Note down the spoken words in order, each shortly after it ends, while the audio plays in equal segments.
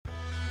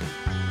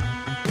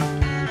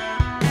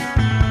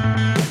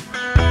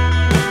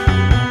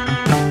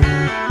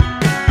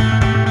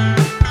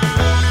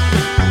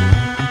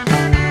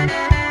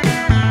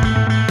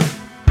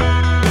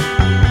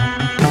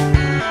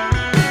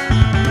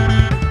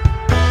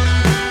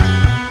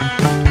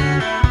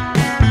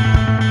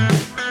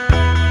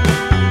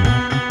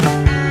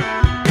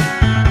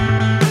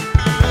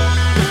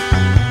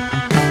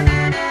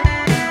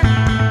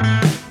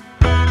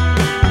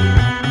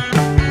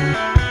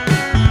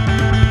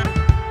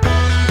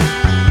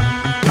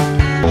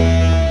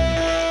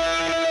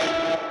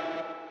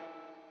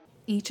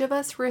Each of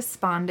us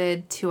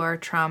responded to our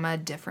trauma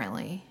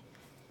differently.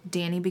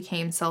 Danny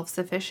became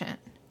self-sufficient.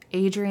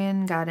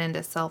 Adrian got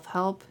into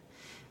self-help.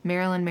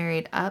 Marilyn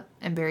married up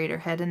and buried her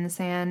head in the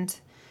sand.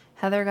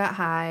 Heather got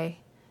high.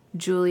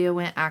 Julia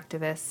went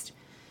activist.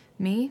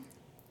 Me,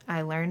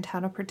 I learned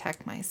how to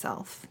protect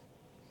myself.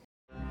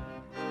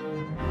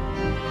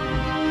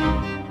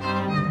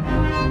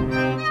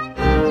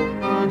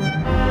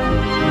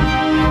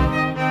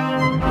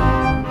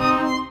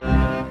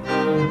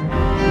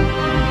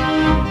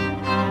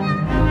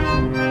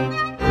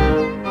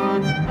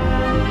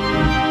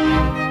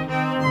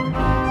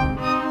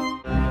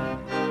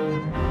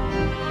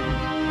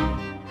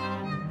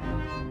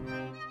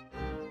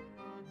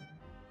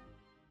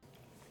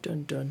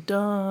 Dun, dun,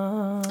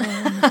 dun.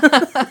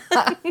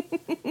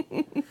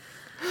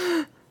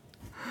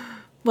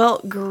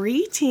 Well,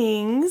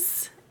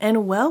 greetings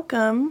and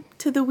welcome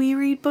to the We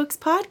Read Books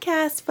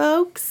podcast,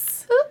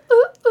 folks.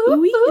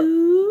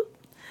 Ooh.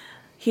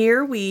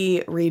 Here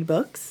we read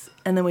books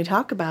and then we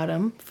talk about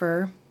them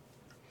for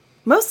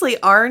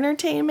mostly our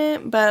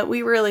entertainment, but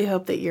we really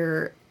hope that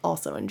you're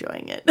also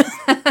enjoying it.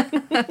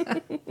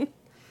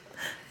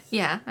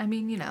 Yeah, I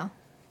mean,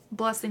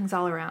 blessings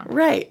all around.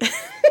 Right.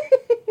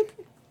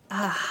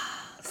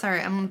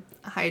 Sorry, I'm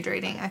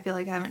hydrating. I feel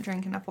like I haven't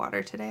drank enough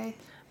water today.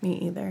 Me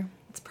either.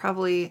 It's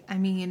probably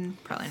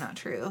not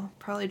true.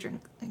 Probably drink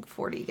like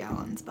 40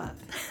 gallons, but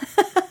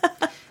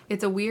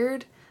it's a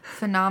weird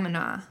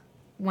phenomena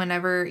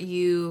whenever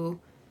you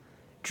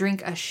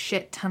drink a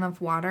shit ton of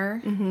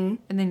water and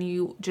then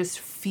you just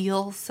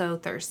feel so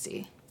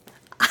thirsty.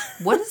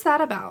 What is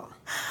that about?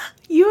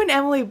 You and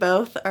Emily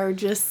both are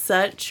just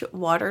such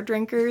water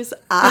drinkers.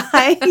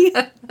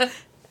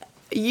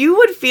 You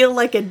would feel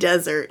like a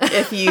desert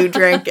if you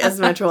drank as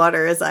much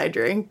water as I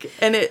drink.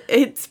 And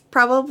it's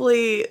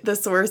probably the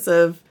source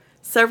of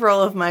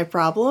several of my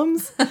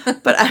problems,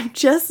 but I'm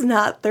just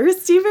not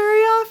thirsty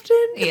very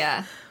often.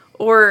 Yeah.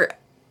 Or,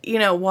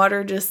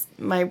 water just,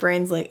 my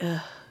brain's like,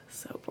 ugh,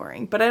 so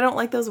boring. But I don't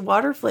like those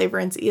water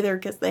flavorants either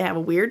because they have a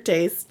weird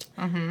taste.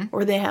 Mm-hmm.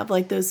 Or they have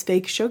like those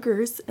fake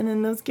sugars and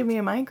then those give me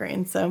a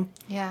migraine. So,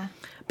 yeah.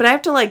 But I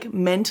have to like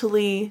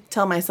mentally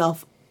tell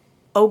myself,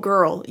 oh,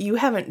 girl, you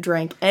haven't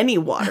drank any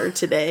water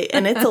today,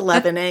 and it's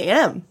 11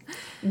 a.m.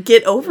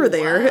 Get over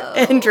there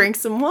and drink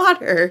some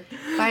water.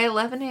 By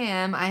 11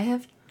 a.m., I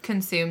have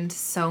consumed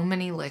so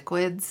many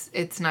liquids,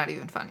 it's not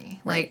even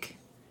funny. Right. Like,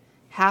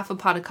 half a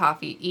pot of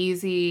coffee,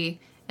 easy,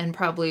 and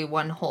probably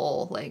one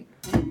whole,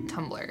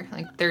 tumbler,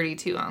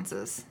 32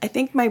 ounces. I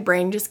think my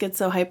brain just gets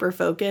so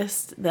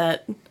hyper-focused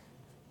that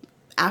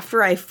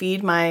after I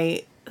feed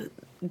my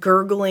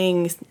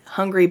gurgling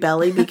hungry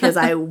belly because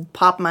I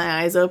pop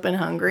my eyes open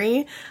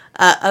hungry.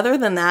 Other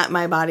than that,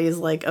 my body is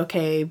like,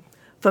 okay,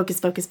 focus.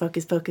 But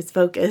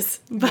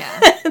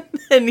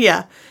and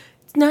yeah,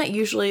 it's not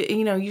usually,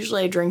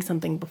 usually I drink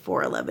something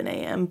before 11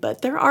 a.m.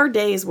 But there are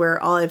days where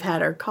all I've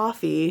had are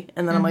coffee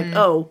and then I'm like,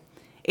 oh,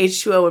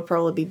 H2O would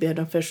probably be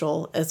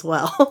beneficial as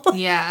well.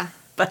 Yeah.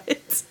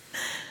 But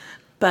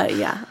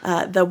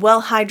yeah, the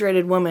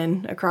well-hydrated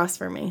woman across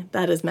from me,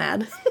 that is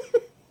mad.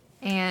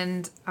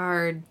 And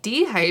our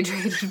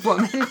dehydrated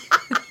woman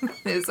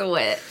is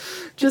wet.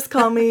 Just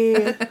call me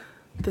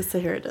the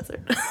Sahara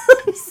Desert.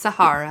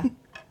 Sahara.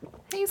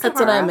 Hey, Sahara. That's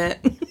what I meant.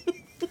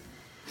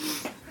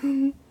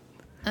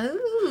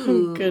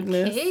 Oh,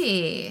 goodness.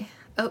 Okay.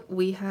 Oh,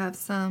 we have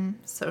some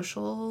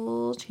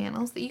social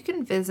channels that you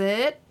can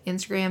visit.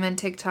 Instagram and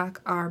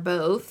TikTok are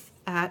both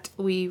at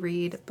We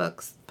Read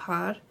Books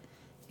Pod.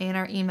 And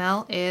our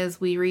email is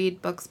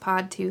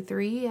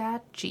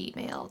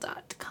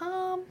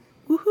wereadbookspod23@gmail.com.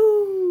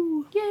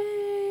 Woohoo!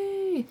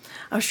 Yay!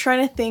 I was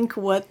trying to think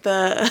what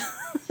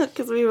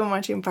because we've been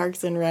watching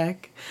Parks and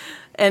Rec,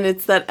 and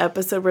it's that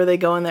episode where they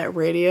go on that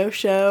radio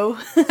show.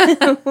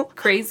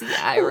 Crazy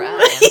Ira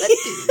and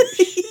the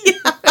douche.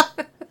 Yeah.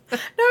 I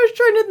was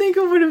trying to think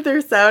of one of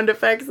their sound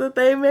effects that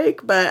they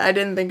make, but I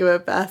didn't think of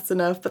it fast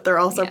enough, but they're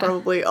also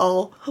probably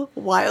all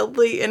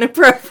wildly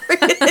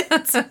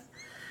inappropriate.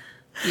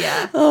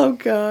 Yeah. Oh,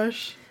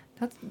 gosh.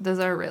 Those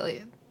are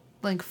really...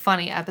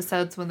 funny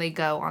episodes when they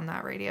go on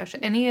that radio show.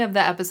 Any of the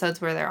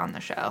episodes where they're on the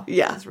show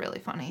is really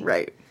funny.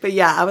 Right. But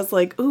yeah, I was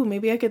like, ooh,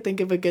 maybe I could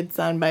think of a good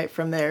soundbite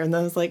from there. And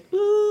then I was like,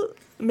 ooh,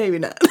 maybe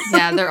not.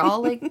 Yeah, they're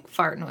all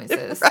fart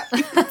noises.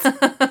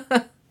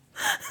 Right.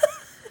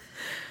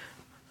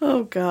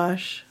 Oh,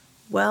 gosh.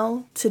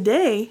 Well,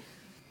 today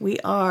we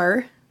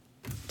are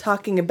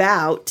talking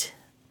about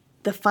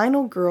the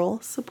Final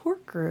Girl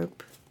support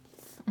group.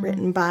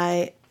 written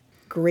by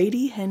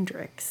Grady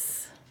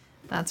Hendrix.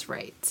 That's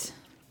right.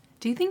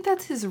 Do you think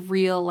that's his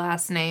real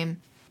last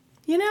name?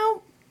 You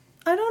know,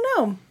 I don't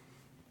know.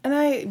 And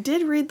I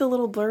did read the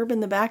little blurb in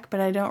the back, but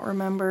I don't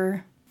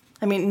remember.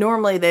 I mean,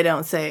 normally they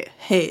don't say,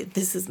 hey,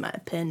 this is my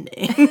pen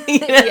name.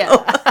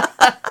 Yeah.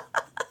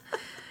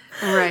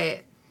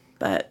 Right.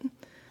 But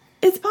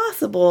it's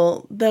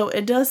possible, though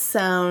it does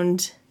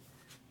sound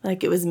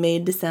like it was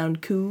made to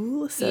sound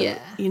cool. So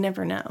you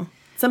never know.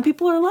 Some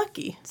people are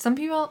lucky. Some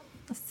people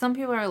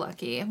are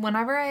lucky.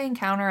 Whenever I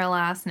encounter a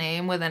last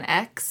name with an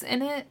X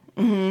in it,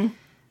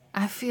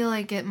 I feel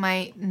like it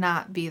might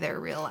not be their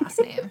real last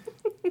name.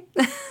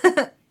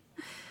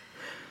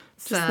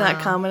 Just not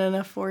common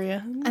enough for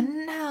you.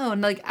 No,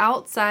 like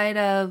outside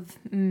of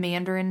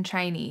Mandarin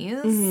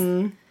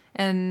Chinese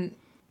and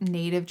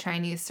native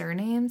Chinese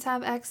surnames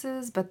have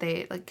X's, but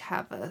they like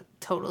have a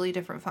totally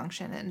different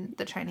function in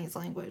the Chinese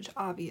language,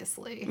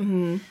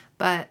 obviously.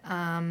 But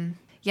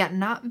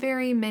not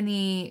very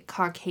many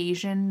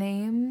Caucasian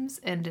names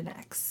end in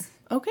X.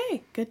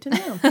 Okay, good to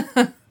know.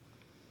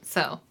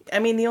 So, I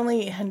mean, the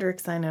only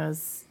Hendrix I know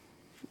is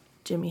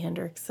Jimi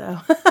Hendrix, so.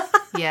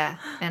 yeah,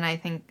 and I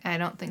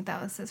don't think that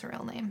was his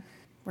real name.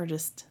 We're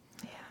just,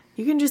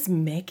 you can just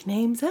make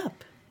names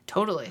up.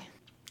 Totally.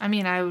 I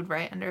mean, I would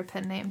write under a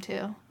pen name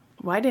too.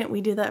 Why didn't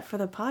we do that for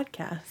the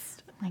podcast?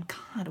 Oh my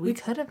God, we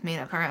could have made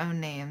up our own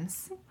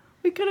names.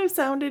 We could have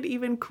sounded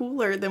even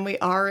cooler than we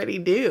already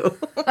do.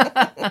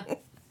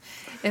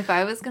 If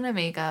I was going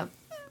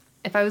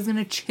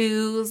to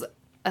choose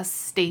a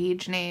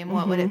stage name,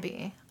 what would it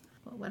be?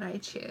 What would I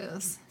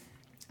choose?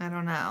 I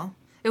don't know.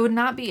 It would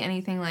not be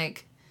anything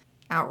like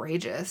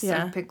outrageous.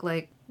 Yeah. I'd pick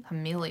like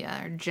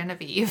Amelia or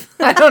Genevieve.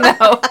 I don't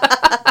know.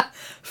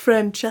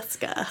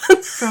 Francesca.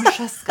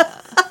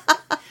 Francesca.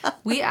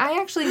 I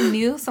actually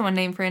knew someone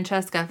named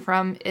Francesca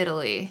from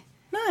Italy.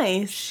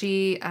 Nice.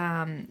 She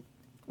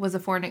was a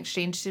foreign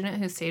exchange student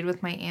who stayed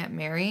with my Aunt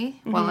Mary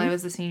while I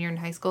was a senior in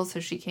high school, so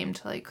she came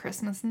to like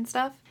Christmas and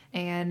stuff,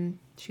 and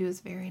she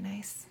was very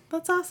nice.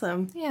 That's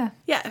awesome. Yeah.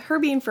 Yeah, her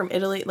being from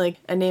Italy, like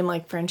a name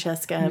like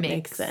Francesca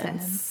makes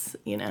sense,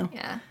 you know?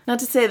 Yeah. Not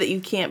to say that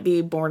you can't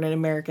be born in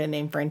America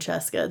named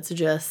Francesca, it's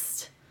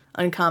just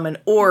uncommon.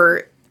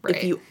 Or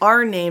if you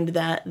are named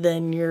that,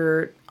 then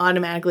you're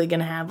automatically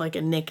going to have like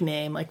a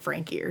nickname like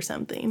Frankie or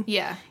something.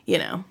 Yeah. You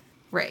know?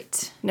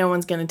 Right. No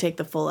one's going to take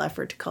the full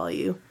effort to call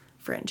you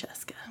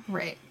Francesca.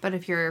 Right. But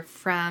if you're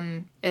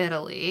from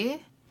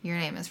Italy, your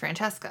name is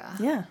Francesca.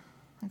 Yeah.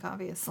 Like,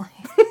 obviously.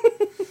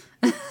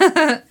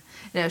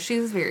 No, she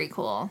was very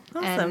cool.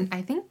 Awesome. And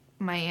I think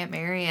my Aunt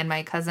Mary and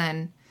my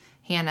cousin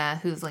Hannah,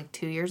 who's like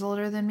 2 years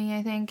older than me,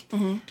 I think,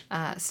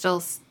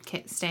 still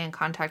stay in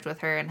contact with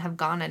her and have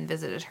gone and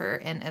visited her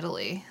in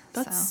Italy.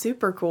 That's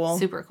super cool.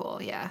 Super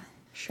cool, yeah.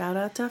 Shout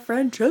out to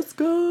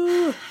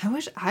Francesca. I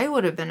wish I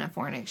would have been a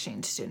foreign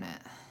exchange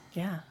student.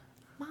 Yeah.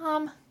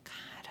 Mom,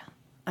 God.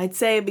 I'd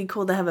say it'd be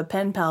cool to have a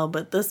pen pal,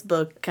 but this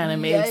book kind of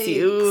makes Yikes.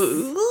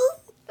 you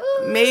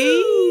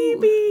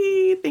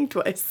maybe think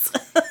twice.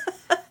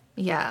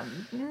 Yeah.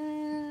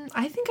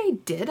 I think I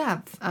did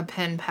have a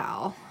pen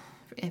pal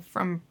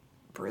from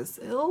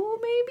Brazil,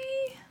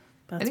 maybe?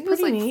 That's I think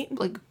pretty it was neat.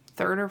 like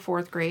third or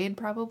fourth grade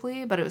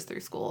probably, but it was through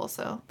school,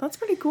 so That's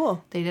pretty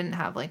cool. they didn't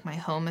have like my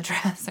home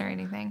address or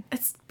anything.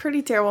 It's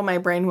pretty terrible. My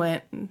brain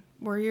went,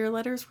 were your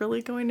letters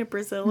really going to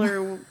Brazil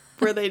or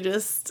were they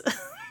just...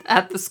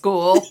 At the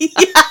school.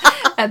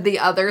 At the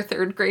other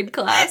third grade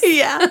class.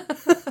 Yeah.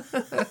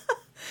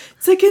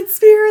 It's a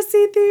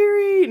conspiracy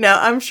theory. No,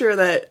 I'm sure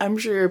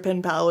your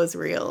pen pal was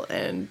real.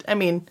 And I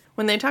mean,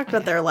 when they talked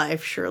about their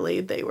life,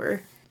 surely they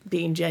were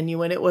being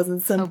genuine. It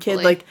wasn't some Hopefully.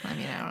 kid like, I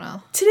mean, I don't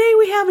know. today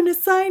we have an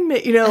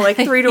assignment, like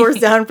 3 doors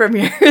down from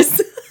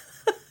yours.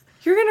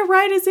 You're going to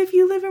write as if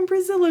you live in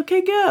Brazil.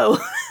 Okay, go.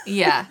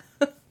 Yeah.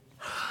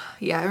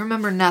 Yeah, I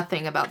remember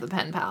nothing about the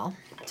pen pal,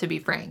 to be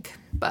frank.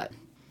 But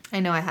I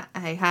know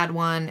I had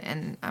one,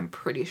 and I'm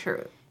pretty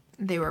sure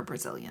they were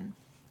Brazilian.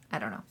 I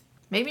don't know.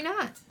 Maybe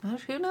not.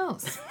 Who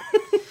knows?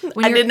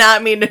 I did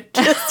not mean to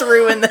just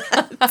ruin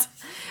that.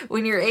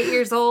 When you're 8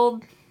 years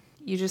old,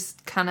 you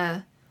just kind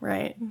of,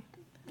 Right.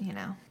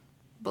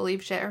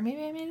 Believe shit. Or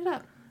maybe I made it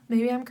up.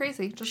 Maybe I'm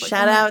crazy. Just like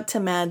Shout out to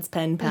Mad's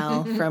pen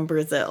pal from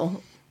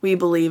Brazil. We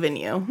believe in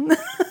you.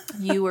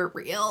 You were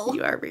real.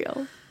 You are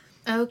real.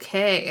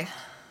 Okay.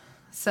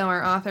 So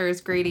our author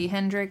is Grady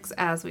Hendrix,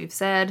 as we've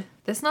said.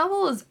 This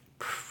novel is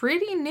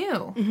pretty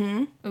new.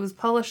 Mm-hmm. It was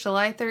published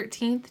July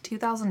 13th,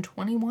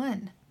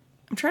 2021.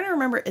 I'm trying to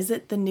remember, is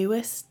it the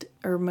newest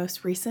or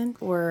most recent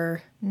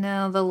or...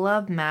 No, The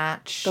Love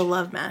Match. The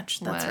Love Match,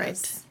 that's was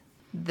right.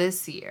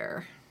 This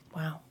year.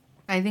 Wow.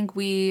 I think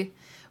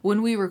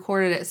when we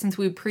recorded it, since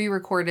we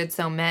pre-recorded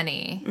so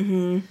many,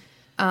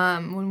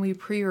 when we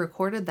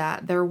pre-recorded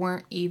that, there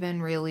weren't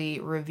even really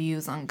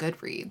reviews on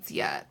Goodreads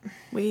yet.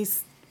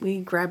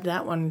 We grabbed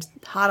that one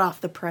hot off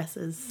the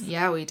presses.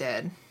 Yeah, we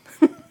did.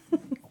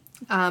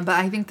 But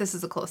I think this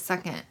is a close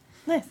second.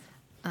 Nice.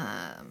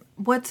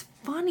 What's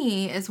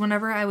funny is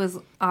whenever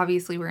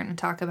obviously we're going to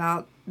talk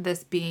about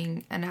this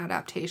being an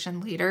adaptation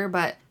later,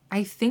 but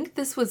I think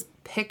this was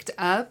picked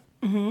up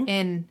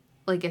in,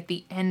 like, at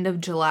the end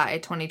of July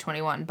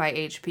 2021 by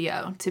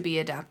HBO to be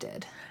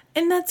adapted.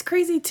 And that's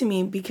crazy to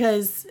me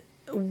because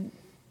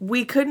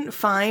we couldn't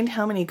find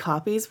how many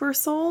copies were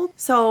sold.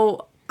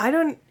 So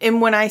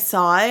and when I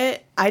saw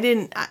it, I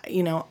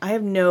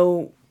have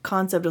no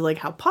concept of like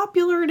how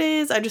popular it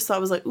is. I just thought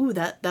it was like, ooh,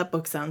 that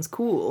book sounds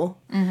cool.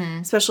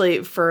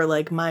 Especially for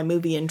like my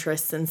movie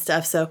interests and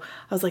stuff. So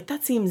I was like,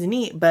 that seems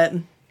neat. But,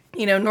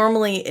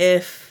 normally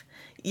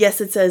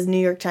yes, it says New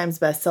York Times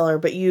bestseller,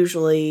 but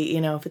usually,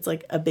 if it's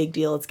like a big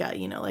deal, it's got,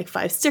 like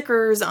 5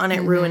 stickers on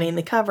it ruining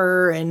the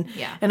cover and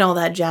all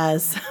that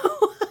jazz.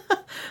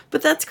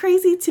 But that's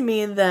crazy to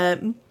me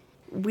that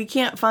we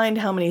can't find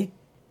how many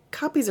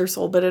copies are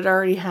sold, but it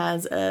already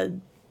has a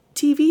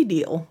TV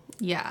deal.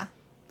 Yeah.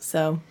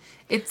 So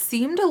it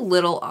seemed a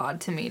little odd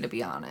to me, to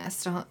be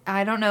honest.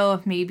 I don't know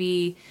if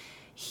maybe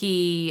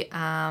he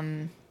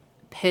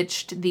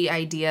pitched the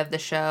idea of the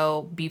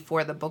show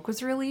before the book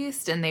was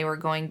released and they were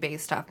going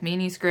based off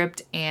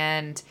manuscript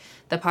and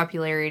the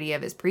popularity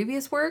of his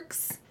previous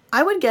works.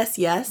 I would guess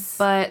yes.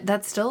 But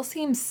that still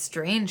seems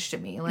strange to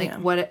me. Like,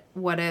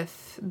 what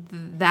if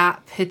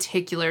that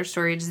particular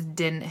story just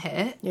didn't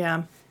hit?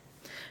 Yeah.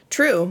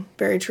 True.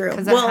 Very true.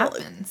 Because that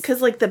happens.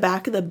 Because, like, the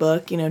back of the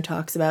book,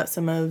 talks about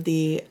some of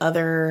the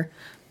other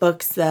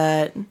books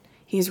that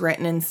he's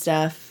written and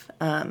stuff.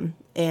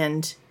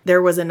 And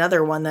there was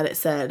another one that it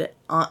said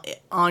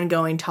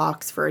ongoing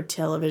talks for a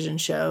television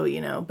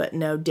show, but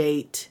no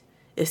date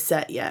is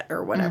set yet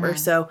or whatever.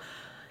 So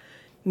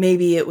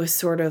maybe it was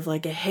sort of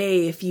like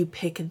hey, if you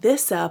pick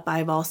this up,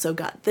 I've also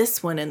got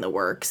this one in the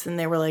works. And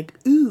they were like,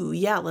 ooh,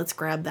 yeah, let's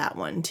grab that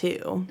one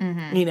too.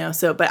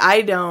 So, but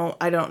I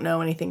don't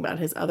know anything about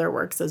his other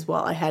works as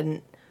well. I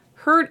hadn't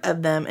heard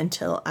of them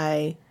until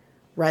I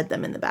read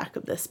them in the back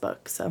of this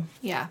book. So,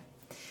 yeah.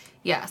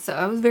 So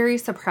I was very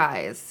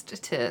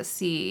surprised to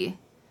see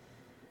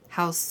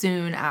how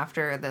soon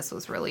after this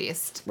was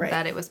released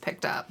that it was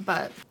picked up.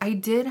 But I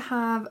did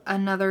have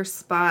another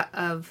spot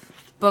of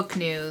book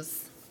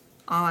news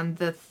on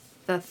the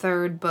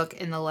third book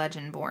in the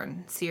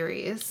Legendborn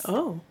series.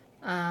 Oh,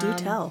 do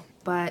tell.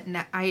 But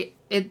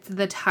it's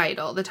the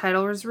title. The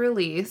title was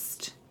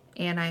released,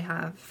 and I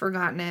have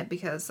forgotten it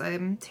because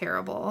I'm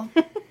terrible.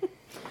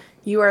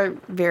 You are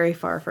very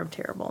far from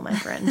terrible, my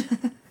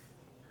friend.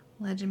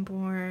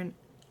 Legendborn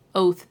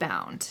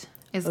Oathbound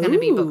is going to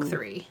be book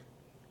 3.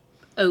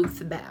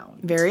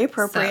 Oathbound. Very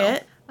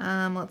appropriate.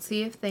 So, let's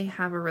see if they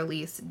have a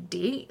release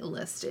date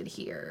listed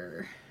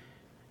here.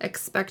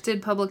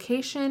 Expected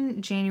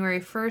publication, January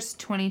 1st,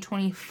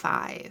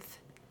 2025.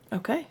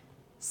 Okay.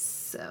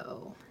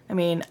 So. I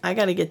mean, I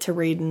got to get to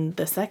reading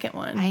the second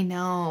one. I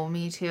know,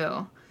 me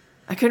too.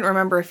 I couldn't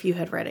remember if you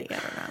had read it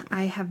yet or not.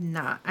 I have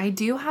not. I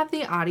do have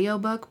the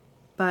audiobook,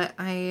 but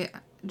I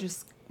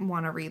just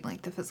want to read,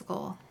 like, the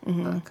physical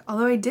book.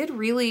 Although I did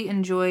really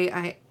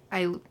enjoy,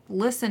 I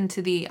listened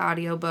to the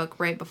audiobook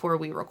right before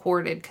we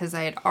recorded because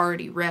I had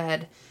already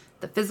read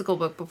the physical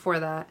book before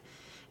that.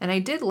 And I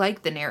did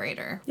like the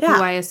narrator, who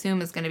I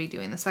assume is going to be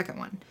doing the second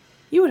one.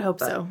 You would hope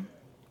so.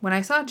 When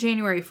I saw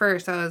January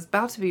 1st, I was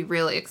about to be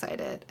really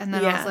excited. And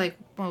then I was like,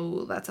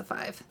 oh, that's a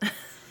 5.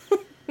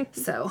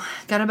 So,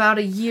 got about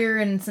a year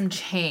and some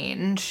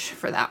change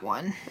for that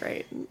one.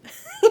 Right.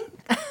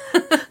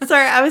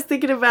 Sorry, I was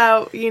thinking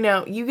about,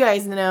 you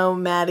guys know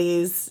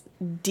Maddie's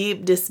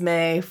deep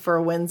dismay for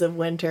Winds of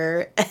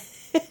Winter.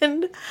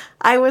 And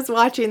I was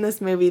watching this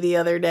movie the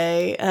other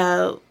day,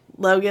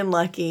 Logan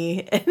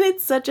Lucky, and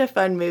it's such a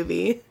fun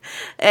movie.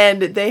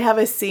 And they have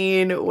a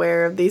scene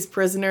where these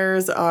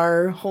prisoners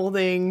are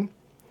holding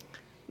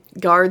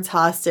guards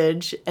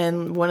hostage,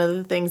 and one of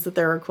the things that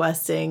they're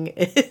requesting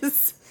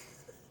is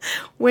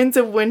Winds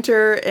of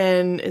Winter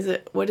and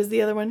what is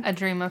the other one? A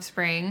Dream of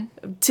Spring.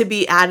 To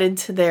be added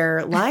to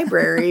their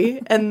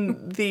library.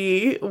 And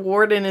the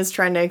warden is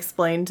trying to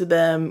explain to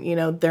them,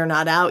 they're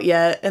not out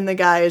yet. And the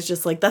guy is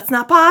just like, that's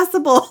not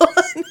possible.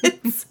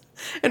 It's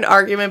an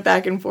argument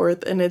back and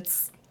forth, and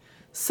it's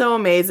so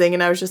amazing.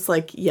 And I was just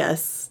like,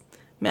 yes,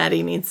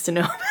 Maddie needs to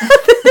know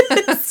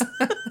about this.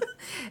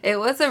 It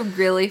was a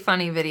really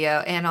funny video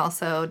and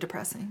also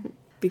depressing.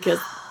 Because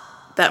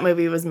that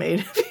movie was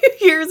made a few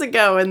years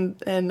ago, and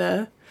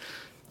the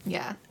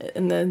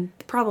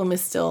problem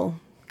is still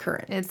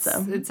current. It's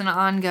an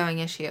ongoing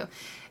issue.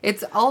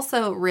 It's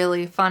also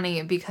really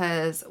funny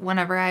because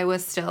whenever I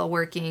was still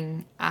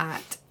working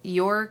at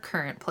your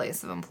current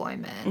place of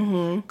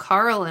employment,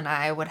 Carl and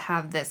I would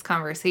have this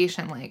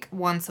conversation like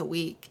once a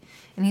week.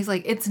 And he's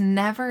like, it's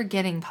never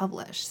getting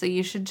published. So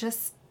you should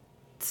just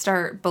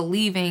start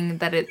believing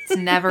that it's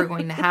never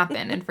going to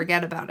happen and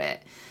forget about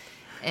it.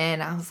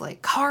 And I was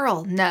like,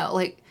 Carl, no.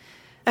 Like,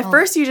 at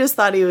first you just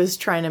thought he was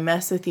trying to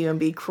mess with you and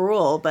be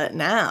cruel, but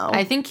now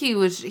I think he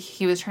was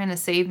trying to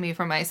save me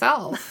from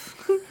myself.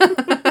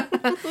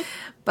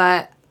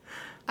 But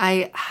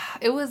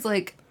it was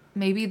like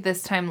maybe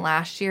this time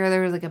last year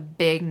there was like a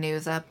big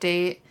news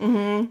update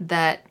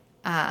that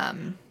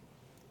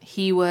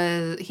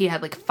he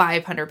had like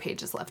 500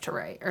 pages left to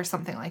write or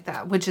something like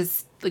that, which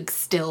is like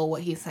still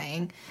what he's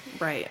saying.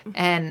 Right.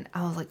 And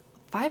I was like,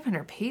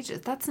 500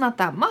 pages? That's not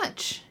that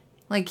much.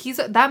 Like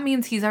that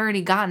means he's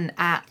already gotten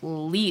at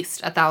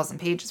least 1,000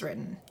 pages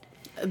written.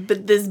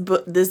 But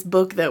this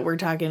book that we're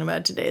talking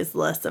about today is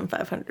less than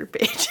 500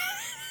 pages.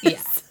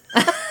 Yeah.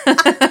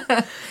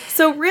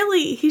 So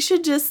really, he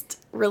should just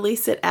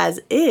release it as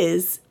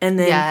is, and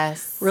then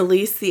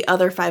release the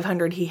other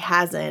 500 he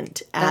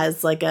hasn't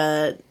as like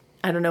a,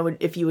 I don't know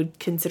if you would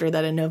consider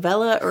that a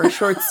novella or a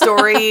short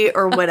story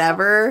or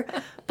whatever,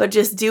 but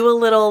just do a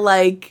little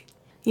like,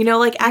 you know,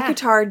 like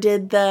ACOTAR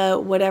did the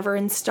whatever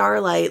in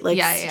Starlight,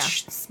 like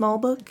small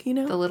book, you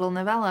know? The little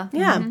novella.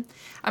 Yeah. Mm-hmm.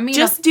 I mean,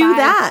 just do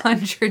that.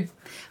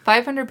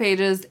 500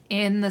 pages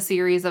in the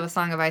series of A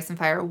Song of Ice and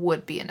Fire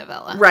would be a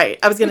novella. Right.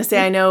 I was going to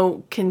say, I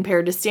know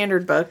compared to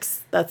standard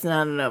books, that's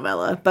not a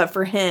novella. But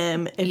for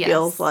him, it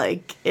feels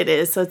like it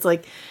is. So it's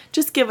like,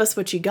 just give us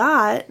what you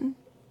got.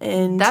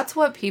 And that's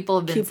what people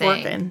have been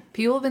saying. Working.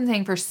 People have been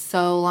saying for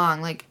so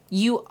long. Like,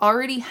 you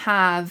already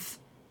have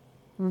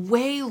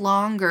way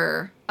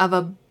longer of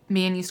a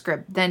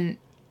manuscript than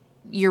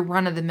your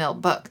run-of-the-mill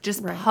book.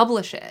 Just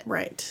publish it.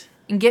 Right.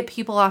 And get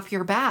people off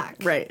your back.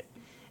 Right.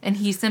 And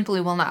he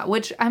simply will not.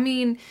 Which, I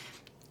mean,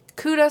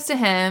 kudos to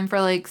him for,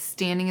 like,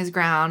 standing his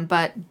ground.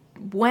 But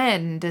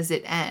when does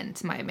it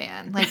end, my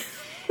man? Like,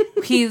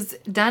 he's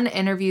done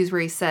interviews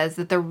where he says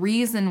that the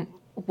reason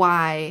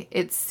why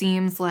it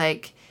seems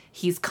like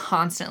he's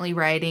constantly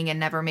writing and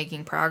never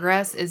making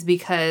progress is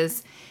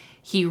because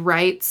he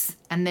writes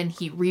and then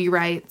he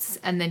rewrites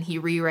and then he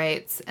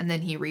rewrites and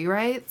then he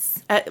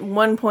rewrites. At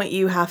one point,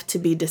 you have to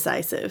be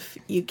decisive.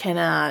 You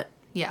cannot...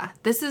 Yeah.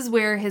 This is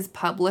where his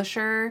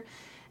publisher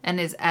and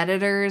his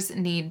editors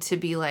need to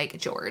be like,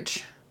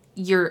 George,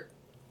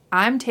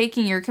 I'm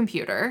taking your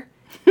computer.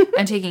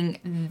 I'm taking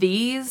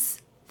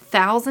these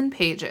 1,000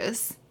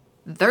 pages.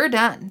 They're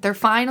done. They're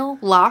final,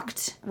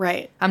 locked.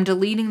 Right. I'm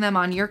deleting them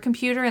on your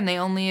computer, and they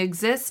only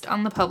exist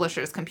on the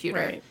publisher's computer.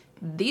 Right.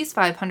 These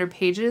 500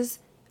 pages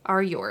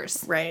are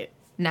yours. Right.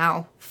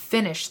 Now,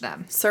 finish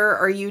them. Sir,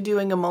 are you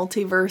doing a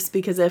multiverse?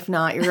 Because if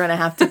not, you're going to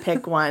have to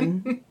pick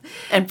one.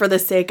 And for the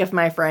sake of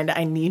my friend,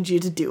 I need you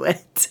to do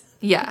it.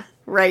 Yeah.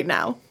 Right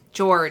now.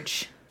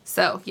 George.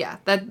 So, yeah,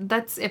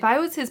 that's if I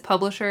was his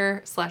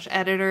publisher /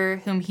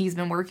 editor, whom he's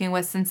been working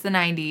with since the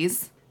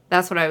 90s,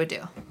 that's what I would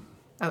do.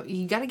 Oh,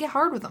 you got to get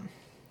hard with them.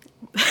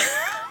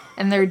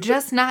 And they're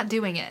just not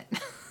doing it.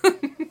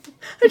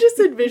 I just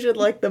envisioned,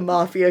 like, the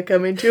mafia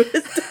coming to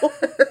his door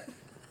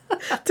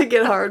to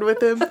get hard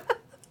with him.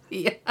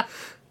 Yeah.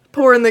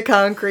 Pouring the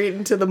concrete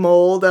into the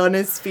mold on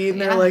his feet,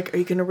 and they're like, are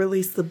you going to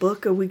release the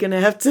book? Are we going to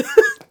have to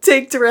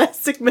take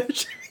drastic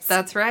measures?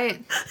 That's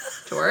right.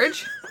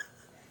 George?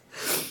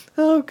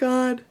 Oh,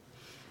 God.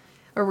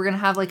 Or we're going to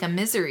have, like, a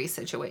Misery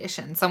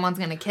situation. Someone's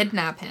going to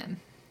kidnap him.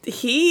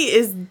 He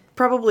is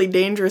probably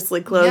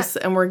dangerously close,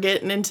 and we're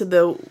getting into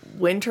the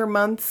winter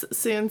months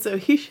soon, so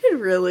he should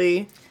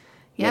really,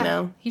 you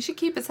know. He should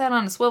keep his head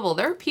on a swivel.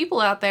 There are people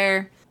out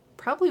there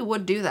probably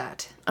would do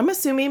that. I'm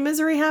assuming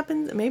Misery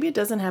happens. Maybe it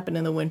doesn't happen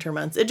in the winter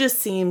months. It just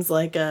seems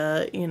like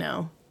a, you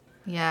know,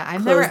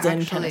 I've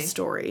closed-in kind of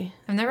story.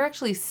 I've never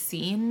actually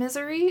seen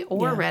Misery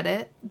or read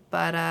it,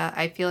 but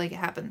I feel like it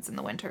happens in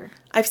the winter.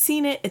 I've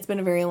seen it. It's been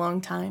a very long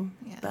time,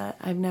 but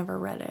I've never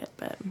read it.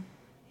 But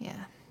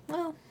yeah,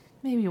 well,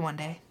 maybe one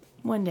day.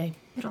 One day.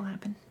 It'll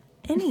happen.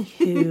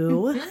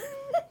 Anywho,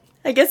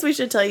 I guess we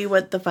should tell you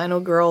what the Final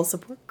Girl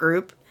support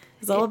group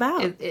is all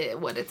about.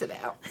 What it's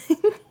about.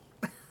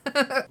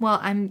 Well,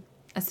 I'm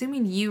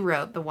assuming you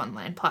wrote the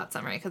one-line plot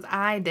summary, because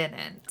I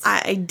didn't.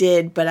 I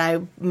did, but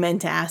I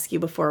meant to ask you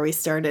before we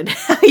started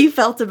how you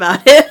felt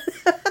about it.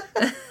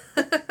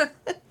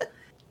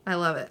 I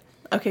love it.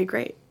 Okay,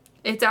 great.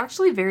 It's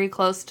actually very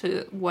close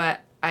to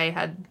what I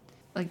had,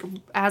 like,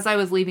 as I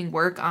was leaving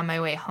work on my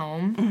way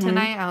home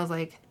tonight, I was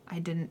like, I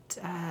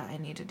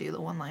need to do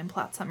the one-line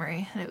plot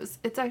summary. And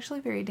it's actually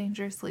very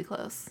dangerously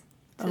close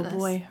to this.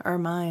 Boy, our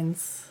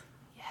minds.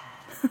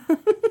 Yeah.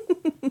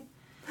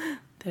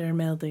 They're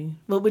melding.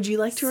 Well, would you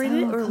like to read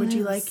it, or close. would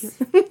you like...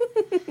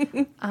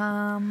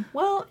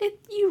 Well,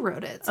 you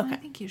wrote it, so I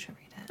think you should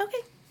read it. Okay.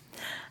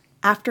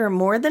 After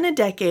more than a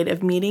decade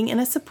of meeting in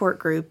a support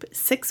group,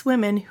 6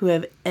 women who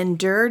have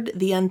endured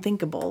the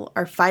unthinkable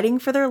are fighting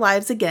for their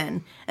lives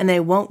again, and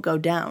they won't go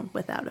down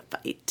without a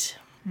fight.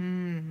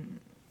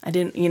 I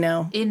didn't,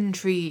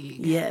 Intrigue.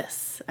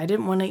 Yes. I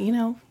didn't want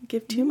to,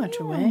 give too much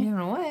away. Give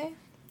it away.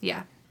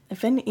 Yeah.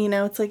 If any,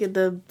 it's like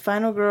the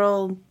Final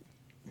Girl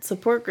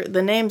support group.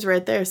 The name's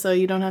right there, so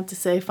you don't have to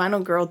say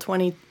Final Girl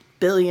 20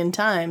 billion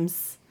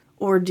times.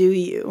 Or do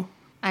you?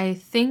 I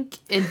think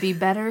it'd be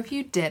better if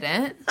you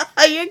didn't.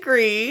 I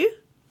agree.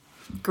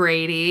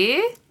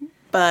 Grady.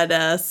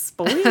 But,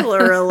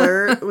 spoiler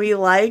alert, we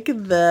like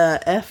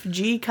the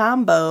FG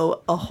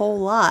combo a whole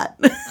lot.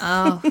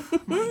 Oh,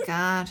 my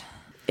God.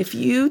 If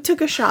you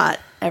took a shot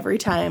every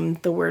time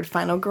the word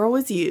Final Girl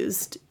was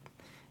used,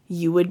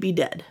 you would be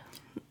dead.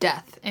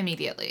 Death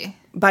immediately.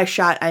 By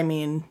shot, I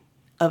mean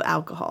of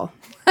alcohol.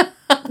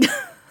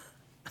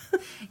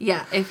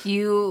 Yeah, if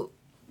you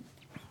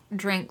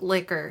drank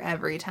liquor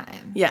every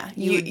time,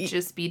 you would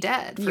just be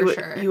dead for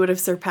sure. You would have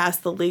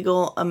surpassed the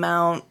legal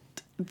amount,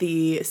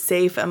 the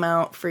safe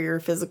amount for your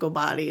physical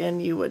body,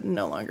 and you would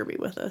no longer be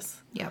with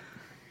us. Yep.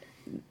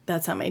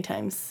 That's how many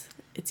times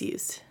it's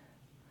used.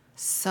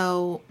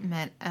 So,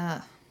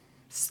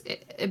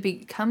 it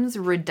becomes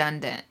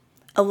redundant.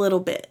 A little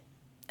bit.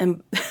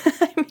 And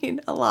I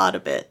mean, a lot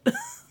of it.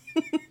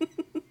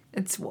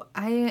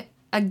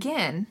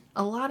 Again,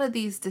 a lot of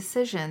these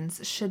decisions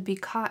should be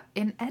caught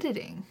in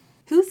editing.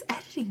 Who's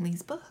editing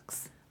these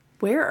books?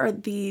 Where are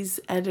these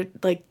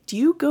do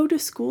you go to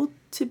school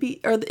to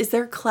be, or is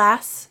there a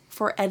class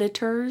for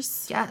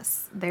editors?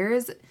 Yes, there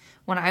is.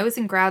 When I was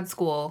in grad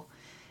school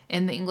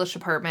in the English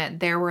department,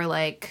 there were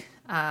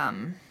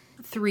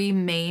 3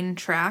 main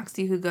tracks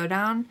you could go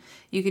down.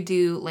 You could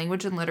do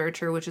language and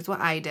literature, which is what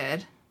I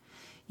did.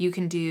 You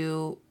can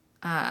do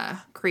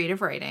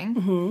creative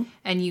writing,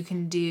 and you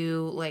can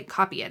do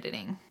copy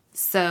editing.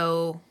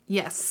 So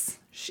yes,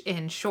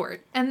 in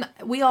short, and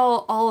we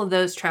all of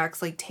those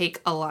tracks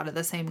take a lot of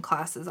the same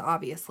classes,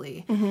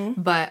 obviously.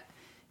 But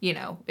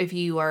if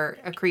you are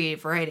a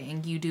creative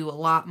writing, you do a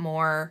lot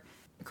more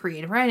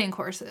creative writing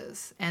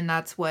courses, and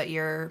that's what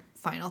your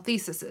final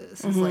thesis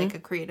is a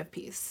creative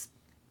piece,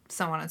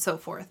 so on and so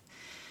forth.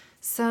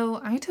 So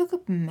I took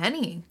up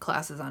many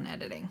classes on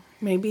editing.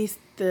 Maybe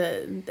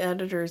the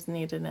editors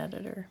need an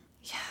editor.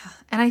 Yeah.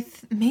 And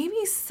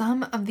maybe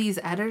some of these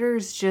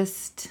editors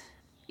just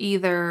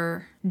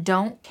either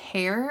don't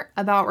care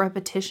about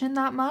repetition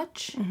that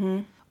much,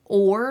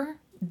 or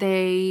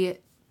they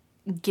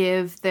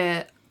give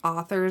the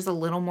authors a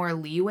little more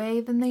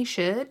leeway than they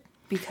should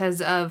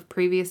because of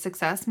previous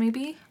success,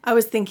 maybe. I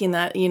was thinking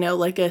that,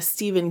 like a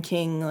Stephen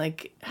King,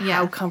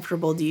 how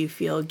comfortable do you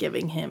feel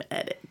giving him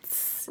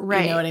edits?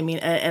 Right. You know what I mean?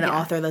 An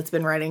author that's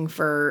been writing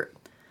for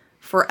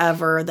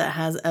forever, that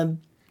has a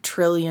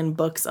trillion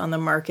books on the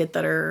market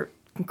that are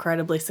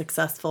incredibly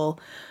successful.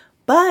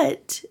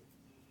 But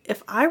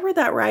if I were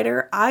that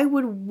writer, I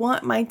would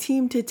want my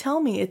team to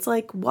tell me. It's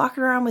like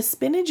walking around with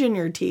spinach in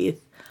your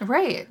teeth.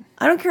 Right.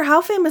 I don't care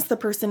how famous the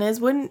person is.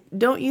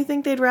 Don't you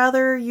think they'd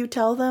rather you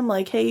tell them,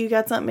 hey, you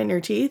got something in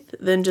your teeth,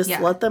 than just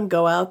let them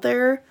go out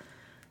there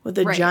with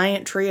a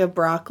giant tree of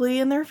broccoli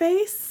in their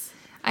face?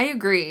 I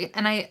agree.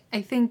 And I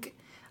think,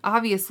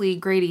 obviously,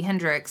 Grady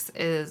Hendrix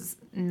is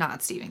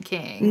not Stephen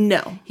King.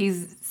 No.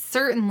 He's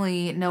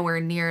certainly nowhere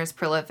near as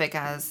prolific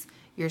as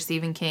your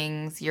Stephen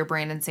Kings, your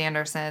Brandon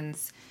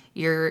Sandersons,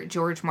 your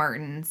George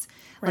Martins.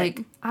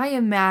 Right. I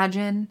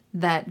imagine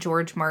that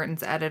George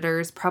Martin's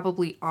editors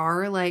probably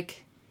are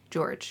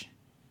George,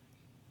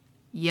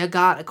 you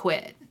gotta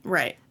quit.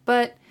 Right.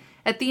 But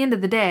at the end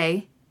of the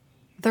day,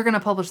 they're gonna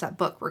publish that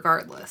book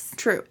regardless.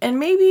 True. And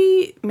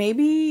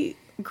maybe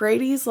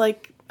Grady's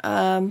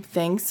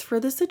thanks for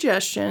the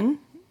suggestion.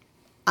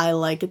 I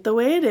like it the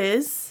way it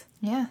is.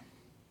 Yeah,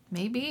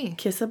 maybe.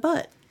 Kiss a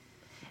butt.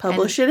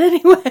 Publish it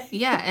anyway.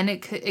 Yeah, and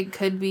it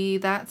could be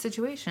that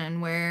situation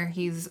where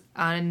he's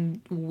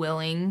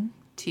unwilling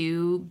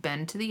to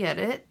bend to the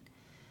edit,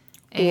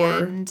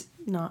 and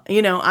not.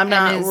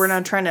 We're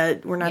not trying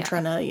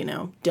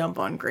to dump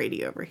on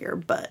Grady over here,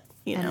 but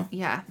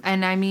yeah.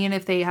 And I mean,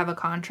 if they have a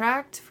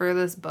contract for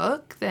this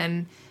book,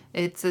 then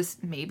it's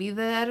just maybe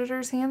the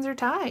editor's hands are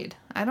tied.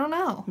 I don't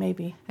know.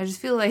 Maybe. I just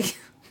feel like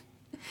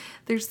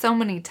there's so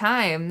many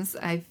times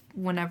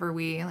whenever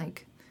we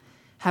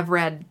have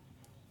read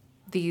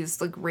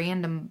these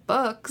random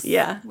books,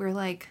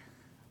 we're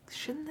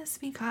shouldn't this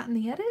be caught in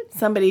the edit?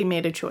 Somebody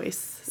made a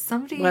choice.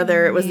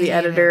 Whether it was the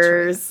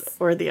editors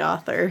or the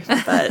author,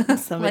 but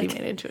somebody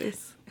made a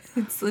choice.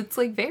 It's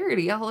like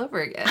Verity all over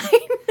again.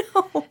 I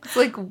know.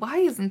 It's why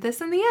isn't this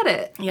in the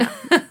edit? Yeah.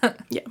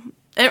 Yeah.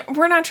 And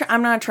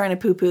I'm not trying to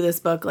poo-poo this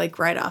book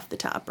right off the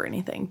top or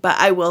anything, but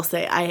I will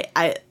say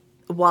I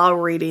while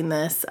reading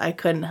this, I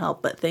couldn't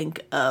help but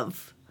think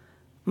of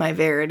my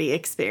Verity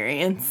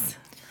experience.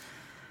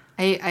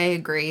 I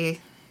agree.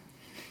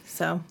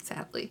 So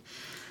sadly,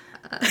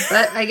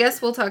 but I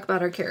guess we'll talk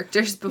about our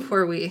characters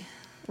before we.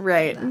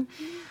 Right.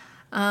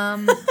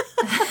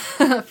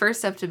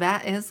 First up to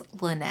bat is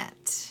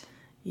Lynette.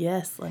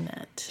 Yes,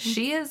 Lynette.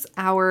 She is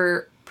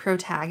our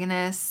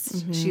protagonist.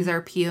 Mm-hmm. She's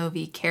our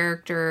POV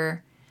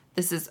character.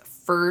 This is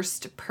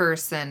first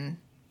person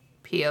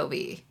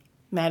POV.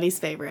 Maddie's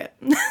favorite.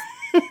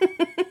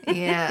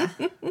 Yeah.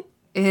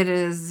 It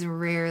is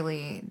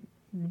rarely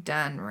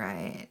done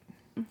right.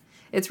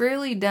 It's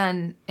rarely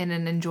done in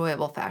an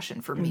enjoyable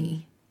fashion for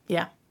me.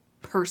 Yeah.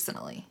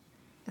 Personally,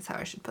 is how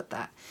I should put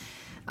that.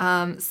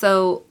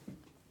 So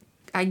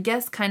I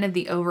guess kind of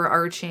the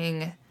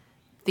overarching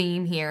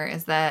theme here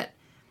is that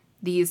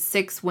these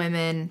 6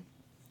 women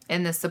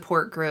in the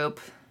support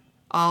group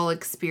all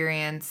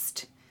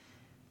experienced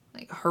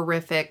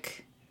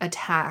horrific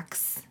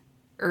attacks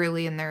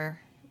early in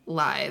their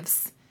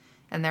lives,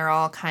 and they're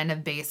all kind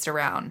of based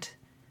around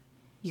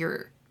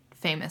your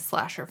famous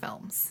slasher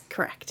films.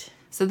 Correct.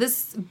 So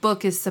this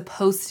book is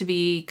supposed to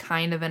be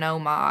kind of an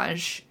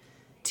homage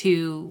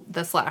to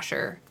the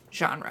slasher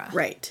genre.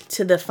 Right.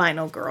 To the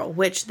final girl,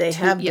 which they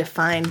have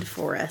defined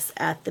for us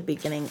at the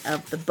beginning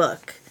of the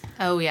book.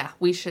 Oh, yeah.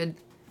 We should.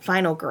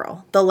 Final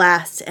girl. The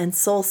last and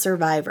sole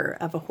survivor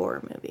of a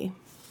horror movie.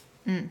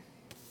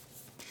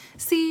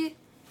 See,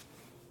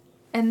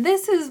 and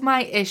this is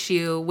my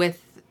issue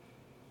with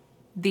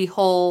the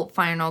whole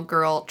final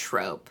girl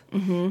trope.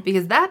 Mm-hmm.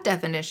 Because that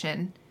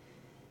definition,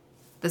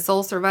 the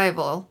sole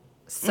survivor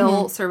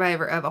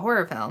of a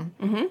horror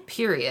film,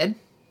 period,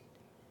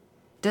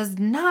 does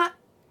not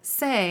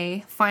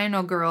say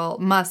final girl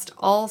must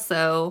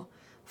also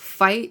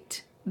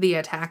fight the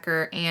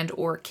attacker and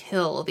or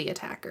kill the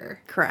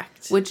attacker.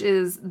 Correct. Which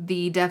is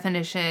the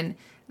definition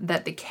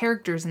that the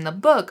characters in the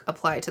book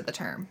apply to the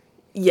term.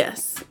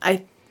 Yes.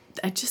 I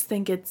just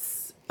think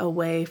it's a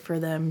way for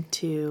them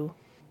to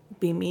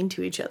be mean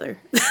to each other.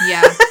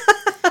 Yeah.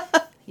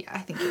 Yeah, I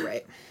think you're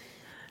right.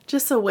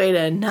 Just a way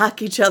to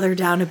knock each other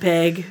down a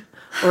peg,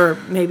 or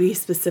maybe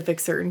specific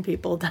certain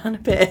people down a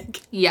peg.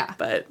 Yeah.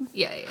 But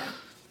yeah.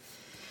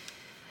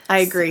 I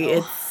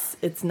agree. So.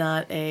 It's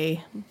not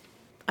a,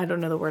 I don't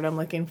know the word I'm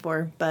looking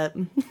for, but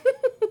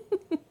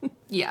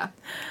yeah.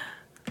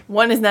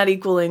 One is not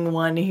equaling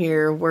one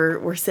here.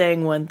 We're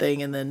saying one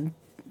thing and then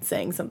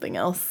saying something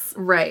else.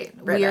 Right.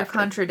 We are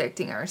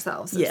contradicting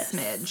ourselves a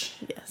smidge.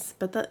 Yes.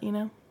 But that, You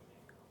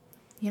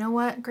know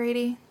what,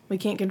 Grady? We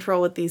can't control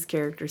what these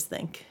characters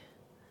think.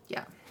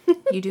 Yeah.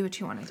 You do what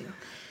you want to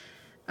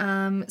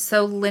do.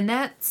 So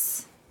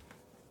Lynette's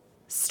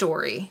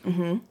story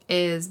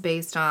is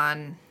based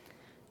on...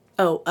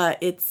 Oh,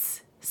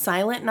 it's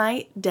Silent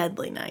Night,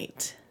 Deadly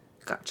Night.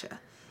 Gotcha.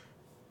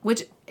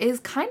 Which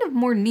is kind of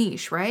more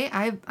niche, right?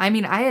 I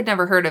mean, I had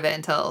never heard of it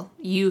until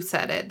you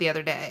said it the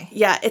other day.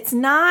 Yeah, it's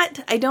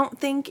not, I don't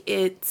think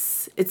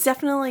it's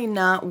definitely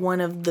not one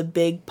of the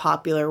big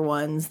popular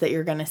ones that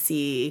you're going to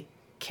see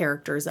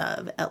characters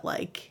of at,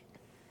 like,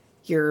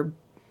 your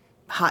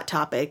Hot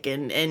Topic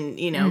and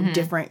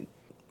different,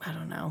 I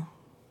don't know,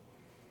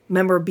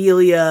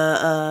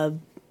 memorabilia,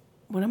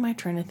 what am I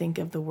trying to think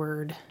of the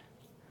word?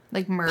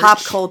 Like merch.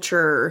 Pop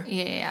culture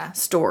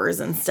stores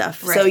and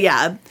stuff. Right. So,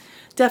 yeah,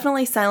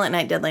 definitely Silent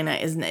Night, Deadly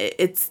Night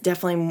it's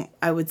definitely,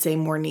 I would say,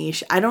 more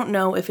niche. I don't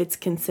know if it's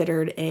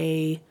considered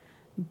a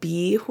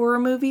B horror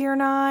movie or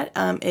not.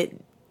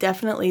 It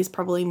definitely is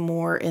probably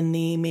more in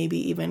the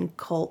maybe even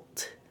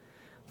cult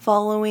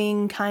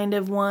following kind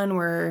of one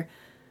where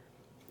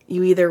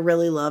you either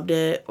really loved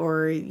it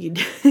or you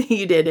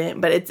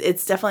didn't. But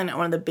it's definitely not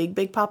one of the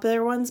big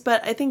popular ones.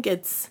 But I think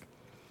it's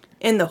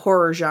in the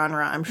horror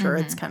genre. I'm sure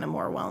it's kind of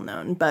more well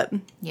known. But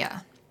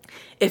yeah.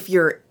 If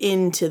you're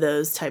into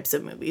those types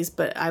of movies,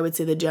 but I would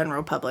say the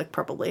general public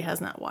probably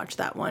has not watched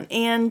that one.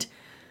 And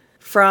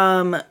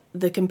from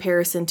the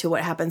comparison to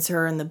what happens to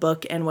her in the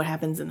book and what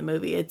happens in the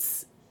movie,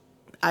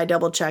 I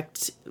double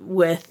checked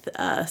with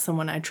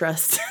someone I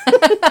trust,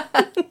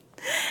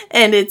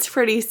 and it's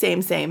pretty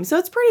same. So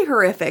it's pretty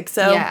horrific.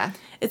 So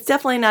it's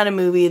definitely not a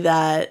movie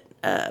that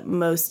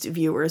most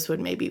viewers would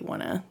maybe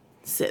want to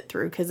sit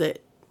through because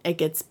it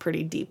gets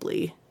pretty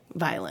deeply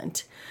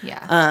violent.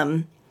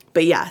 Yeah.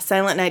 But yeah,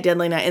 Silent Night,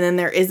 Deadly Night. And then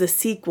there is a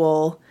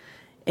sequel,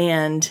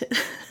 and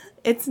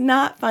it's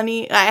not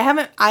funny.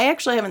 I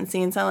actually haven't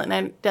seen Silent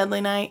Night, Deadly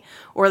Night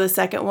or the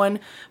second one,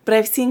 but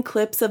I've seen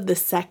clips of the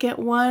second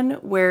one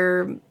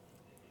where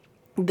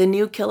the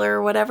new killer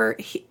or whatever,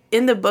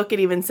 in the book it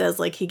even says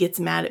like he gets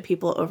mad at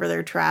people over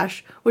their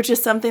trash, which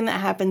is something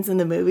that happens in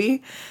the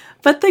movie.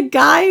 But the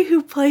guy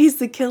who plays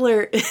the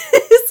killer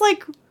is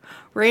like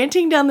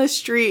ranting down the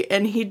street,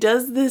 and he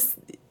does this,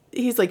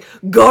 he's like,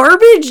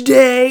 garbage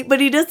day, but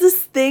he does this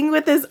thing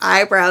with his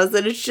eyebrows,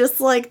 and it's just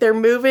like they're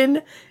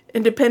moving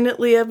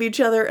independently of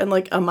each other and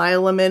like a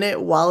mile a minute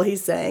while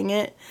he's saying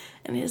it,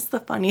 and it's the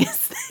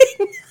funniest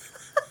thing.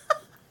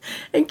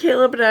 And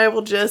Caleb and I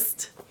will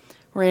just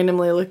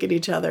randomly look at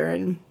each other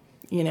and,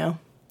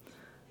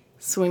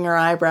 swing our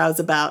eyebrows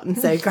about and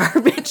say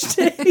garbage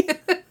day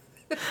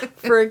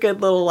for a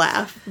good little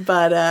laugh.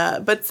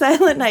 But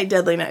Silent Night,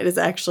 Deadly Night is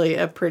actually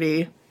a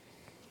pretty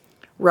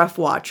rough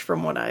watch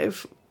from what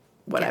I've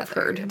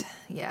heard.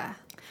 Yeah.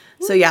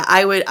 So yeah,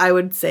 I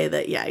would say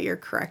that you're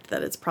correct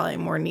that it's probably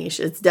more niche.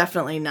 It's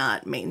definitely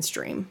not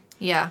mainstream.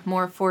 Yeah,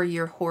 more for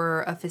your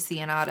horror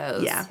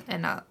aficionados. Yeah.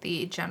 And not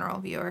the general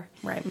viewer.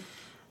 Right.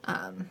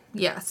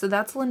 Yeah, so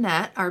that's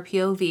Lynette, our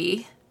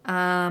POV.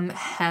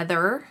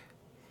 Heather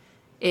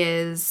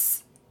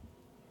is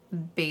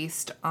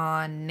based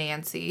on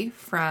Nancy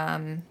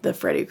from the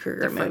Freddy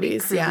Krueger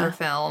movies, Freddy Krueger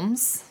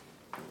films.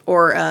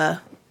 Or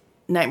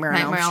Nightmare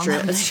on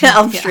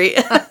Elm Street.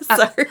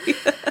 Sorry.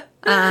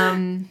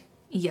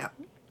 Yeah.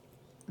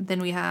 Then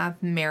we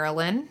have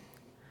Marilyn.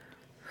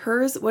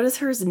 What is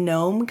hers?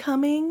 Gnome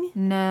Coming?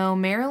 No,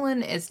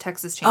 Marilyn is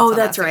Texas Chainsaw Oh,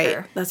 that's Massacre.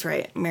 Right. That's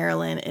right.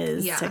 Marilyn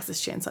is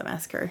Texas Chainsaw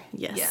Massacre.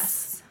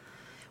 Yes.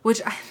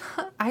 Which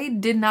I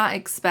did not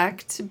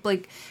expect,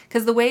 like,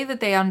 because the way that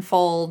they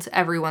unfold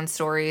everyone's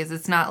stories,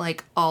 it's not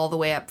like all the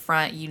way up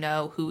front,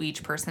 who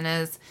each person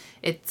is.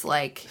 It's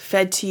like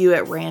fed to you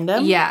at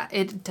random. Yeah,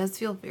 it does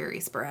feel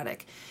very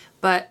sporadic.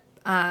 But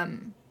I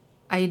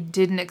I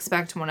didn't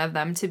expect one of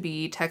them to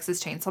be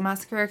Texas Chainsaw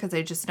Massacre because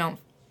I just don't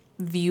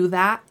view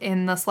that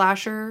in the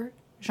slasher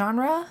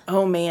genre.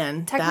 Oh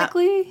man,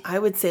 Technically, I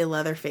would say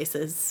Leatherface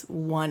is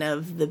one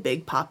of the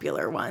big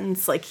popular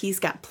ones. Like he's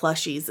got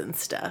plushies and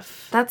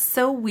stuff. that's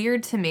so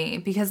weird to me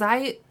because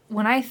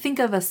when I think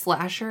of a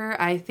slasher,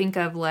 I think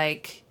of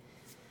like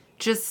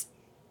just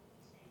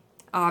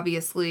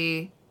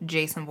obviously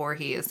Jason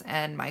Voorhees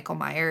and Michael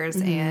Myers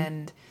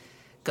and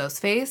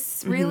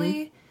Ghostface,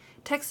 really.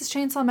 Texas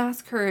Chainsaw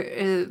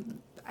Massacre,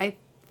 I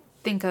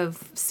think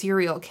of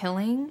serial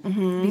killing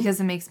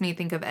because it makes me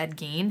think of Ed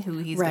Gein, who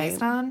he's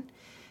based on,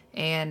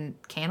 and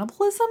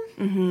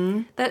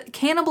cannibalism. That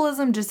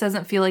cannibalism just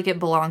doesn't feel like it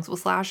belongs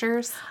with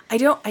slashers.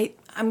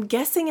 I'm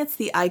guessing it's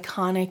the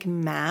iconic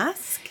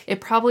mask.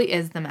 It probably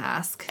is the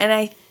mask. And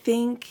I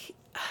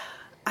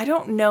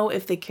don't know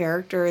if the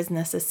character is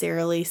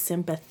necessarily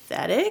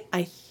sympathetic.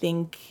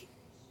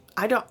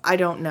 I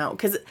don't know,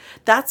 because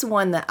that's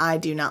one that I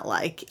do not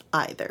like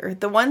either.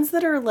 The ones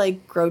that are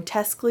like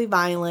grotesquely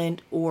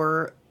violent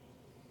or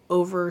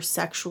over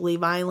sexually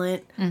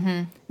violent,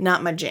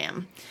 not my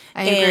jam.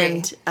 I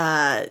agree.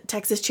 And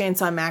Texas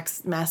Chainsaw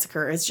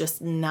Massacre is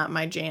just not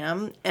my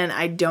jam, and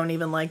I don't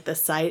even like the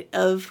sight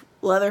of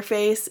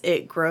Leatherface.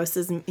 He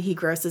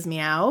grosses me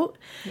out.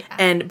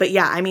 Yeah. But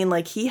yeah, I mean,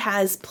 like he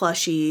has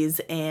plushies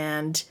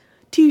and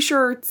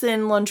t-shirts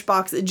and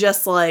lunchboxes,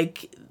 just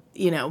like,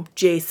 you know,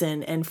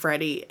 Jason and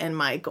Freddy and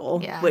Michael,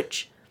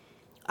 which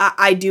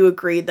I do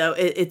agree, though.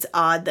 It's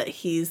odd that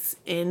he's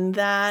in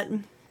that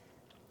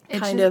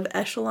kind of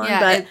echelon. Yeah,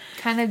 but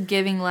kind of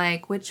giving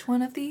like, which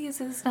one of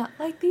these is not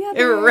like the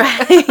other?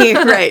 Right,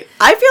 right.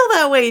 I feel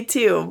that way,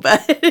 too.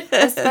 But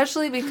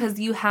especially because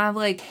you have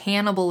like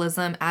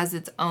cannibalism as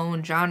its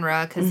own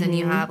genre, because then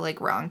you have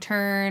like Wrong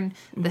Turn,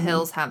 The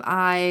Hills Have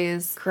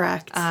Eyes.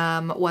 Correct.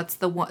 What's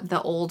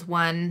the old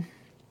one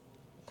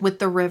with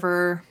the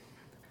river?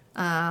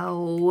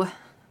 Oh,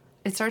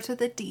 it starts with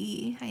a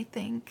D, I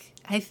think.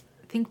 I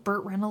think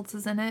Burt Reynolds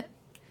is in it.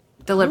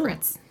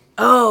 Deliverance.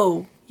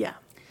 Oh, yeah.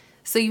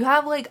 So you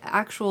have like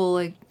actual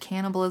like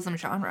cannibalism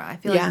genre. I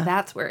feel like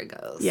that's where it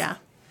goes. Yeah.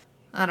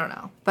 I don't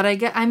know. But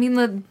I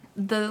mean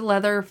the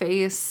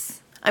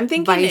Leatherface. I'm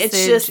thinking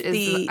it's just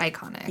is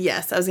iconic.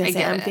 Yes, I was going to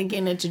say, I'm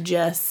thinking it's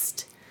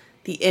just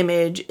the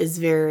image is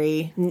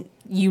very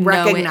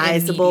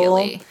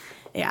recognizable.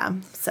 Yeah.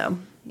 So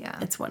yeah,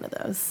 it's one of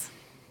those.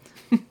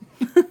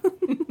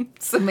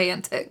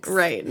 Semantics.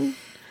 Right.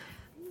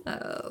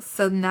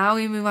 So now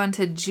we move on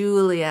to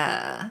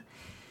Julia.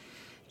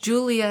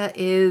 Julia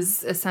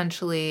is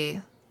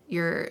essentially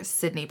your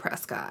Sidney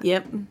Prescott.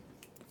 Yep.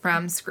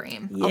 From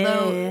Scream. Yeah.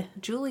 Although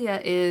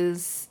Julia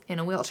is in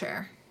a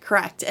wheelchair.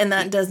 Correct. And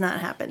that does not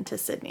happen to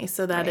Sidney.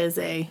 So that is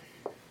a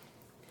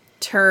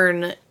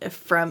turn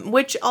from,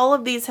 which all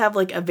of these have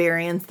like a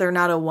variance. They're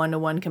not a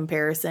one-to-one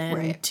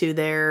comparison to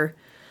their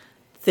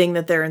thing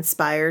that they're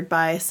inspired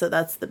by. So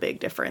that's the big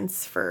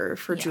difference for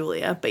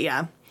Julia. But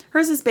yeah,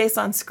 hers is based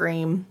on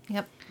Scream.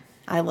 Yep.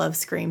 I love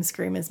Scream.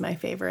 Scream is my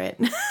favorite.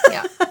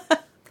 Yeah.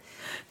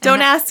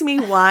 Don't ask me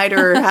why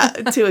or how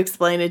to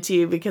explain it to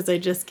you, because I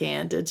just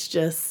can't. It's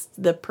just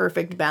the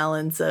perfect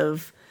balance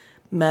of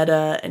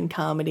meta and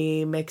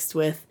comedy mixed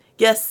with,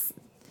 yes,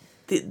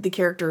 the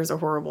characters are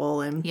horrible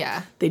and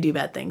they do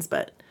bad things,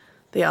 but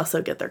they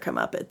also get their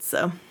comeuppance.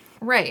 So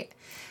right.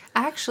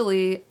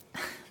 Actually,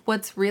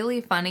 what's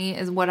really funny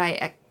is what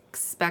I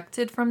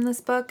expected from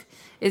this book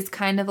is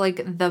kind of like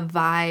the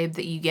vibe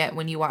that you get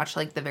when you watch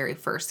like the very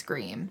first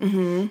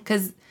Scream.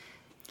 Because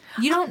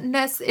you don't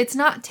it's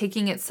not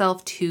taking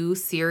itself too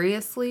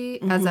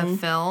seriously as a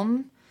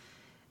film,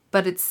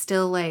 but it's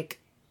still like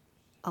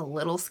a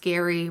little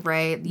scary,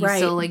 right? You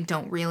still like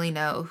don't really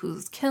know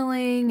who's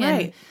killing.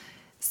 And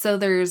so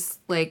there's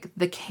like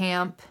the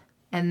camp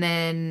and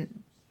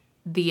then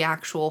the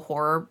actual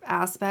horror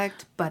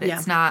aspect, but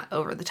it's not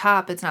over the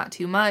top. It's not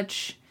too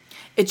much.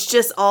 It's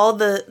just all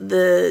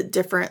the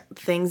different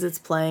things it's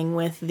playing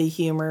with, the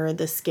humor,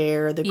 the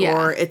scare, the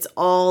gore. It's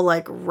all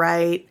like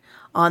right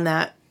on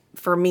that,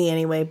 for me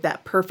anyway,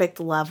 that perfect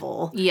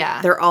level.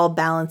 Yeah. They're all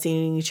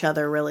balancing each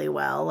other really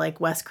well. Like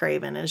Wes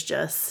Craven is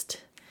just,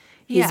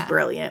 he's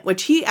brilliant,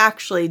 which he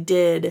actually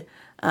did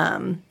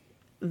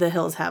The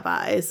Hills Have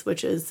Eyes,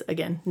 which is,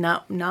 again,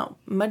 not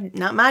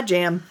my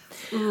jam.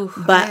 Ooh,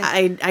 but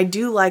I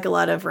do like a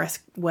lot of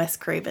Wes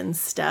Craven's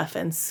stuff,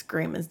 and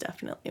Scream is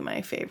definitely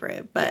my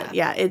favorite. But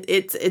yeah,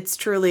 it's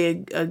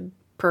truly a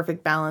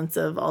perfect balance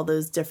of all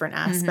those different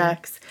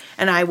aspects.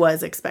 And I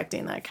was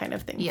expecting that kind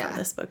of thing from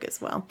this book as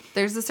well.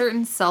 There's a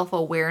certain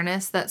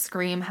self-awareness that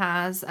Scream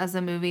has as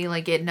a movie.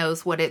 Like, it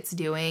knows what it's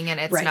doing, and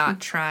it's not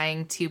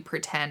trying to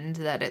pretend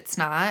that it's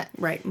not.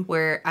 Right.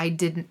 Where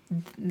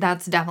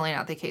that's definitely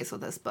not the case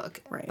with this book.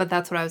 Right. But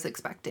that's what I was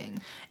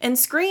expecting. And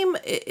Scream,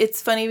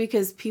 it's funny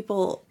because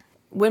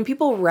when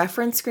people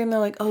reference Scream, they're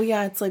like, oh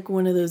yeah, it's like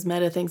one of those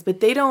meta things. But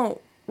they don't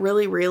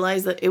really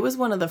realize that it was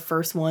one of the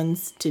first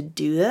ones to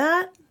do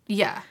that.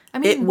 Yeah. I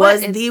mean, It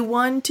was the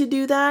one to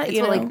do that. It's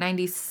like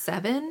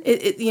 97?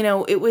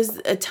 It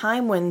was a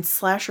time when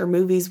slasher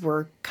movies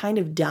were kind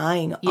of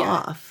dying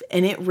off,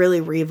 and it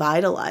really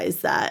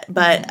revitalized that.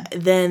 But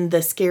then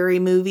the scary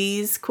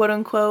movies, quote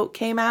unquote,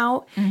 came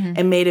out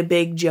and made a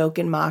big joke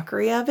and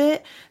mockery of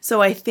it.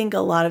 So I think a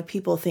lot of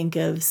people think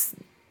of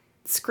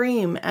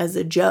Scream as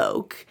a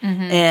joke,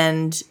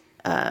 and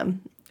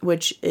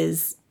which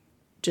is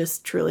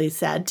just truly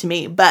sad to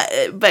me. But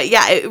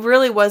yeah, it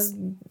really was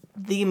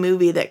the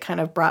movie that kind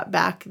of brought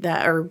back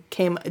that, or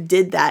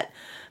did that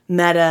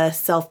meta,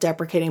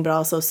 self-deprecating, but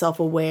also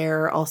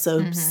self-aware,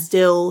 also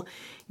still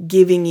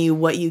giving you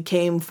what you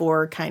came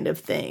for kind of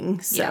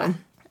thing. So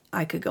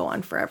I could go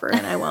on forever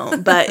and I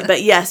won't.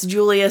 But yes,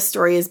 Julia's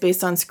story is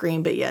based on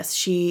Scream, but yes,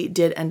 she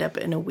did end up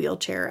in a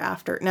wheelchair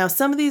after. Now,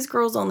 some of these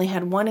girls only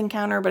had one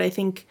encounter, but I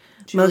think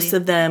most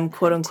of them,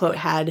 quote unquote,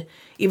 had,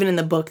 even in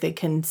the book, they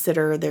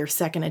consider their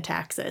second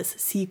attacks as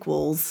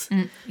sequels.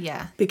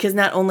 Yeah. Because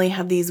not only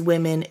have these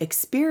women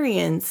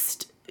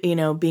experienced,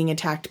 being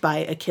attacked by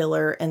a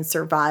killer and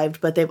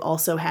survived, but they've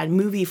also had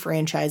movie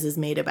franchises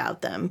made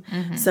about them.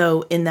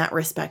 So in that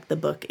respect, the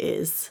book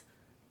is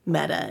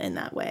meta in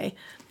that way.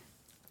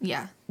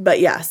 Yeah. But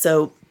yeah,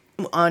 so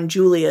on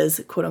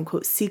Julia's quote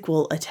unquote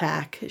sequel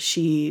attack,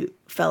 she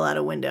fell out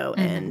a window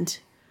and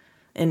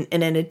in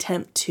an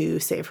attempt to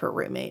save her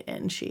roommate,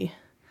 and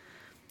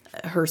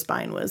her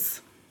spine was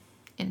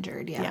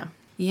injured. Yeah.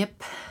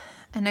 Yep.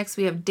 And next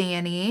we have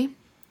Dani.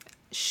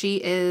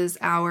 She is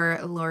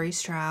our Laurie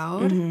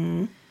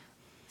Strode.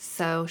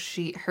 So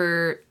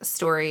her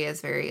story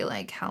is very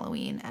like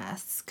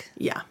Halloween-esque.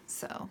 Yeah.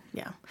 So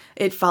yeah,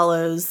 it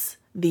follows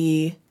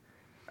the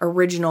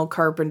original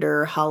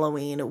Carpenter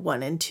Halloween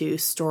 1 and 2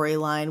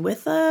 storyline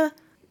with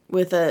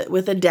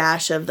a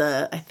dash of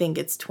the, I think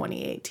it's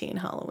 2018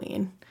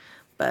 Halloween.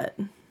 But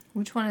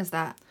which one is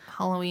that?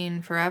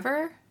 Halloween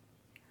Forever?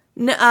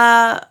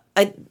 No,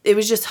 it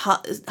was just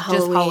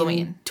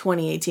Halloween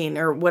 2018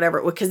 or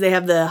whatever, because they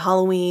have the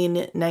Halloween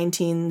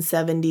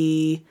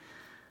 1970.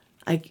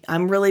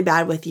 I'm really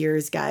bad with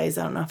years, guys.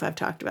 I don't know if I've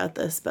talked about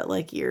this, but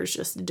like years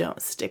just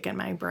don't stick in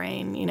my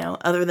brain,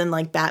 other than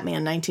like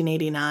Batman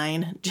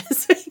 1989,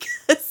 just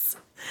because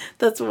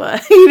that's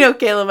what,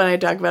 Caleb and I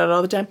talk about it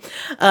all the time.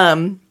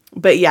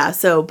 But yeah,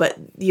 but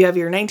you have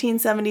your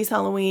 1970s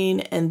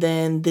Halloween, and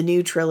then the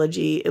new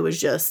trilogy, it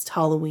was just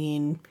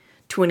Halloween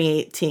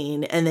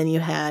 2018, and then you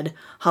had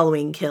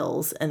Halloween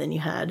Kills, and then you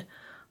had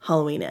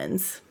Halloween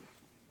Ends.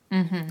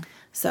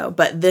 So,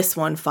 but this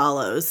one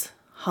follows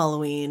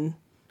Halloween,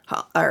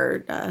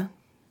 or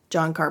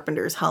John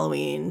Carpenter's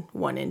Halloween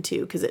 1 and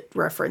 2, because it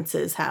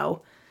references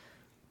how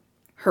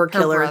her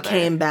killer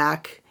came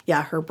back.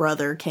 Yeah, her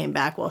brother came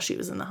back while she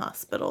was in the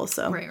hospital.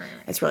 So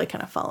it's really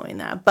kind of following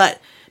that. But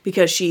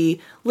because she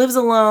lives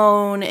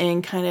alone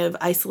and kind of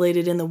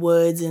isolated in the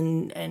woods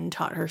and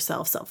taught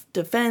herself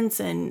self-defense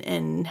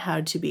and how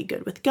to be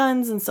good with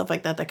guns and stuff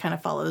like that, that kind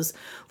of follows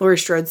Laurie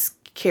Strode's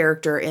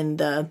character in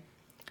the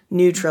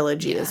new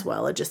trilogy as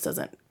well. It just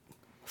doesn't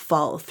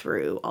follow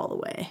through all the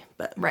way.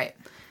 But right.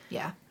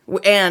 Yeah.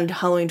 And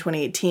Halloween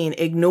 2018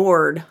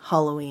 ignored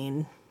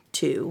Halloween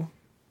 2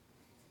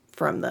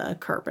 from the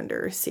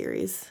Carpenter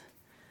series.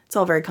 It's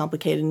all very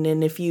complicated,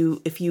 and if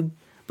you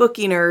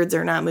bookie nerds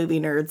are not movie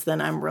nerds, then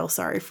I'm real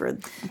sorry for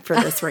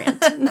this rant.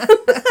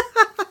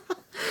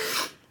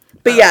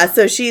 But yeah,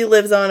 so she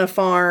lives on a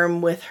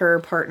farm with her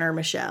partner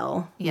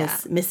Michelle. Yeah.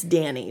 Miss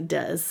Dani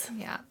does.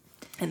 Yeah.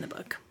 In the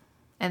book.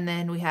 And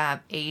then we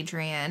have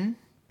Adrian,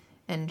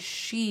 and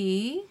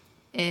she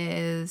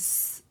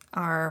is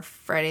our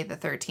Friday the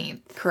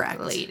 13th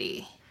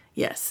lady.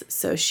 Yes.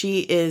 So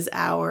she is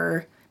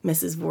our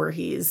Mrs.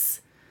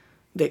 Voorhees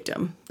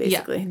victim,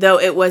 basically. Though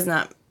it was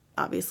not,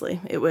 obviously.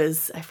 It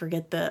was, I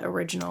forget the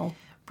original.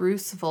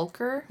 Bruce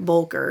Volker?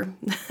 Volker.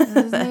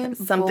 His name?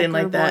 Something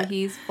Volker like that.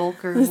 Voorhees.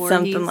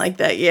 Something like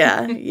that,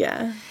 yeah.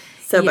 Yeah.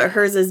 So, but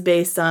hers is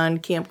based on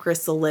Camp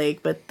Crystal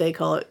Lake, but they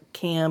call it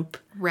Camp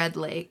Red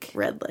Lake.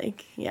 Red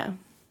Lake, yeah.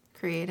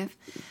 Creative.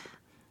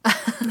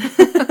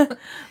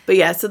 But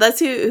yeah, so that's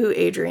who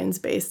Adrian's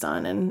based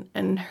on,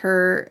 and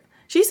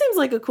she seems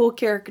like a cool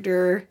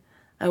character.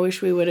 I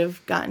wish we would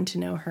have gotten to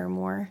know her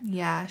more.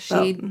 Yeah,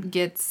 she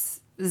gets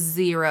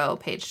 0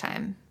 page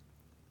time.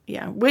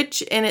 Yeah,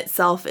 which in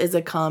itself is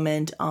a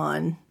comment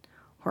on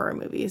horror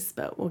movies,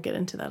 but we'll get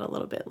into that a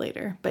little bit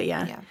later. But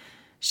yeah.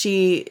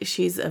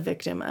 She's a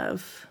victim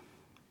of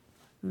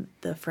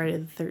the Friday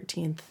the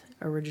 13th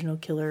original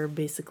killer,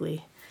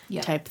 basically,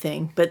 type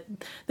thing. But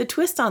the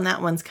twist on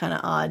that one's kind of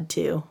odd,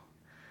 too.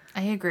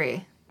 I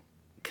agree.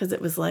 Because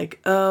it was like,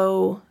 it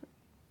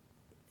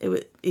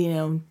was,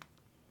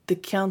 the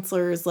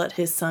counselors let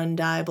his son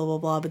die, blah, blah,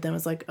 blah. But then it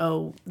was like,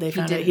 they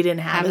found out he didn't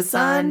have a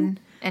son.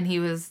 And he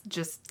was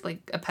just,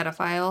 like, a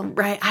pedophile.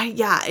 Right.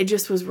 It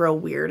just was real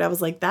weird. I was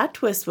like, that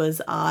twist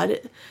was odd.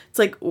 It's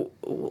like,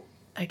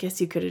 I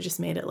guess you could have just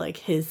made it like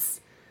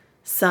his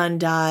son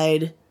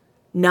died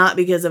not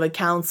because of a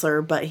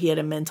counselor, but he had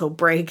a mental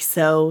break.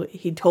 So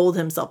he told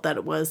himself that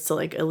it was to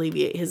like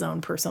alleviate his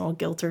own personal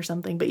guilt or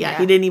something. But yeah,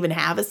 he didn't even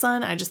have a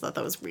son. I just thought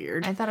that was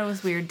weird. I thought it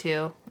was weird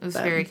too. It was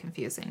very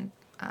confusing.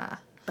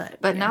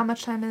 But not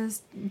much time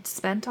is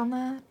spent on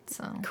that.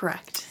 So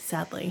correct,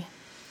 sadly.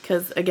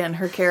 Because again,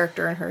 her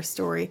character and her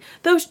story,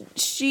 though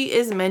she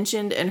is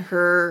mentioned and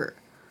her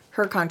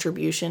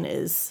contribution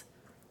is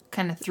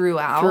kind of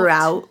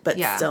throughout, but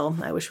still,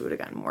 I wish we would have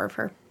gotten more of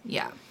her.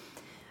 Yeah.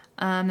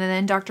 And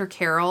then Dr.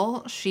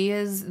 Carol, she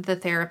is the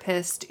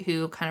therapist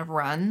who kind of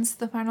runs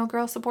the Final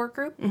Girl support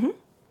group. Mm-hmm.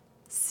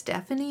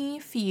 Stephanie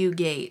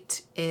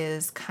Fugate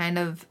is kind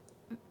of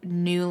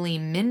newly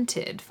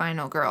minted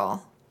Final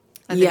Girl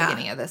at the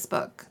beginning of this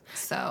book.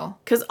 So,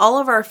 because all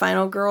of our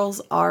Final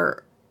Girls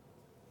are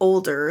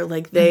older,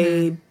 like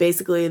they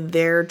basically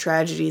their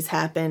tragedies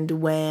happened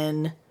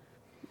when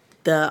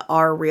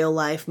our real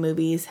life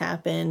movies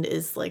happened,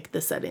 is like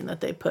the setting that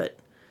they put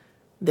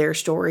their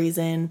stories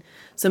in.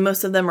 So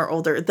most of them are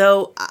older,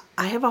 though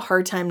I have a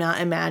hard time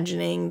not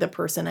imagining the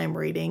person I'm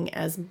reading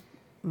as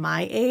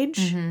my age.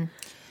 Mm-hmm.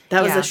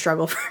 That was a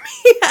struggle for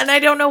me. And I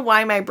don't know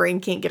why my brain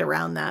can't get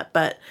around that,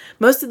 but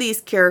most of these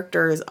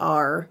characters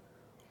are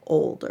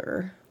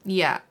older.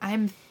 Yeah,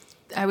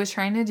 I was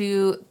trying to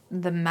do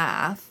the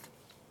math,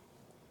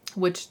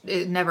 which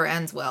it never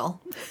ends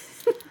well.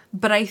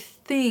 But I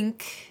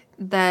think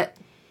that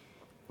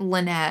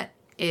Lynette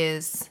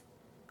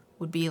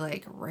would be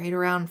like right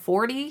around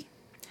 40.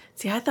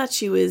 See, I thought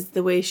she was,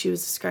 the way she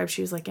was described,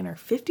 she was like in her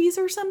 50s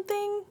or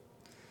something.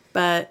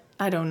 But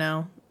I don't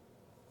know.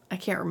 I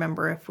can't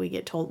remember if we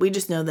get told. We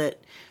just know that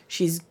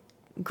she's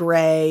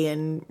gray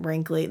and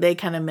wrinkly. They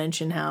kind of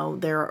mention how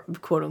they're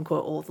quote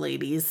unquote old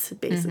ladies,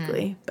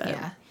 basically.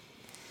 Mm-hmm.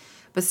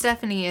 But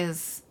Stephanie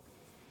is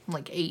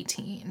like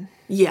 18.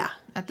 Yeah.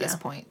 At this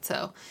point.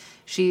 So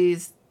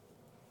she's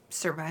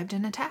survived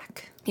an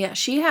attack. Yeah,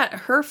 she had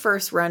her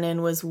first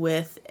run-in was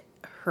with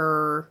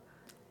her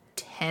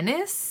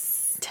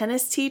tennis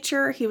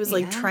teacher. He was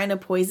like trying to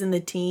poison the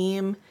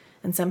team,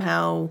 and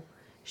somehow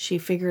she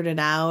figured it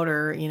out,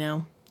 or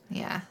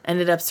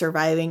ended up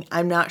surviving.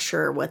 I'm not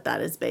sure what that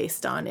is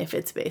based on, if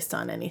it's based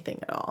on anything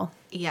at all.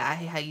 Yeah,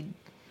 I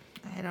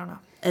don't know.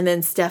 And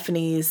then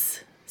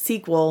Stephanie's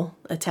sequel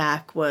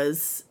attack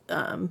was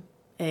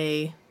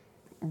a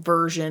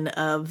version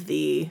of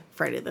the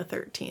Friday the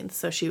 13th.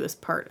 So she was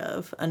part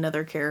of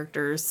another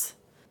character's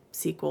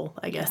sequel,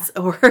 I guess,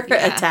 or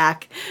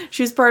attack.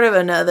 She was part of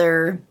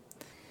another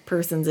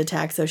person's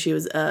attack, so she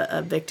was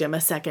a victim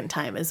a second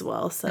time as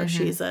well. So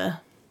she's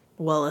a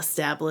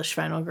well-established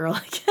Final Girl,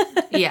 I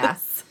guess. Yeah.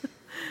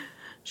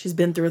 She's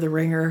been through the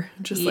ringer,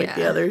 just like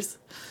the others.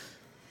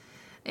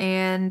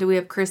 And we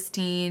have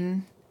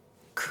Chrissy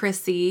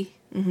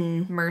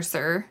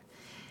Mercer.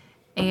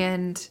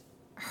 And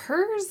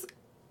hers,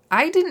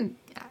 I didn't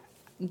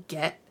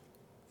get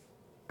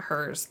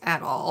hers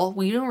at all.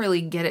 We don't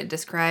really get it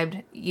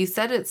described. You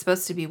said it's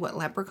supposed to be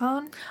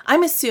Leprechaun?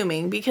 I'm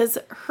assuming, because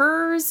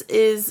hers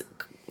is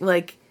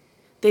like,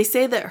 they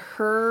say that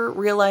her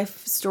real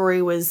life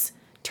story was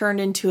turned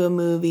into a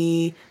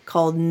movie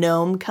called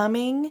Gnome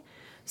Coming.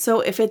 So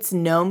if it's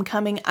Gnome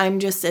Coming, I'm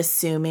just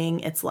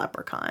assuming it's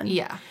Leprechaun.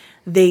 Yeah.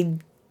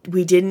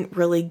 We didn't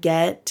really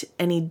get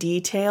any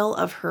detail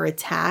of her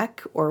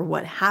attack or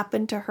what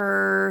happened to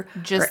her.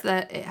 Just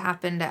that it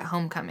happened at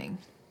Homecoming.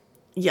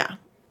 Yeah.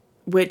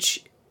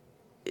 Which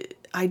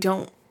I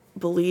don't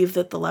believe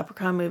that the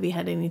Leprechaun movie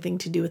had anything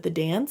to do with the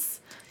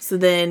dance. So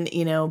then,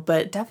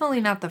 but...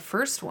 Definitely not the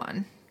first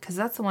one, because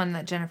that's the one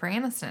that Jennifer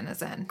Aniston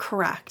is in.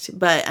 Correct.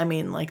 But, I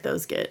mean, like,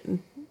 those get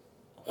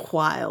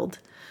wild.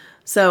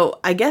 So,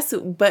 I guess,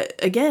 but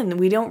again,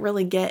 we don't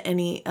really get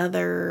any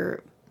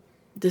other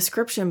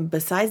description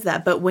besides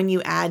that. But when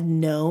you add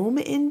gnome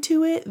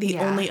into it, the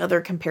only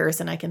other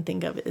comparison I can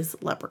think of is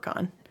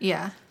Leprechaun.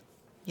 Yeah.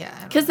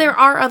 Yeah. Because there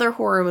are other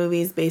horror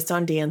movies based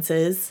on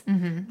dances.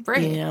 Mm-hmm.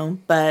 Right.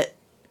 But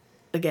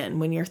again,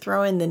 when you're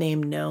throwing the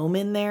name gnome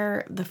in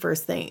there, the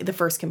first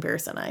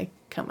comparison I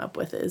come up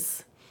with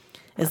is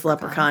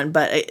Leprechaun.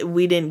 But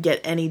we didn't get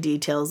any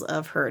details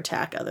of her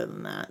attack other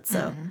than that.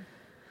 So,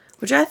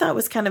 which I thought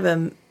was kind of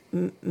a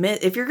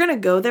if you're gonna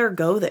go there,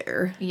 go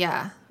there.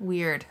 Yeah,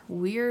 weird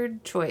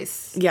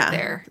choice. Yeah,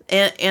 there.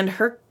 And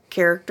her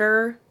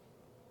character,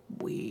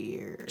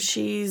 weird.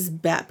 She's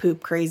bat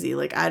poop crazy.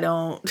 Like, I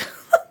don't.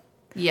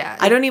 Yeah,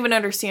 I don't even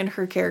understand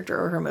her character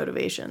or her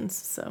motivations.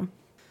 So,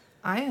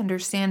 I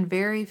understand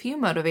very few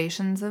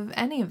motivations of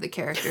any of the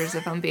characters,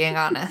 if I'm being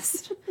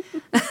honest.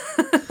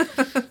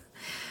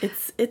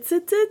 It's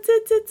a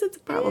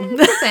problem.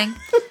 It's a thing.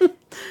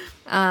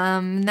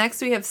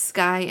 Next we have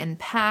Sky and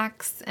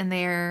Pax, and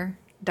they're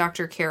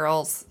Dr.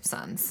 Carol's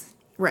sons.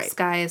 Right.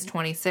 Sky is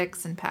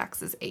 26 and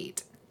Pax is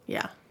 8.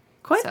 Yeah.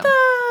 Quite the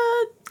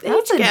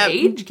age gap. An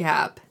age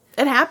gap.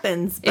 It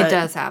happens. But it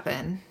does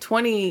happen.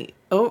 20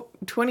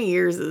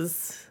 years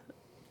is a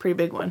pretty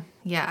big one.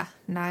 Yeah.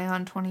 Nigh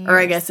on 20 years. Or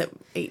I guess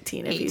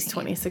 18 if he's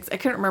 26. I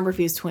couldn't remember if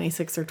he was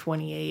 26 or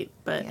 28,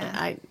 but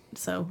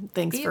so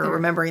thanks for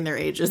remembering their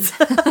ages.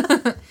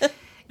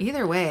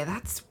 Either way,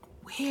 that's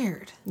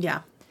Weird.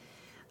 Yeah.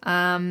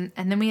 And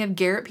then we have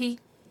Garrett P.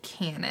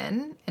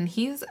 Cannon, and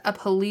he's a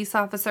police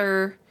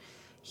officer.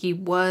 He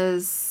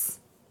was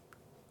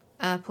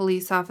a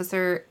police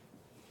officer.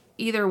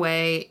 Either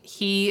way,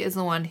 he is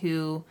the one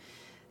who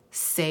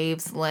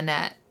saves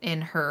Lynette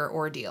in her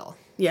ordeal.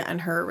 Yeah, in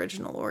her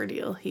original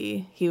ordeal,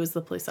 he was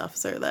the police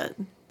officer that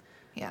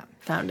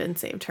found and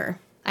saved her.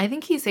 I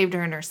think he saved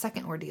her in her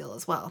second ordeal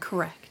as well.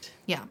 Correct.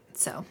 Yeah,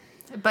 so.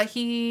 But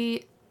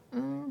he's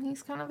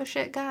kind of a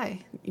shit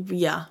guy.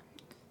 Yeah.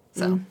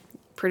 So.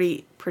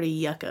 Pretty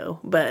yucko,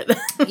 but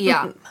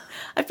yeah.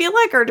 I feel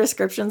like our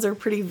descriptions are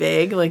pretty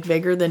vague, like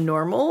vaguer than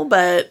normal,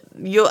 but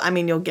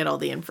you'll get all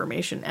the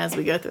information as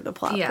we go through the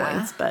plot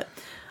points, but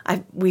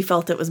we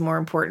felt it was more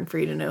important for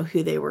you to know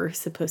who they were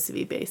supposed to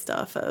be based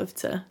off of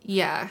to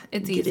it's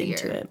get easier.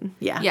 into it.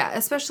 Yeah. Yeah,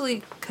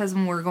 especially because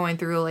when we're going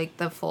through like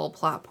the full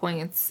plot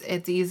points,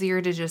 it's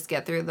easier to just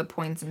get through the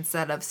points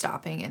instead of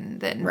stopping and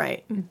then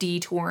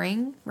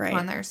detouring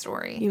on their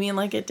story. You mean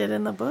like it did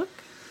in the book?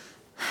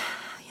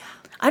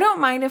 I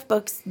don't mind if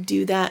books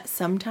do that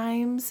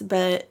sometimes,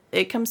 but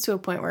it comes to a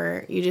point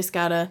where you just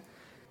gotta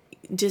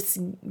just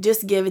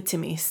give it to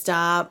me.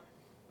 Stop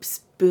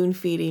spoon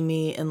feeding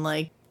me and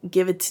like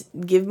give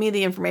me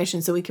the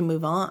information so we can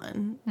move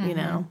on. Mm-hmm. You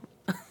know,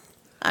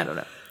 I don't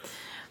know.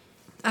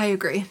 I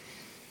agree.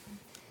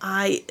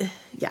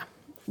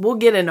 We'll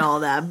get into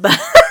all that, but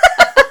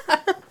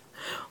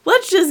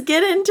let's just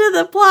get into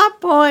the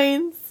plot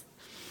points.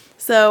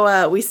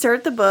 So we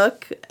start the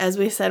book, as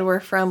we said, we're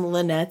from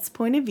Lynette's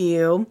point of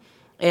view,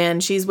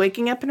 and she's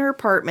waking up in her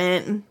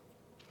apartment.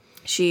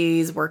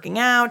 She's working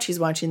out, she's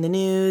watching the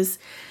news,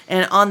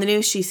 and on the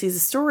news she sees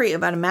a story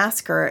about a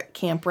massacre at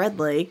Camp Red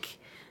Lake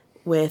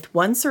with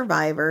one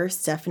survivor,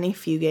 Stephanie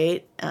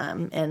Fugate,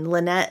 and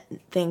Lynette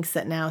thinks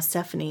that now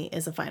Stephanie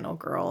is a final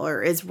girl,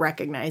 or is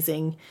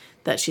recognizing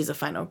that she's a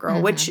final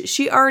girl, which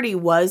she already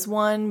was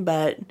one,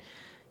 but...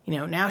 You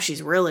know, now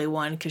she's really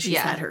one because she's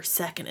had her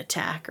second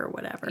attack or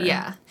whatever.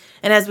 Yeah.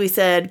 And as we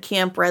said,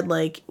 Camp Red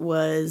Lake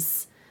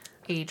was...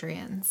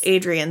 Adrian's.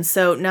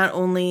 So not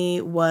only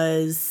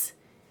was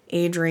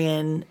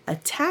Adrian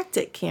attacked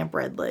at Camp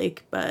Red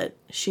Lake, but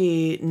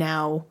she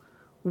now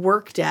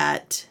worked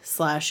at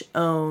 /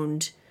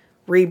 owned,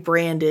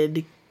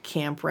 rebranded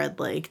Camp Red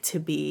Lake to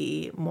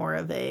be more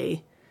of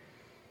a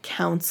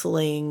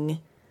counseling...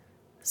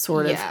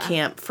 sort of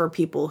camp for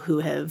people who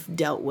have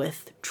dealt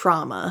with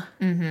trauma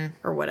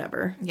or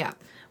whatever. Yeah.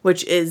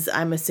 Which is,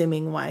 I'm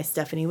assuming, why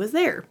Stephanie was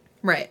there.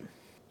 Right.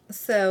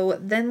 So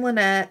then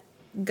Lynette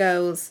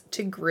goes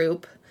to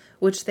group,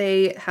 which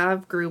they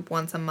have group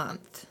once a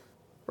month.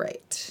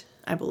 Right.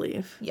 I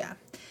believe. Yeah.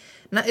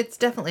 No, it's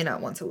definitely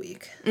not once a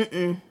week.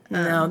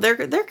 No, they're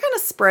kind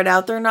of spread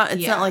out. They're not,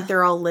 it's not like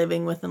they're all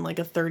living within like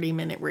a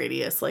 30-minute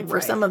radius. Like for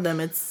some of them,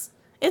 it's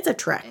a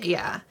trek.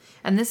 Yeah.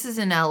 And this is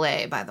in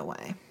LA, by the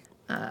way.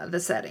 The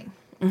setting.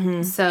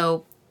 Mm-hmm.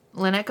 So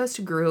Lynette goes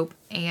to group,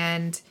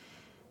 and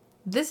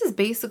this is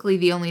basically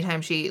the only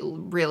time she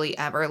really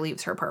ever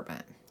leaves her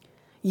apartment.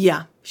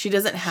 Yeah. She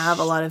doesn't have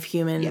a lot of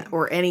human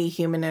or any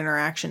human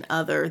interaction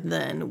other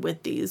than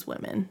with these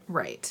women.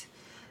 Right.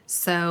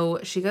 So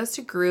she goes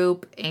to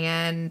group,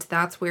 and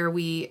that's where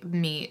we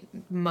meet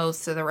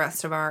most of the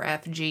rest of our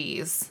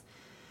FGs.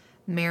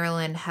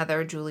 Marilyn,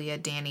 Heather, Julia,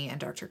 Danny, and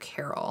Dr.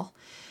 Carol.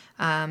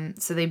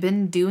 So they've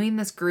been doing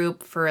this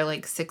group for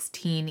like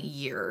 16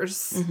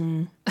 years,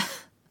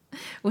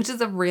 which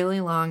is a really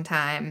long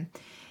time.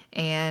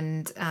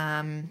 And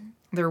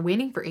they're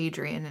waiting for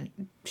Adrian,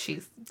 and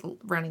she's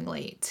running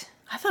late.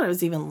 I thought it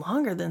was even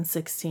longer than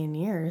 16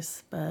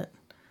 years, but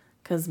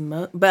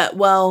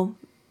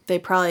they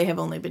probably have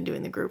only been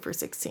doing the group for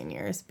 16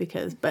 years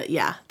but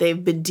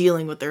they've been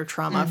dealing with their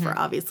trauma for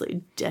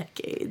obviously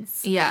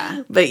decades.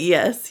 Yeah. But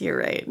yes, you're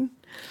right.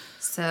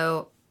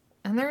 So...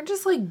 And they're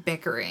just, like,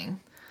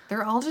 bickering.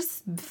 They're all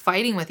just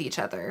fighting with each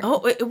other.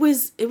 Oh, it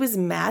was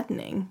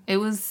maddening. It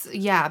was,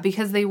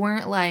 because they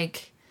weren't,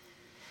 like...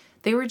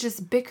 They were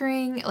just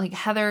bickering. Like,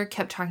 Heather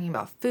kept talking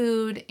about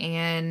food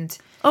and...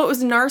 Oh, it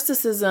was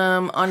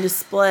narcissism on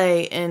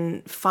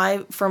display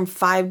from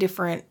 5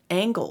 different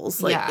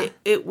angles. Like,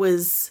 it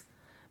was...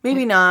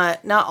 Maybe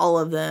not all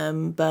of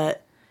them,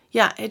 but...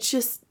 Yeah, it's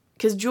just...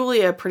 Because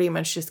Julia pretty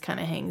much just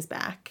kind of hangs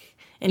back.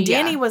 And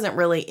Danny wasn't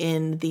really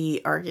in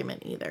the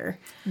argument either.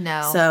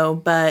 No. So,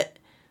 but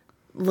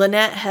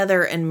Lynette,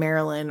 Heather, and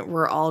Marilyn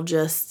were all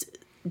just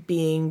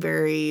being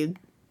very,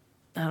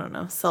 I don't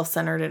know,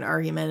 self-centered and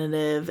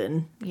argumentative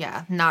and...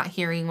 Yeah, not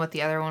hearing what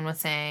the other one was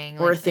saying.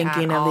 Or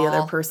thinking of the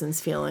other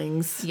person's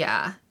feelings.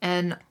 Yeah,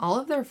 and all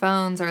of their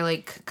phones are,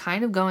 like,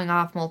 kind of going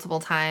off multiple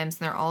times,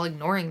 and they're all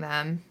ignoring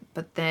them.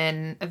 But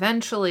then,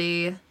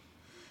 eventually,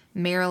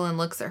 Marilyn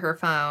looks at her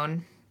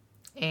phone,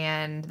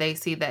 and they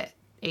see that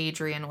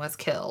Adrian was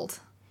killed.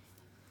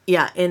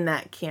 Yeah, in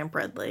that Camp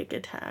Red Lake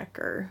attack,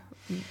 or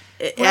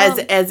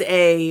as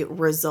a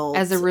result.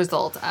 As a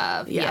result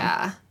of,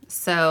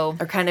 So...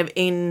 Or kind of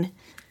in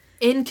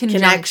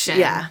conjunction.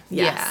 Yeah,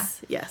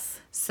 yes.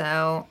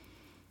 So,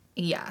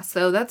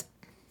 so that's...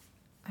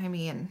 I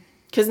mean...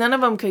 Because none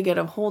of them could get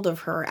a hold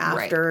of her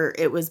after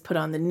it was put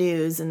on the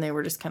news, and they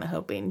were just kind of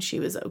hoping she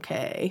was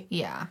okay.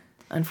 Yeah.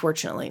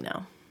 Unfortunately,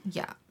 no.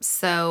 Yeah.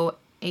 So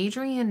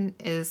Adrian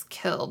is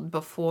killed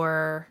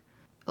before,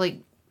 like,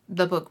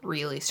 the book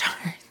really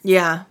starts.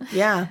 Yeah.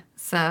 Yeah.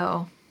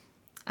 So,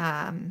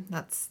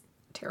 that's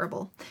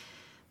terrible.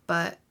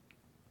 But,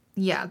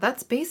 yeah,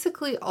 that's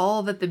basically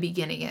all that the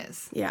beginning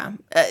is. Yeah.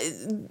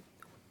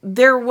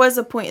 There was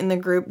a point in the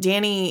group,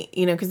 Dani,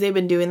 because they've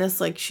been doing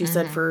this, like she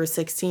said, for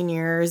 16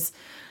 years.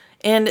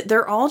 And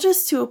they're all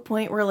just to a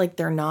point where, like,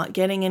 they're not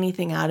getting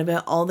anything out of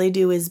it. All they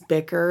do is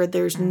bicker.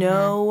 There's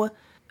no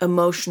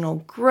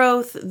emotional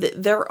growth.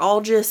 They're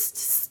all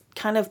just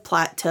kind of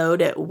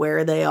plateaued at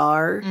where they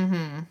are.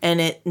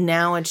 And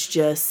now it's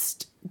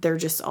just, they're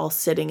just all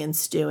sitting and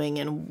stewing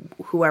in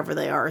whoever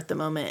they are at the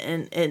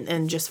moment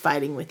and just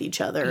fighting with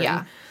each other.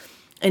 Yeah.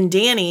 And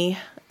Dani,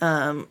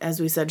 as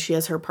we said, she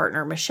has her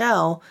partner,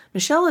 Michelle.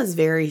 Michelle is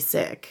very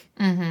sick.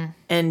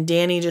 And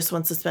Dani just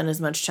wants to spend as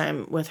much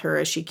time with her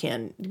as she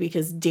can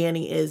because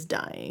Dani is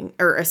dying.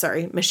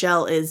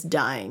 Michelle is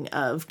dying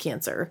of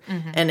cancer.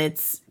 And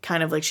it's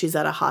kind of like she's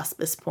at a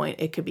hospice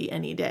point. It could be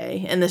any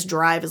day. And this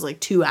drive is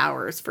like 2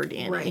 hours for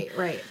Dani.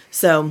 Right.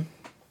 So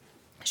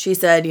she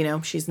said,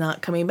 she's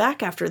not coming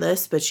back after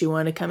this, but she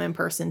wanted to come in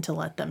person to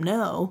let them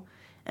know.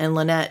 And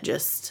Lynette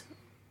just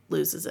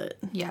loses it.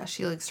 Yeah,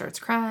 she, like, starts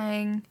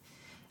crying.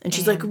 And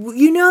she's like,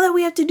 you know that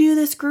we have to do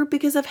this group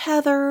because of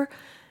Heather.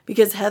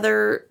 Because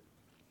Heather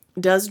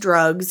does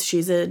drugs.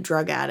 She's a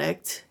drug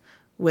addict,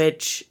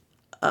 which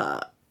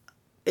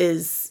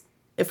is,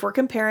 if we're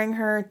comparing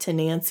her to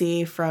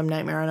Nancy from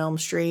Nightmare on Elm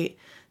Street,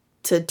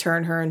 to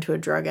turn her into a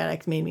drug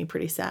addict made me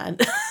pretty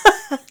sad.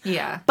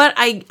 Yeah. But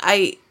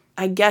I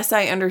guess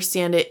I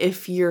understand it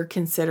if you're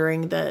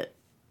considering that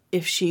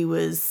if she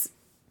was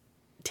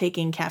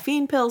taking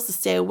caffeine pills to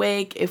stay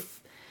awake,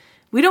 if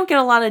we don't get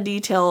a lot of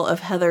detail of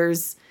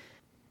Heather's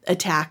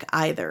attack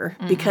either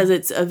because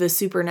it's of a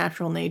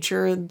supernatural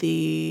nature.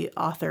 The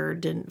author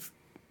didn't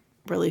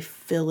really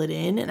fill it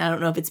in, and I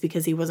don't know if it's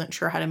because he wasn't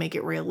sure how to make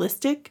it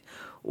realistic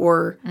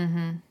or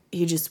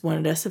he just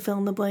wanted us to fill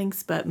in the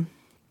blanks, but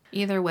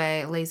either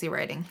way, lazy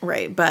writing.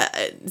 Right. But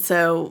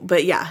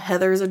yeah,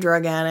 Heather's a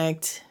drug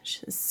addict.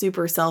 She's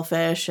super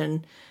selfish,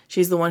 and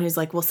she's the one who's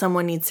like, well,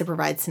 someone needs to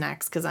provide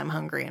snacks because I'm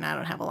hungry and I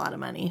don't have a lot of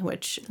money,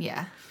 which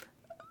Yeah.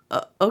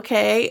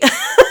 Okay.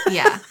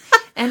 Yeah.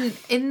 And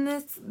in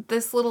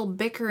this little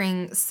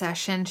bickering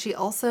session, she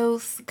also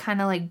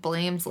kind of, like,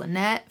 blames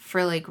Lynette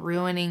for, like,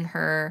 ruining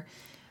her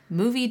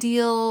movie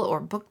deal or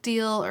book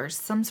deal or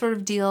some sort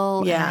of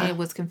deal. Yeah. And I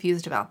was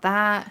confused about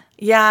that.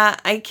 Yeah,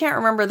 I can't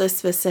remember the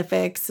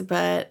specifics,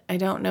 but I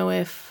don't know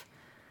if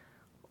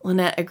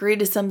Lynette agreed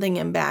to something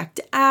and backed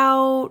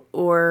out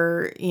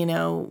or,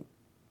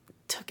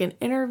 took an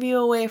interview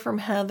away from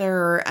Heather.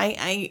 Or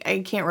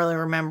I can't really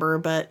remember,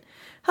 but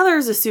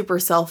Heather's a super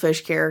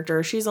selfish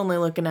character. She's only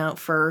looking out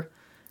for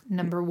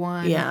number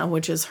one. Yeah,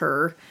 which is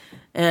her.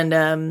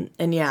 And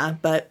yeah,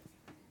 but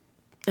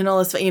and all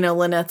this,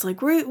 Lynette's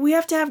like, we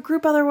have to have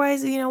group,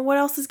 otherwise, what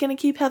else is going to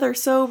keep Heather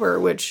sober?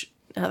 Which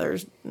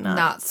Heather's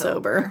not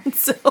sober.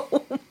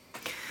 So,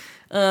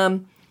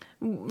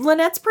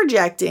 Lynette's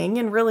projecting,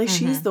 and really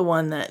she's the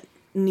one that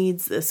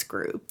needs this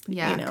group.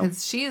 Yeah,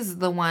 because she's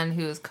the one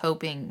who's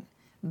coping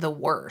the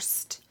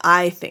worst.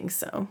 I think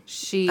so.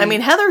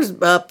 Heather's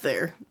up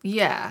there.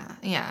 Yeah.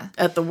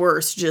 At the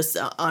worst, just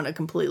on a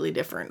completely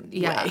different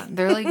way.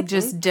 They're like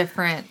just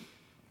different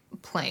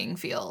playing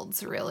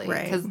fields, really.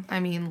 Right. Because,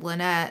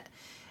 Lynette,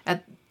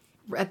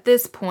 at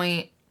this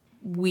point,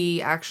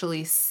 we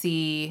actually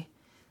see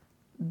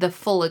the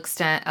full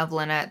extent of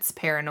Lynette's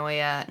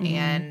paranoia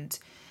and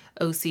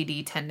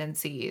OCD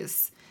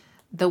tendencies.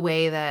 The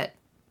way that,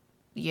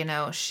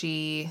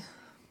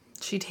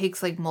 she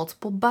takes, like,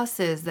 multiple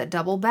buses that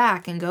double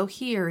back and go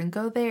here and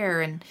go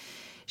there. And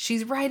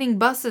she's riding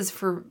buses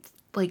for,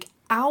 like,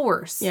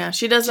 hours. Yeah,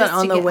 she does that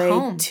on the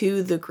way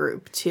to the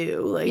group,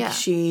 too. Like,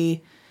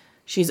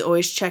 she's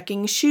always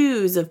checking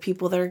shoes of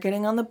people that are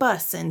getting on the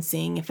bus and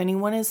seeing if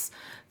anyone is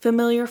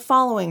familiar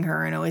following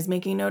her and always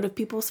making note of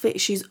people's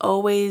face. She's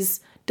always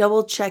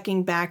double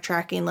checking,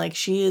 backtracking. Like,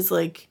 she is,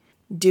 like,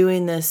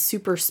 doing this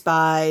super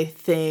spy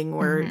thing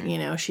where,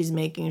 she's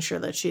making sure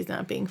that she's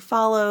not being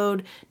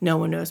followed. No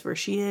one knows where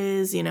she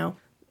is,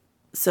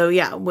 So,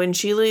 yeah, when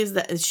she leaves,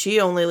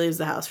 she only leaves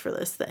the house for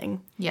this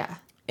thing. Yeah.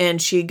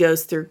 And she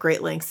goes through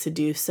great lengths to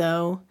do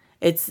so.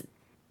 It's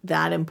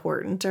that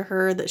important to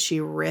her that she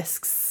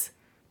risks,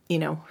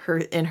 her,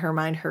 in her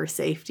mind, her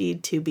safety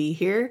to be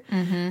here.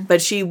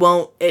 But she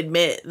won't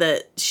admit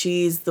that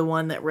she's the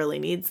one that really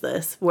needs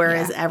this.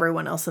 Whereas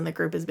everyone else in the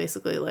group is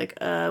basically like,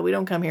 we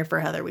don't come here for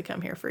Heather, we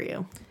come here for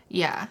you.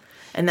 Yeah.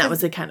 And that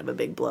was a kind of a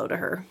big blow to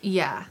her.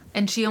 Yeah.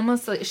 And she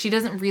almost, she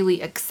doesn't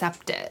really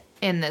accept it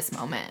in this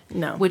moment.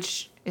 No.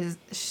 Which is,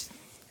 it's,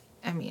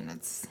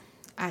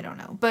 I don't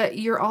know. But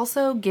you're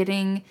also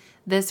getting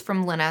this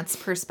from Lynette's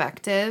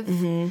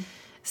perspective.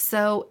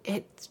 So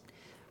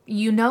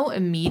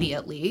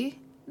immediately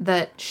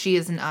that she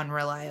is an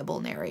unreliable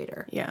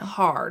narrator. Yeah.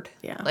 Hard.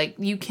 Yeah. Like,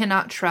 you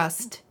cannot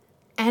trust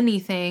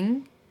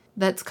anything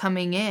that's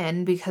coming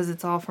in because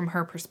it's all from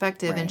her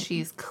perspective, and Right.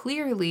 she's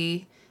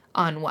clearly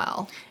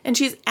unwell. And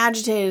she's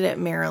agitated at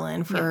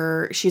Marilyn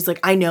for, she's like,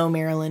 I know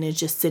Marilyn is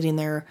just sitting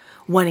there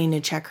wanting to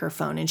check her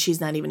phone and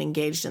she's not even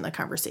engaged in the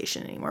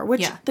conversation anymore.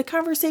 Which Yeah. the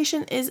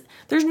conversation is,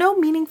 there's no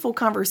meaningful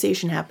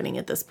conversation happening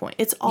at this point.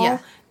 It's all Yeah.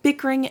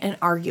 bickering and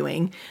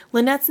arguing.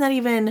 Lynette's not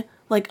even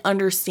like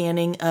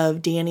understanding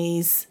of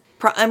Danny's,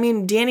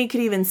 Danny could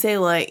even say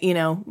like, you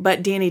know,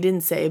 but Danny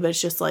didn't say, but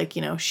it's just like,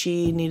 you know,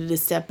 she needed to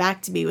step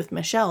back to be with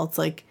Michelle. It's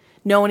like,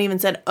 no one even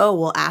said, oh,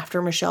 well,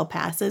 after Michelle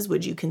passes,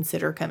 would you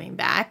consider coming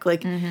back?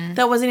 Like,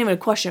 that wasn't even a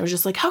question. It was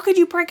just like, how could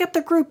you break up the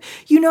group?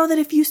 You know that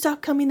if you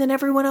stop coming, then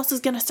everyone else is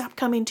going to stop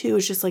coming too.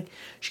 It's just like,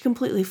 she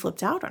completely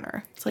flipped out on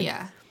her. It's like,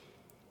 Yeah.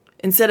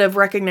 instead of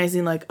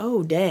recognizing like,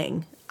 oh,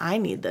 dang, I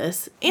need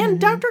this. And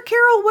Dr.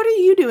 Carol, what are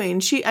you doing?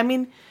 She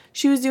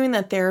was doing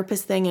that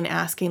therapist thing and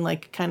asking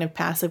like kind of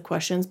passive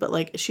questions, but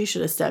like she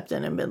should have stepped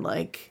in and been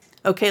like,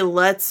 okay,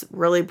 let's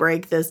really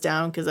break this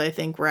down because I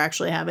think we're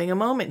actually having a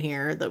moment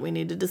here that we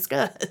need to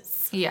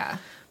discuss. Yeah.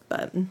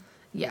 But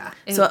Yeah.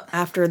 so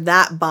after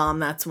that bomb,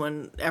 that's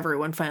when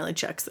everyone finally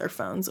checks their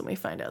phones and we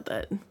find out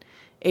that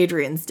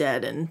Adrian's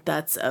dead, and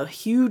that's a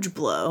huge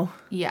blow.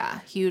 Yeah,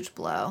 huge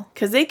blow.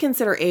 Because they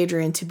consider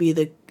Adrian to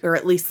be or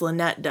at least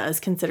Lynette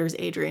considers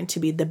Adrian to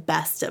be the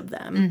best of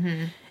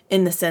them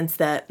in the sense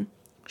that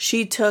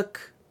she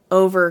took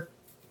over,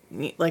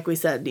 like we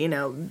said, you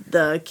know,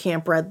 the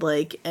Camp Red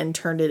Lake and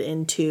turned it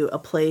into a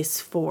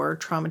place for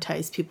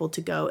traumatized people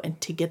to go and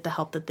to get the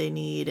help that they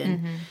need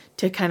and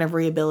to kind of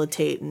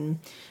rehabilitate. And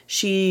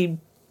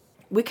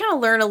we kind of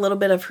learn a little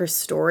bit of her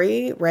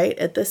story, right,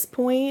 at this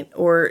point,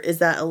 or is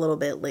that a little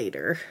bit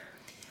later?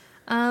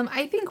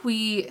 I think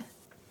we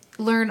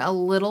learn a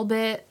little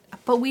bit,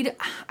 but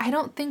I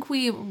don't think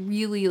we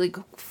really like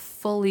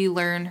fully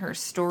learn her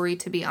story,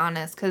 to be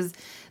honest, because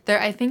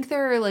I think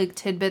there are like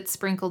tidbits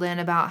sprinkled in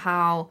about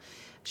how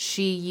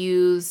she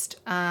used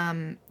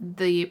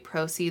the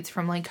proceeds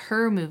from like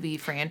her movie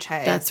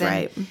franchise. That's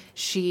right.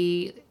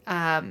 She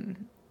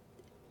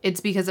it's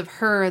because of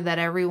her that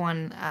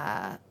everyone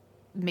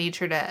made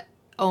sure to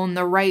own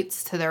the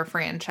rights to their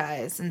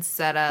franchise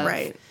instead of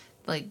Right.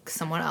 like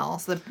someone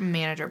else, the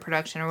manager of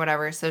production or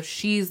whatever. So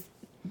she's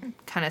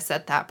kind of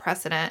set that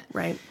precedent.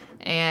 Right.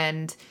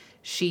 And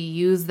she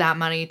used that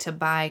money to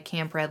buy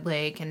Camp Red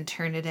Lake and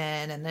turn it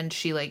in. And then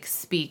she like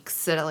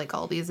speaks at like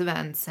all these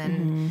events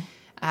and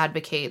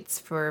advocates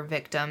for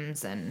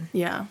victims and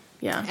Yeah.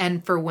 Yeah.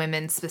 and for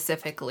women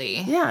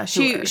specifically. Yeah,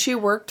 she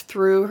worked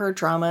through her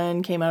trauma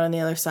and came out on the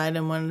other side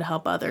and wanted to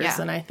help others,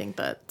 Yeah. and I think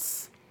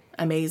that's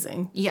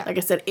amazing. Yeah. Like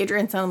I said,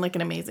 Adrian sounded like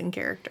an amazing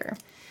character.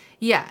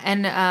 Yeah,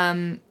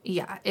 and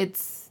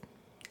it's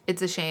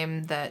a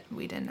shame that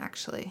we didn't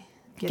actually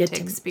get to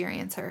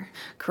experience her.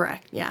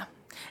 Correct. Yeah.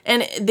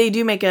 And they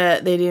do make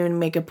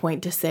a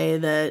point to say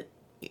that,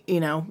 you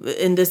know,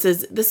 and this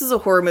is a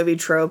horror movie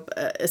trope,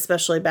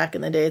 especially back in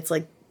the day. It's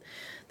like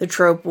the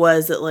trope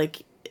was that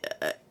like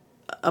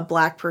a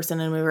black person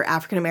in a movie or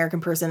African American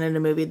person in a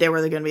movie, they were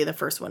going to be the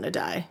first one to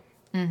die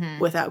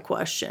without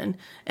question.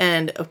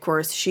 And of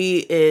course,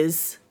 she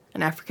is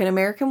an African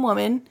American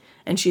woman,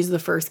 and she's the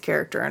first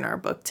character in our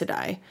book to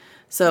die.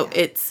 So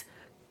it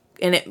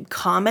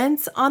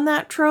comments on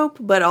that trope,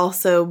 but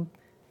also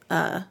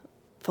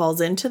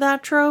falls into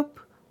that trope,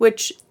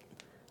 which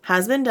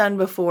has been done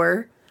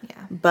before.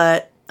 Yeah.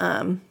 But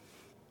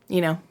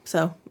you know,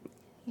 so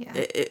Yeah.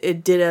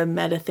 it did a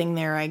meta thing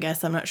there, I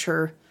guess. I'm not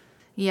sure.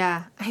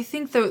 Yeah, I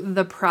think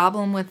the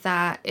problem with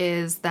that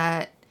is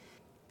that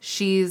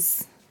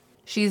she's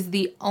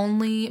the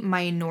only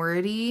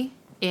minority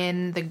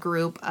in the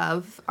group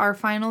of our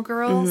final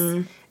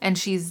girls, and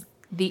she's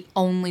the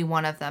only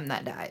one of them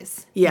that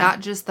dies. Yeah. Not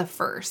just the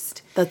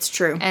first. That's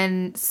true.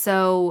 And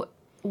so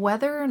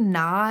whether or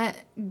not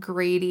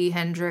Grady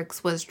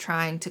Hendrix was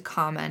trying to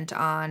comment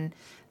on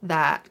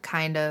that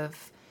kind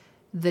of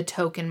the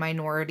token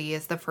minority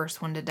is the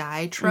first one to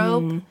die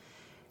trope,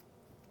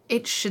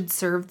 it should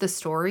serve the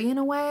story in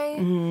a way.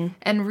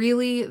 And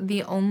really,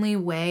 the only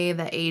way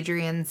that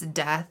Adrian's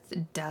death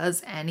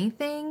does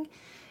anything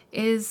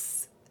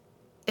is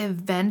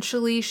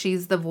eventually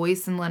she's the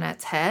voice in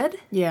Lynette's head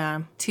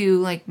Yeah. to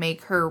like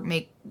make her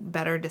make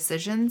better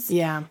decisions.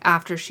 Yeah.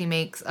 After she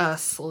makes a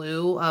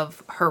slew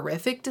of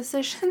horrific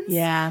decisions.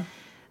 Yeah.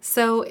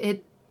 So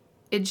it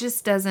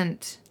just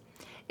doesn't.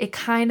 It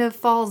kind of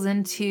falls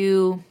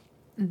into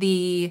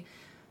the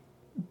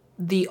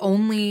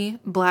only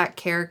black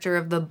character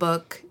of the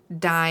book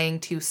dying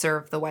to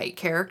serve the white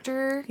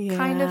character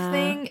kind of Yeah,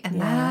 thing. And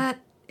yeah. that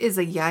is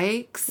a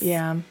yikes.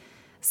 Yeah.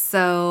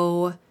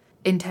 So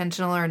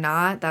intentional or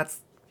not, that's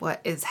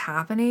what is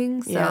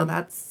happening. So Yeah.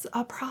 that's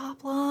a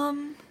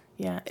problem.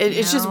 Yeah.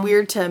 It's just know?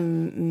 weird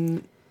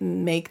to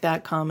make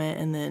that comment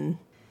and then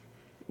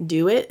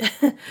do it.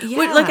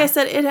 Yeah. Like I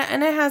said, it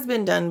has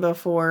been done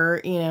before,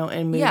 you know,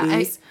 in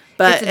movies. Yeah,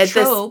 but it's a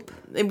trope.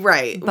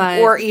 Right. But-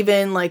 or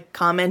even like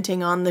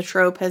commenting on the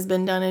trope has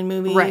been done in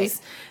movies Right.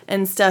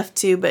 and stuff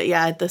too. But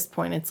yeah, at this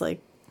point it's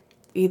like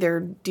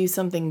either do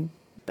something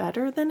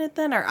better than it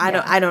then? Or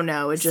I don't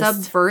know. It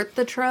just subvert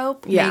the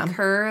trope. Yeah. Make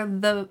her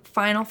the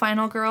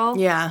final girl.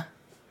 Yeah.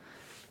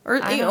 Or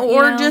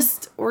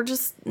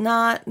just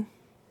not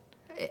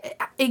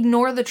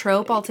ignore the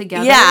trope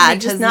altogether. Yeah,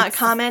 just not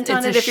comment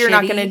on it if you're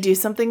not going to do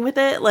something with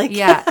it. Like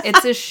yeah,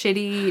 it's a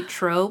shitty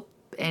trope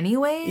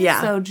anyway.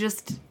 Yeah. So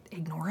just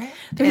ignore it.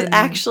 There's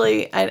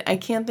actually I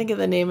can't think of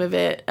the name of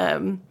it,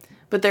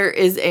 but there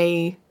is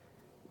a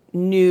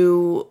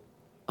new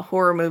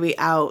horror movie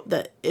out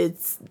that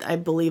I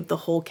believe the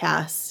whole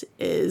cast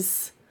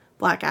is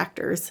Black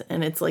actors,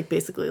 and it's like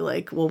basically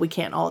like, well, we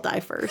can't all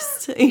die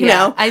first. You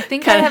know? I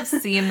think I have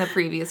seen the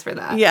previews for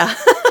that. Yeah.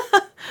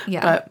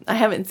 Yeah. But I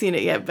haven't seen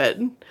it yet, but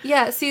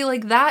yeah, see,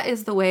 like that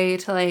is the way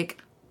to like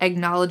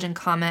acknowledge and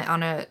comment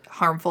on a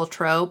harmful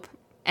trope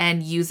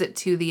and use it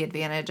to the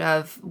advantage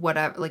of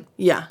whatever, like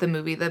the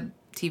movie, the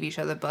TV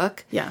show, the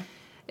book. Yeah.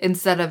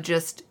 Instead of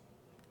just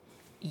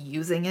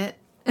using it.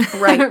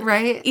 Right.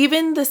 Right?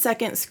 Even the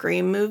second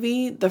Scream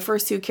movie, the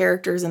first two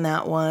characters in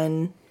that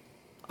one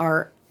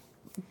are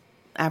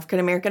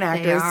African-American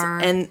actors,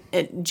 and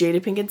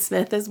Jada Pinkett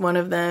Smith is one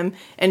of them,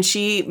 and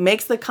she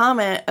makes the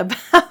comment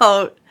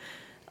about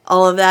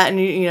all of that, and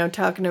you know,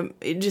 talking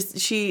to just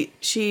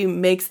she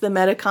makes the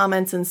meta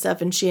comments and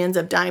stuff, and she ends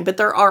up dying. But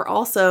there are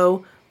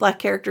also Black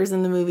characters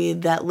in the movie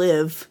that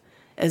live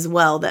as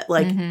well, that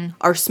like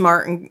are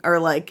smart and are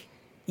like,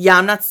 yeah,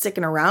 I'm not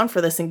sticking around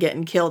for this and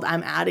getting killed.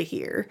 I'm out of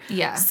here.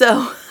 Yeah.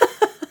 So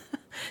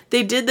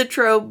they did the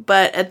trope,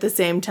 but at the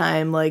same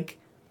time, like,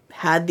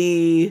 had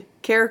the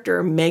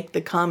character make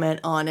the comment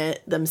on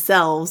it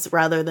themselves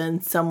rather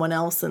than someone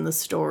else in the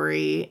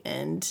story.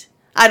 And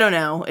I don't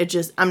know. It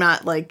just, I'm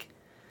not like,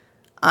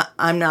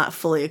 I'm not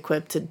fully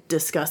equipped to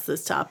discuss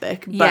this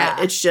topic. But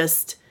it's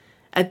just,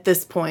 at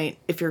this point,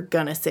 if you're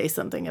going to say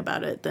something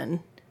about it, then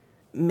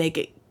make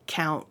it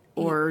count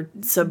or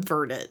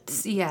subvert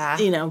it. Yeah.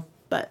 You know,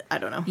 but I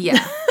don't know.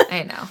 Yeah,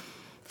 I know.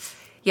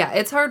 Yeah,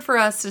 it's hard for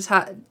us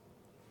to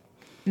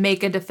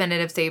make a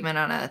definitive statement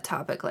on a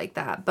topic like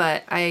that,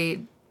 but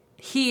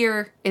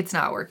it's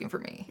not working for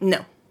me.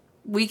 No.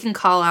 We can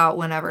call out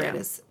whenever it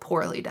is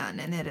poorly done,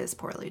 and it is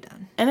poorly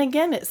done. And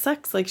again, it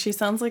sucks. Like, she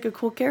sounds like a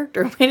cool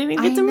character. We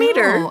didn't get to meet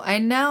her. I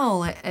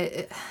know.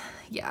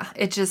 Yeah,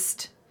 it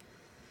just...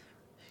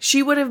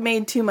 She would have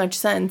made too much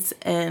sense,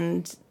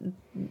 and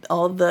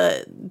all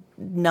the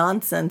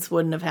nonsense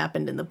wouldn't have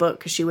happened in the book,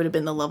 because she would have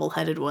been the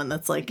level-headed one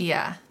that's like,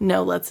 yeah,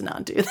 no, let's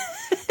not do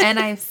that. And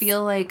I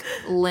feel like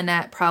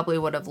Lynette probably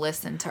would have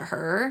listened to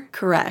her.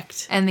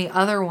 Correct. And the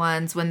other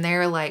ones, when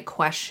they're like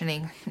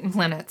questioning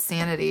Lynette's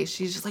sanity,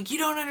 she's just like, you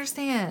don't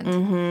understand.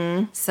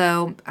 Mm-hmm.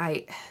 So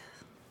I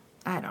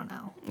don't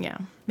know. Yeah.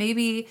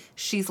 Maybe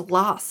she's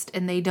lost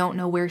and they don't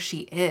know where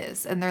she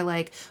is. And they're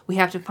like, we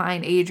have to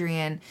find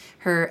Adrian,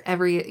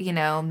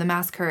 the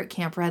massacre at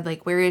Camp Red.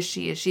 Like, where is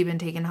she? Has she been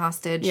taken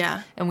hostage?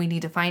 Yeah. And we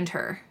need to find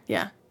her.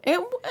 Yeah. You know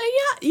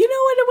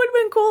what? It would have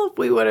been cool if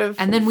we would have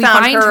and then we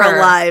found find her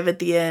alive at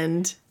the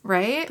end.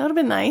 Right? That would have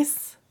been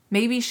nice.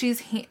 Maybe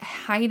she's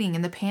hiding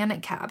in the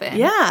panic cabin.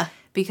 Yeah.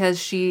 Because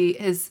she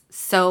is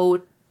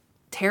so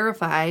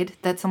terrified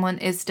that someone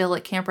is still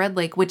at Camp Red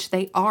Lake, which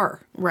they are.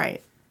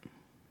 Right.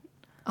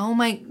 Oh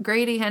my,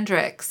 Grady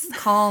Hendrix,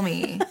 call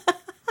me.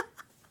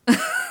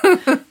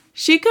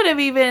 She could have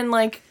even,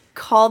 like,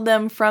 called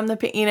them from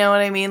the, you know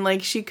what I mean?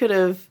 Like, she could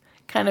have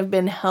kind of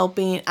been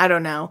helping. I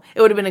don't know.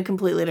 It would have been a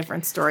completely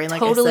different story. Like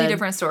totally I said,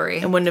 different story.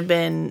 It wouldn't have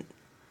been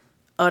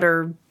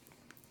utter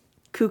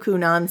cuckoo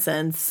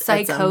nonsense.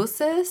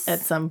 Psychosis? At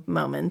some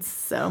moments,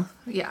 so.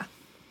 Yeah.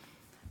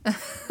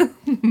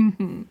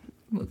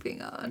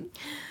 Moving on.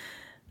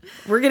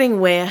 We're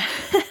getting way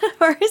ahead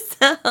of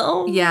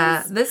ourselves.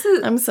 Yeah, this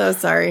is... I'm so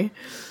sorry.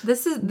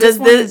 This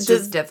one is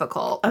just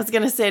difficult. I was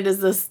going to say, does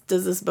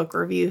this book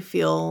review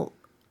feel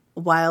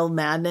wild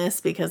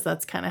madness? Because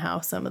that's kind of how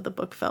some of the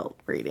book felt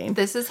reading.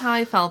 This is how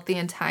I felt the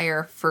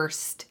entire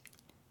first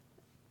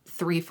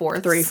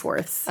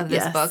three-fourths of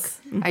this book.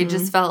 Mm-hmm. I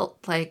just felt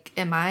like,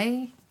 am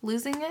I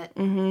losing it?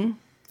 Mm-hmm.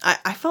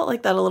 I felt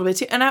like that a little bit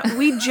too. And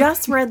we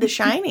just read The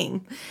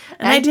Shining.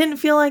 And I didn't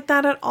feel like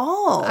that at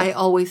all. I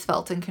always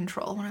felt in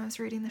control when I was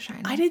reading The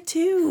Shining. I did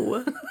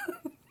too.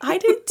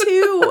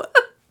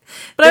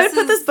 But I would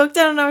put this book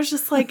down and I was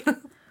just like...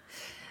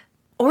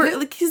 Or,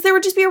 because there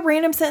would just be a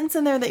random sentence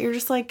in there that you're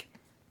just like...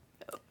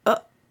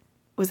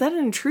 was that an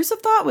intrusive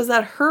thought? Was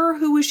that her?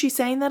 Who was she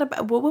saying that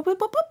about?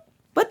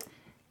 What?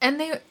 And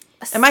they...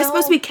 Am I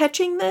supposed to be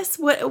catching this?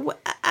 What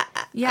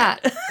yeah.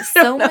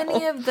 So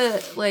many of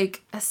the,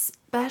 like,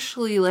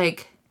 especially,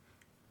 like,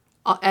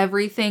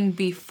 everything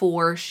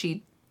before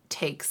she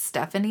takes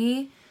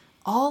Stephanie,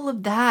 all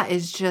of that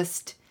is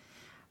just,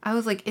 I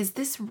was like, is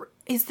this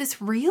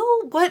real?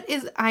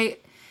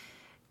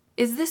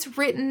 Is this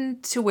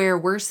written to where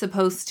we're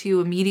supposed to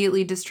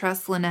immediately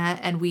distrust Lynette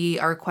and we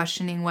are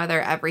questioning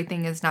whether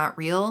everything is not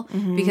real?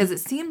 Mm-hmm. Because it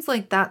seems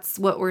like that's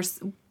what we're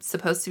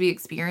supposed to be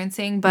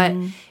experiencing, but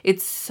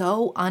it's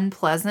so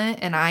unpleasant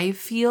and I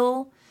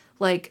feel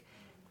like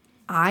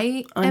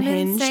I Unhinged.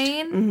 am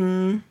insane.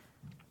 Mm-hmm.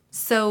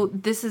 So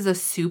this is a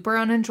super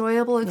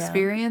unenjoyable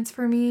experience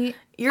for me.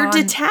 You're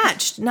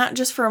detached, not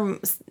just from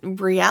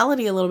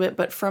reality a little bit,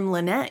 but from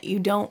Lynette. You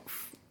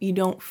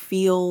don't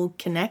feel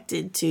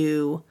connected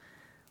to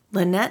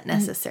Lynette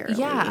necessarily.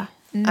 Yeah.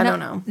 I don't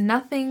know.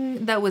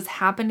 Nothing that was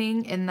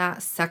happening in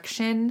that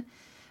section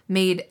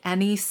made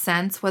any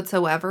sense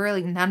whatsoever.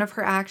 Like, none of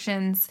her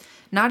actions,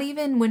 not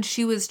even when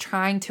she was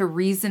trying to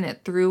reason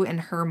it through in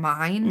her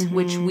mind,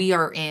 which we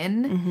are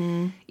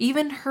in,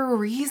 even her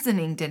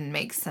reasoning didn't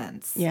make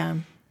sense. Yeah.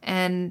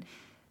 And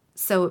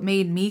so it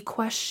made me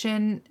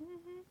question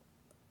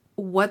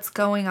what's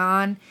going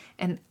on.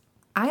 And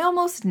I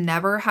almost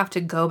never have to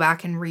go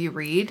back and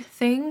reread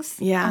things.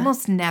 Yeah.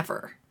 Almost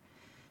never.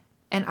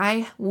 And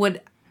I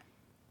would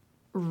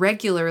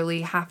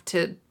regularly have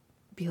to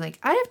be like,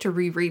 I have to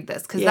reread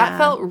this because that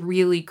felt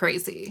really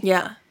crazy.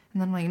 Yeah.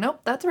 And I'm like,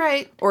 nope, that's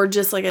right. Or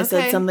just like I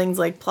said, something's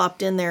like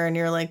plopped in there and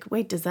you're like,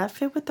 wait, does that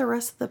fit with the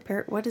rest of the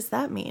pair? What does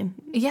that mean?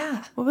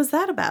 Yeah. What was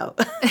that about?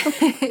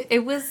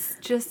 It was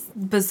just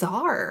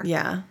bizarre.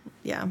 Yeah.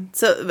 Yeah.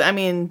 So, I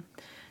mean,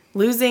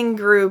 losing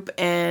Group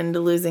and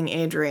losing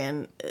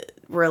Adrian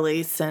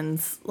really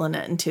sends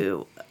Lynette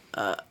into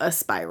a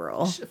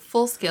spiral.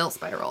 Full-scale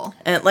spiral.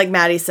 And like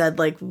Maddie said,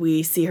 like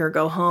we see her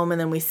go home and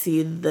then we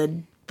see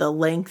the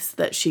lengths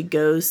that she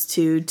goes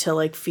to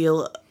like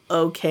feel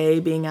okay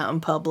being out in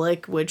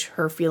public, which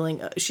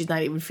she's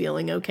not even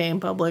feeling okay in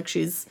public.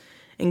 She's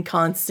in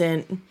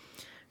constant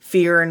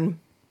fear and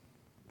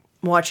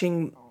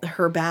watching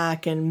her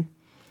back, and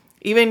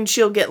even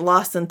she'll get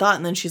lost in thought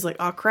and then she's like,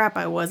 oh crap,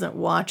 I wasn't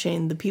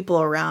watching the people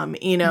around me.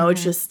 You know,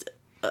 it's just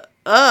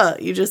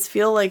you just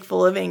feel like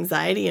full of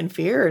anxiety and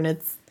fear, and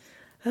it's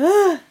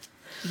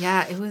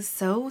Yeah, it was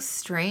so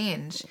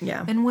strange.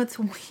 Yeah. And what's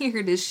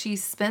weird is she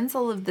spends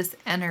all of this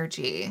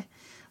energy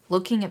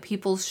looking at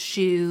people's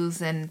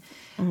shoes and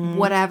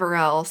whatever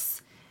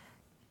else,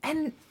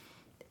 and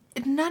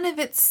none of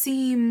it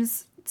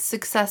seems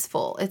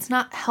successful. It's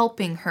not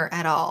helping her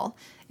at all.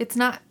 It's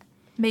not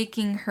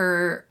making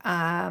her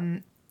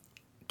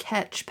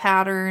catch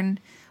pattern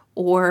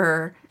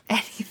or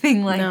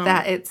anything like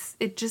that.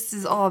 It just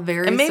is all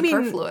very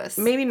superfluous.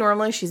 Maybe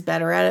normally she's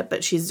better at it,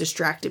 but she's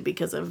distracted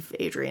because of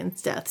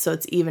Adrian's death. So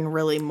it's even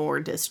really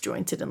more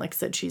disjointed. And like I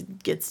said, she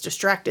gets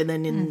distracted.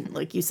 And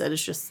like you said,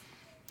 it's just,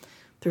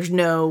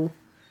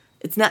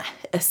 it's not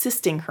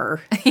assisting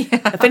her.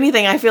 Yeah. If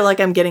anything, I feel like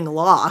I'm getting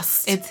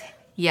lost.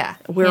 Where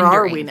hindering.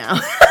 are we now?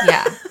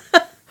 Yeah.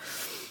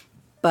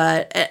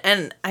 But,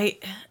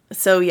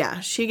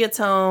 she gets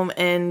home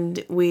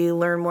and we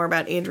learn more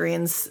about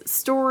Adrian's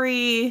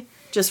story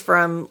just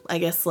from, I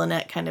guess,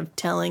 Lynette kind of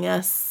telling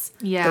us,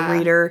 the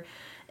reader.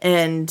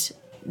 And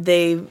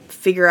they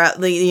figure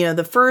out,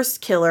 the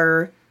first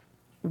killer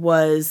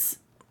was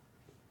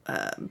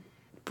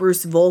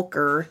Bruce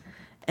Volker.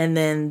 And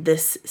then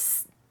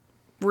this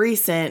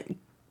recent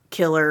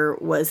killer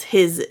was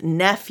his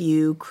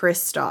nephew,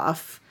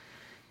 Christoph,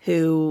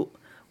 who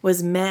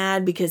was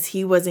mad because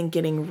he wasn't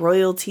getting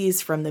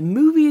royalties from the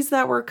movies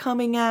that were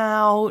coming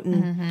out.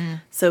 And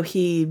so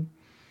he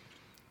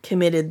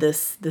committed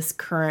this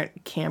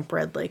current Camp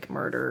Red Lake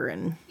murder.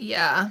 And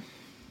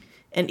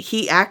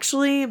he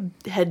actually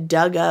had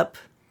dug up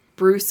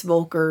Bruce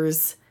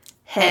Volker's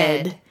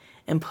head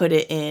and put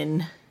it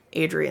in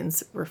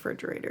Adrian's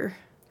refrigerator.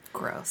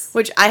 Gross.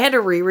 Which I had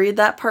to reread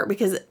that part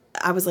because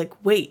I was like,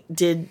 wait,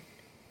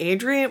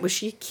 was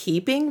she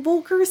keeping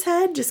Volker's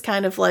head just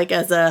kind of like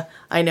as a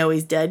I know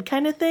he's dead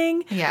kind of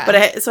thing? Yeah.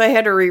 But so I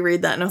had to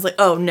reread that and I was like,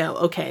 oh no,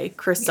 okay,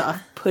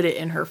 Christoph put it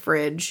in her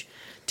fridge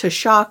to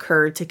shock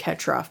her, to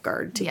catch her off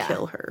guard, to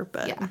kill her.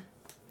 But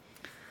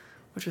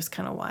which was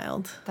kind of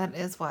wild. That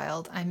is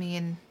wild. I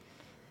mean,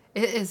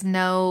 it is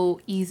no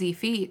easy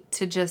feat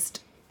to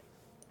just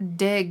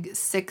dig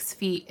 6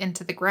 feet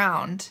into the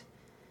ground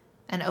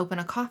and open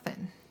a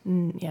coffin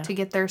to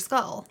get their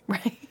skull.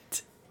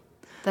 Right.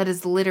 That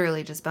is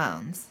literally just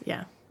bones.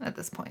 Yeah. At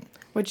this point.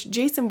 Which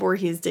Jason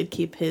Voorhees did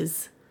keep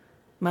his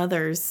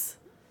mother's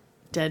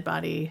dead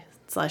body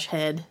 /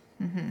 head,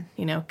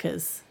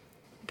 because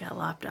got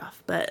lopped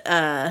off. But,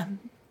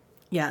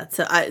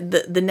 so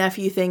the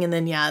nephew thing and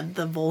then,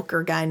 the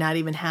Volker guy not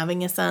even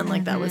having a son,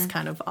 like that was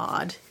kind of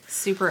odd.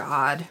 Super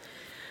odd.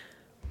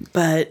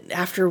 But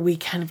after we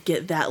kind of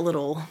get that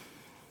little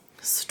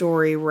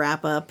story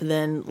wrap up,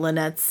 then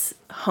Lynette's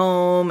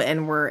home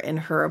and we're in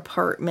her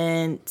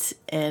apartment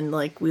and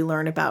like we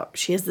learn about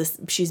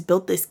she's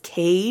built this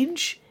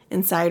cage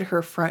inside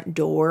her front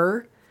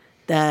door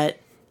that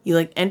you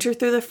like enter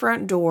through the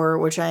front door,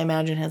 which I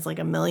imagine has like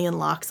a million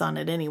locks on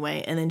it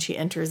anyway, and then she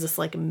enters this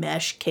like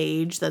mesh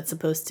cage that's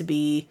supposed to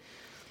be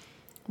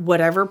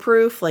whatever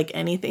proof, like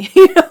anything,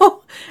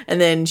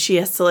 and then she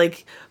has to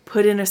like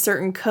put in a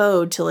certain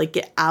code to like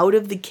get out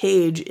of the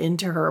cage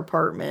into her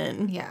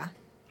apartment. Yeah.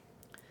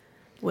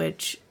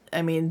 Which,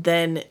 I mean,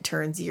 then it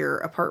turns your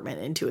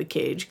apartment into a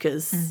cage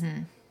because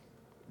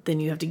then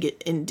you have to get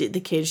into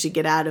the cage to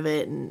get out of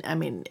it. And, I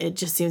mean, it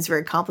just seems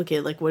very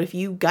complicated. Like, what if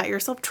you got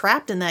yourself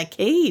trapped in that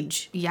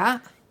cage? Yeah.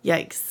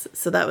 Yikes.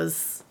 So that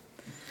was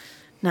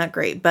not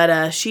great.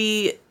 But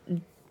she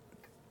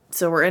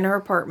so we're in her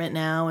apartment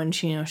now, and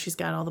she's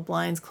got all the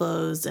blinds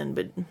closed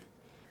but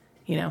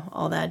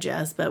all that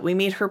jazz. But we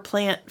meet her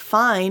plant,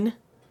 Fine,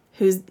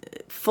 whose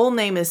full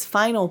name is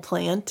Final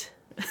Plant.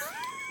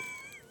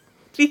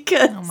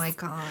 Because oh my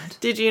God.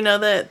 Did you know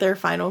that they're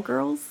final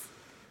girls?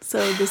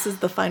 So this is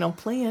the Final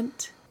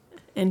Plant,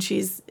 and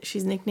she's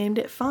nicknamed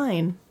it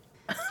Fine.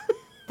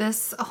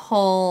 This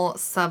whole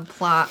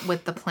subplot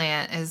with the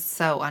plant is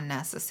so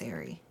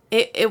unnecessary.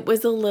 It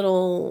was a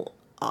little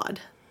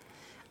odd.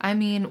 I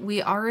mean,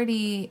 we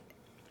already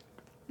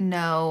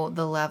know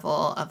the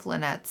level of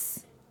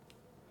Lynette's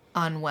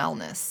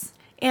unwellness.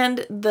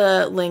 And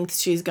the lengths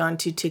she's gone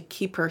to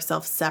keep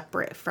herself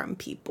separate from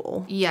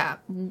people. Yeah,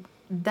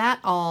 that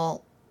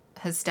all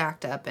has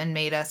stacked up and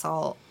made us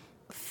all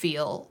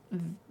feel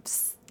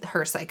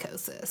her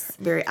psychosis.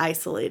 Very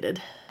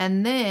isolated.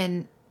 And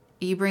then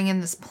you bring in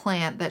this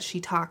plant that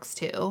she talks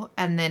to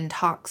and then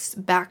talks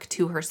back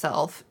to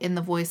herself in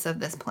the voice of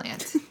this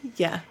plant.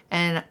 Yeah.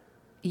 And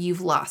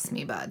you've lost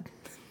me, bud.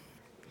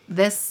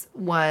 This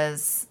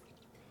was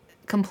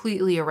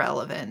completely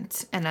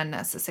irrelevant and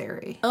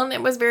unnecessary. And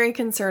it was very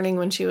concerning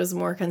when she was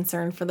more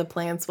concerned for the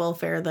plant's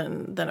welfare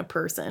than a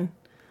person.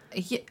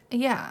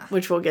 Yeah.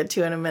 Which we'll get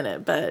to in a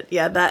minute. But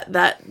yeah,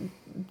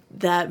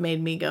 that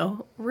made me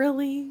go,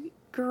 really?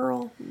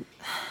 Girl?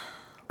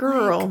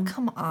 Like,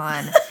 come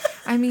on.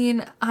 I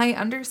mean, I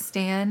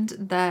understand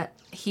that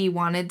he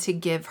wanted to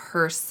give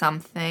her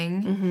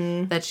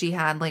something that she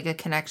had like a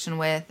connection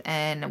with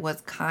and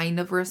was kind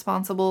of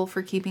responsible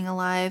for keeping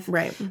alive.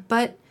 Right.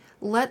 But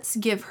let's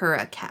give her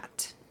a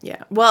cat.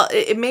 Yeah. Well,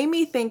 it made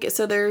me think,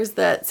 so there's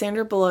that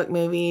Sandra Bullock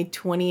movie,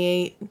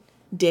 28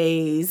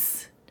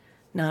 Days,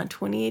 not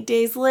 28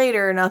 Days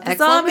Later, not the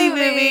Excellent zombie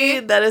movie.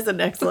 That is an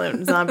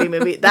excellent zombie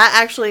movie. That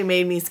actually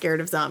made me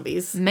scared of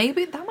zombies.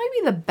 Maybe that might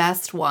be the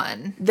best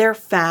one. They're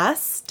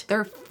fast.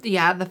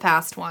 The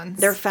fast ones.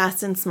 They're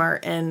fast and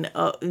smart, and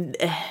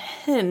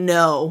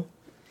no.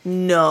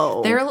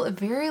 They're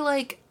very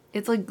like,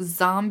 it's like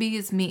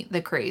zombies meet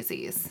the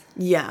crazies.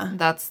 Yeah.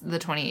 That's the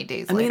 28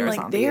 Days Later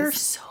zombies. They're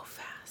so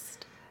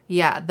fast.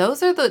 Yeah,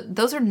 those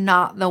are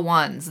not the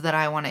ones that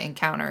I want to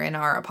encounter in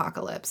our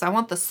apocalypse. I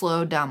want the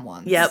slow, dumb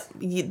ones. Yep.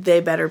 They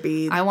better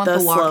be I want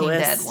the Walking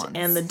Dead slowest ones.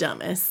 and the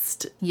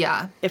dumbest.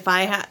 Yeah. If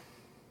I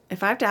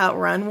have to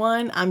outrun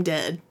one, I'm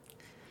dead.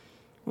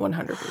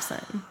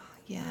 100%.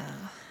 Yeah.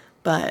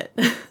 But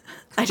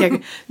I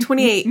check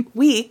 28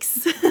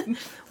 weeks,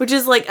 which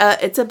is like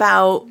it's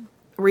about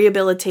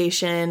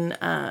rehabilitation.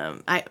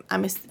 I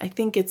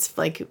think it's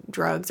like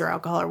drugs or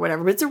alcohol or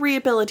whatever, but it's a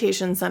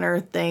rehabilitation center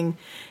thing.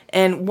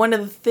 And one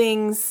of the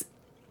things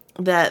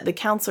that the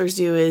counselors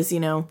do is,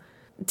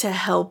 to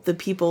help the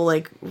people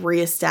like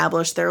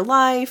reestablish their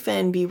life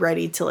and be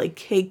ready to like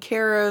take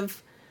care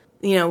of,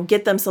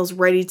 get themselves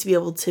ready to be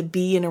able to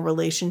be in a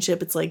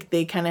relationship. It's like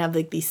they kind of have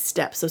like these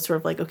steps. So sort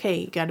of like, okay,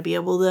 you got to be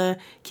able to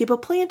keep a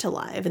plant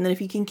alive. And then if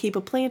you can keep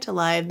a plant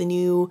alive,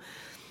 then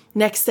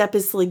next step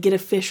is to like get a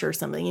fish or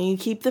something, and you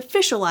keep the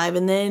fish alive,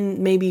 and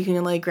then maybe you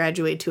can like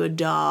graduate to a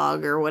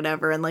dog or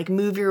whatever and like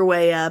move your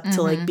way up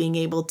to like being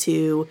able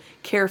to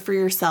care for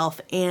yourself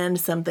and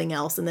something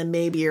else. And then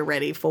maybe you're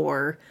ready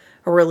for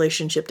a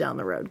relationship down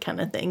the road kind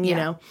of thing, you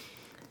know,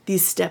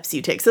 these steps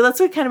you take. So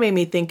that's what kind of made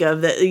me think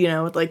of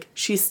that, like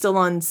she's still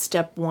on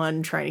step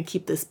one trying to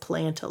keep this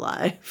plant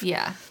alive.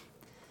 Yeah.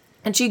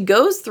 And she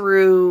goes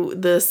through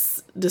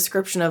this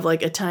description of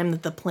like a time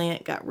that the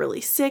plant got really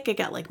sick. It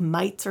got like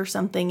mites or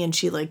something. And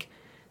she like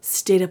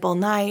stayed up all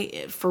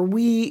night for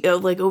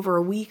like over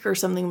a week or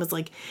something, was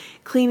like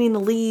cleaning the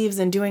leaves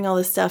and doing all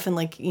this stuff and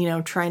like,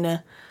 trying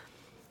to,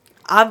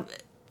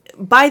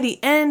 by the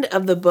end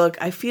of the book,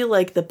 I feel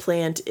like the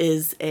plant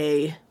is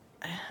I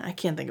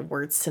can't think of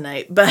words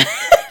tonight, but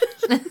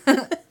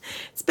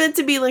it's meant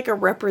to be like a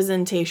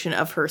representation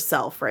of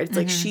herself, right? It's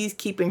like she's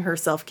keeping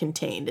herself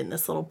contained in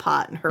this little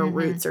pot, and her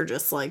roots are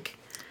just like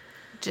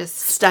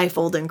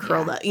stifled and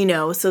curled up,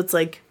 so it's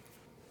like,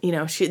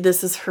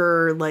 this is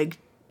her like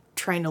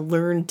trying to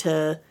learn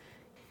to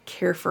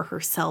care for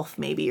herself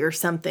maybe or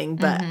something,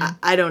 but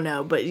I don't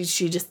know, but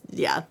she just,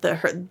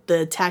 the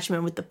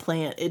attachment with the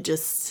plant, it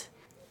was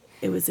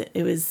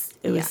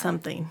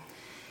something.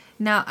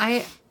 Now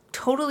I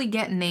totally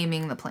get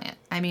naming the plant.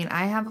 I mean,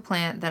 I have a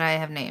plant that I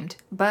have named,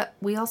 but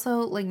we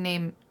also like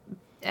name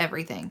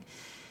everything.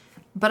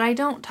 But I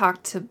don't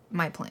talk to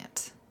my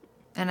plant.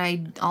 And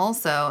I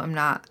also am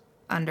not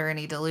under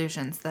any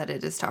delusions that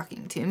it is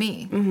talking to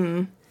me.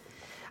 Mm-hmm.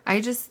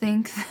 I just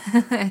think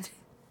that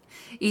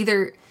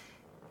either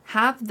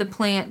have the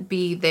plant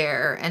be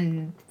there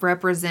and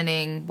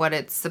representing what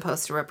it's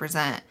supposed to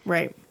represent.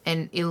 Right.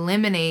 And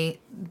eliminate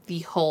the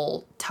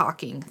whole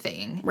talking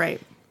thing. Right.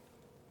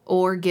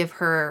 Or give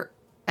her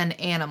an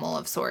animal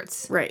of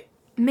sorts. Right.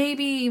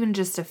 Maybe even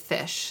just a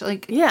fish.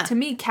 Like, yeah. To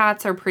me,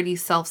 cats are pretty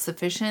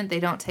self-sufficient. They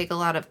don't take a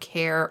lot of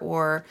care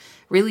or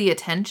really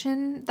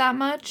attention that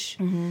much.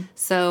 Mm-hmm.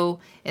 So,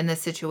 in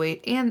this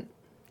situation, and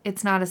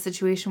it's not a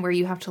situation where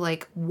you have to,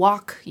 like,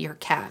 walk your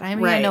cat. I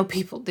mean, I know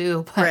people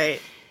do, but...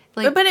 Right.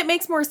 Like, but it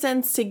makes more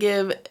sense to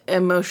give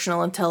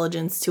emotional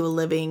intelligence to a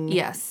living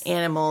Yes.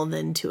 animal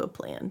than to a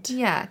plant.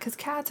 Yeah, because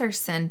cats are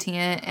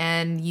sentient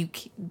and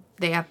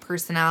they have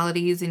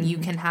personalities, and you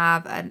can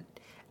have an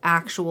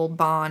actual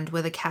bond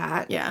with a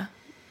cat. Yeah.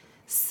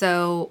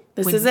 So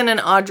This isn't an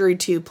Audrey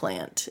 2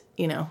 plant,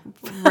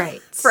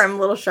 right. from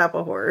Little Shop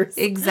of Horrors.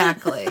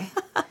 Exactly.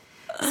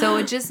 So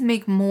it just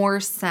make more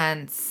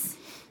sense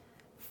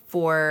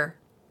for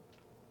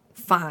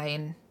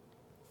Fine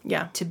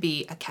Yeah. to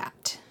be a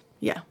cat.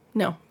 Yeah.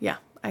 No. Yeah.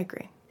 I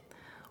agree.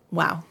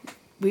 Wow.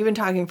 We've been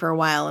talking for a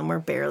while and we're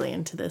barely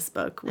into this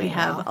book. We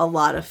have a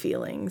lot of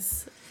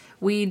feelings.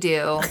 We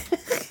do.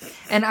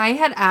 And I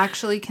had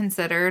actually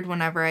considered,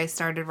 whenever I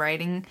started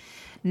writing,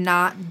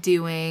 not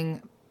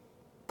doing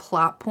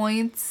plot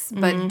points,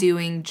 but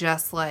doing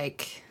just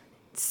like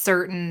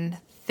certain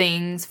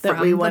things That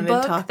from we the wanted to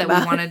book talk that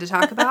about. we wanted to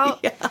talk about.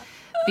 Yeah.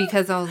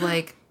 Because I was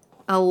like,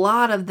 a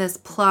lot of this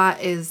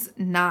plot is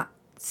not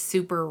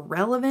super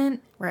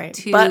relevant Right.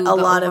 to But a the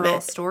lot of overall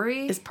it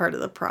story. is part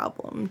of the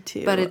problem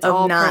too. But it's of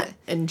all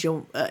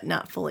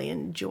not fully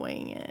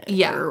enjoying it.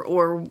 Yeah.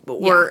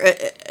 Or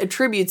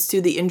attributes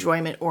to the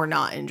enjoyment or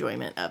not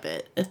enjoyment of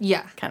it.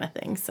 Yeah. Kind of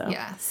thing. So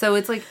Yeah, so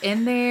it's like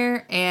in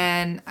there,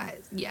 and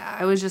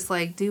I was just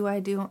like,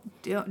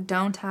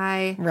 don't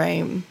I?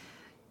 Right.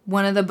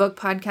 One of the book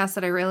podcasts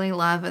that I really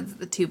love is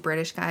the Two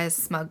British Guys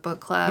Smug Book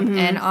Club,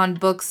 and on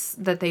books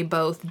that they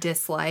both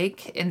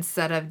dislike,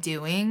 instead of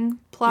doing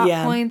plot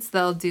points,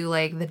 they'll do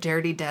like the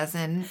Dirty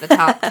Dozen, the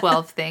top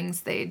 12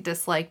 things they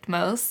disliked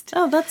most,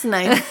 Oh, that's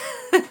nice.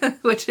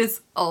 which is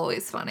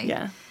always funny.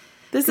 Yeah.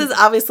 This is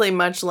obviously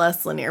much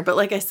less linear, but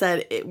like I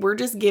said, we're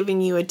just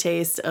giving you a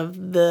taste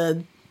of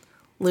the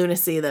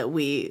lunacy that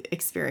we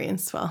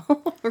experienced while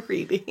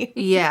reading.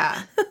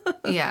 Yeah,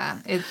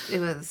 it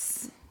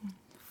was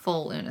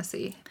full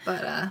lunacy,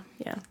 but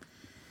Yeah.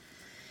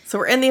 So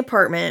we're in the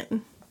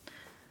apartment,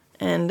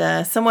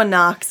 and someone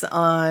knocks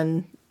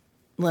on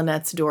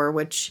Lynette's door,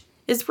 which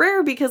is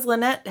rare because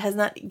Lynette has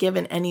not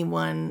given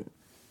anyone,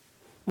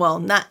 well,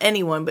 not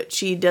anyone, but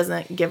she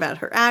doesn't give out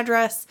her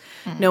address.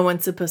 No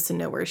one's supposed to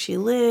know where she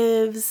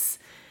lives.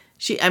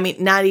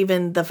 Not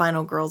even the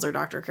final girls or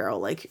Dr.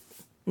 Carroll,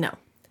 no.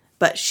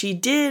 But she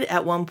did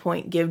at one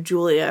point give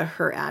Julia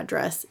her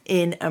address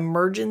in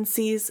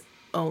emergencies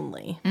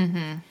only.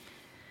 Mm-hmm.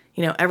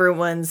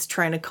 Everyone's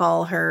trying to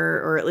call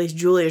her, or at least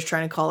Julia's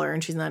trying to call her,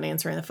 and she's not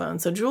answering the phone.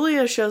 So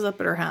Julia shows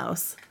up at her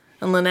house,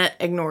 and Lynette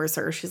ignores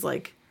her. She's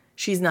like,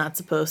 she was not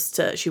supposed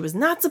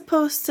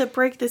to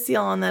break the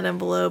seal on that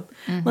envelope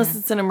unless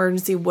it's an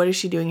emergency. What is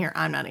she doing here?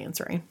 I'm not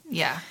answering.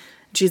 yeah.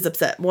 She's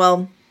upset.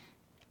 Well,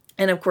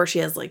 and of course she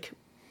has like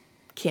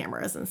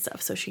cameras and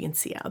stuff so she can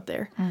see out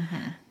there.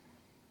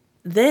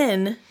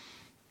 Then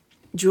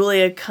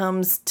Julia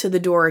comes to the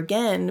door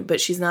again, but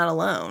she's not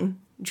alone.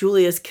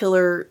 Julia's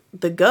killer,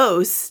 the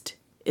ghost,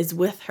 is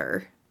with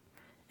her.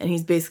 And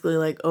he's basically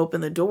like, open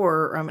the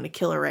door or I'm going to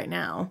kill her right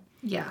now.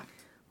 Yeah.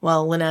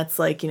 Well, Lynette's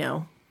like,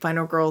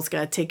 Final Girl's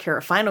got to take care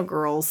of Final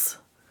Girls.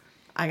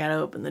 I got to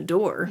open the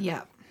door.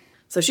 Yeah.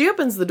 So she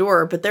opens the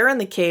door, but they're in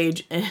the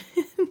cage. And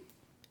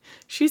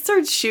she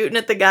starts shooting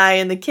at the guy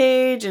in the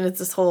cage. And it's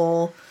this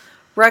whole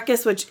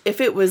ruckus, which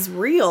if it was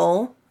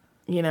real,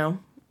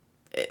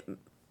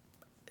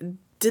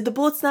 the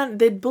bullets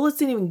didn't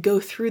even go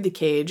through the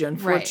cage,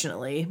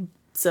 unfortunately. Right.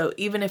 So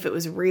even if it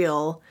was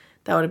real,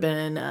 that would have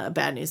been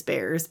Bad News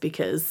Bears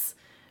because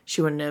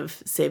she wouldn't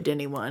have saved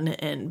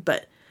anyone.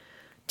 But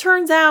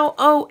turns out,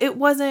 it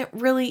wasn't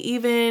really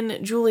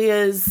even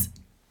Julia's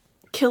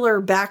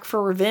killer back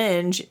for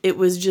revenge. It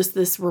was just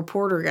this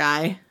reporter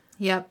guy.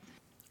 Yep.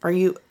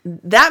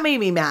 That made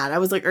me mad. I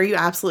was like, are you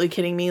absolutely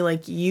kidding me?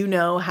 Like,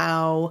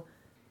 how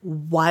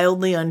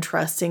wildly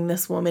untrusting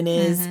this woman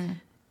is. Mm-hmm.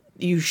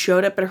 You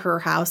showed up at her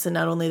house, and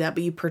not only that,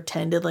 but you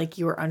pretended like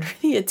you were under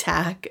the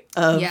attack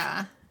of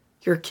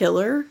your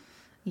killer.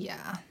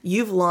 Yeah.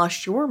 You've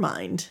lost your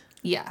mind.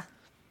 Yeah.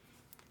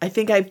 I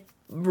think I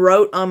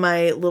wrote on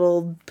my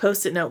little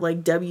Post-it note,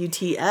 like,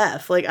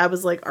 WTF. Like, I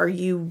was like, are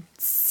you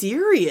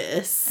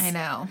serious? I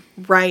know.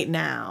 Right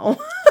now.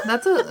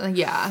 That's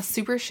a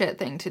super shit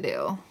thing to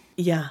do.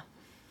 Yeah.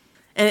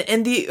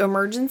 And the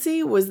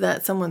emergency was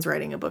that someone's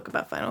writing a book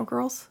about Final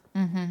Girls.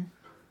 Mm-hmm.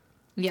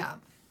 Yeah.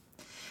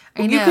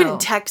 You couldn't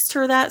text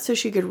her that so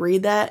she could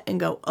read that and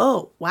go,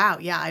 oh, wow,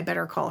 yeah, I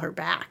better call her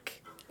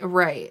back.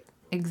 Right.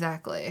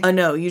 Exactly.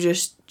 No, you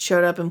just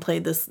showed up and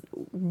played this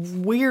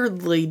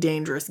weirdly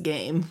dangerous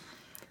game.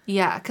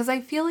 Yeah, because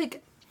I feel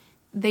like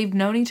they've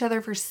known each other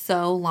for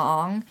so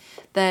long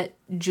that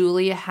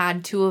Julia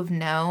had to have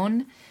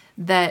known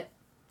that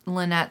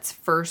Lynette's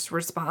first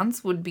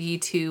response would be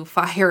to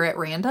fire at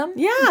random.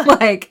 Yeah.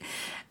 Like,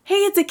 hey,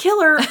 it's a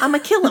killer. I'm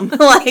going to kill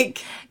him.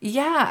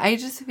 Yeah, I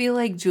just feel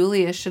like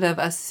Julia should have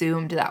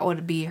assumed that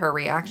would be her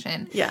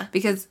reaction. Yeah.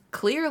 Because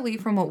clearly,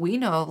 from what we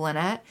know of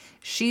Lynette,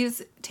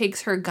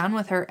 takes her gun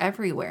with her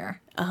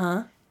everywhere.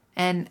 Uh-huh.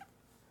 And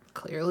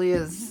clearly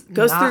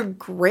goes through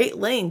great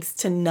lengths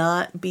to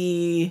not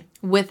be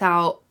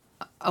without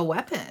a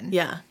weapon.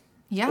 Yeah.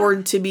 Yeah.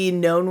 Or to be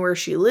known where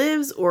she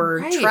lives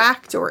or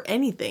tracked or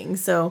anything.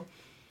 So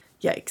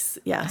Yikes.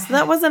 Yeah. So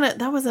that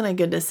wasn't a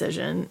good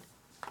decision.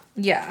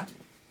 Yeah.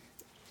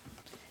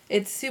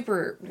 It's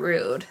super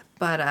rude,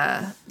 but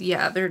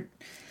yeah, they're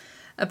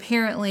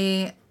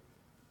apparently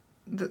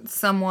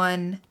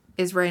someone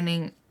is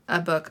writing a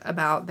book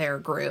about their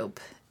group,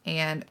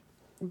 and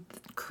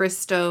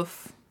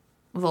Christoph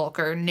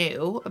Volker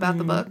knew about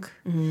the book,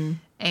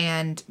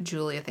 and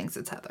Julia thinks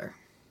it's Heather.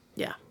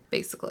 Yeah.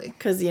 Basically.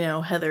 Because,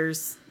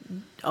 Heather's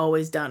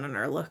always down on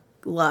her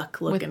luck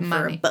looking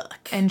for a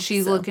book. And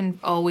she's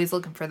always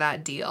looking for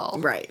that deal.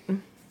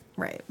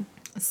 Right.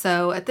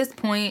 So at this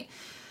point,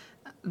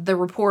 the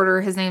reporter,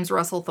 his name's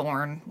Russell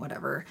Thorne,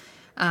 whatever,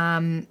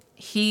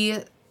 he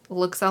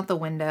looks out the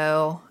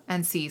window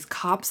and sees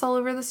cops all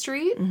over the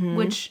street,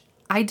 which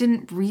I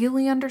didn't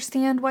really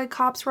understand why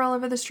cops were all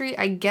over the street.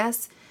 I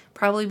guess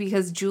probably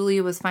because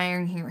Julia was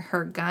firing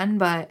her gun,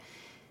 but...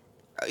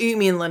 You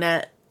mean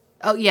Lynette?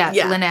 Oh, yeah.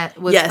 Lynette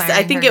was firing her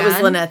I think gun. It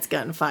was Lynette's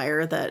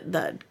gunfire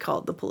that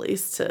called the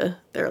police to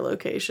their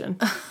location.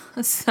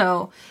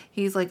 So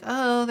he's like,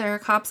 oh, there are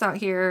cops out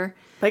here.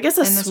 But I guess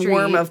a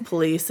swarm of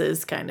police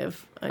is kind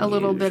of unusual. A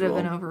little bit of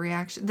an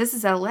overreaction. This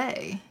is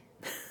L.A.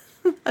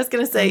 I was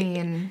going to say,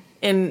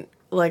 in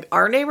like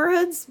our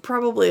neighborhoods,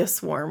 probably a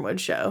swarm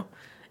would show.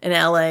 In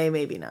L.A.,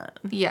 maybe not.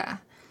 Yeah.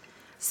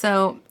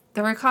 So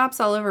there were cops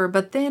all over,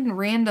 but then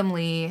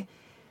randomly,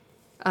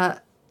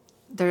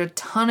 there a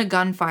ton of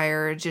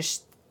gunfire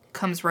just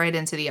comes right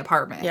into the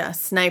apartment. Yeah,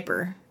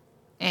 sniper.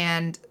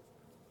 And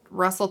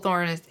Russell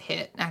Thorne is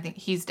hit. I think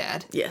he's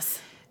dead. Yes.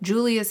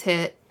 Julia's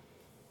hit,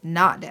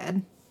 not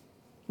dead.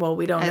 Well,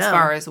 we don't know. As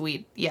far as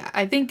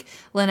I think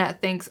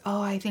Lynette thinks,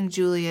 I think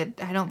Julia,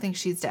 I don't think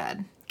she's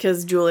dead.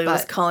 Because Julia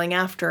was calling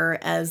after her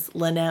as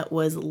Lynette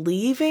was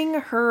leaving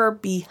her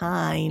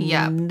behind.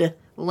 Yeah.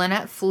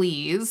 Lynette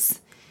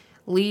flees.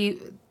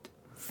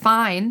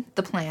 Find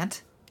the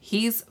plant.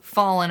 He's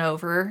fallen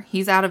over.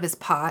 He's out of his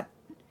pot.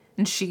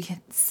 And she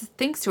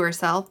thinks to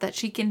herself that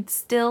she can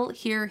still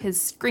hear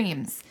his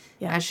screams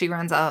as she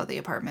runs out of the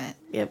apartment.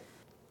 Yep.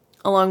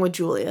 Along with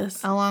Julia's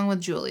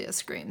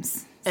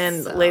screams.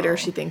 And later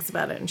she thinks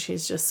about it and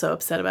she's just so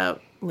upset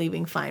about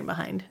leaving Fine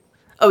behind.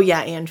 Oh,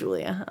 yeah, and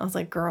Julia. I was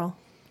like, girl,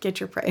 get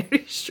your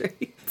priorities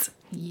straight.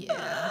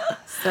 Yeah.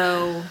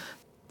 So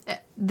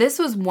this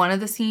was one of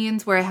the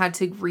scenes where I had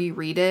to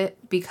reread it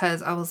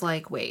because I was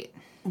like, wait.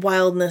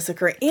 Wildness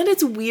occurring. And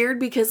it's weird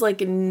because,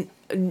 like,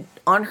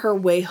 on her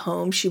way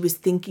home, she was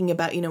thinking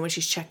about, when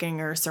she's checking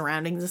her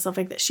surroundings and stuff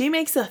like that. She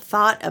makes a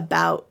thought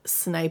about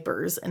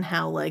snipers and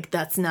how, like,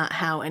 that's not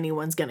how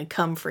anyone's going to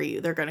come for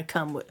you. They're going to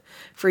come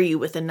for you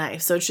with a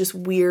knife. So it's just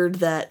weird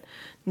that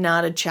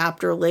not a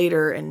chapter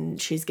later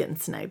and she's getting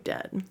sniped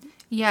dead.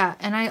 Yeah,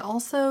 and I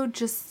also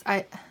just,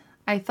 I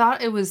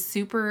thought it was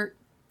super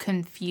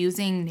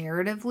confusing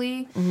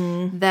narratively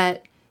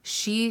that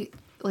she,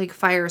 like,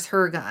 fires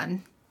her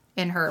gun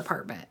in her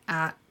apartment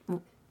at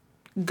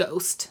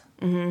Ghost,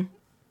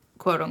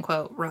 quote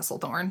unquote, Russell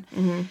Thorne.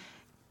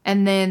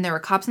 And then there were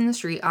cops in the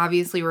street,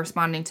 obviously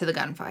responding to the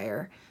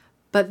gunfire.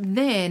 But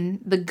then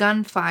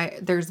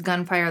there's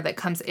gunfire that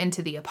comes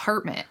into the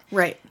apartment.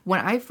 Right.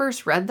 When I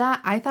first read that,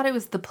 I thought it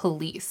was the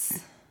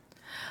police.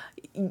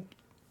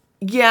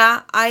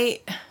 Yeah,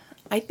 I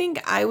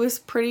think I was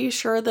pretty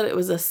sure that it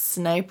was a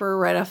sniper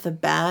right off the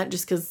bat,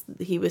 just because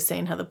he was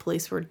saying how the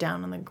police were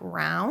down on the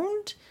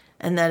ground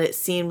and that it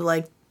seemed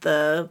like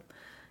the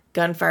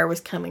gunfire was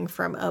coming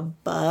from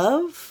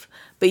above.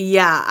 But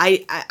yeah,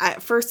 I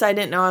at first I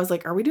didn't know. I was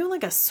like, are we doing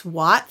like a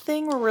SWAT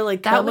thing where we're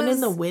like coming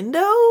in the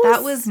windows?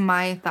 That was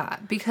my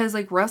thought, because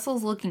like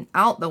Russell's looking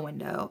out the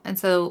window, and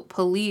so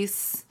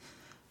police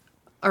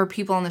or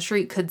people on the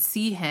street could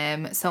see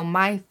him. So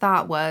my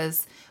thought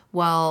was,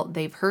 well,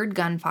 they've heard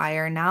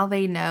gunfire. Now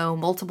they know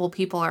multiple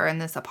people are in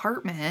this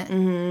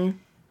apartment.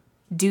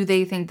 Do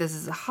they think this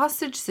is a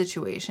hostage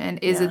situation?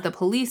 Is it the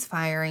police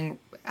firing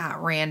at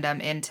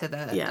random into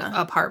the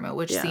apartment,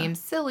 which seems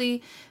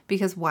silly,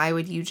 because why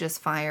would you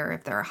just fire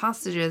if there are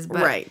hostages?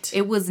 But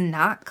it was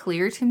not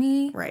clear to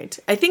me. Right.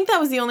 I think that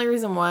was the only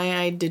reason why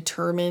I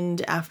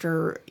determined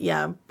after,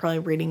 probably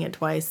reading it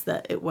twice,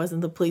 that it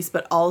wasn't the police,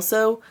 but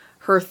also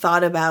her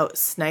thought about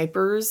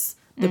snipers.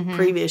 The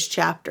previous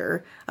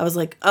chapter, I was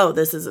like, oh,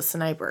 this is a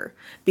sniper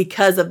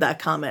because of that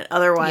comment.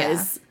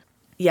 Otherwise,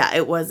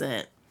 it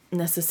wasn't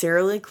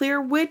necessarily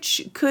clear,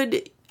 which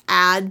could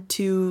add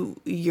to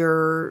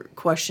your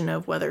question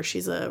of whether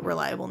she's a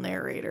reliable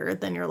narrator.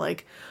 Then you're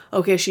like,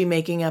 okay, is she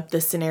making up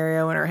this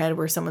scenario in her head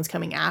where someone's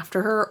coming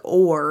after her,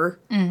 or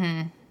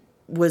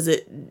was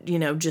it,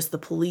 just the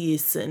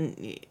police,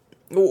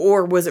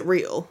 or was it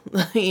real?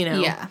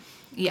 Yeah.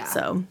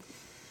 So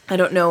I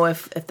don't know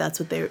if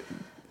that's what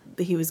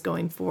he was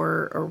going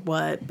for or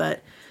what,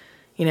 but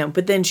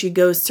but then she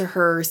goes to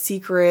her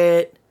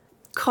secret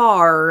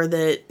car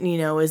that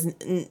is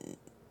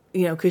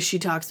because she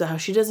talks about how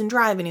she doesn't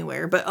drive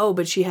anywhere,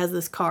 but she has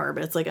this car,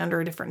 but it's like under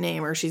a different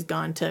name, or she's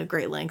gone to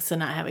great lengths to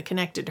not have it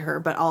connected to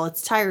her, but all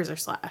its tires are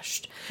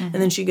slashed. And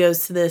then she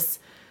goes to this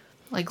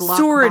like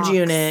storage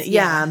unit,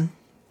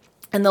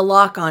 And the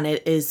lock on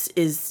it is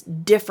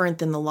different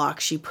than the lock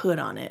she put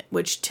on it,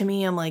 which to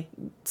me, I'm like,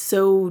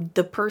 so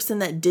the person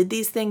that did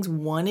these things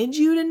wanted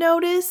you to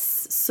notice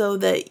so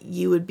that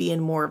you would be in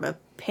more of a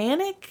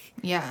panic?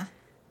 Yeah.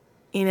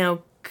 You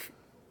know,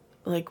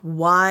 like,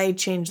 why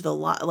change the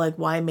lock? Like,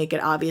 why make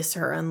it obvious to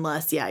her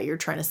unless, you're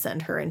trying to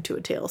send her into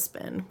a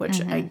tailspin,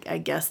 which I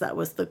guess that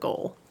was the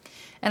goal.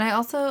 And I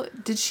also,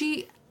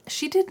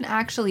 she didn't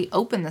actually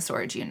open the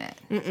storage unit.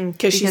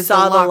 Because she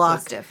saw the lock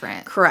was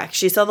different. Correct.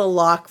 She saw the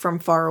lock from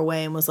far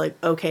away and was like,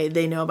 okay,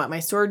 they know about my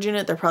storage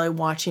unit. They're probably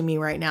watching me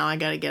right now. I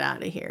got to get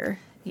out of here.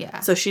 Yeah.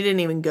 So she didn't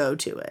even go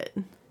to it.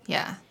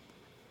 Yeah.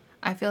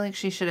 I feel like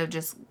she should have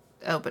just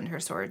opened her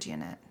storage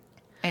unit.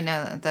 I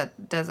know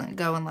that doesn't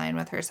go in line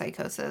with her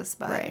psychosis,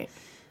 but... Right.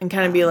 And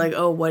kind of be like,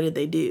 oh, what did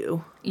they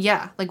do?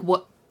 Yeah. Like,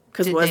 what...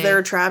 Because there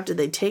a trap? Did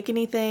they take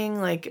anything?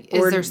 Like,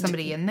 is there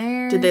somebody in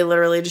there? Did they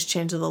literally just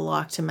change the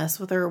lock to mess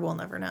with her? We'll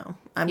never know.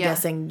 I'm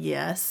guessing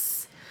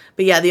yes.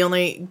 But yeah,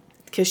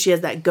 because she has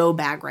that go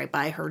bag right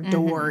by her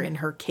door in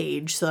her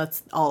cage, so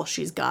that's all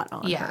she's got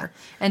on her.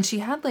 And she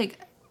had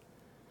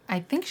I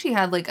think she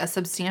had a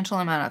substantial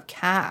amount of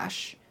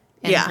cash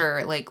in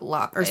her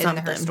lock or in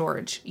her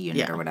storage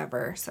unit or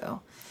whatever.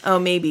 So. Oh,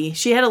 maybe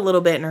she had a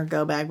little bit in her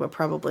go bag, but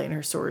probably in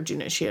her storage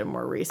unit she had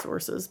more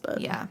resources. But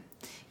yeah,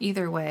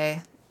 either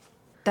way.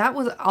 That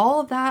was all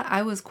of that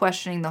I was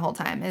questioning the whole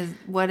time.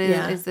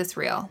 Is this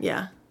real?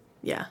 Yeah.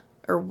 Yeah.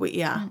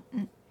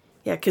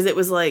 Yeah, because it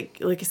was like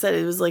I said,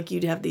 it was like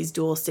you'd have these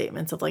dual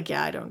statements of I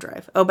don't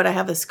drive. Oh, but I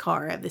have this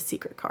car. I have this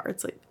secret car.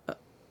 It's like,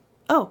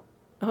 oh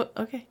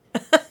okay.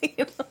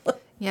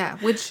 Yeah,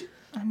 which,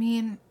 I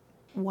mean,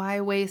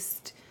 why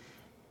waste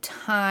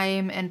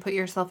time and put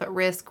yourself at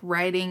risk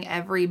riding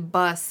every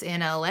bus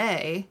in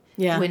LA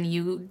when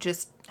you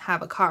just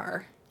have a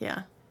car?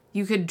 Yeah.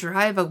 You could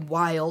drive a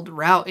wild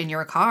route in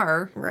your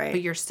car, right?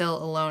 But you're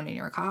still alone in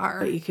your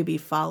car. But you could be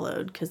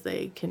followed because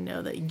they can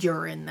know that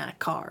you're in that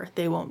car.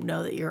 They won't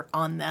know that you're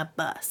on that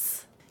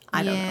bus.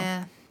 I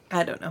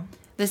don't know.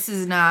 This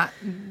is not...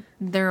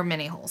 There are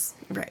many holes.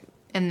 Right.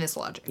 In this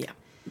logic. Yeah.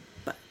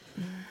 But.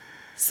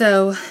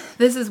 So,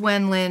 this is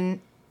when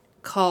Lynn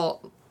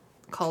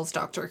calls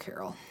Dr.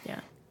 Carroll.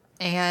 Yeah.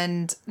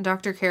 And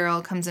Dr.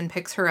 Carroll comes and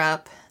picks her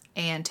up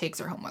and takes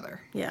her home with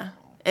her. Yeah.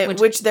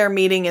 Which their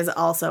meeting is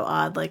also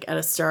odd, at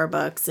a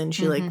Starbucks, and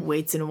she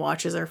waits and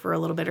watches her for a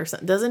little bit or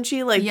something. Doesn't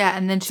she Yeah,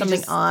 and then she something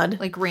just, odd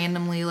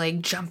randomly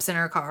jumps in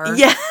her car.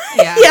 Yeah.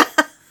 Yeah.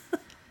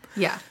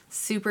 Yeah.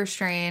 Super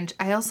strange.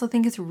 I also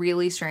think it's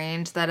really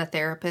strange that a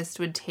therapist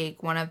would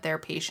take one of their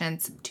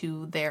patients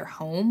to their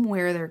home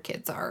where their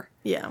kids are.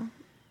 Yeah.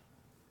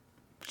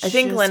 I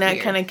think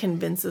Lynette kind of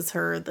convinces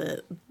her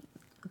that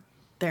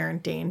they're in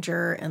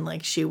danger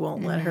and she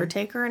won't let her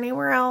take her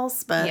anywhere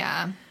else, but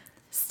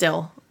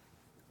still.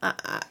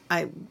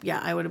 I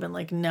would have been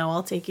like, no,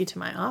 I'll take you to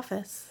my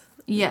office.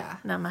 Yeah.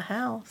 Not my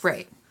house.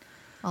 Right.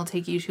 I'll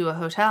take you to a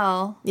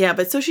hotel. Yeah,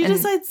 but so she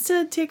decides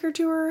to take her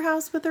to her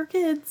house with her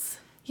kids.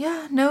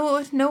 Yeah,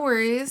 no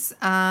worries.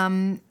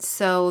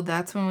 So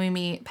that's when we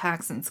meet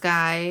Pax and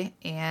Sky,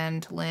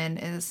 and Lynn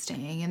is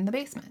staying in the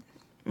basement.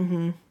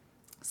 Mm-hmm.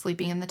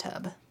 Sleeping in the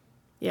tub.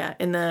 Yeah,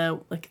 in the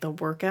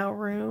workout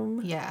room.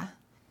 Yeah.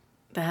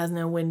 That has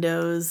no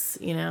windows,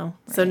 Right.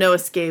 So no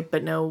escape,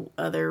 but no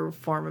other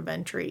form of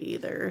entry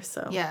either,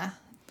 so. Yeah.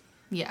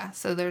 Yeah,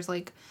 so there's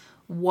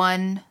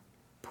one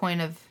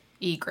point of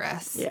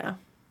egress. Yeah.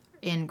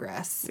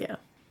 Ingress. Yeah.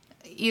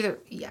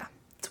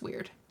 It's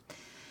weird.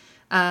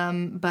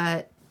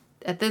 But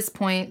at this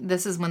point,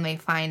 this is when they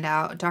find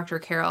out, Dr.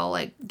 Carroll,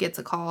 gets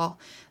a call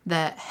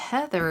that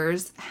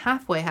Heather's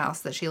halfway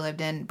house that she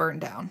lived in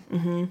burned down.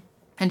 Mm-hmm.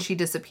 And she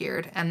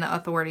disappeared, and the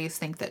authorities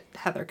think that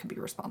Heather could be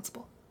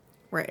responsible.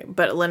 Right.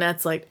 But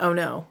Lynette's like, oh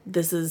no,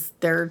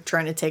 they're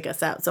trying to take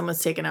us out.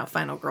 Someone's taking out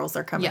Final Girls.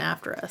 They're coming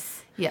after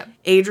us. Yeah.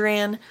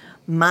 Adrian,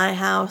 my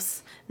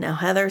house, now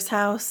Heather's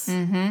house.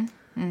 Mm-hmm.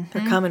 Mm-hmm.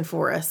 They're coming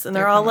for us. And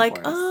they're all like,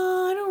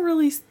 oh, I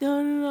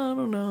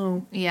don't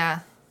know.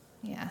 Yeah.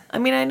 Yeah. I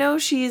mean, I know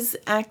she's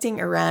acting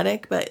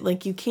erratic,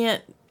 but you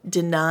can't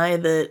deny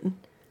that.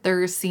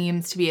 There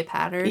seems to be a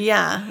pattern.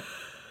 Yeah.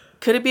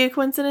 Could it be a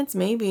coincidence?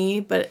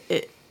 Maybe. But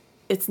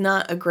it's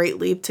not a great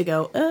leap to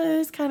go,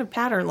 it's kind of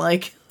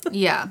pattern-like.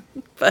 Yeah.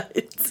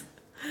 But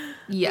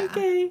yeah.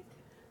 Okay.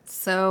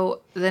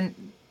 So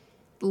then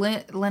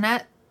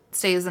Lynette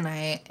stays the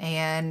night,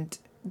 and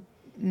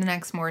the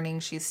next morning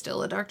she's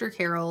still at Dr.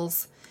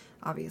 Carroll's,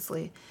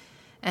 obviously.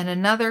 And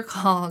another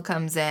call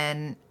comes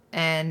in,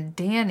 and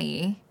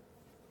Danny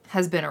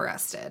has been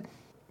arrested.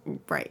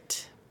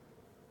 Right.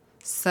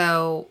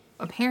 So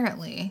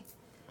apparently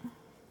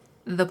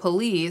the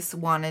police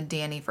wanted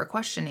Danny for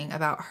questioning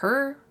about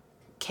her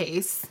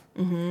case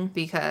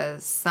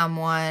because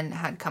someone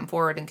had come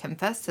forward and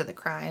confessed to the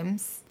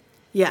crimes.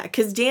 Yeah,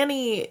 because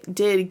Danny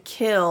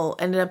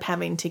ended up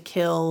having to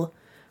kill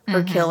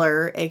her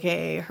killer,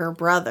 a.k.a. her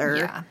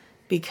brother,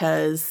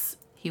 because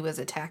he was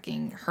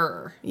attacking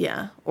her.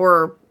 Yeah,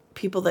 or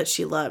people that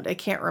she loved. I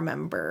can't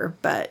remember,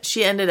 but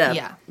she ended up,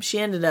 Yeah.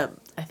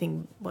 I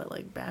think,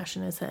 like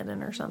bashing his head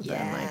in or something.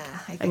 Yeah,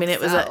 I mean, it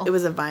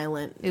was a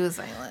violent It was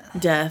violent.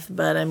 death,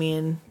 but I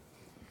mean,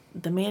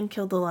 the man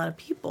killed a lot of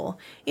people,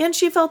 and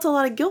she felt a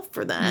lot of guilt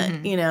for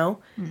that, you know?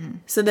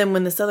 So then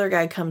when this other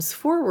guy comes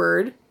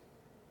forward,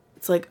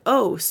 it's like,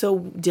 oh, so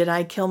did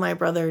I kill my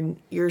brother?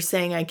 You're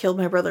saying I killed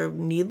my brother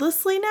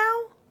needlessly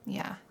now?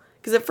 Yeah.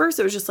 Because at first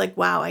it was just like,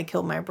 wow, I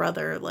killed my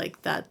brother.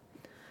 Like, that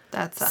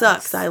That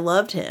sucks. I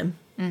loved him.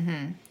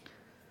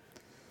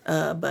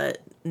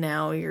 But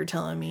now you're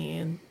telling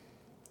me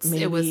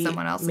maybe it was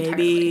someone else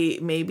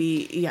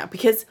maybe, yeah,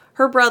 because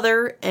her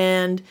brother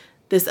and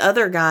this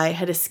other guy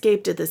had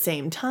escaped at the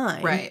same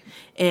time. Right.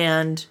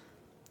 And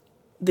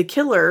the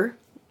killer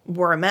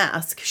wore a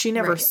mask. She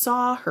never Right.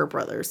 saw her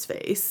brother's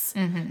face.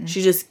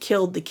 She just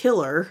killed the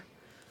killer.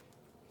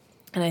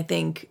 And I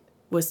think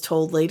was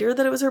told later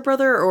that it was her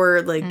brother,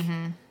 or like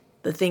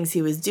the things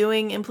he was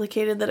doing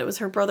implicated that it was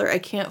her brother. I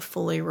can't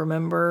fully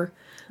remember.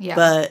 Yeah.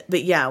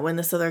 But yeah, when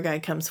this other guy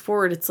comes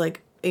forward, it's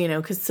like, you know,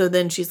 because so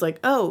then she's like,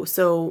 oh,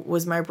 so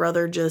was my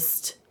brother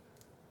just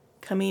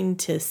coming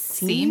to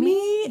see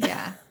me?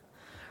 Yeah.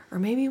 Or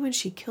maybe when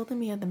she killed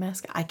him, he had the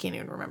mask. I can't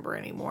even remember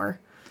anymore.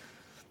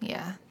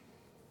 Yeah.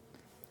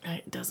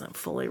 It doesn't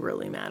fully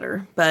really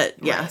matter. But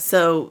yeah,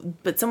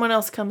 Right. but someone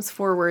else comes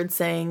forward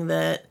saying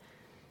that,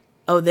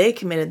 oh, they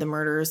committed the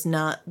murders,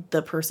 not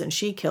the person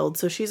she killed.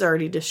 So she's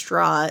already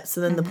distraught. So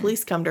then the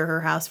police come to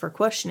her house for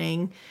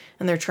questioning,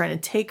 and they're trying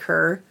to take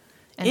her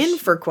in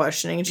for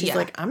questioning. And she's Yeah.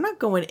 like, I'm not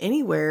going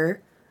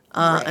anywhere.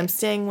 Right. I'm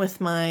staying with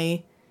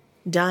my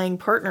dying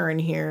partner in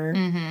here.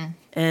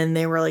 And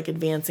they were like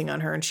advancing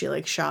on her, and she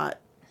like shot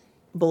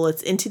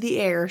bullets into the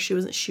air. She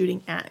wasn't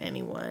shooting at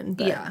anyone.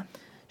 But Yeah.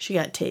 she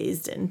got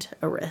tased and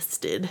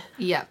arrested.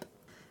 Yep.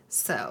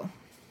 So,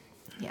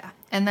 yeah.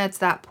 And that's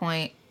that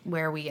point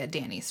where we get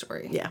Danny's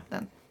story. Yeah.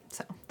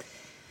 So,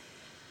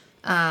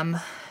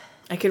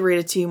 I could read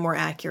it to you more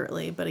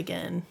accurately, but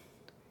again,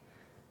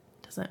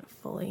 doesn't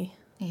fully.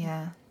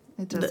 yeah.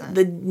 It doesn't.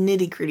 The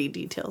nitty gritty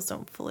details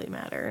don't fully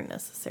matter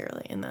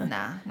necessarily in the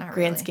Nah, not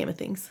grand really. scheme of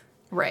things.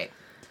 Right.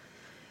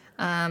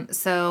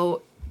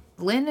 So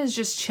Lynn is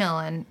just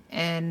chilling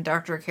in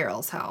Dr.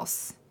 Carroll's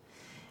house.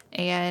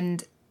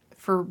 And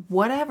for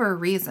whatever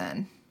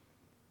reason,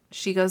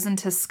 she goes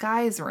into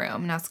Sky's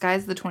room. Now,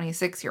 Sky's the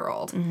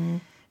 26-year-old.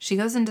 She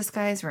goes into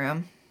Sky's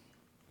room.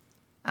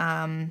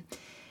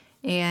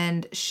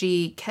 And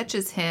she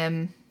catches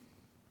him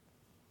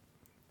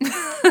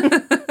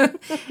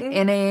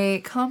in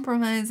a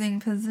compromising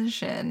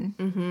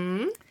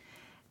position.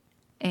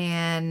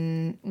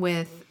 And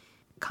with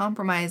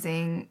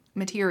compromising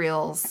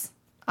materials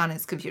on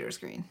his computer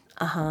screen.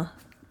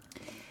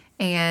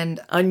 And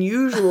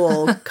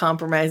Unusual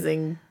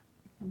compromising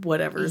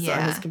whatever's on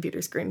Yeah. his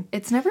computer screen.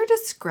 it's never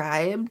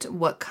described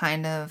what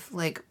kind of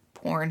like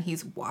porn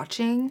he's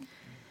watching.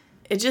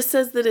 It just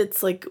says that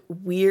it's like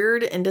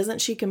weird, and doesn't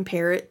she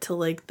compare it to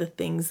like the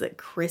things that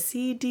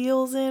Chrissy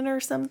deals in or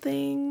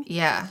something?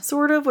 Yeah.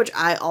 Sort of, which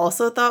I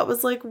also thought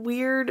was like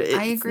weird.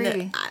 I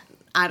agree.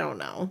 I don't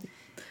know.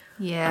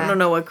 Yeah. I don't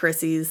know what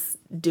Chrissy's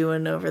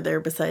doing over there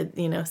besides,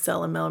 you know,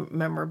 selling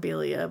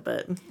memorabilia,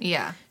 but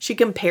Yeah. she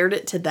compared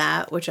it to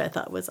that, which I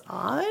thought was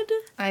odd.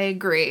 I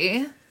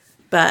agree.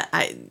 But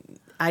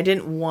I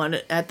didn't want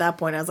it at that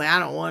point. I was like, I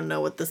don't want to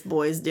know what this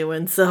boy's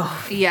doing, so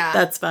Yeah.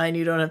 that's fine.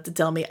 You don't have to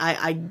tell me.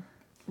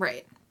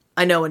 Right.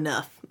 I know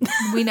enough.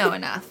 We know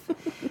enough.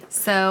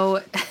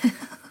 So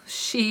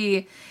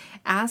she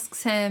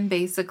asks him,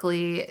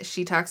 basically,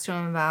 she talks to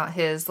him about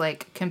his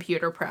like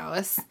computer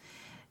prowess,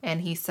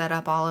 and he set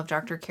up all of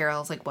Dr.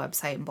 Carroll's like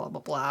website and blah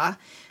blah blah.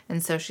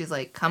 And so she's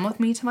like, come with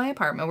me to my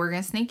apartment, we're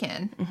gonna sneak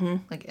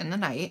in like in the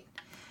night,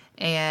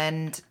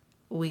 and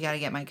we gotta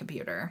get my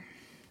computer.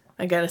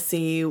 I gotta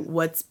see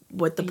what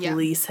the Yeah.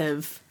 police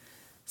have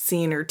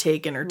seen or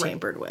taken or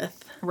tampered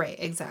with. Right,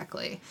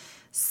 exactly.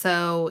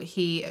 So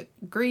he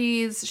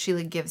agrees. She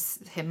like gives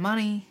him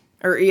money.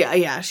 Or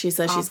yeah. She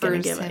says she's gonna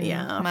Offers give it. him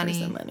Yeah, offers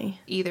him money.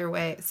 Either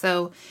way.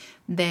 So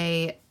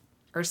they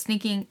are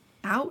sneaking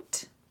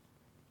out.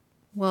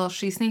 Well,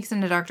 she sneaks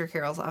into Dr.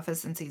 Carroll's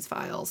office and sees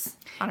files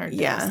on her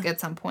desk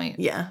at some point.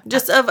 Yeah,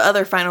 just of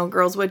other final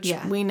girls, which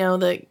Yeah. we know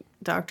that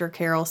Dr.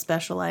 Carroll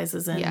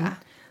specializes in Yeah.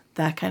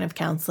 that kind of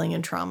counseling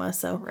and trauma.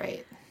 So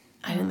Right.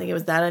 I didn't think it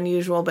was that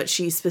unusual, but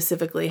she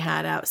specifically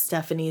had out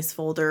Stephanie's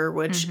folder,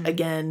 which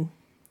again,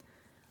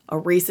 a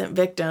recent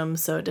victim,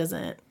 so it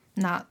doesn't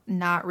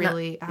Not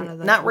really out of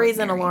the not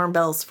raising ordinary. alarm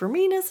bells for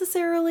me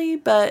necessarily,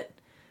 but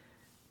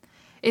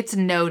It's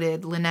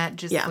noted. Lynette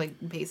just Yeah. like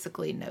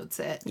basically notes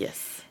it.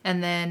 yes.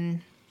 And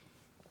then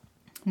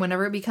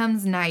whenever it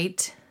becomes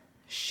night,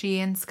 she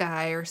and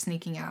Sky are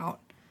sneaking out.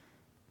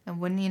 And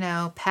when, you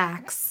know,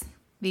 Pax,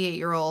 the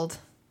 8-year-old,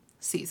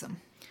 sees him.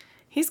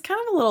 He's kind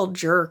of a little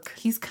jerk.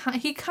 He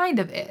kind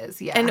of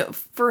is, yeah. And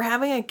for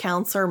having a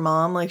counselor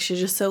mom, like she's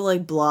just so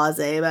like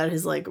blasé about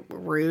his like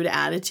rude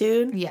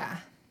attitude. Yeah.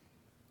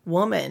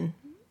 Woman,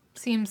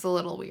 Seems a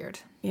little weird.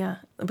 Yeah.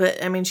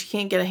 But, I mean, she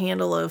can't get a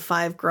handle of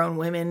 5 grown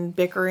women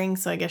bickering,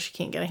 so I guess she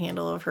can't get a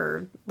handle of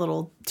her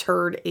little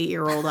turd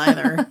 8-year-old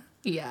either.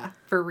 Yeah,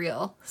 for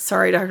real.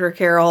 Sorry, Dr.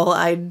 Carroll.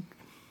 I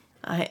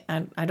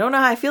don't know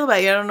how I feel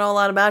about you. I don't know a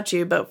lot about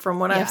you, but from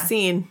what I've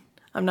seen,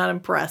 I'm not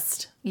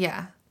impressed.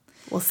 Yeah.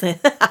 We'll say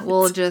that.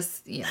 We'll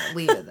just, leave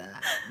it at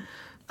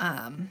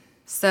that.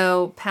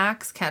 So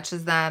Pax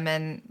catches them,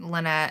 and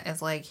Lynette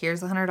is like,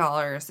 here's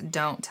 $100.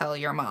 Don't tell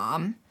your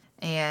mom.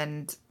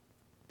 And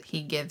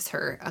he gives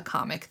her a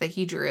comic that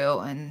he drew,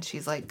 and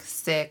she's like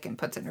sick and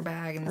puts it in her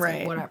bag and is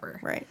like, whatever.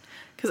 Right.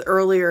 Because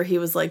earlier he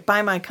was like,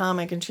 buy my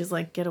comic, and she's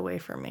like, get away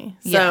from me.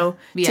 So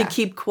to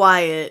keep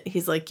quiet,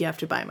 he's like, you have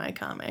to buy my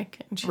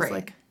comic. And she's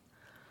like,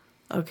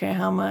 okay,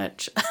 how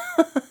much?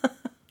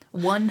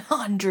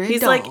 $100.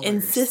 He's like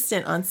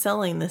insistent on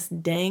selling this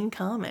dang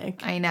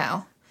comic. I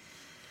know.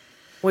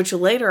 Which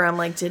later I'm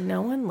like, did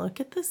no one look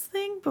at this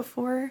thing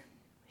before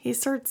he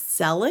starts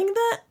selling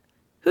that?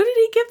 Who did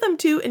he give them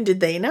to, and did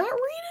they not read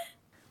it?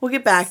 We'll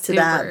get back to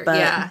that,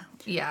 but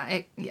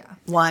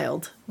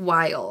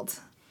wild.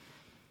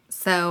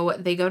 So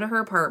they go to her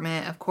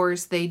apartment. Of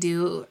course, they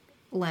do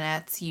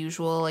Lynette's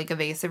usual, like,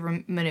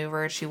 evasive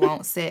maneuver. She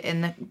won't sit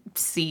in the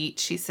seat.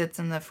 She sits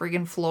in the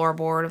friggin'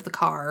 floorboard of the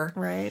car.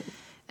 Right.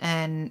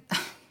 And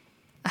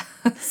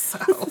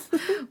so,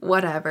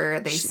 whatever.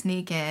 They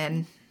sneak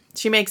in.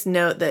 She makes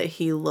note that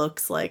he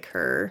looks like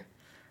her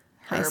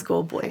high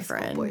school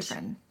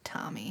boyfriend.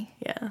 Tommy.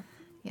 Yeah.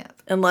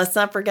 Yep. And let's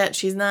not forget,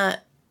 she's not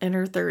in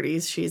her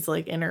 30s. She's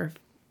like in her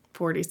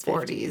 40s,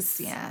 50s.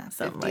 Yeah.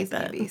 Something 50s, like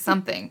that. Maybe.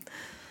 Something.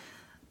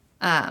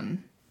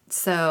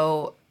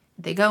 So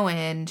they go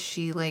in.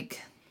 She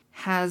like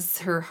has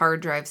her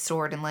hard drive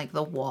stored in like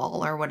the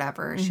wall or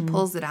whatever. She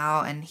pulls it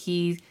out, and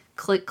he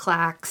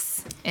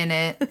click-clacks in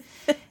it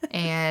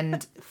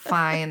and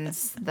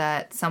finds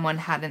that someone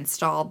had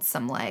installed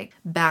some like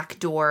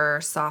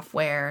backdoor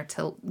software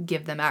to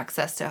give them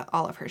access to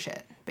all of her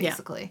shit,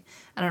 basically.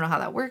 I don't know how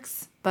that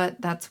works, but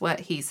that's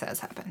what he says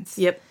happens.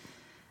 Yep.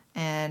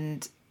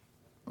 And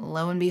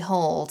lo and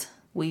behold,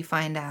 we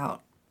find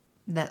out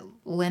that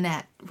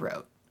Lynette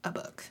wrote a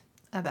book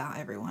about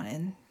everyone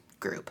in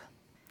group.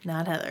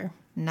 Not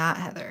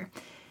Heather.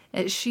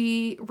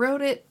 She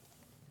wrote it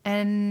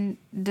and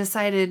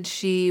decided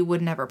she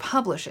would never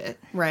publish it.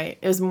 Right.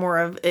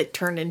 It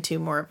turned into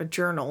more of a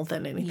journal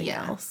than anything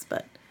else.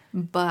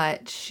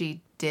 But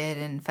she did,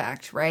 in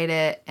fact, write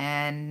it,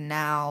 and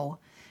now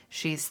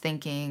she's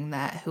thinking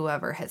that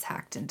whoever has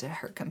hacked into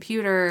her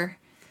computer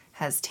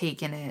has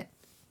taken it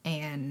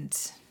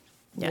and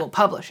will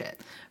publish it.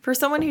 For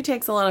someone who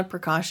takes a lot of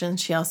precautions,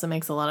 she also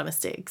makes a lot of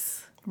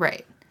mistakes.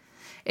 Right.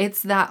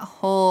 It's that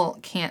whole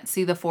can't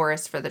see the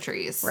forest for the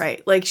trees.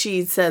 Right. Like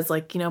she says,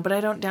 like, but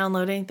I don't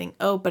download anything.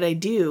 Oh, but I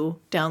do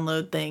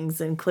download things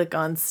and click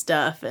on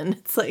stuff. And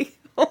it's like,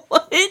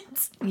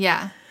 what?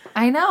 Yeah,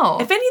 I know.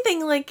 If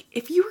anything, like,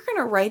 if you were going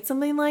to write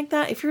something like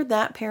that, if you're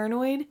that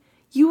paranoid,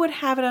 you would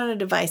have it on a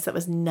device that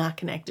was not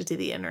connected to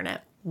the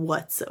internet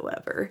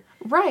whatsoever.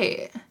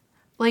 Right.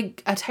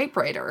 Like a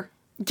typewriter.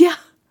 Yeah.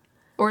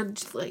 Or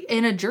just like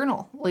in a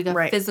journal, like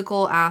a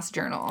physical ass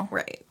journal.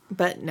 Right.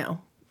 But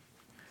no.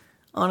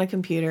 On a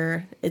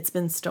computer, it's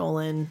been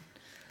stolen.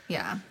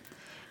 Yeah.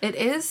 It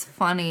is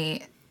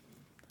funny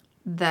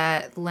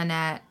that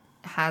Lynette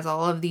has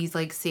all of these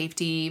like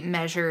safety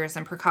measures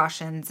and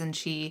precautions, and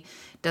she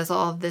does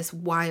all of this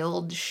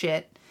wild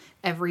shit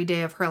every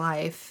day of her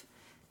life.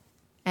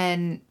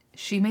 And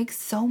she makes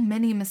so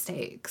many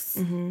mistakes.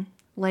 Mm-hmm.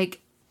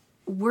 Like,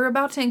 we're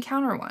about to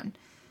encounter one.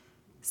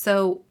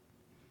 So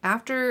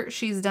after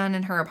she's done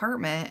in her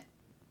apartment,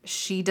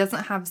 she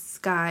doesn't have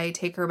Skye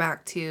take her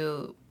back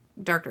to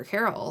Dr.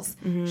 Carroll's.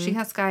 Mm-hmm. She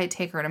has Skye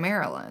take her to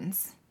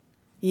Marilyn's.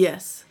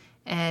 Yes.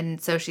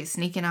 And so she's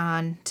sneaking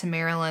on to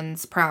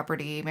Marilyn's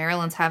property.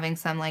 Marilyn's having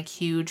some like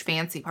huge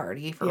fancy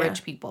party for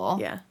rich people.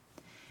 Yeah.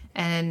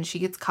 And she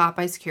gets caught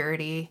by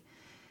security.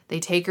 They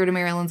take her to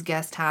Marilyn's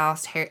guest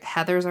house.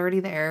 Heather's already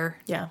there.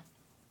 Yeah.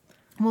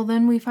 Well,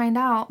 then we find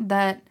out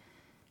that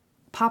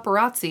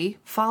paparazzi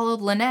followed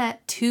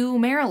Lynette to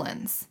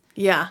Marilyn's.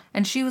 Yeah.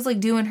 And she was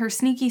like doing her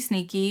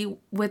sneaky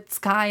with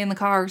Skye in the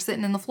car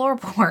sitting in the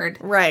floorboard.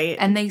 Right.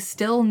 And they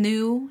still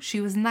knew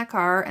she was in that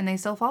car, and they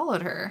still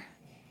followed her.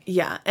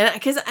 Yeah.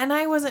 And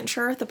I wasn't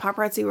sure if the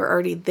paparazzi were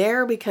already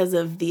there because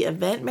of the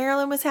event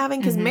Marilyn was having.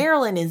 Because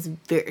Marilyn is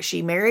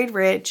she married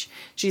rich.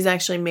 She's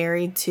actually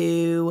married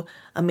to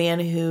a man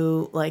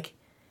who like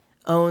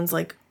owns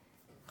like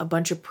a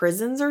bunch of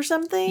prisons or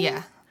something.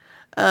 Yeah.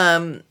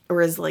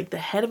 Or is like the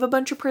head of a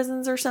bunch of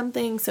prisons or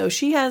something. So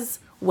she has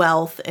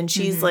wealth, and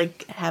she's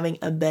like having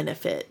a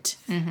benefit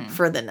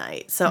for the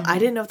night. So I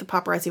didn't know if the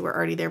paparazzi were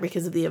already there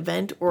because of the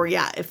event, or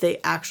if they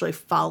actually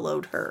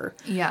followed her.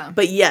 Yeah.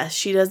 But yes,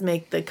 she does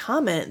make the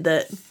comment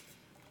that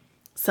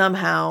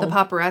somehow the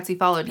paparazzi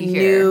followed you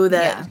here. Knew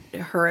that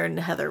her and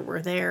Heather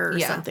were there or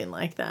something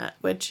like that.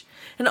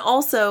 And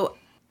also,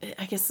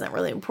 I guess it's not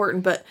really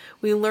important, but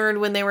we learned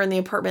when they were in the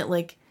apartment,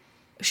 like,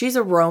 she's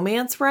a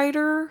romance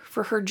writer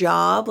for her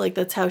job. Like,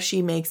 that's how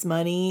she makes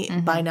money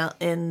by not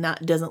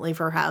doesn't leave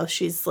her house.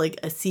 She's like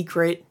a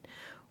secret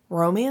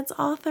romance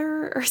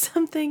author or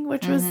something,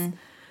 which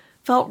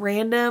felt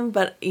random.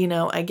 But,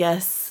 I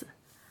guess,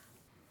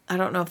 I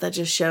don't know if that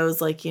just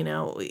shows, like,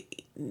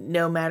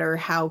 no matter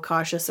how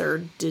cautious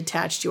or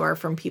detached you are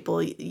from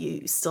people,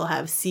 you still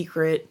have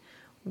secret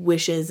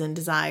wishes and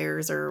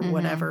desires or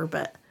whatever.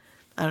 But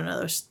I don't know,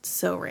 they're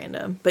so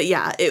random. But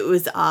yeah, it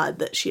was odd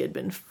that she had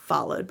been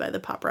followed by the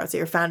paparazzi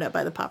or found out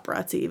by the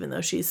paparazzi, even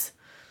though she's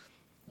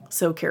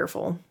so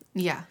careful.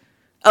 Yeah.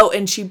 Oh,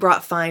 and she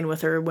brought Fine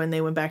with her when they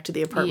went back to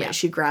the apartment. Yeah.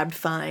 She grabbed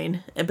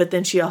Fine, but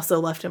then she also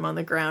left him on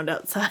the ground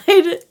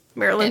outside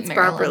Marilyn's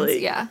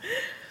property. Yeah.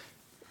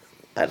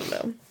 I don't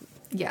know.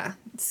 Yeah.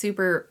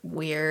 Super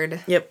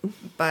weird. Yep.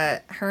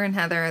 But her and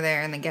Heather are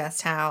there in the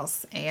guest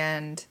house,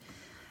 and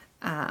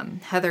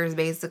Heather's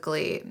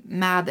basically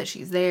mad that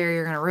she's there.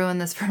 You're going to ruin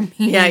this for me.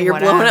 Yeah, you're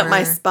whatever. blowing up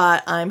my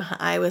spot.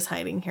 I was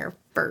hiding here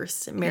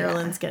first. And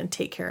Marilyn's going to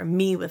take care of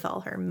me with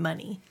all her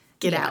money.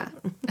 Get out.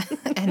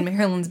 And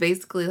Marilyn's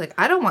basically like,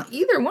 I don't want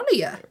either one of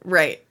you.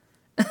 Right.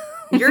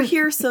 You're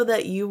here so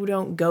that you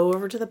don't go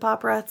over to the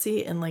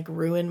paparazzi and like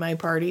ruin my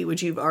party,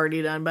 which you've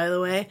already done, by the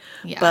way.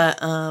 Yeah.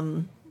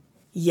 But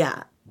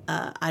yeah,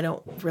 I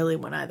don't really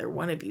want either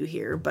one of you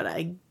here, but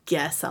I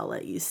guess I'll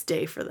let you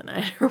stay for the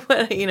night or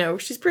what.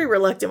 She's pretty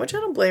reluctant, which I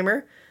don't blame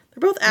her.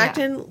 They're both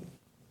acting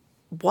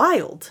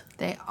wild.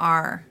 They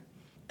are.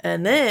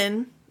 And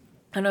then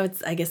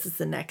I guess it's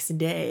the next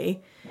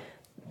day.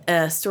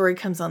 A story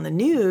comes on the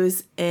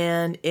news,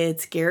 and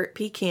it's Garrett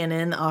P.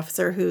 Cannon, the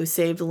officer who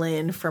saved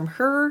Lynn from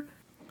her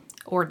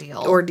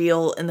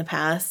ordeal in the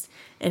past.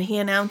 And he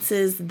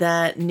announces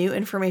that new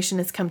information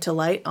has come to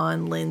light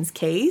on Lynn's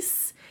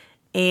case,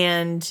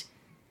 and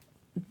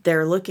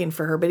they're looking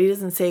for her. But he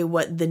doesn't say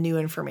what the new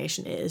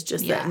information is,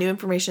 just that new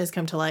information has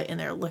come to light, and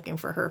they're looking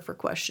for her for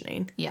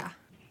questioning. Yeah.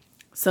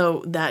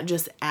 So that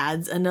just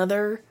adds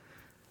another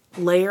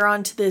layer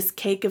onto this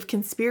cake of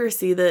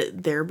conspiracy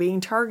that they're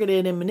being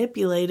targeted and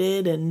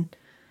manipulated and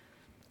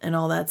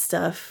all that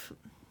stuff.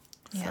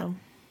 Yeah. So.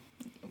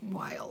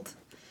 Wild.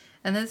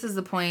 And this is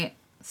the point.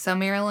 So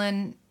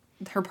Marilyn,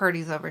 her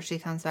party's over. She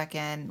comes back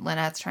in.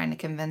 Lynette's trying to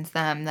convince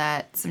them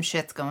that some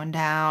shit's going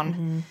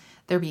down.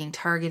 They're being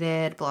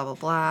targeted, blah, blah,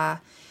 blah.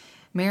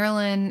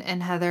 Marilyn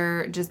and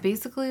Heather just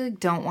basically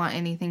like, don't want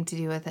anything to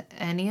do with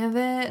any of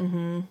it.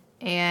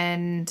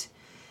 And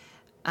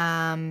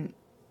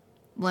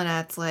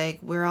Lynette's like,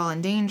 we're all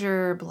in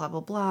danger, blah,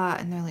 blah, blah.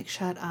 And they're like,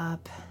 shut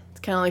up.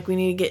 It's kind of like we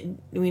need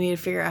to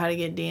figure out how to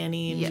get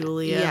Danny and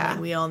Julia. Yeah.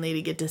 We all need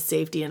to get to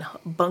safety and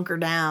bunker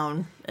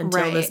down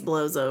until this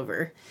blows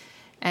over.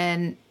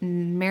 And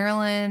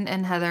Marilyn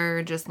and Heather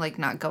are just like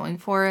not going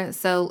for it.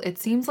 So it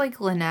seems like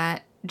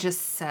Lynette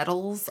just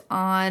settles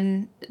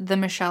on the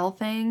Michelle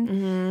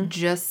thing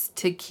just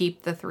to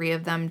keep the three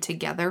of them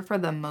together for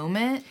the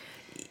moment.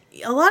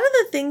 A lot of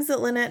the things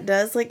that Lynette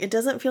does, like, it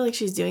doesn't feel like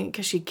she's doing it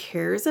because she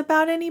cares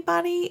about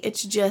anybody.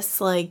 It's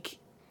just, like,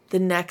 the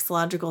next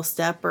logical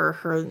step or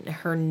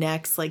her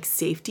next, like,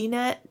 safety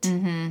net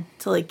to,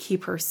 like,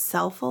 keep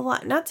herself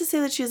alive. Not to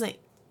say that she doesn't...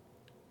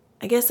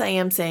 I guess I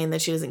am saying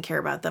that she doesn't care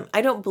about them.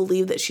 I don't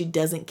believe that she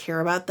doesn't care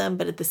about them,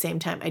 but at the same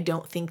time, I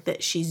don't think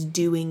that she's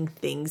doing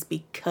things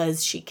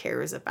because she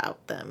cares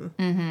about them.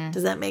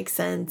 Does that make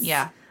sense?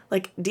 Yeah.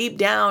 Like, deep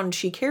down,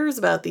 she cares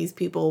about these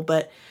people,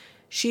 but...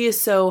 she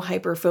is so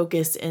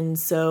hyper-focused and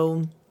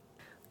so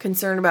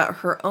concerned about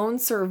her own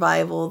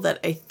survival that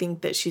I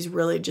think that she's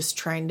really just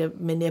trying to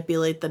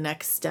manipulate the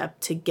next step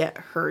to get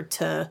her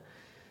to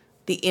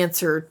the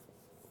answer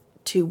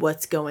to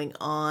what's going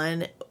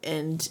on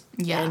and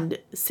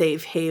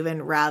safe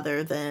haven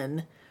rather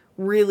than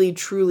really,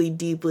 truly,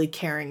 deeply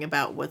caring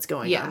about what's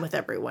going on with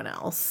everyone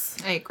else.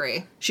 I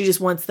agree. She just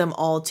wants them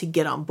all to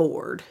get on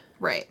board.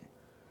 Right.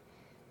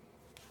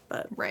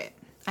 But right.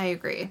 I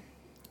agree.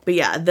 But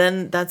yeah,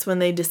 then that's when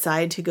they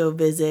decide to go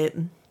visit.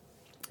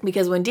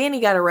 Because when Danny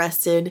got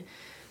arrested,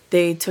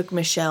 they took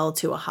Michelle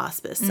to a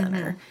hospice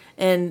center.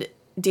 And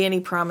Danny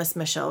promised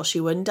Michelle she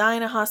wouldn't die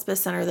in a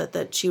hospice center,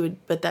 that she would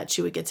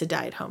get to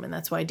die at home. And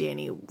that's why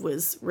Danny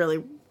was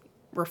really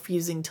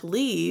refusing to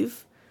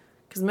leave.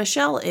 Because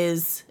Michelle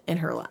is in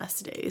her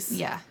last days.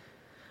 Yeah.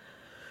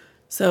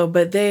 So,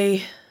 but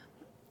they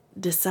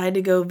decide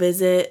to go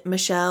visit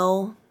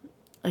Michelle.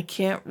 I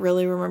can't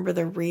really remember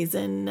the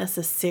reason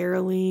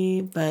necessarily,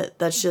 but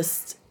that's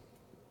just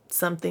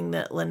something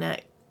that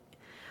Lynette...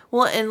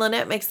 Well, and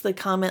Lynette makes the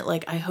comment,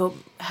 like, I hope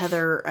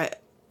Heather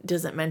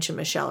doesn't mention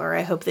Michelle, or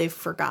I hope they've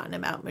forgotten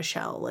about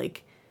Michelle.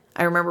 Like,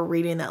 I remember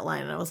reading that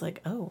line, and I was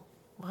like, oh,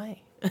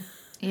 why?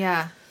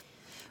 Yeah.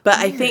 But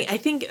I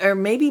think, or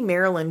maybe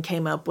Marilyn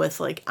came up with,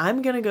 like,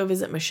 I'm going to go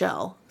visit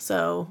Michelle,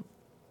 so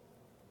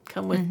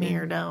come with me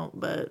or don't.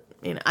 But,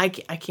 I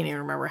can't even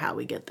remember how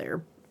we get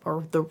there.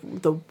 Or the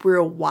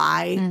real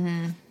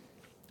why.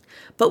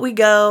 But we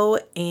go,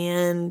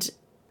 and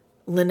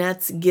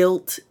Lynette's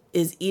guilt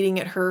is eating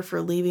at her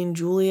for leaving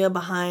Julia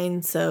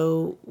behind.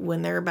 So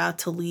when they're about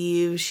to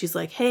leave, she's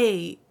like,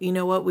 hey, you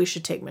know what? We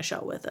should take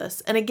Michelle with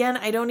us. And again,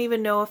 I don't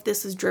even know if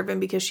this is driven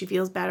because she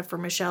feels bad for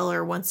Michelle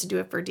or wants to do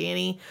it for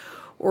Danny,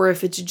 or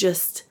if it's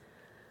just,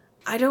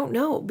 I don't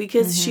know,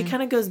 because she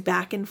kind of goes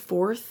back and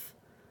forth.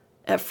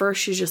 At first,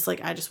 she's just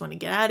like, I just want to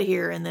get out of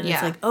here. And then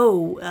it's like,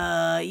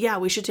 oh, yeah,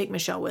 we should take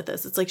Michelle with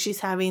us. It's like she's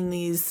having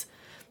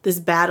this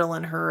battle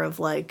in her of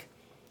like,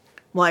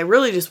 well, I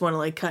really just want to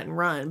like cut and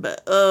run,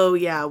 but oh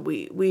yeah,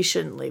 we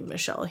shouldn't leave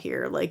Michelle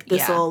here. Like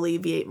this will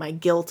alleviate my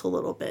guilt a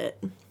little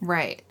bit.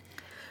 Right.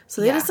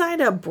 So they decide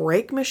to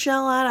break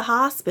Michelle out of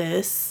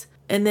hospice,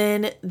 and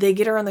then they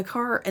get her on the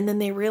car, and then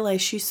they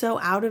realize she's so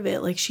out of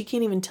it, like she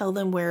can't even tell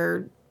them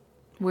where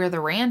the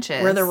ranch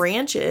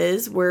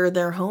is. Where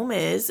their home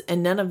is,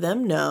 and none of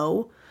them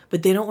know,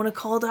 but they don't want to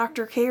call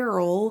Dr.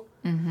 Carol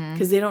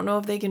because they don't know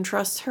if they can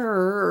trust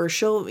her or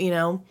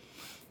she'll,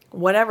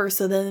 whatever.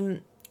 So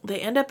then they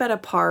end up at a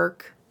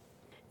park,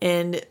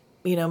 and,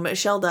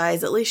 Michelle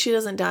dies. At least she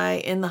doesn't die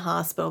in the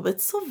hospital, but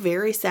it's still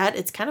very sad.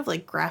 It's kind of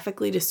like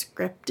graphically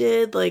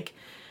descripted, like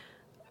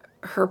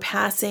her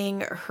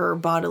passing, her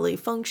bodily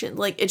function.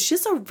 Like, it's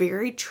just a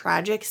very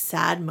tragic,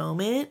 sad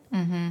moment.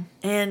 Mm-hmm.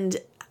 And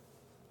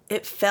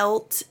it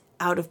felt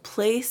out of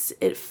place.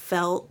 It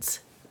felt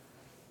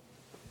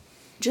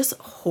just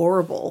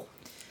horrible.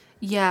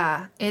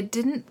 Yeah, it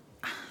didn't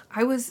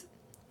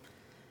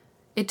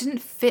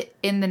fit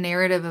in the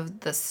narrative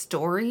of the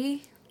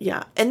story.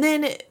 Yeah. And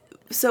then,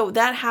 so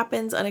that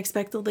happens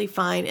unexpectedly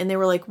fine. And they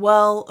were like,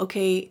 well,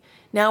 okay,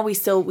 now we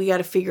got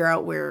to figure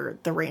out where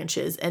the ranch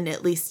is and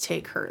at least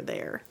take her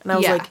there. And I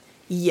was like,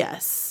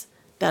 yes,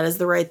 that is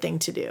the right thing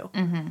to do.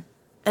 Mm-hmm.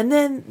 And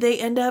then they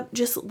end up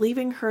just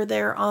leaving her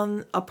there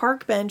on a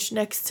park bench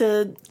next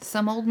to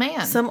some old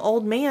man. Some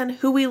old man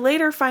who we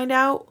later find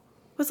out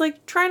was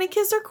like trying to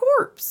kiss her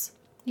corpse.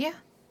 Yeah.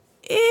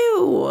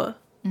 Ew.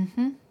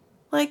 Mm-hmm.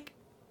 Like,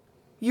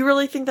 you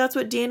really think that's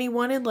what Danny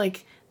wanted?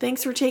 Like,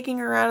 thanks for taking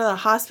her out of the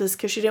hospice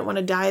because she didn't want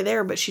to die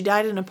there, but she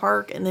died in a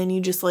park, and then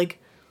you just, like,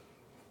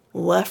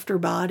 left her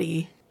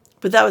body.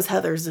 But that was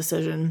Heather's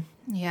decision.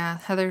 Yeah,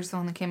 Heather's the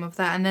one that came up with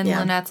that. And then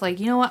Lynette's like,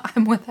 you know what?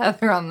 I'm with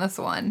Heather on this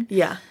one.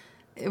 Yeah.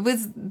 It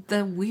was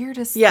the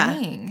weirdest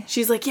thing.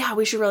 She's like, yeah,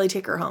 we should really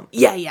take her home.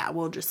 Yeah,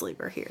 we'll just leave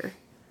her here.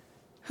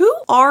 Who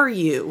are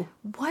you?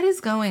 What is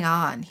going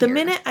on here? The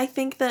minute I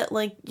think that,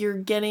 like, you're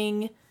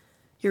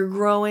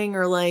growing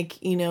or, like,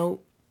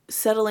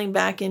 settling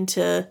back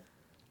into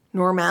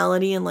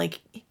normality and,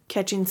 like,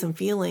 catching some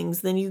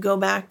feelings, then you go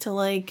back to,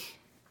 like,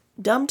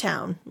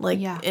 Dumbtown. Like,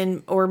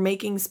 or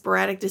making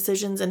sporadic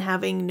decisions and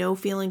having no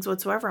feelings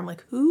whatsoever. I'm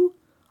like, who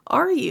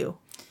are you?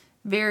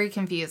 Very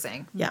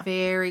confusing. Yeah.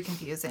 Very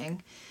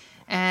confusing.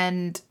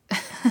 And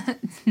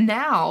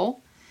now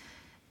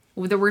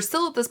we're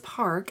still at this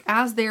park.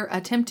 As they're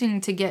attempting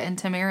to get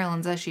into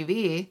Marilyn's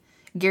SUV,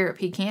 Garrett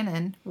P.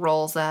 Cannon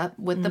rolls up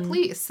with the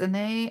police, and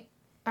they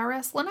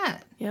arrest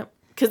Lynette. Yep.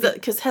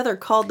 Because Heather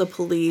called the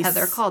police.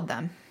 Heather called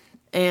them.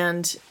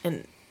 And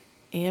an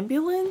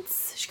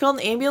ambulance? She called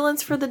an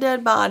ambulance for the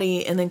dead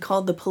body and then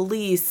called the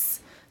police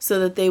so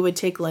that they would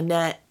take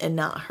Lynette and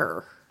not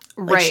her.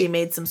 Like she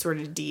made some sort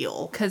of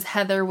deal. Because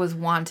Heather was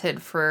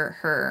wanted for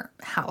her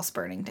house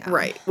burning down.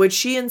 Right. Which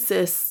she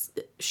insists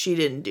she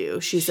didn't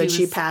do. She said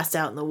she passed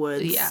out in the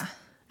woods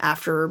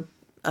after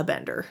a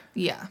bender.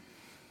 Yeah.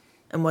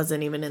 And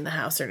wasn't even in the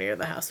house or near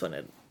the house when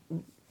it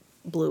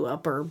blew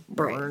up or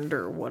burned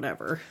or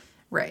whatever.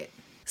 Right.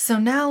 So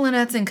now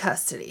Lynette's in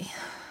custody.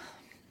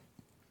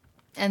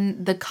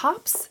 And the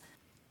cops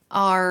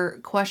are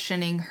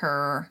questioning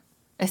her,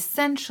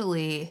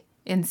 essentially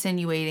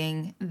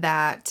insinuating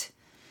that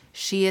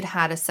she had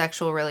had a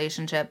sexual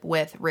relationship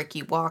with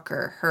Ricky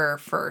Walker, her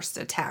first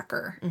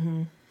attacker.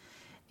 Mm-hmm.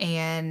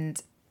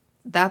 And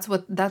that's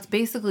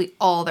basically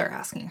all they're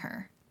asking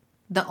her.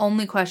 The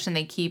only question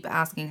they keep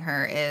asking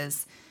her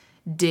is,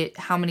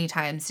 how many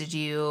times did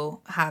you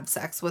have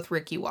sex with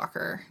Ricky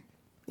Walker?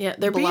 Yeah,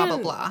 they're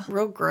being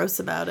real gross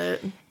about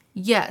it.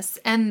 Yes,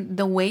 and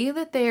the way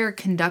that they're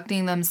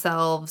conducting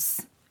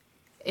themselves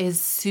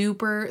is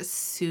super,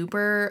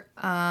 super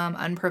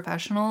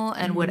unprofessional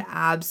and would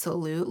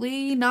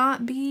absolutely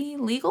not be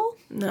legal.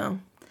 No.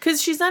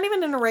 Because she's not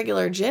even in a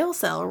regular jail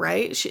cell,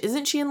 right?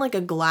 Isn't she in like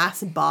a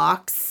glass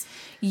box?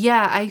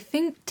 Yeah, I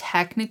think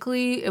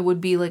technically it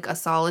would be like a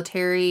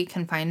solitary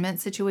confinement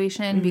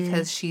situation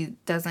because she's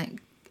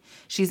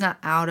not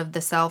out of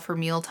the cell for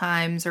meal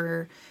times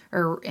or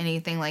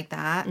anything like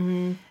that.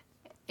 Mm-hmm.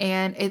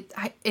 And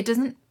it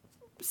doesn't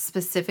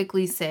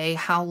specifically say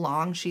how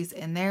long she's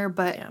in there,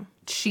 but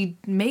she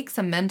makes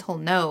a mental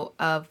note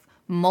of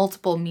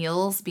multiple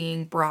meals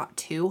being brought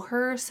to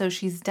her, so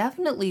she's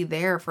definitely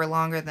there for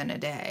longer than a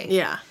day.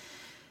 Yeah.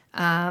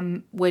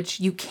 Which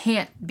you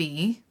can't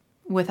be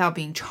without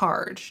being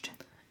charged.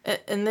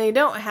 And they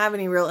don't have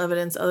any real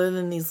evidence other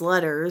than these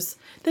letters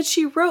that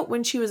she wrote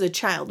when she was a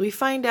child. We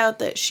find out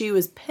that she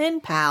was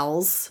pen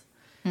pals.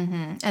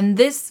 Mm-hmm. And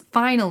this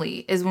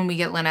finally is when we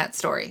get Lynette's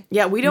story.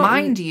 Yeah, we don't...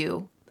 Mind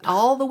you,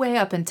 all the way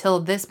up until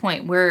this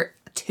point, we're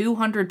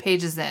 200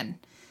 pages in.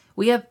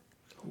 We have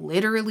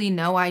literally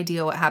no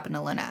idea what happened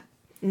to Lynette.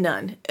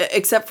 None.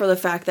 Except for the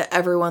fact that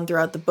everyone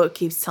throughout the book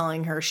keeps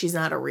telling her she's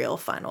not a real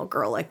final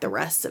girl like the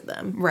rest of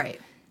them. Right.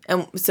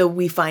 And so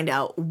we find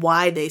out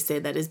why they say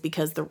that is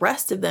because the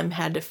rest of them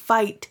had to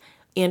fight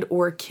and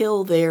or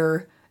kill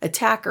their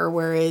attacker,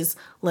 whereas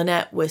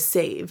Lynette was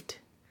saved.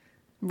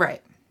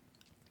 Right.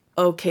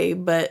 Okay,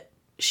 but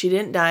she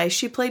didn't die.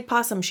 She played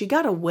possum. She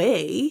got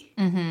away.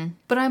 Mm-hmm.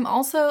 But I'm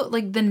also,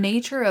 like, the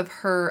nature of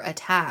her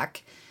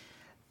attack,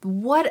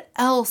 what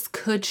else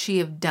could she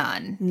have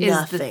done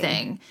is the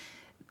thing.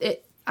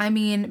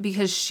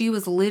 Because she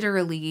was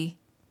literally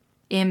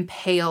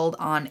impaled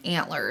on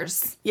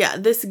antlers. Yeah,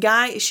 this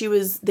guy,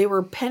 they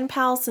were pen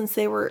pals since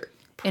they were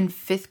in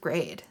 5th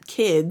grade.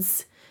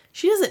 Kids.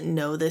 She doesn't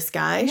know this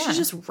guy. Yeah. She's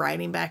just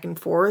riding back and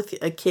forth.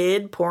 A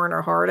kid pouring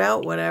her heart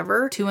out,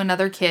 whatever. To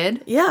another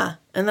kid. Yeah.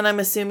 And then I'm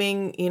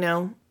assuming,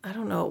 I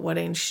don't know at what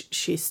age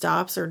she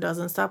stops or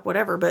doesn't stop,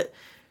 whatever, but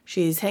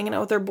she's hanging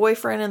out with her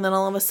boyfriend, and then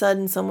all of a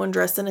sudden someone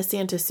dressed in a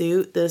Santa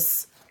suit,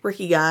 this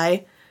Ricky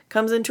guy,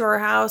 comes into her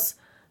house,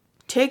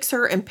 takes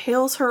her,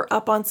 impales her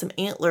up on some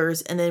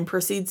antlers, and then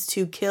proceeds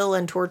to kill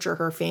and torture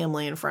her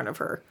family in front of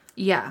her.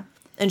 Yeah.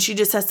 And she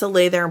just has to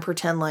lay there and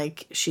pretend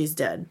like she's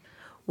dead.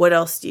 What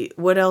else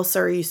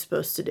are you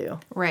supposed to do?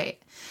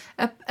 Right.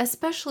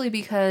 Especially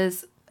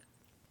because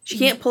she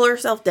can't pull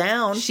herself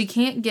down. She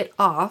can't get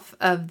off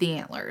of the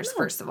antlers,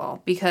 first of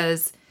all,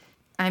 because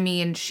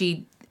if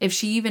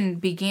she even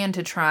began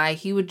to try,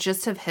 he would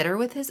just have hit her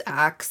with his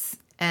axe,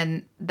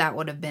 and that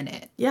would have been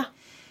it. Yeah.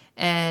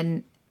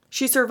 And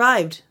she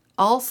survived.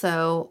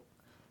 Also,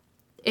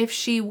 if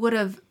she would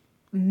have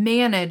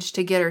managed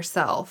to get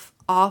herself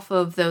off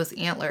of those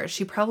antlers,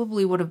 she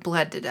probably would have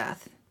bled to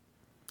death.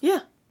 Yeah.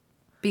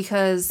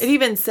 Because it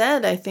even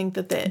said, I think,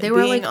 that they being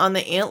like, on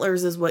the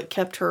antlers is what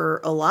kept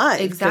her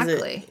alive.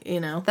 Exactly.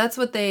 That's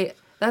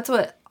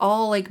what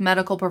all like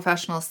medical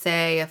professionals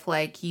say. If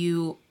like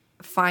you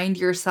find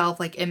yourself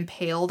like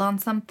impaled on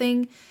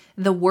something,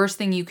 the worst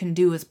thing you can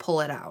do is pull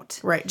it out.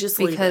 Right. Just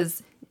leave it.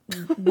 Because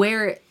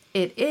where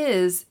it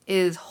is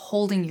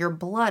holding your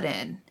blood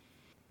in.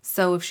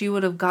 So if she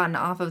would have gotten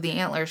off of the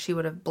antler, she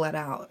would have bled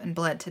out and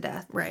bled to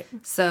death. Right.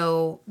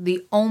 So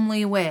the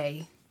only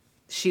way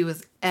she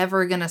was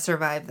ever going to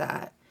survive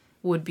that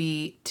would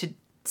be to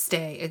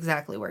stay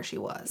exactly where she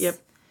was. Yep.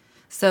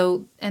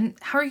 So, and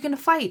how are you going to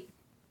fight?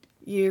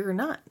 You're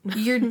not.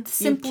 You're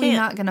simply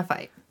not going to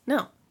fight.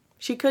 No,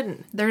 she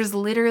couldn't. There's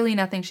literally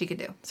nothing she could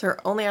do. So her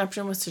only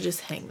option was to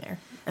just hang there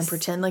and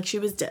pretend like she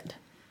was dead.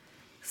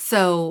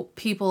 So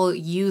people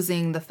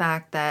using the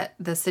fact that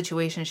the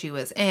situation she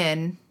was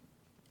in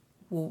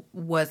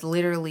was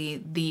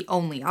literally the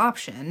only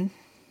option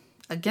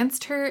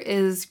against her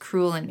is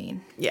cruel and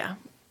mean. Yeah.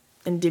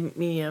 And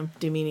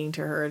demeaning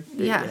to her.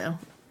 Yeah.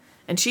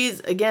 And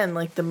she's, again,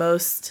 like the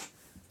most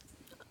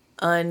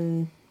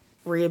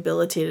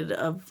unrehabilitated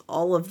of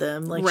all of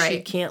them. Like, right.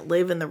 She can't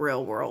live in the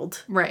real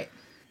world. Right.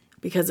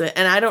 Because of it.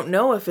 And I don't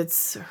know if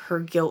it's her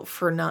guilt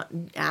for not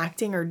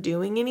acting or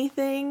doing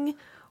anything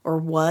or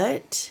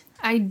what.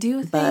 I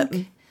do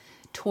think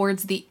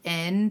towards the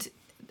end,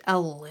 a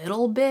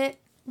little bit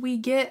we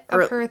get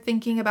of her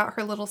thinking about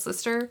her little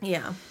sister.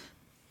 Yeah.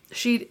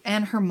 She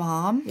and her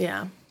mom.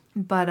 Yeah.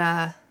 But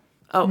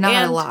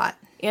not a lot.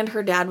 And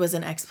her dad was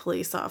an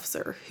ex-police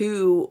officer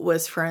who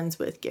was friends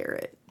with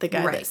Garrett, the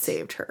guy that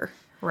saved her.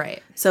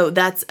 Right. So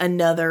that's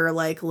another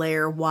like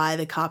layer why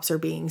the cops are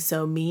being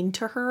so mean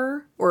to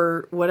her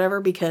or whatever,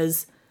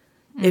 because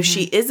if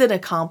she is an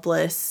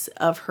accomplice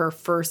of her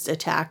first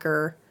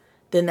attacker,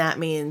 then that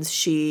means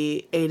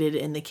she aided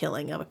in the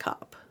killing of a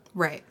cop.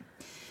 Right.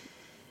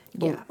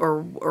 Yeah.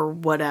 Or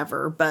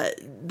whatever. But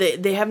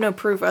they have no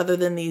proof other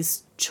than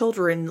these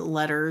children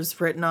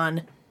letters written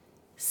on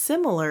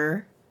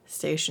similar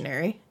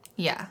stationery.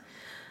 Yeah.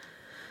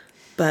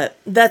 But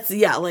that's,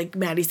 like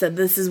Maddie said,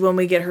 this is when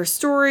we get her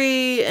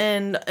story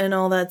and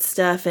all that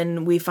stuff.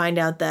 And we find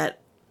out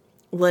that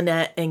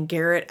Lynette and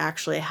Garrett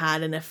actually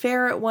had an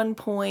affair at one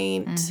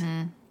point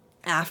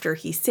after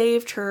he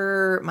saved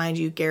her. Mind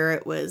you,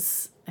 Garrett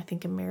was, I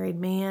think, a married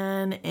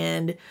man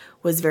and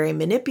was very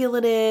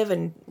manipulative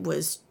and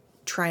was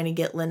trying to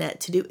get Lynette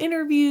to do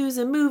interviews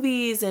and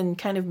movies and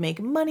kind of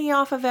make money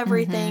off of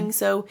everything.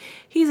 So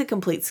he's a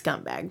complete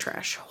scumbag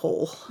trash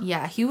hole.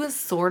 Yeah, he was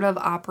sort of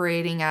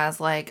operating as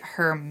like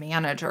her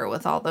manager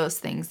with all those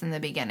things in the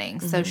beginning.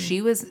 So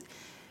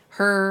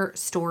her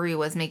story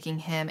was making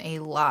him a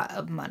lot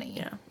of money.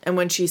 Yeah. And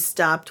when she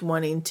stopped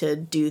wanting to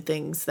do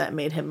things that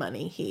made him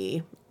money,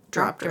 he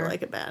dropped her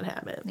like a bad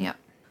habit. Yep.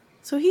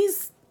 So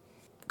he's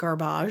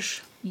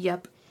garbage.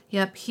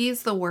 Yep,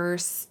 he's the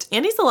worst.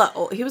 And he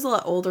was a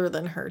lot older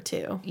than her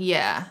too.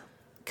 Yeah.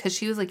 Because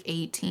she was like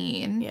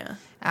 18. Yeah.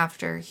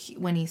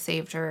 When he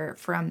saved her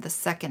from the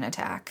second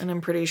attack. And I'm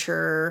pretty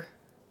sure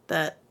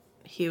that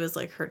he was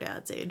like her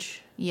dad's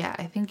age. Yeah,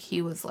 I think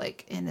he was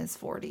like in his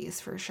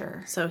 40s for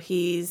sure. So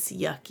he's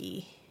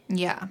yucky.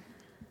 Yeah.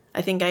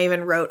 I think I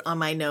even wrote on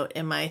my note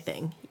in my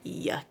thing,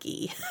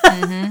 yucky.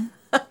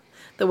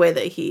 The way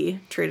that he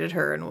treated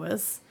her and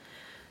was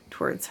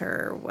towards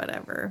her or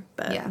whatever.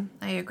 But Yeah,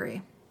 I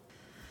agree.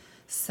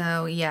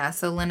 So,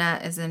 so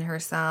Lynette is in her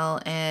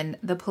cell, and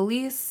the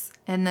police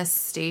in this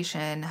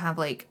station have,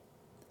 like,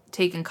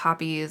 taken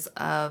copies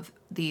of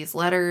these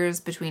letters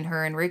between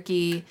her and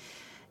Ricky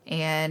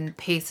and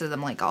pasted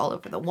them, like, all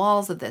over the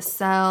walls of this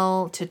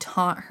cell to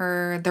taunt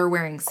her. They're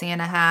wearing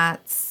Santa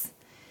hats.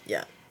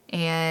 Yeah.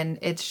 And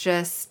it's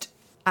just,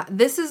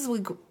 this is,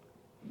 like,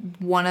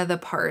 one of the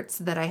parts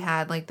that I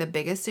had, like, the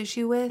biggest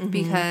issue with,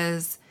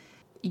 because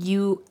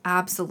you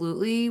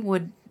absolutely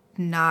would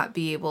not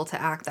be able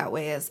to act that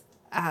way as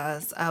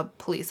a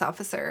police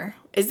officer.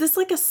 Is this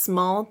like a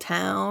small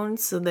town?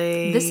 So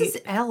This is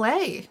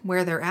L.A.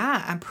 where they're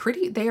at.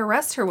 They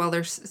arrest her while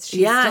she's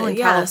still in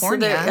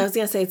California. So I was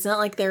gonna say it's not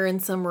like they're in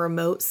some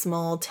remote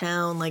small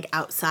town like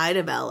outside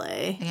of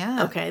L.A.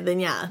 Yeah. Okay, then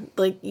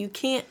like you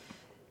can't.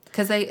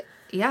 Because this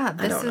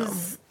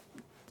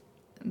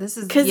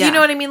is because you know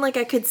what I mean. Like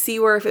I could see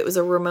where if it was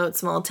a remote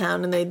small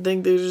town and they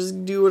think they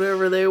just do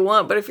whatever they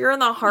want, but if you're in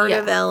the heart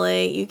of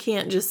L.A., you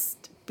can't just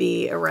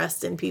be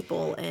arresting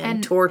people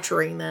and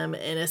torturing them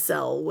in a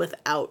cell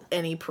without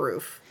any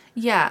proof.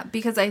 Yeah,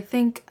 because I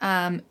think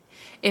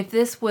if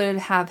this would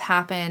have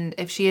happened,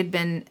 if she had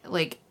been,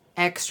 like,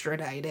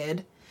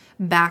 extradited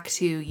back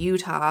to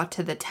Utah,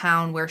 to the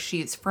town where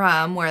she's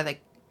from, where the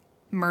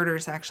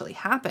murders actually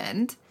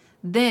happened,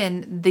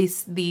 then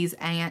these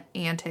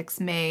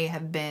antics may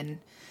have been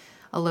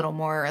a little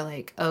more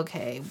like,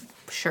 okay,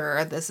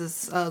 sure, this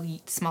is a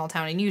small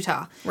town in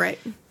Utah. Right.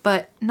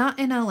 But not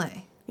in LA.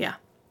 Yeah.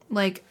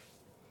 Like,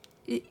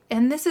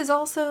 and this is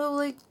also,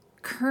 like,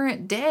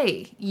 current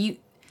day.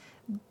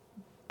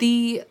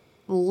 The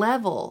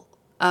level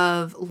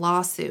of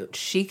lawsuit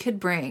she could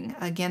bring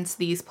against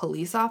these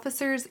police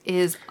officers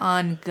is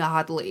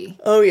ungodly.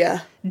 Oh,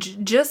 yeah.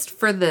 Just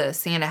for the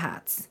Santa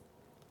hats.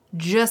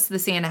 Just the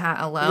Santa hat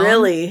alone.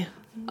 Really?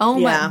 Oh,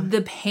 my.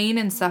 The pain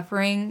and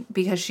suffering,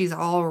 because she's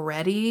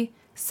already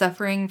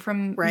suffering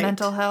from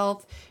mental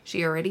health.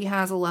 She already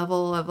has a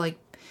level of, like,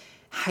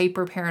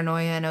 hyper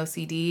paranoia and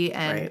OCD.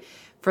 And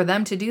for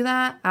them to do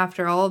that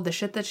after all of the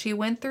shit that she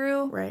went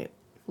through,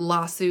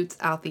 lawsuits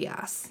out the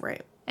ass.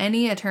 Right.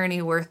 Any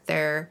attorney worth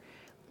their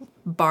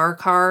bar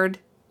card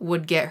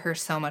would get her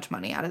so much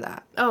money out of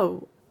that.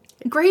 Oh.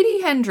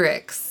 Grady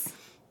Hendrix.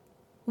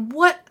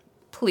 What?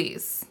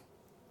 Please.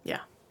 Yeah.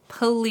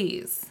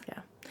 Please. Yeah.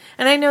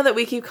 And I know that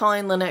we keep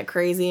calling Lynette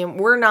crazy, and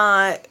we're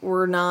not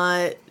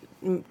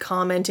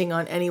commenting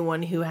on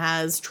anyone who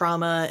has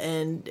trauma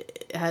and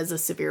has a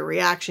severe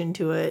reaction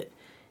to it.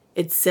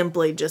 It's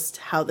simply just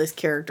how this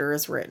character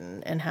is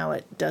written and how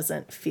it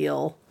doesn't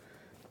feel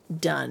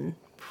done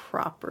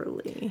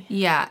properly.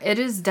 Yeah, it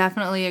is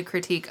definitely a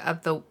critique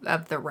of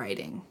the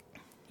writing.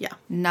 Yeah.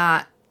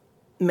 Not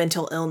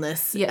mental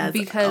illness as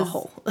a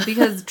whole.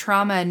 Because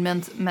trauma and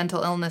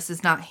mental illness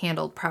is not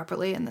handled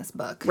properly in this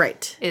book.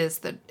 Right. Is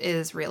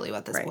really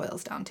what this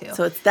boils down to.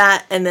 So it's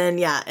that, and then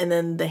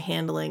the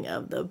handling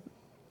of the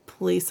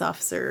police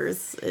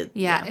officers.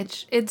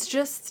 It's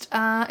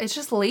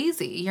just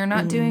lazy. You're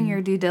not doing your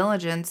due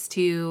diligence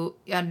to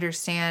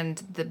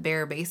understand the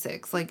bare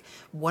basics. Like,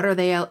 what are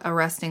they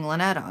arresting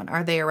Lynette on?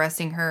 Are they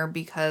arresting her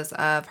because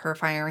of her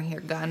firing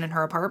her gun in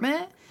her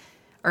apartment?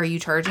 Are you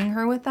charging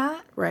her with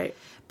that? Right.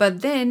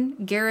 But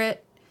then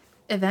Garrett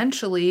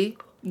eventually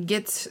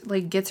gets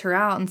her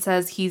out and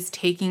says he's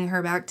taking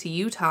her back to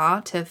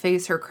Utah to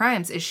face her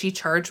crimes. Is she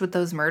charged with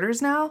those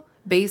murders now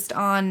based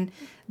on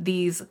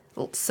these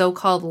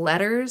so-called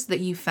letters that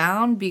you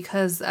found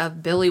because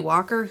of Billy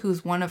Walker,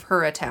 who's one of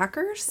her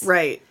attackers?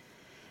 Right.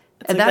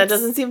 Like, that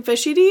doesn't seem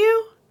fishy to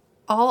you?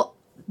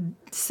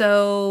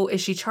 So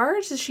is she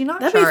charged? Is she not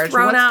That'd charged? Be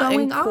thrown What's out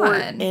going in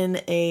court on?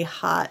 In a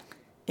hot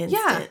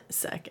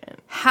second.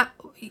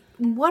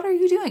 What are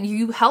you doing?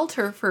 You held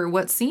her for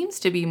what seems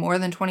to be more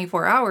than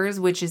 24 hours,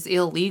 which is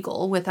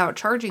illegal, without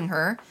charging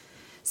her.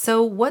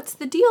 So what's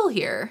the deal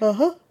here?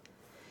 Uh-huh.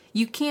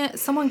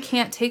 Someone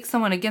can't take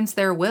someone against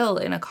their will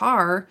in a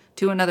car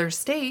to another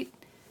state,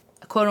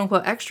 quote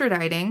unquote,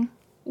 extraditing,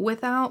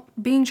 without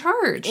being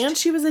charged. And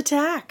she was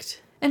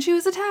attacked.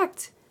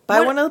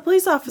 By one of the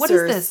police officers. What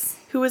is this?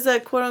 Who was a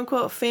quote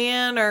unquote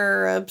fan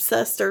or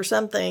obsessed or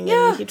something.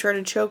 Yeah. And he tried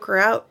to choke her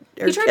out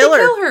or he tried to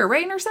kill her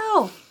right in her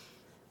cell.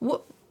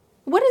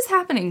 What is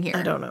happening here?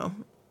 I don't know.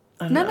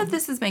 None of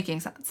this is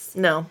making sense.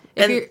 No.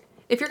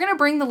 If you're going to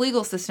bring the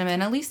legal system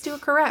in, at least do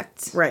it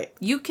correct. Right.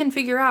 You can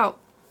figure out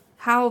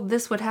how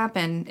this would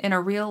happen in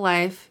a real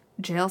life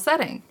jail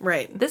setting.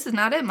 Right. This is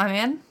not it, my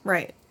man.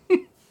 Right.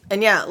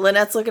 And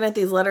Lynette's looking at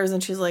these letters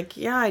and she's like,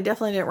 yeah, I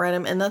definitely didn't write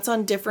them. And that's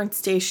on different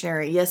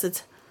stationery. Yes,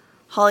 it's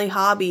Holly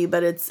Hobby,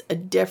 but it's a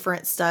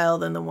different style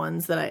than the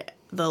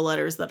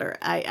letters that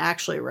I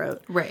actually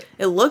wrote. Right.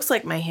 It looks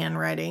like my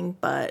handwriting,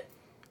 but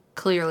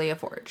clearly a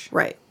forge.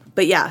 Right.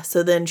 But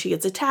so then she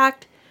gets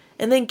attacked,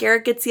 and then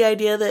Garrett gets the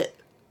idea that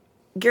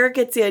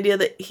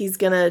he's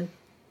gonna,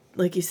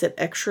 like you said,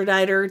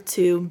 extradite her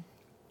to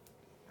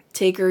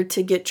take her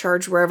to get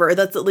charged wherever.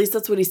 That's what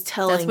he's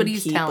telling. That's what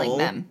he's telling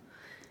them.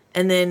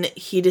 And then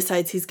he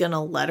decides he's going to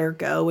let her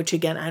go, which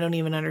again, I don't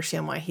even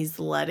understand why he's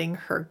letting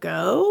her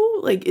go.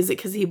 Like, is it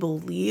because he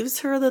believes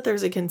her that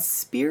there's a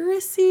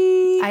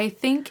conspiracy? I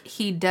think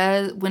he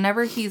does.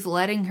 Whenever he's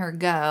letting her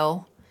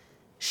go,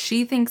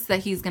 she thinks that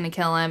he's going to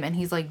kill him. And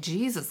he's like,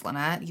 Jesus,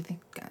 Lynette, you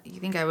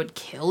think I would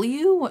kill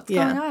you? What's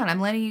going on?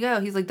 I'm letting you go.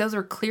 He's like, those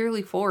are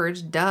clearly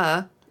forged.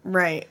 Duh.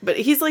 Right. But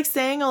he's like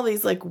saying all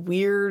these like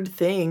weird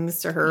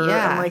things to her.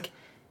 Yeah. I'm like,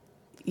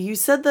 you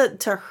said that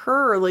to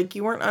her, like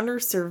you weren't under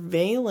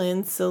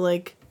surveillance, so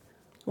like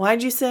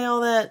why'd you say all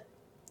that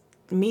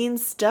mean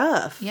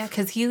stuff? Yeah,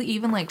 because he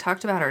even like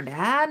talked about her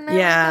dad and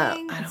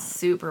everything. Yeah. It's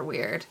super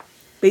weird.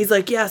 But he's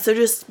like, yeah, so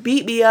just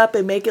beat me up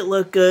and make it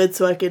look good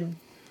so I could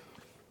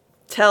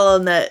tell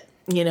him that,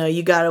 you know,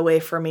 you got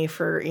away from me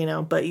for, you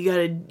know, but you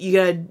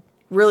gotta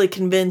really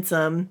convince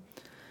him,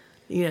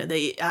 you know,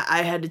 that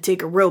I had to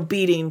take a real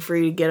beating for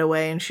you to get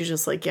away. And she's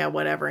just like, yeah,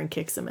 whatever, and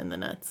kicks him in the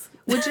nuts.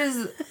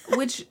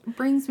 Which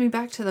brings me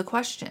back to the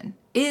question.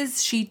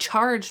 Is she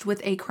charged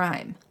with a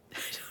crime? I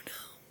don't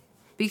know.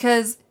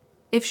 Because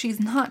if she's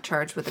not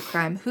charged with a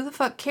crime, who the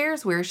fuck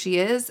cares where she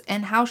is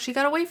and how she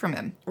got away from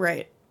him?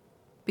 Right.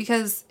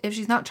 Because if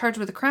she's not charged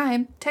with a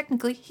crime,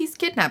 technically he's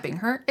kidnapping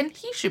her and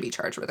he should be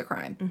charged with a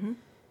crime. Mm-hmm.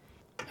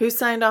 Who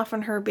signed off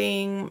on her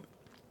being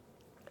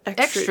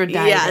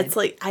extradited? Yeah, it's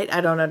like,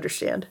 I don't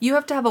understand. You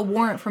have to have a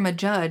warrant from a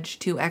judge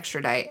to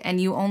extradite, and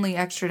you only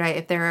extradite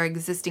if there are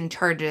existing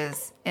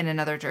charges in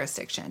another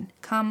jurisdiction.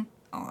 Come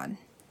on.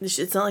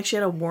 It's not like she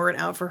had a warrant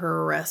out for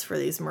her arrest for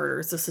these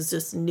murders. This is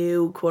just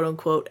new,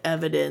 quote-unquote,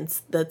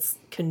 evidence that's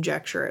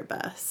conjecture at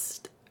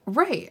best.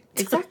 Right.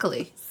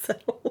 Exactly.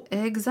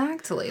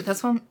 Exactly.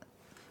 That's what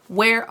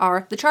where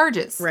are the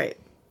charges? Right.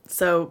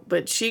 So,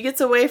 but she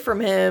gets away from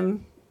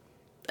him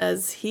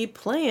as he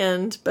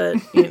planned, but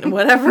you know,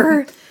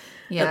 whatever.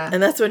 Yeah.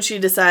 And that's when she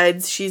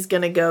decides she's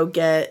going to go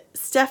get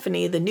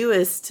Stephanie, the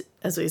newest,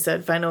 as we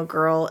said, final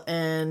girl,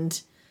 and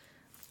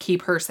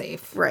keep her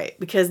safe. Right.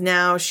 Because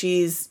now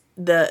she's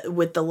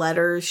with the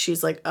letters,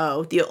 she's like,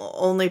 oh, the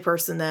only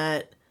person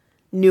that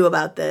knew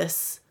about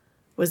this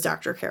was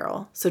Dr.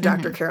 Carroll. So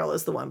Dr. Carroll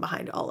is the one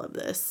behind all of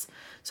this.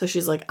 So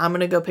she's like, I'm going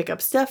to go pick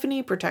up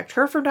Stephanie, protect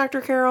her from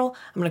Dr. Carroll.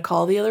 I'm going to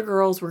call the other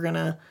girls. We're going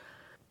to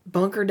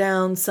bunker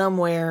down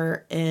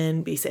somewhere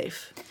and be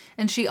safe.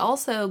 And she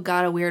also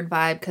got a weird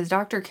vibe because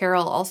Dr.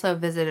 Carroll also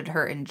visited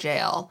her in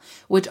jail,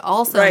 which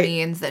also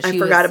means that I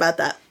forgot about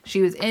that.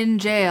 She was in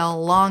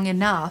jail long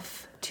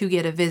enough to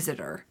get a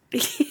visitor.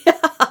 Yeah.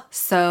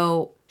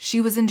 So she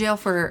was in jail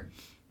for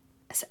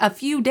a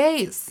few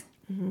days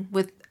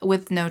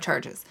with no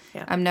charges.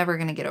 Yeah. I'm never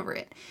going to get over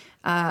it.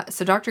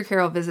 So Dr.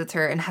 Carroll visits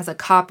her and has a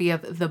copy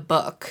of the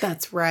book.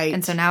 That's right.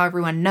 And so now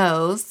everyone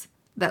knows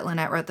that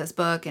Lynette wrote this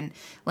book. And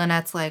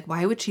Lynette's like,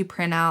 why would she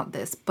print out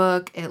this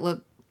book?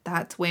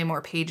 That's way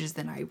more pages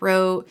than I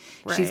wrote.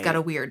 Right. She's got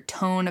a weird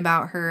tone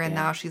about her. And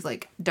now she's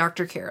like,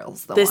 Dr.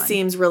 Carroll's the one. This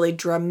seems really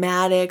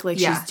dramatic. Like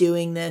she's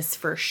doing this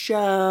for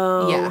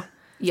show. Yeah.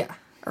 Yeah.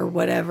 Or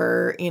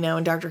whatever, you know,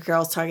 and Dr.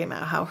 Carroll's talking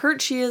about how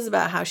hurt she is,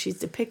 about how she's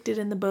depicted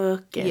in the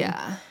book.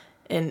 And,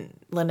 and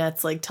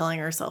Lynette's like telling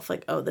herself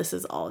like, oh, this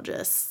is all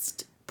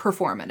just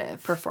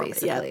performative.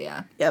 Basically,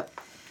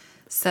 Yep.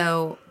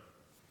 So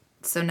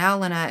now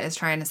Lynette is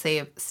trying to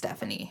save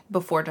Stephanie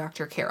before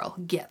Dr. Carroll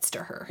gets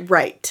to her.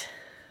 Right.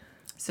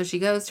 So she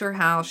goes to her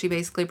house. She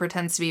basically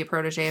pretends to be a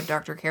protege of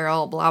Dr.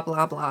 Carroll, blah,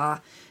 blah,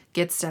 blah.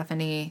 Gets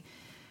Stephanie.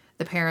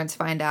 The parents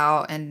find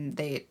out, and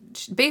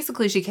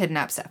she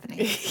kidnaps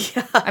Stephanie.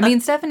 Yeah. I mean,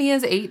 Stephanie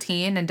is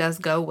 18 and does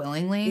go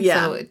willingly,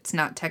 so it's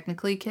not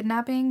technically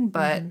kidnapping,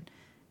 but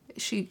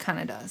she kind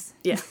of does.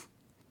 Yeah.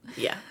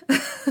 Yeah.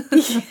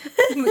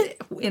 In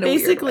a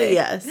basically, weird way.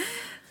 yes.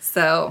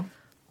 So,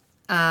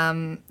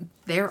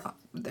 they're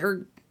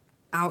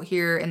out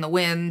here in the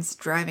winds,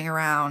 driving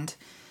around.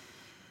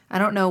 I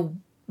don't know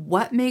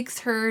what makes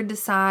her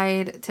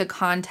decide to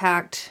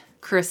contact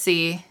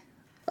Chrissy.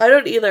 I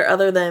don't either,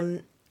 other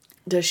than,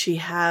 does she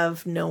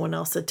have no one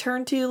else to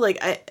turn to?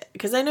 Like,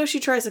 because I know she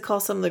tries to call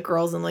some of the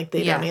girls and, like,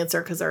 they don't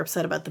answer because they're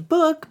upset about the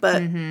book,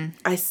 but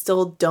I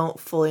still don't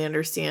fully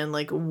understand,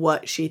 like,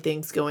 what she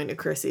thinks going to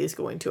Chrissy is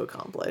going to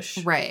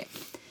accomplish. Right.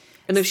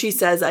 And if she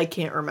says, I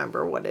can't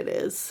remember what it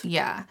is.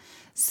 Yeah.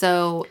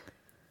 So,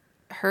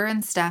 her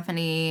and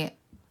Stephanie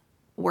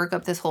work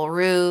up this whole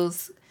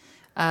ruse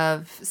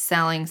of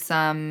selling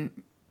some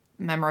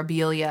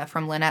memorabilia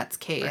from Lynette's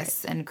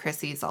case, and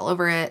Chrissy's all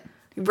over it.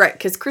 Right,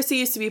 because Chrissy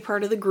used to be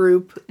part of the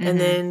group, and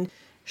then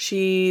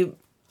she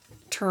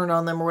turned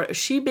on them or whatever.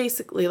 She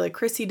basically, like,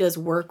 Chrissy does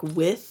work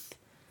with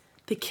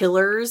the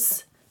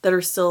killers that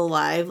are still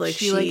alive. Like,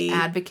 she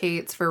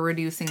advocates for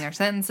reducing their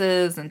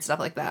sentences and stuff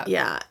like that.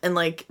 Yeah, and,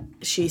 like,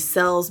 she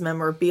sells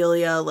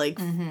memorabilia, like,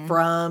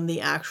 from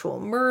the actual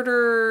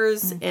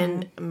murders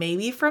and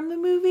maybe from the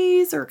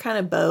movies, or kind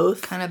of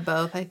both. Kind of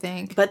both, I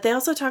think. But they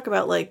also talk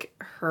about, like,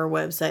 her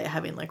website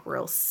having, like,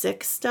 real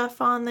sick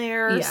stuff on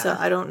there. Yeah. So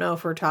I don't know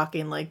if we're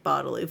talking, like,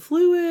 bodily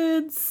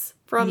fluids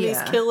from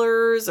these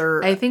killers,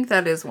 or... I think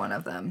that is one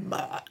of them.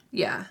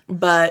 Yeah.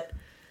 But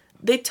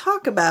they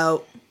talk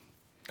about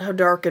how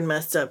dark and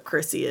messed up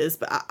Chrissy is,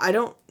 but I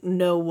don't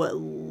know what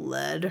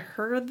led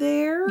her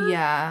there.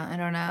 Yeah, I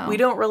don't know. We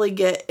don't really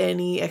get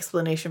any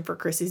explanation for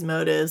Chrissy's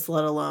motives,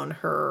 let alone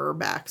her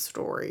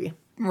backstory.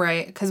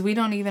 Right, because we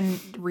don't even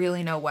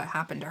really know what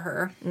happened to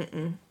her.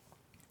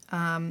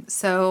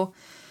 So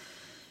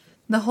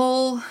the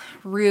whole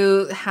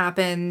route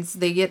happens.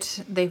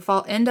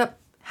 End up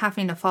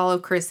having to follow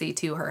Chrissy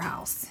to her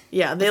house.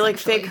 Yeah, they like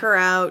fake her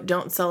out,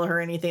 don't sell her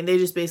anything. They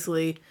just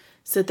basically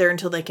sit there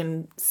until they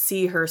can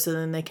see her so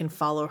then they can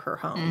follow her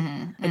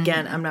home.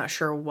 Again, I'm not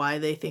sure why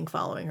they think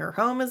following her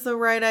home is the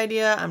right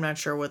idea. I'm not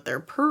sure what their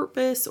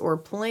purpose or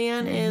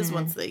plan is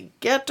once they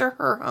get to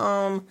her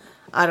home.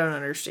 I don't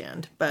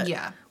understand, but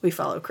Yeah. we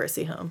follow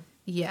Chrissy home.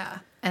 Yeah.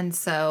 And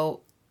so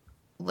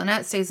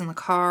Lynette stays in the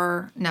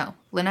car. No,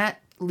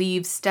 Lynette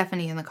leaves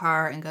Stephanie in the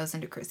car and goes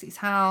into Chrissy's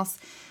house.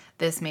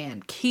 This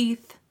man,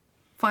 Keith,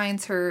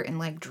 finds her and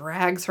like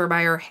drags her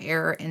by her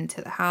hair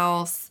into the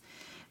house.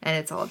 And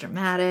it's all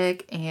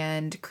dramatic.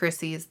 And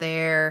Chrissy is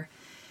there.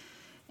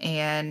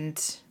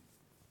 And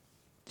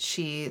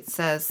she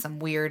says some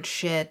weird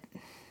shit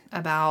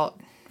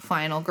about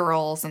final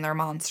girls and their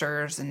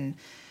monsters and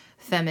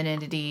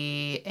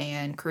femininity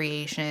and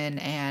creation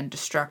and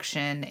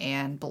destruction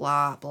and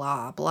blah,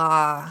 blah,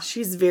 blah.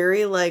 She's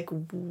very like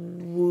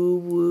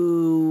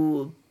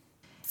woo-woo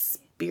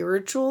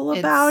spiritual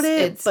about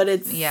it, but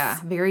it's yeah,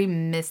 very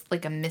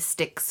like a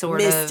mystic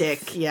sort of.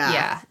 mystic, yeah.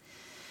 Yeah.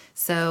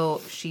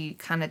 So she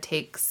kind of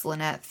takes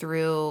Lynette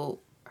through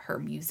her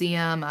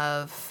museum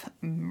of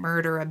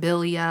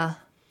murderabilia.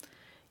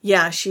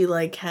 Yeah, she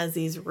like has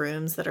these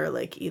rooms that are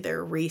like either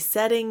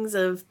resettings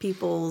of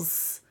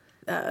people's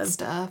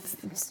Stuff.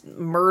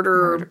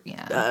 murder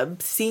yeah.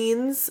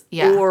 Scenes,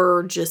 Yeah.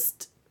 or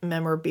just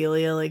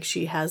memorabilia. Like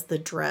she has the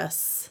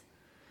dress.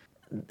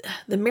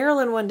 The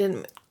Marilyn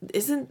one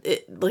isn't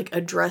it like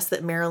a dress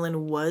that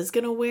Marilyn was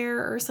gonna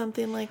wear or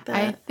something like that?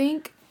 I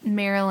think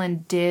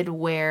Marilyn did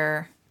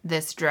wear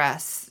this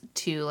dress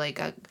to like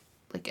a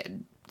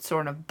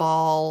sort of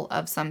ball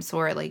of some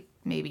sort, like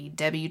maybe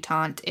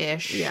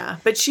debutante-ish. Yeah,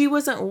 but she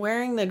wasn't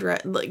wearing the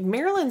dress. Like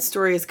Marilyn's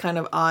story is kind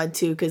of odd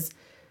too, because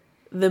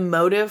the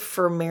motive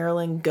for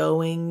Marilyn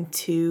going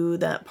to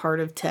that part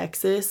of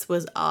Texas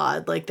was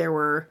odd. Like there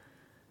were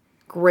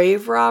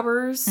grave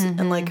robbers,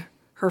 and like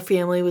her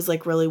family was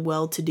like really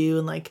well to do,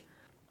 and like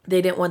they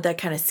didn't want that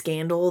kind of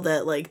scandal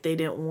that like they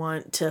didn't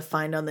want to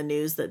find on the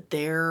news that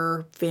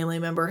their family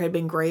member had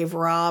been grave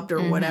robbed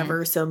or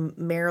whatever. So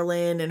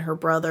Marilyn and her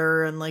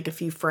brother and like a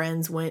few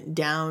friends went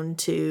down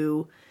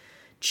to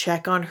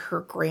check on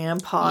her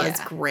grandpa's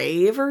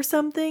grave or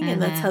something,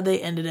 and that's how they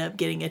ended up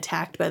getting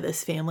attacked by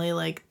this family.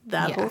 Like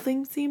that whole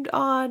thing seemed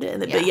odd. And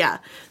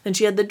but then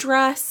she had the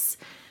dress,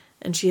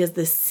 and she has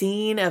this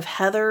scene of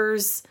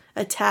Heather's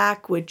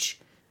attack, which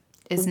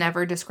Is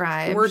never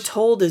described. we're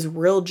told is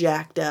real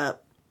jacked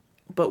up,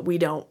 but we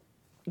don't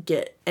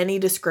get any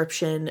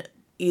description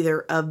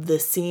either of the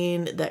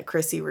scene that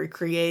Chrissy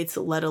recreates,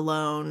 let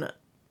alone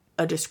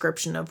a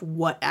description of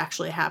what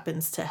actually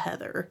happens to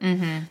Heather.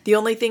 The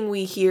only thing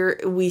we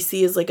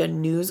see is like a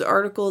news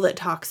article that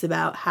talks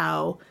about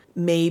how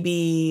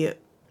maybe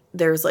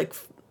there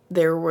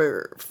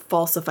were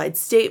falsified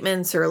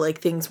statements, or like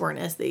things weren't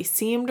as they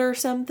seemed or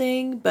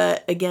something.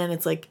 But again,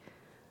 it's like,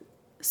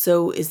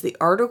 so is the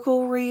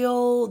article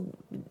real?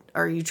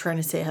 Are you trying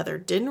to say Heather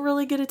didn't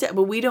really get attacked?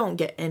 But we don't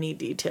get any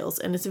details,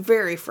 and it's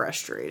very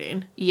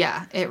frustrating.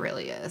 Yeah, it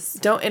really is.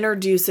 Don't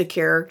introduce a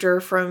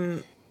character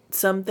from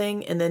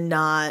something and then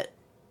not,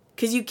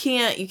 because you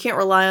can't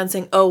rely on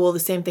saying, oh well, the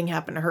same thing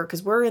happened to her,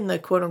 because we're in the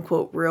quote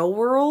unquote real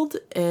world,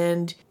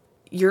 and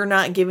you're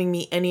not giving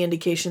me any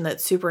indication that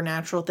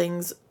supernatural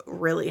things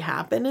really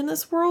happen in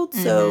this world.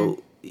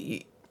 So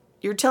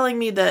you're telling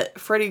me that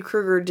Freddy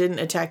Krueger didn't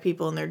attack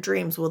people in their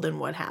dreams. Well, then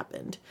what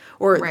happened?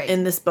 Or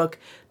in this book,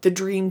 the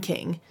Dream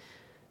King.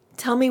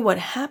 Tell me what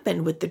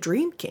happened with the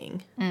Dream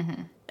King.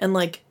 And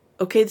like,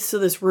 okay, so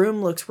this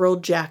room looks real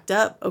jacked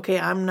up. Okay,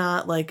 I'm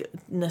not like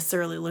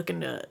necessarily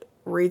looking to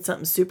read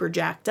something super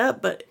jacked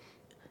up, but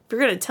if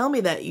you're going to tell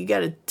me that, you got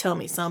to tell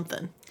me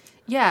something.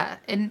 Yeah,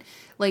 and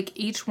like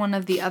each one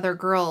of the other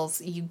girls,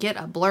 you get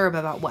a blurb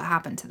about what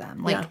happened to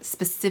them. Like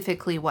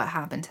specifically what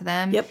happened to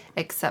them. Yep.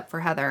 Except for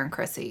Heather and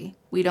Chrissy.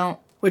 We don't.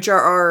 Which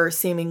are our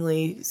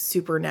seemingly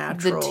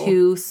supernatural. The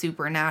two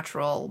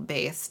supernatural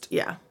based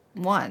Yeah.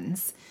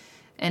 ones.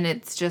 And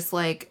it's just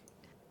like,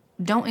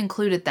 don't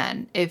include it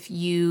then if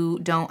you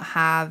don't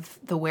have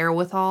the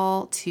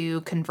wherewithal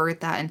to convert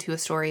that into a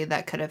story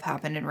that could have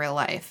happened in real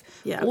life.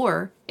 Yeah.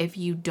 Or if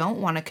you don't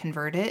want to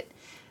convert it,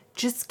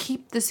 just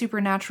keep the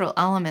supernatural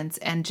elements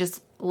and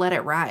just let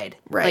it ride.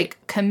 Right.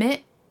 Like,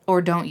 commit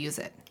or don't use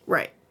it.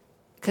 Right.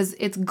 Because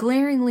it's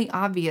glaringly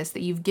obvious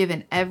that you've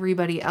given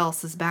everybody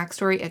else's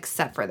backstory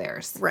except for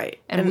theirs. Right.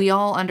 And we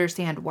all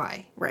understand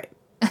why. Right.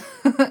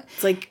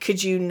 It's like,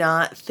 could you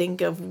not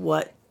think of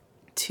what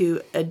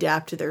to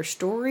adapt to their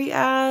story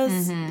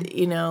as?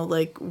 You know,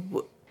 like,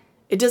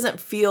 it doesn't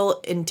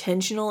feel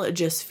intentional. It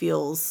just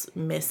feels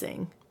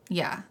missing.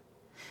 Yeah.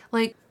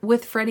 Like,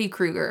 with Freddy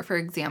Krueger, for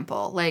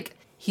example, like,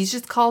 He's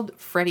just called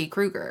Freddy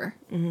Krueger.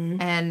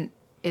 Mm-hmm. And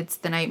it's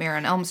The Nightmare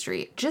on Elm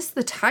Street. Just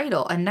the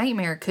title, a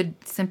nightmare could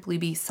simply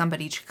be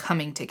somebody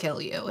coming to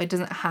kill you. It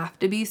doesn't have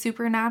to be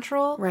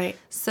supernatural. Right.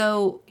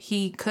 So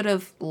he could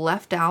have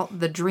left out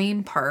the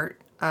dream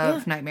part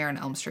of Nightmare on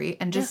Elm Street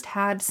and just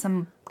had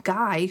some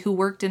guy who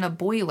worked in a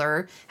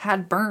boiler,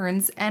 had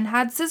burns, and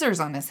had scissors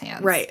on his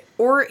hands. Right.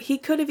 Or he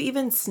could have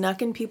even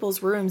snuck in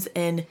people's rooms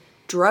and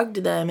drugged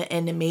them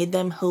and made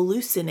them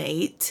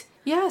hallucinate.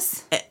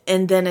 Yes.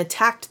 And then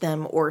attacked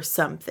them or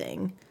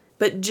something.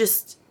 But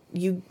just,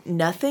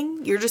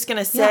 nothing? You're just going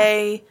to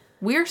say...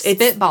 We're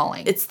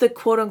spitballing. It's the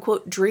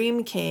quote-unquote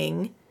Dream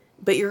King,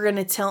 but you're going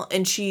to tell...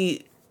 And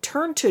she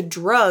turned to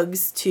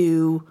drugs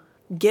to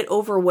get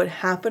over what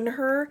happened to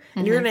her.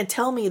 And you're going to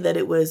tell me that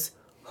it was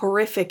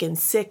horrific and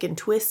sick and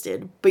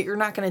twisted, but you're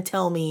not going to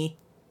tell me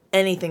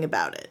anything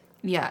about it.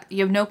 Yeah.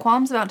 You have no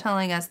qualms about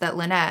telling us that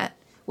Lynette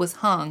was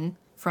hung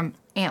from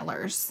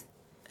antlers.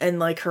 And,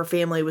 like, her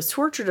family was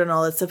tortured and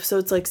all that stuff. So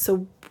it's like,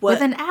 so what...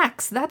 With an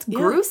axe. That's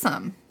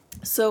gruesome.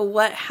 So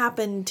what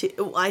happened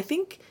to... I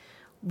think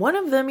one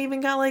of them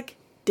even got, like,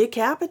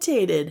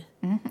 decapitated.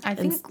 Mm-hmm. I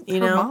think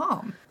her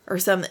mom. Or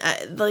some,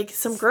 like,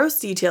 some gross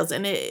details.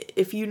 And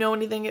if you know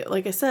anything,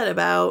 like I said,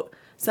 about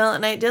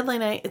Silent Night, Deadly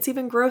Night, it's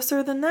even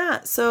grosser than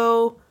that.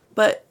 So,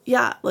 but,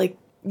 yeah, like,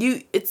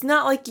 it's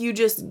not like you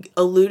just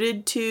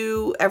alluded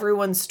to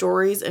everyone's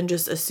stories and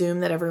just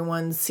assume that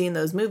everyone's seen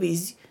those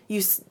movies.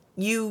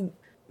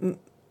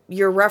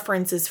 Your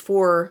reference is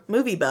for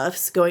movie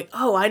buffs going,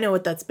 oh, I know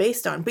what that's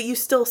based on. But you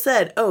still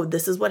said, oh,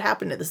 this is what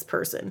happened to this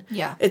person.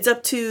 Yeah. It's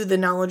up to the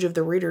knowledge of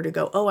the reader to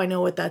go, oh, I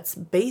know what that's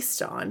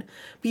based on.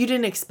 But you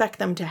didn't expect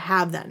them to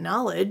have that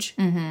knowledge.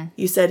 Mm-hmm.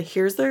 You said,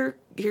 here's a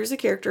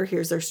character,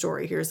 here's their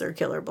story, here's their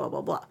killer, blah,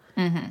 blah, blah.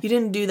 Mm-hmm. You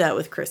didn't do that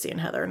with Chrissy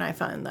and Heather, and I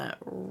find that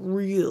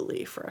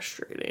really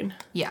frustrating.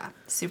 Yeah,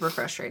 super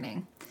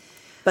frustrating.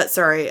 But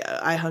sorry,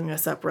 I hung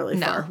us up really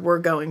far. We're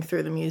going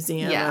through the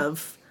museum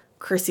of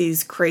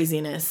Chrissy's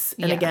craziness.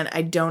 And again,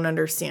 I don't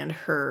understand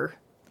her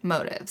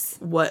motives.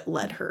 What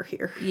led her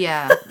here.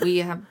 Yeah,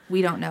 we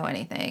don't know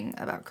anything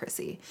about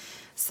Chrissy.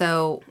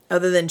 So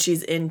other than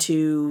she's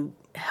into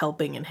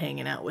helping and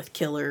hanging out with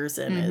killers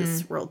and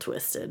is real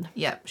twisted.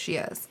 Yep, she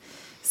is.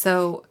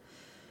 So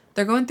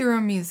they're going through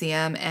a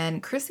museum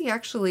and Chrissy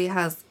actually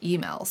has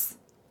emails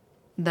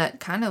that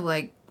kind of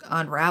like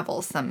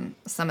unravel some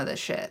of the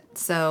shit.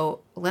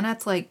 So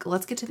Lynette's like,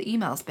 let's get to the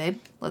emails, babe.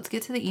 Let's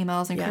get to the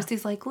emails. And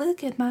Christy's like,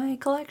 look at my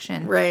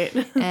collection. Right.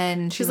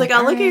 And she's like,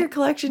 I'll look at your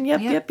collection.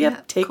 Yep.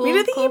 Take me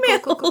to the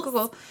emails.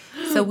 Cool.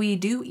 So we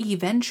do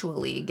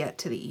eventually get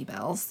to the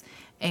emails.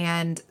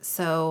 And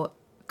so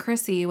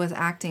Chrissy was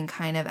acting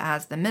kind of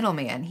as the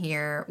middleman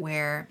here,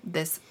 where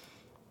this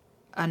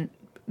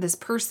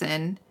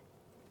person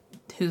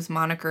whose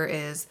moniker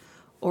is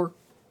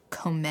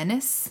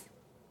Orchomenus.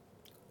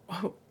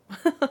 Oh.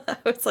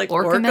 It's like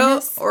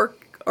Orchomenus?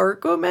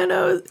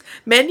 Orchomenus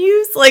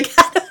menus? Like,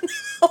 I don't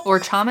know.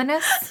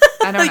 Orchomenus?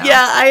 I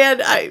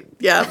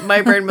don't know.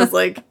 My brain was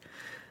like,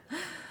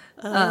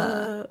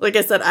 like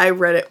I said, I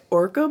read it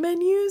Orco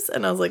menus,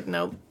 and I was like,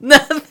 no,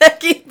 that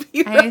can't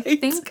be right. I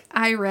think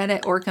I read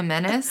it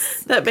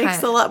Orchomenus. That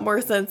makes a lot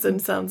more sense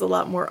and sounds a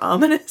lot more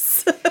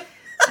ominous.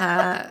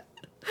 I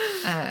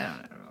don't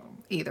know.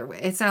 Either way,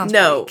 it sounds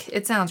Greek.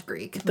 It sounds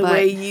Greek. The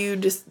way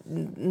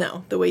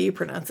you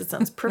pronounce it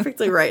sounds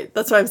perfectly right.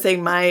 That's why I'm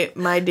saying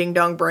my ding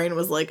dong brain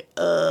was like,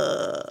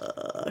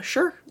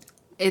 sure.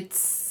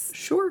 It's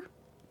sure.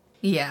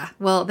 Yeah.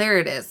 Well, there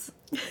it is.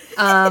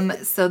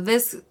 So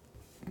this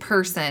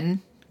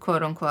person,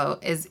 quote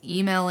unquote, is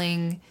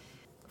emailing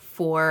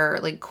for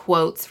like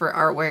quotes for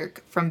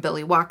artwork from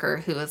Billy Walker,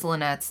 who is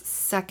Lynette's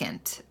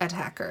second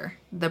attacker,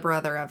 the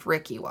brother of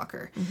Ricky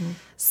Walker. Mm-hmm.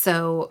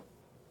 So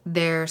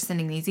they're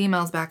sending these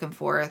emails back and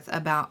forth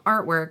about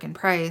artwork and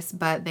price,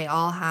 but they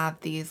all have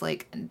these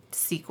like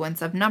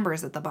sequence of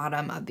numbers at the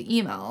bottom of the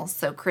emails.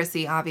 So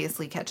Chrissy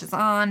obviously catches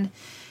on,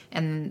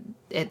 and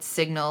it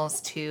signals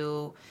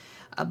to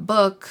a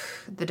book,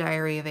 The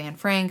Diary of Anne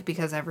Frank,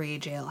 because every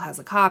jail has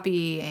a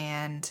copy,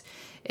 and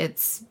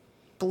it's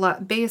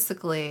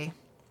basically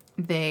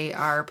they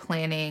are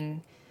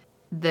planning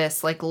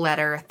this like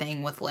letter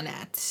thing with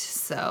Lynette.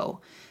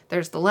 So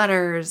there's the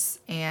letters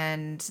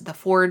and the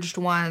forged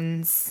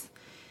ones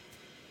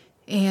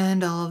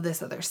and all of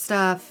this other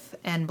stuff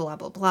and blah,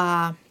 blah,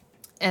 blah.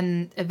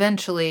 And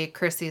eventually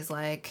Chrissy's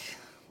like,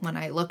 when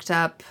I looked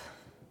up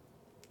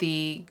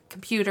the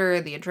computer,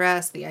 the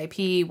address, the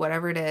IP,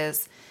 whatever it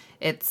is,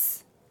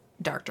 it's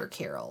Dr.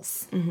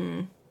 Carroll's,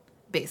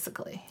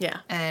 basically.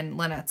 Yeah. And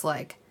Lynette's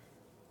like,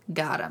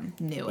 got him.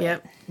 Knew it.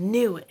 Yep.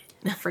 Knew it.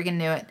 Friggin'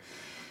 knew it.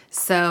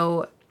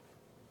 So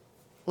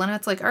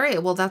Lynette's like, all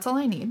right, well, that's all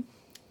I need.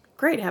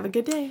 Great, have a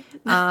good day.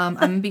 I'm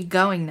going to be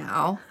going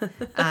now.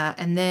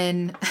 And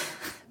then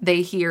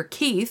they hear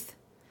Keith,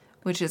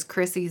 which is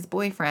Chrissy's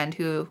boyfriend,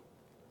 who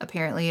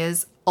apparently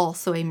is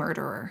also a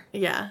murderer.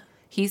 Yeah.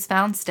 He's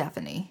found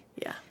Stephanie.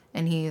 Yeah.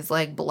 And he's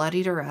like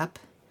bloodied her up.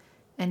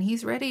 And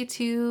he's ready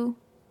to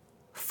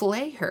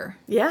flay her.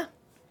 Yeah.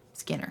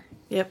 Skin her.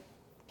 Yep.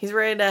 He's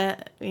ready to,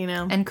 you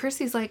know. And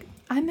Chrissy's like,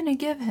 I'm going to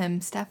give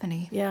him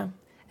Stephanie. Yeah.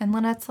 And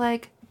Lynette's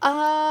like,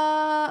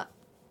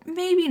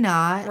 maybe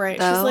not. Right.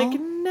 Though. She's like,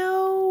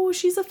 no,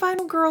 she's a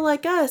final girl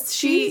like us.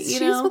 She's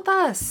with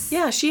us.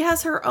 Yeah, she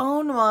has her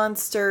own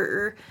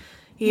monster,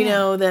 you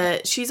know,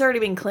 that she's already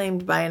been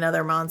claimed by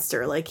another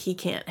monster. Like, he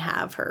can't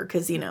have her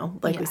because, you know,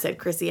 like we said,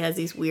 Chrissy has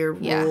these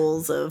weird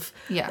rules of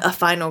a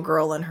final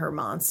girl and her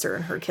monster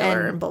and her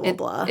killer and blah, blah,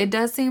 blah. It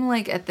does seem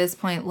like at this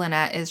point,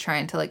 Lynette is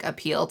trying to, like,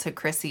 appeal to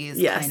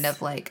Chrissy's kind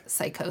of, like,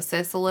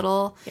 psychosis a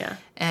little. Yeah.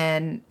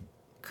 And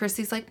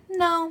Chrissy's like,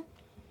 no,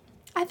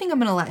 I think I'm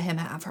going to let him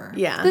have her.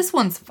 Yeah. This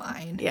one's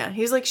fine. Yeah.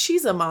 He's like,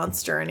 she's a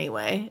monster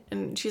anyway.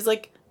 And she's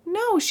like,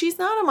 no, she's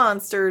not a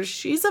monster.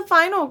 She's a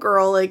final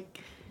girl. Like,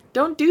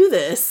 don't do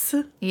this.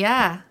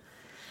 Yeah.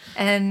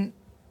 And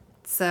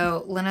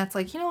so Lynette's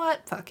like, you know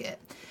what? Fuck it.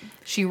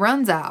 She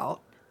runs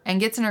out and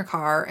gets in her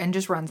car and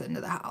just runs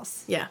into the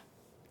house. Yeah.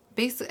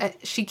 Basically,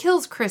 she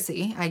kills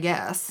Chrissy, I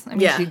guess. I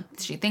mean,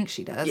 she thinks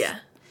she does. Yeah.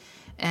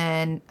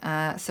 And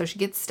so she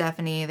gets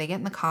Stephanie. They get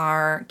in the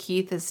car.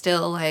 Keith is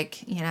still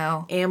like, you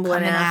know,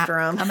 ambling after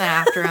him. Coming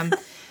after him.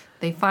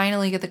 They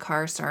finally get the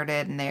car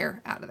started and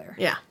they're out of there.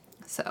 Yeah.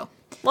 So.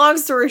 Long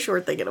story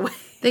short, they get away.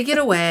 They get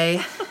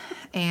away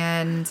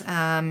and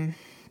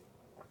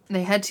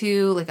they head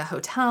to like a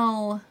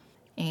hotel.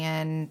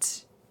 And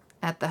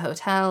at the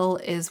hotel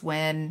is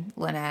when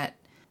Lynette,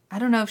 I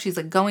don't know if she's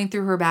like going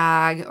through her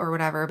bag or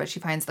whatever, but she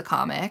finds the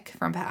comic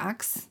from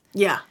Pax.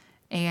 Yeah.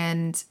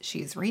 And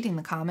she's reading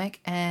the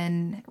comic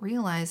and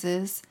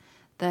realizes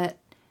that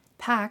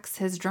Pax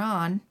has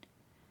drawn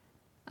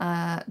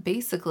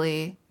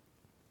basically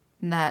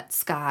that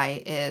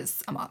Skye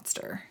is a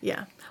monster.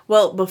 Yeah.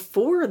 Well,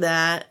 before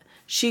that,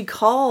 she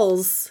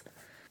calls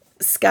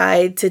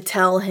Skye to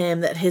tell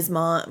him that his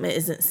mom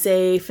isn't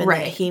safe and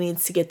that he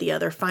needs to get the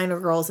other final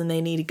girls and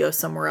they need to go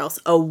somewhere else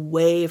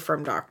away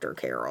from Dr.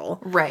 Carroll.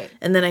 Right.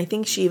 And then I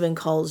think she even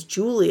calls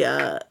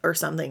Julia or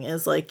something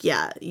is like,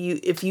 yeah,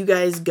 if you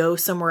guys go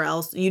somewhere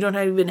else, you don't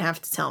even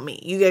have to tell me.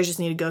 You guys just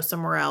need to go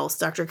somewhere else.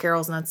 Dr.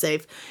 Carroll's not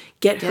safe.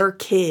 Get her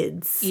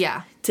kids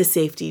to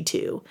safety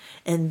too.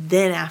 And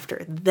then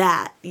after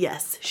that,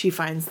 yes, she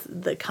finds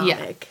the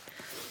comic.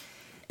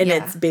 And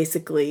it's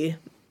basically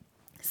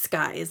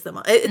Skye is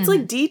the it's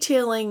like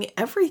detailing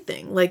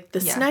everything, like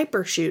the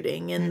sniper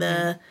shooting and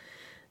the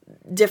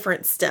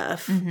different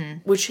stuff,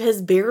 which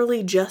has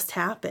barely just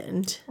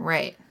happened.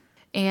 Right.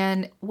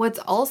 And what's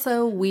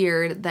also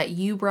weird that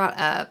you brought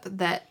up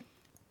that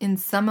in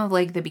some of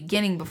like the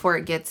beginning before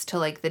it gets to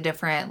like the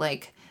different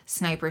like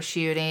sniper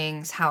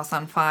shootings, house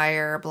on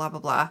fire, blah, blah,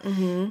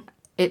 blah,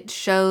 it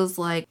shows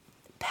like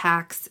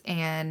Pax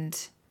and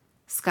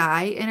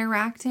Skye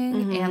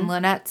interacting and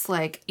Lynette's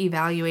like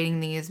evaluating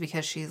these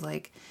because she's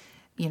like,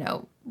 you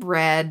know,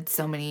 read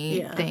so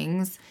many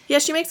things. Yeah,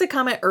 she makes a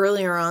comment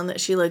earlier on that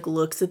she like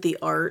looks at the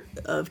art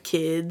of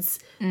kids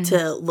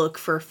to look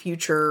for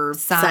future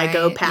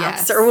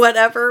psychopaths or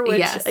whatever,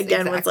 which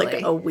again was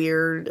like a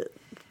weird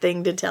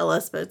thing to tell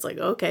us, but it's like,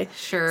 okay.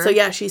 Sure. So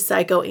yeah, she's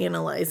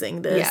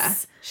psychoanalyzing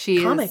this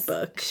comic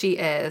book. She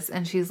is.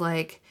 And she's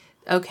like,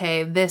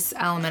 okay, this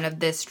element of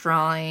this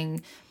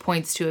drawing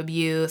points to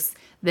abuse.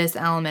 This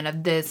element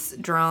of this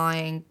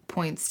drawing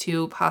points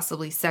to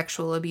possibly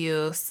sexual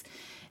abuse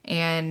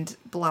and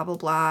blah, blah,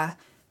 blah.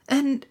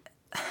 And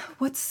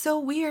what's so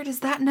weird is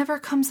that never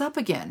comes up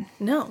again.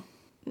 No.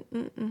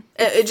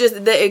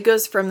 It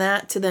goes from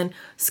that to then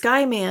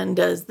Skyman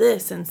does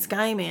this and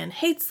Skyman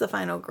hates the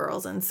final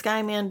girls and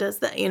Skyman does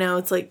that. You know,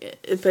 it's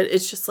like, but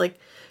it's just like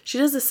she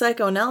does a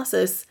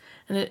psychoanalysis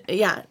and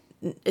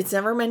it's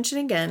never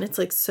mentioned again. It's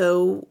like,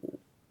 so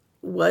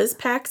was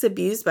Pax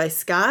abused by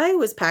Skye?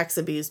 Was Pax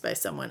abused by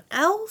someone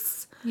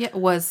else? Yeah,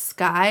 was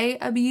Skye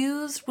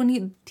abused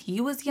when he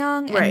was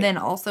young and then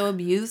also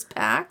abused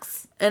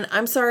Pax? And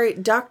I'm sorry,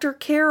 Dr.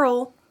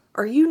 Carroll,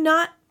 are you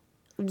not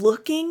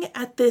looking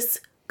at this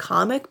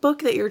comic book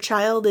that your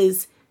child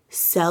is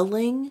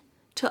selling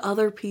to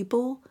other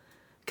people?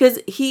 Because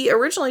he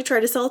originally tried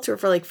to sell it to her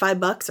for like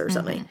 $5 or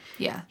something.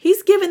 Yeah.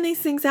 He's giving these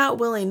things out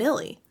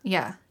willy-nilly.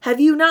 Yeah. Have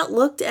you not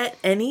looked at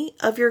any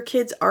of your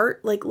kids'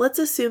 art? Like, let's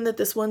assume that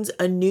this one's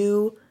a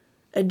new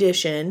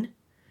edition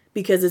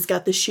because it's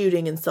got the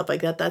shooting and stuff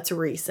like that. That's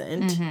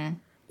recent.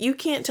 You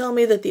can't tell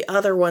me that the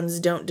other ones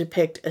don't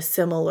depict a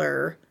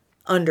similar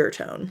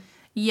undertone.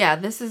 Yeah,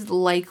 this is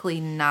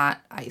likely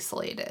not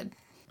isolated.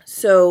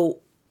 So,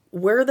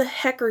 where the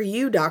heck are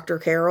you, Dr.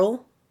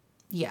 Carroll?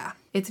 Yeah.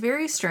 It's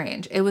very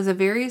strange. It was a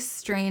very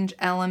strange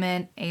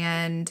element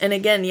and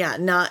again,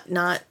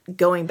 not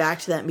going back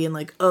to that and being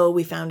like, oh,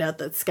 we found out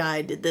that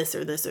Skye did this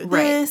or this or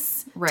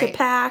this to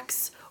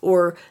Pax,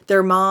 or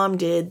their mom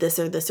did this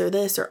or this or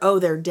this, or oh,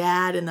 their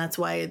dad and that's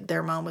why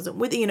their mom wasn't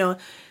with you know,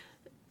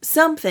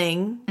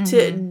 something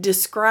to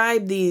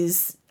describe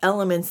these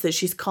elements that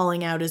she's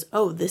calling out as,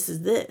 oh, this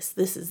is this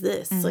is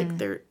this. Like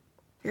you're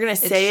gonna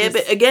say it,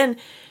 but again,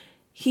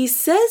 he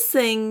says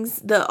things,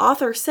 the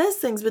author says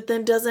things, but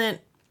then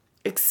doesn't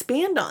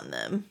expand on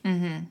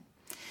them.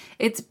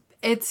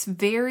 It's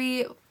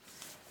very,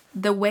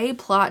 the way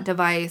plot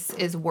device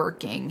is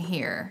working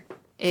here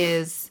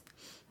is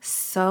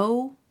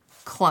so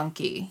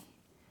clunky.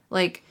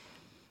 Like,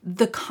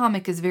 the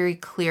comic is very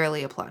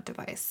clearly a plot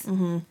device.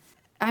 Mm-hmm.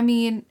 I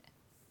mean,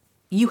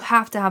 you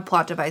have to have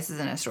plot devices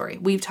in a story.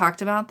 We've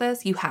talked about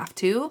this. You have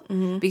to,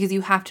 because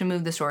you have to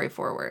move the story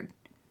forward,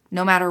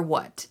 no matter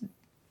what.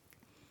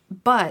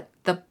 But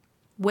the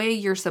way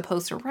you're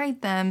supposed to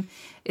write them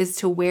is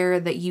to where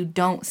that you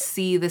don't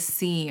see the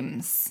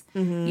seams.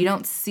 Mm-hmm. You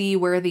don't see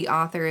where the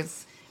author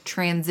is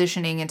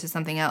transitioning into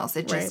something else.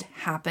 It just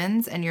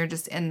happens, and you're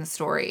just in the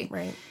story.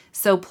 Right.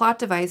 So plot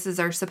devices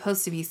are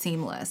supposed to be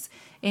seamless.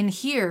 In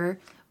here,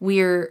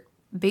 we're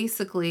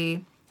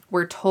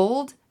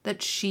told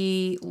that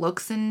she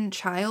looks in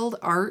child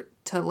art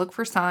to look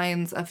for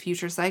signs of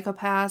future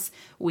psychopaths.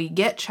 We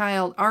get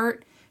child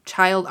art.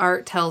 Child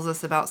art tells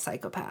us about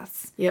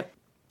psychopaths. Yep.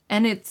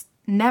 And it's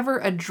never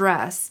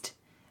addressed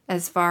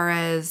as far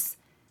as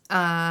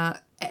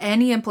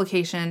any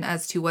implication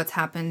as to what's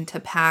happened to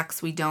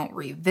Pax. We don't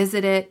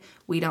revisit it.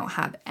 We don't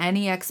have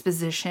any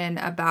exposition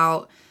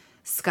about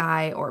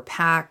Skye or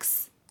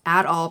Pax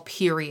at all,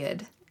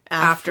 period,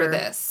 after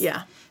this.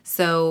 Yeah.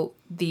 So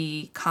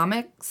the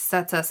comic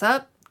sets us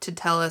up to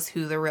tell us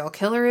who the real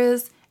killer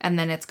is, and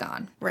then it's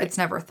gone. Right. It's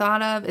never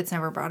thought of. It's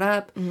never brought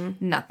up.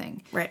 Mm-hmm.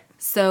 Nothing. Right.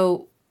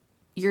 So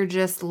you're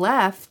just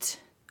left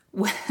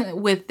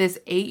with this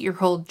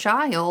 8-year-old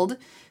child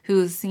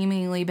who's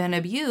seemingly been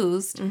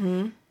abused,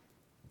 mm-hmm.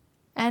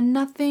 and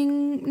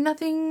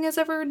nothing is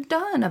ever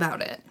done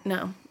about it.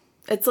 No.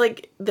 It's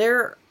like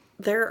there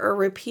are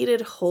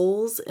repeated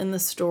holes in the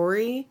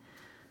story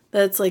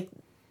that's like,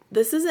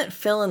 this isn't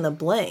fill in the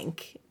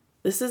blank.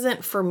 This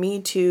isn't for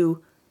me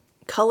to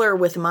color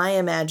with my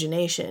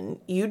imagination.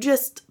 You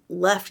just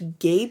left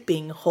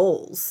gaping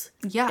holes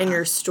in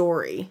your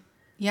story.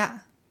 Yeah.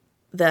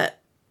 That,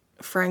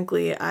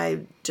 frankly,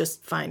 I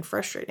just find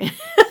frustrating.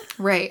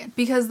 Right.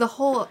 Because the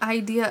whole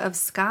idea of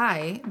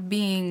Skye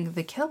being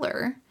the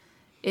killer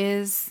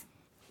is,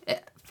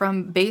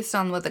 based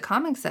on what the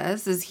comic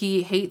says, is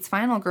he hates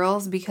final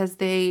girls because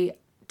they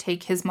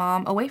take his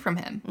mom away from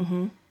him.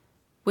 Mm-hmm.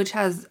 Which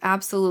has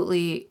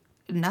absolutely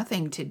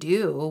nothing to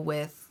do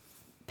with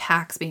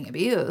Pax being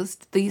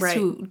abused. These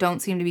two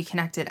don't seem to be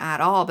connected at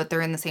all, but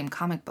they're in the same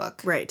comic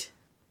book. Right.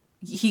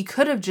 He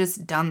could have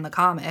just done the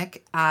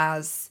comic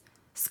as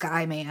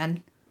Skye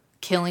Man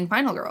killing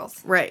final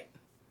girls. Right.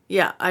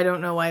 Yeah, I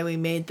don't know why we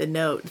made the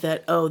note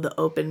that, the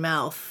open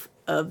mouth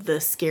of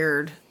the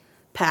scared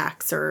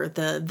Pax or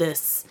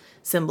this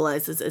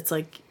symbolizes. It's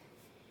like,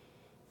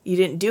 you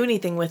didn't do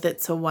anything with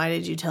it, so why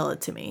did you tell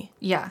it to me?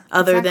 Yeah.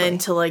 Other than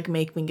to, like,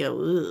 make me go,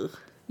 ugh.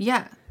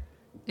 Yeah.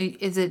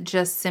 Is it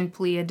just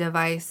simply a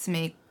device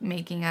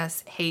making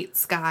us hate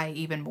Skye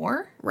even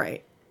more?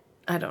 Right.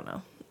 I don't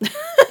know.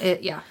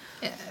 Yeah.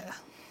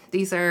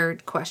 These are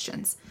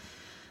questions.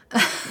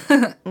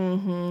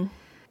 Mm-hmm.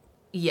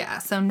 Yeah,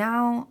 so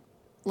now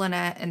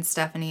Lynette and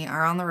Stephanie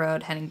are on the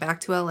road heading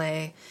back to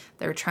LA.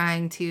 They're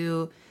trying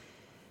to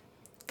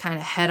kind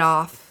of head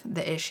off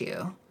the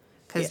issue.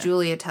 Because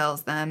Julia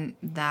tells them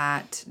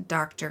that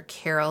Dr.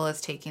 Carol is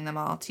taking them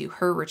all to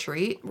her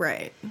retreat.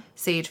 Right.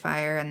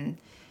 Sagefire. And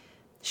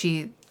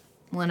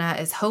Lynette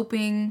is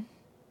hoping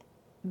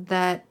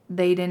that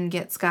they didn't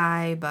get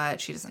Skye, but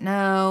she doesn't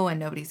know,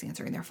 and nobody's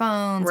answering their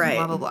phones, and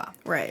blah, blah, blah.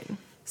 Right.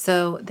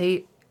 So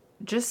they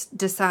just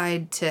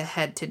decide to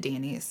head to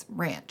Danny's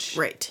ranch.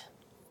 Right.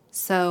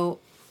 So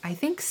I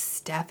think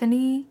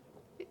Stephanie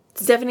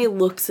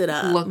looks it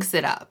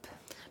up.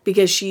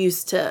 Because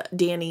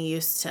Danny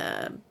used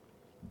to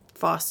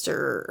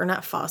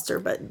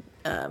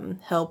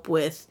help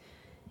with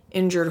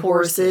injured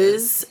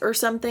horses or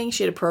something.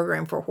 She had a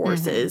program for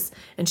horses, mm-hmm.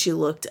 and she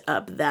looked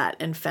up that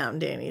and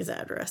found Danny's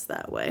address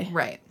that way.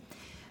 Right.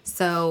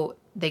 So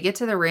they get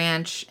to the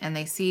ranch and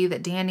they see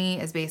that Danny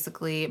is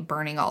basically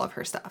burning all of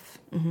her stuff,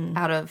 mm-hmm.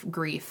 out of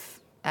grief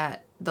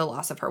at the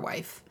loss of her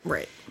wife.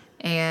 Right.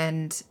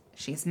 And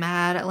she's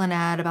mad at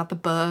Lynette about the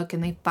book,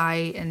 and they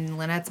fight, and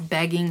Lynette's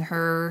begging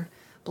her,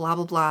 blah,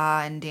 blah,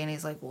 blah. And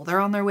Danny's like, well, they're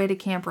on their way to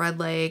Camp Red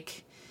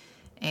Lake.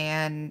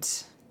 And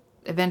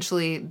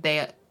eventually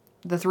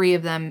the three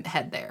of them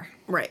head there.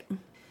 Right.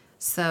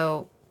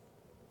 So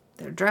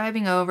they're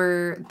driving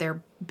over.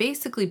 They're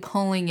basically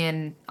pulling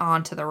in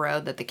onto the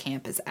road that the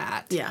camp is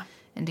at. Yeah.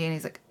 And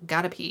Danny's like,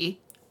 gotta pee.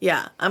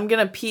 Yeah, I'm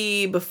gonna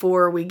pee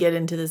before we get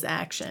into this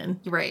action.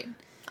 Right.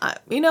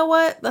 You know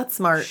what? That's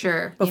smart.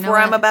 Sure. Before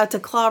I'm about to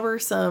clobber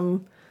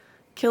some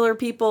killer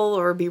people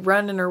or be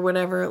running or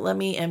whatever, let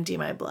me empty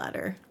my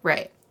bladder.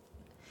 Right.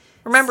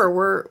 Remember,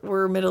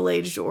 we're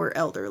middle-aged or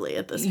elderly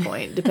at this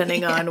point,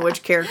 depending on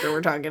which character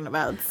we're talking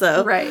about.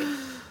 So right.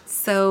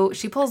 So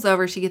she pulls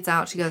over, she gets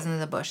out, she goes into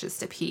the bushes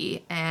to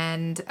pee,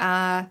 and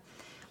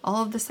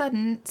all of a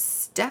sudden,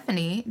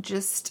 Stephanie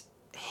just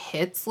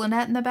hits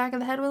Lynette in the back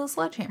of the head with a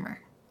sledgehammer.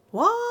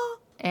 What?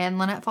 And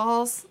Lynette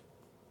falls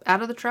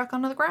out of the truck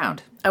onto the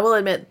ground. I will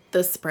admit,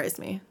 this surprised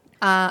me.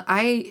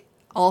 I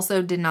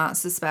also did not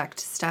suspect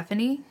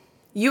Stephanie.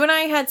 You and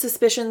I had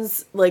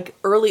suspicions, like,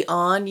 early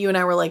on. You and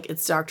I were like,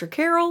 it's Dr.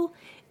 Carol,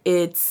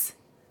 it's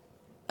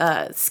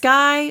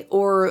Sky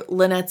or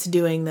Lynette's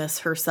doing this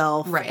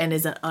herself Right. and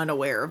isn't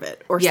unaware of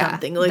it or Yeah,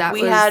 something. Like that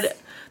we was- had,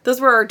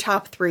 those were our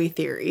top 3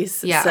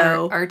 theories. Yeah,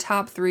 So our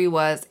top 3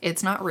 was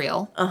it's not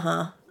real.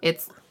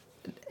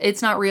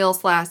 It's not real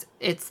 /,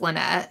 it's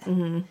Lynette.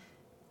 Mm-hmm.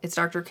 It's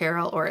Dr.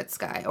 Carol or it's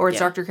Sky. Or it's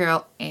Yeah. Dr.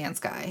 Carol and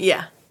Sky.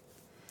 yeah.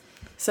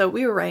 So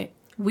we were right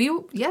We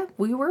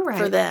were right.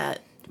 for that.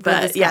 the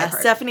But Sky yeah,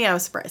 part. Stephanie, I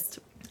was surprised.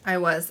 I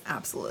was,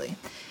 absolutely.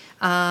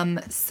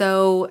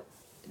 So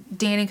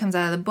Danny comes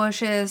out of the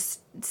bushes.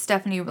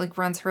 Stephanie like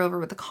runs her over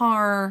with the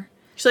car.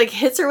 She like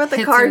hits her with the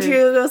Hits car her.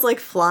 too, goes like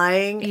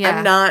flying. Yeah.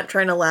 I'm not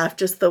trying to laugh,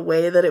 just the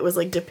way that it was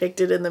like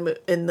depicted in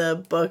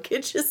the book.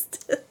 It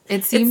just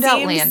It seemed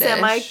outlandish.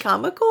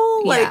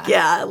 semi-comical. Like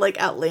like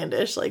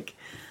outlandish. Like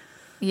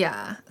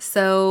Yeah.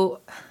 So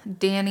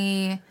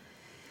Danny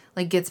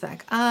like gets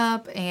back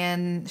up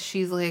and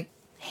she's like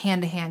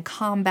hand-to-hand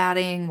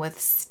combating with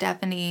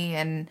Stephanie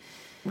and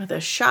with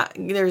a shot,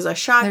 there's a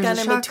shotgun there's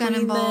a in shotgun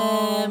between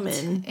involved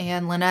them,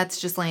 and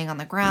Lynette's just laying on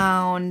the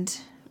ground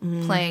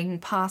playing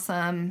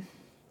possum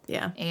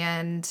yeah.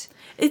 and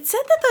It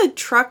said that the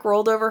truck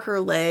rolled over her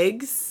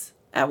legs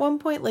at one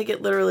point. Like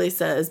it literally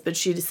says, but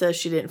she says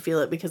she didn't feel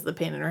it because the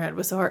pain in her head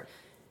was so hard.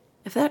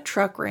 If that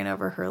truck ran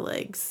over her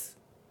legs,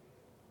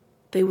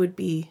 they would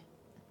be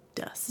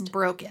dust.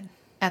 broken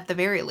at the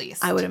very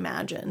least. I would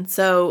imagine.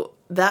 So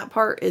that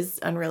part is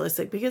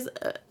unrealistic because,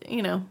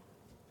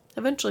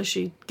 eventually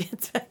she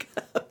gets back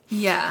up.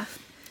 Yeah.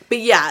 But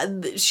yeah,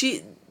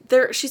 she's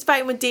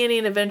fighting with Danny,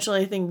 and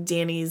eventually I think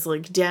Danny's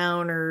like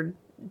down or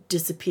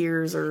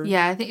disappears or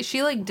Yeah, I think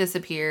she like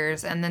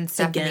disappears and then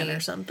Stephanie again or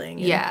something.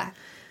 Yeah.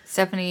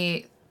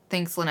 Stephanie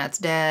thinks Lynette's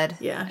dead.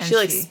 Yeah. and She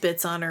like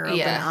spits on her open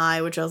Yeah.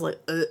 eye, which I was like,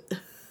 ugh.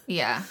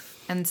 Yeah.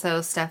 And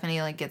so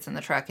Stephanie like gets in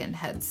the truck and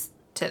heads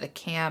to the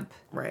camp.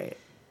 Right.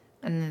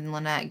 And then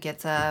Lynette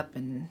gets up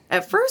and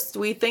At first,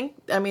 we think,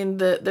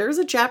 there's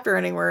a chapter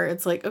ending where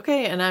it's like,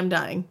 okay, and I'm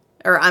dying.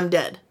 Or I'm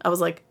dead. I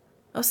was like,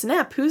 oh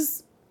snap,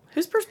 whose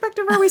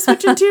perspective are we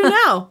switching to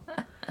now?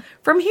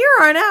 From here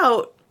on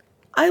out,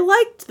 I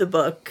liked the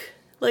book.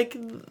 Like,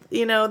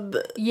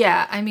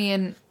 yeah, I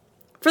mean,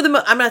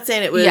 I'm not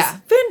saying it was, Yeah.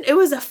 it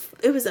was a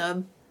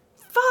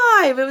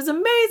 5. It was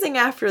amazing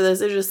after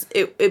this.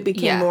 It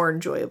became Yeah. more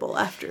enjoyable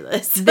after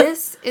this.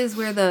 this is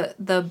where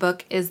the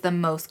book is the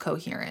most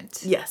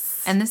coherent.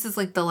 Yes. And this is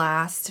like the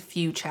last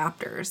few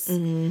chapters.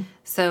 Mm-hmm.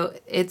 So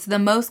it's the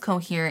most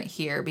coherent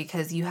here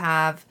because you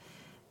have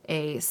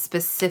a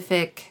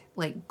specific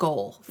like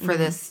goal for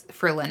this,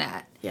 for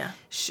Lynette. Yeah.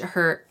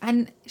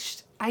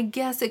 I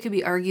guess it could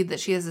be argued that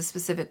she has a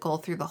specific goal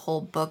through the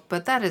whole book,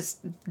 but that is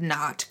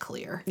not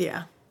clear.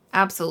 Yeah.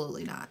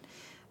 Absolutely not.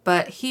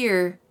 But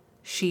here,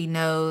 she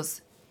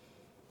knows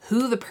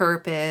who the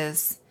perp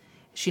is,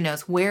 she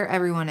knows where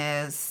everyone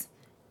is,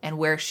 and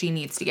where she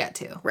needs to get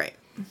to. Right.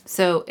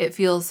 So it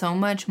feels so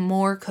much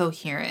more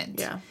coherent.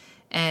 Yeah.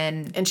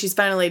 And she's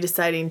finally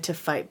deciding to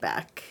fight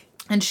back.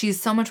 And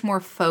she's so much more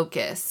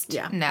focused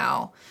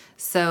now.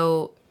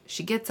 So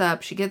she gets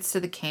up, she gets to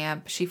the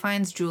camp, she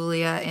finds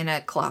Julia in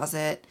a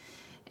closet,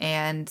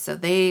 and so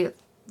they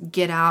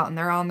get out and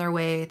they're on their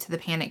way to the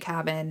panic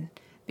cabin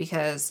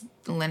because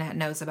Lynette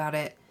knows about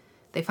it.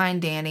 They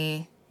find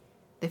Danny,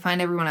 they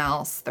find everyone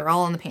else, they're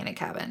all in the panic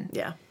cabin.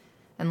 Yeah.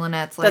 And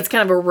Lynette's like... That's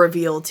kind of a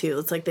reveal, too.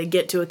 It's like they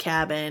get to a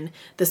cabin,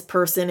 this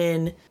person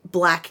in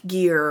black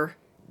gear,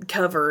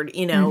 covered,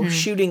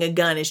 shooting a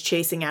gun is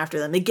chasing after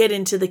them. They get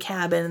into the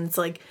cabin, and it's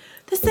like,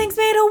 this thing's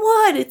made of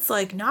wood. It's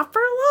like, not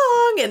for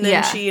long. And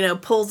then she,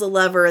 pulls a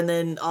lever, and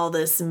then all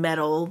this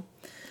metal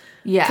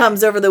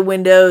comes over the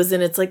windows,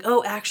 and it's like,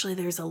 oh, actually,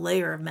 there's a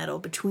layer of metal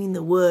between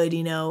the wood.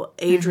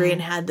 Adrian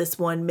had this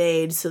one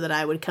made so that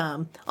I would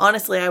come.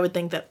 Honestly, I would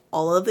think that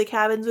all of the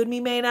cabins would be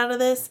made out of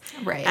this.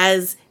 Right.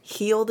 As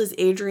healed as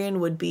Adrian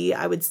would be,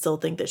 I would still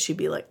think that she'd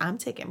be like, I'm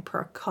taking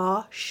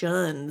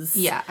precautions.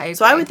 Yeah, I agree.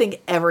 So I would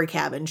think every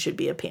cabin should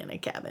be a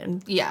panic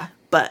cabin. Yeah.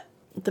 But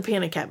the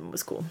panic cabin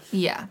was cool.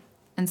 Yeah.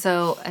 And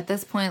so at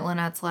this point,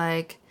 Lynette's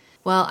like,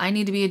 well, I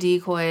need to be a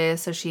decoy.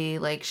 So she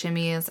like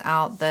shimmies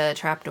out the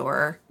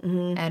trapdoor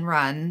and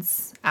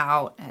runs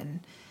out. And,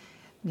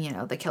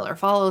 the killer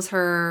follows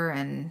her.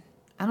 And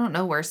I don't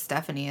know where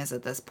Stephanie is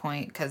at this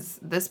point. Because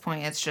at this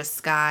point, it's just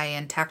Sky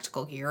in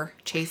tactical gear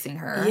chasing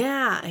her.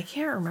 Yeah, I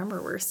can't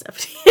remember where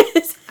Stephanie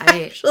is,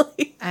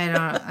 actually. I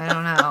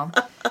don't know.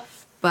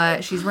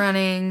 But she's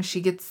running.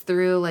 She gets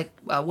through like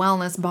a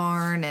wellness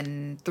barn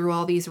and through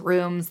all these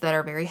rooms that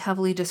are very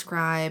heavily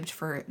described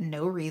for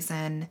no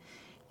reason.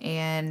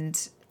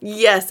 And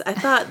yes, I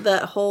thought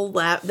that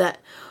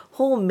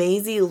whole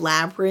mazy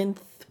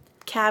labyrinth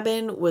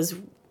cabin was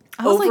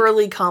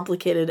overly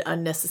complicated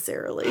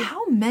unnecessarily.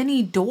 How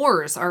many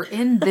doors are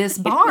in this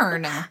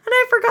barn? And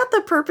I forgot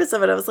the purpose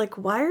of it. I was like,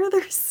 why are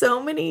there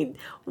so many?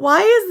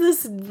 Why is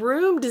this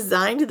room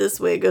designed this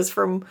way? It goes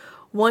from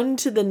one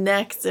to the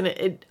next, and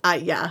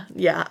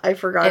I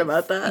forgot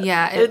about that.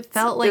 Yeah, it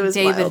felt like was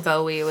David wild.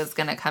 Bowie was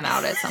going to come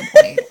out at some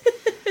point.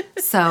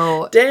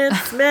 So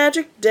dance,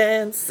 magic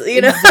dance,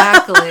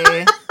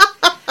 Exactly.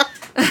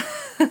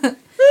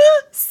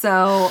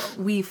 So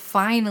we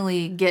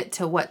finally get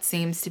to what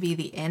seems to be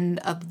the end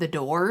of the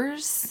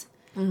doors.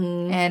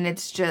 Mm-hmm. And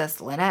it's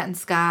just Lynette and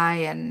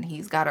Skye, and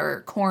he's got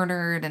her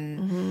cornered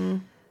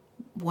and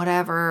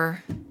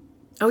whatever.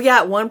 Oh, yeah.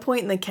 At one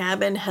point in the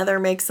cabin, Heather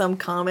makes some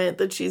comment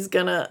that she's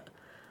going to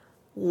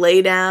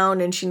lay down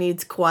and she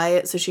needs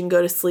quiet so she can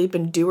go to sleep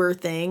and do her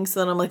thing.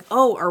 So then I'm like,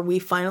 oh, are we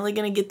finally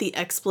going to get the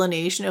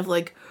explanation of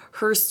like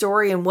her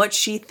story and what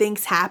she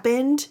thinks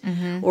happened?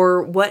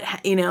 Or what,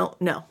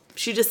 no.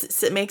 She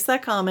just makes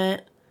that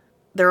comment.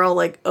 They're all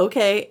like,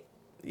 okay,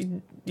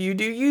 you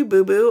do you,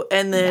 boo-boo.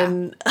 And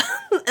then,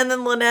 and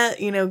then Lynette,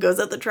 goes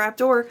out the trap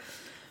door.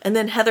 And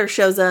then Heather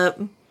shows up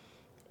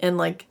and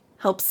like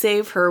helps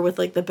save her with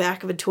like the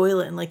back of a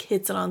toilet and like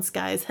hits it on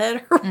Skye's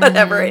head or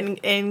whatever and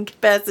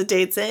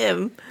incapacitates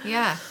him.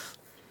 Yeah.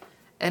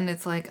 And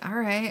it's like, all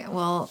right,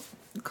 well,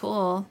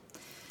 cool.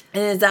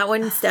 And is that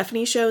when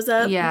Stephanie shows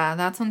up? Yeah,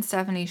 that's when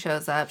Stephanie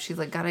shows up. She's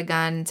like got a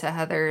gun to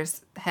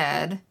Heather's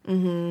head.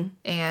 Mm-hmm.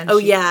 And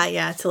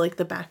to like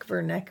the back of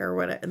her neck or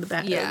whatever, the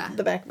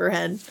back of her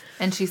head.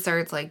 And she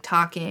starts like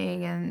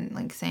talking and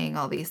like saying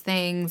all these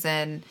things,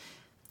 and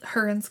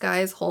her and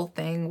Skye's whole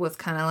thing was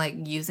kind of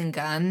like using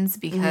guns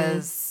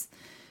because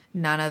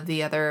none of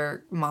the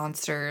other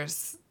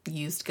monsters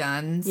used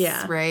guns.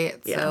 Yeah. Right?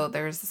 Yeah. So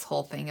there's this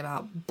whole thing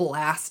about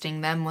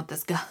blasting them with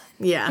this gun.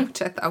 Yeah.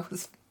 Which I thought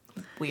was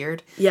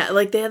weird. Yeah,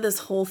 like they had this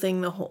whole thing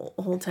the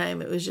whole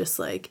time. It was just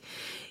like,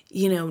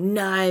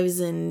 knives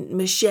and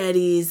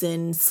machetes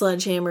and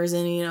sledgehammers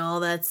and,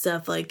 all that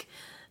stuff. Like,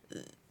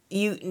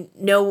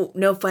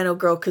 no final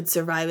girl could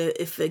survive it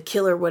if the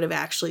killer would have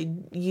actually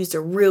used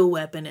a real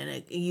weapon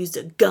and used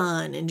a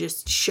gun and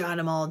just shot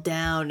them all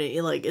down.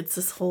 And it's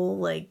this whole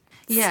like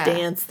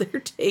stance they're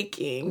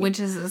taking, which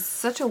is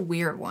such a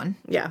weird one.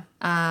 Yeah.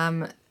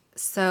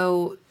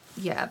 So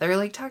yeah, they're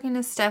like talking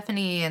to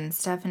Stephanie, and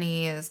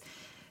Stephanie is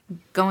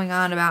going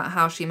on about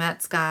how she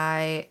met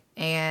Skye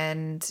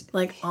and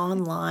like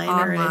online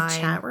or in a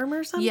chat room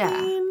or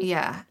something.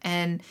 Yeah.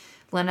 And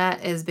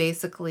Lynette is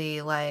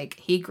basically like,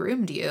 he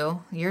groomed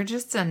you. You're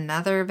just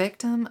another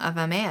victim of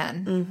a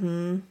man.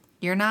 Mm-hmm.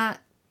 You're not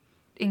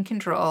in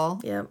control.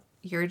 Yep.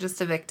 You're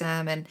just a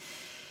victim, and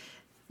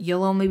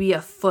you'll only be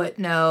a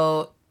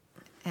footnote,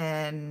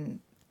 and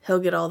he'll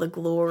get all the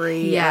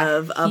glory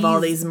of all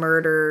these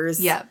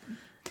murders. Yep.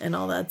 And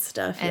all that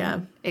stuff.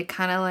 And it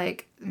kind of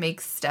like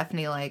makes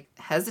Stephanie like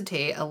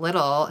hesitate a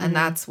little, and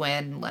that's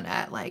when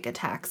Lynette like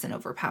attacks and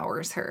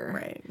overpowers her.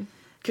 Right.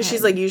 Because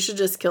she's like, you should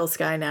just kill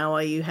Skye now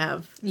while you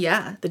have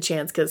the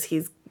chance, because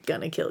he's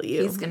going to kill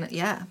you.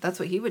 That's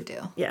what he would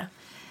do. Yeah.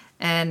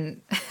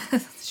 And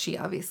she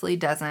obviously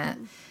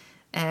doesn't.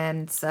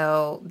 And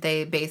so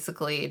they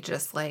basically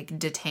just like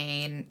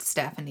detain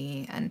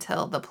Stephanie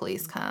until the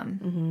police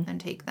come and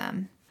take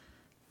them.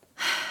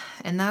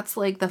 And that's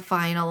like the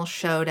final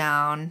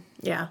showdown.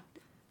 Yeah.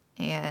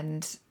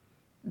 And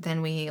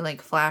then we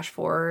like flash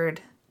forward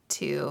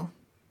to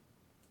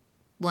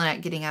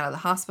Lynette getting out of the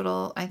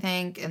hospital, I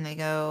think, and they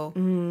go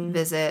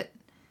visit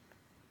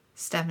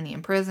Stephanie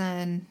in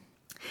prison.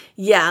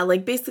 Yeah,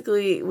 like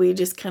basically we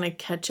just kind of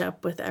catch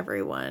up with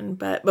everyone.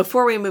 But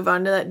before we move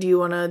on to that, do you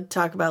want to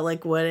talk about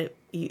like what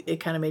it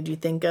kind of made you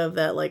think of,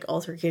 that like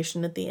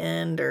altercation at the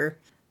end? Or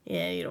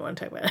yeah, you don't want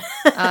to talk about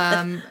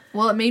it.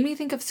 Well, it made me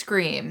think of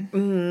Scream.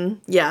 Mm-hmm.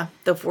 Yeah,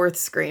 the fourth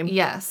Scream.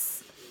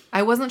 Yes.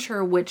 I wasn't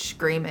sure which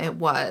Scream it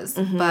was,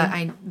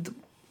 but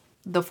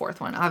the fourth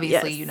one,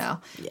 obviously, Yeah.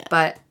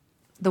 But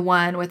the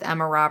one with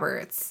Emma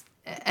Roberts,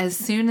 as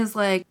soon as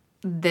like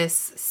this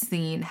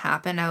scene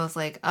happened, I was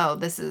like, oh,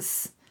 this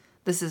is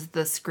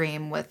the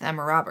Scream with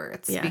Emma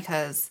Roberts,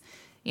 because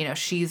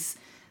she's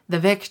the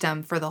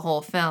victim for the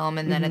whole film,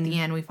 and then at the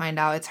end we find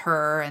out it's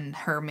her and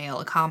her male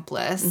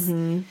accomplice,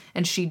 and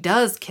she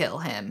does kill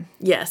him.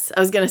 Yes, I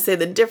was gonna say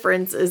the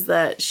difference is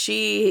that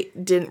she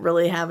didn't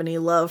really have any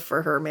love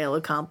for her male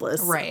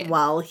accomplice, right,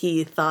 while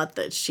he thought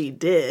that she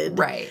did,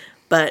 right.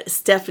 But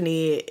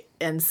Stephanie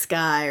and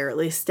Skye, or at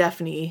least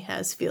Stephanie,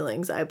 has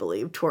feelings, I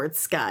believe, towards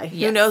Skye.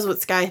 Yes. Who knows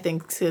what Skye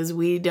thinks, because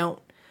we don't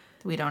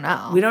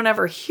know. We don't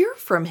ever hear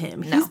from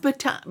him. No. He's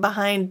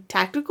behind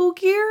tactical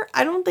gear.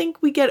 I don't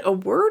think we get a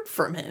word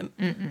from him.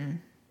 Mm-mm.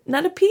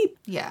 Not a peep.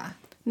 Yeah.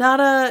 Not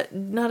a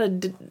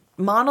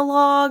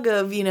monologue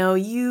of,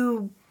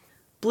 you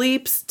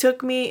bleeps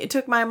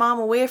took my mom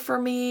away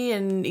from me,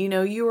 and,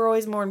 you were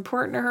always more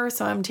important to her,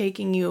 so I'm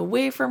taking you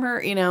away from her,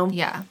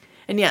 Yeah.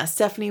 And yeah,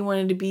 Stephanie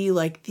wanted to be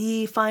like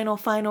the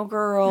final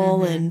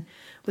girl, and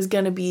was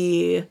going to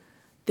be,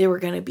 they were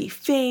going to be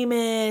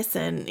famous,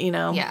 and,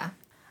 Yeah.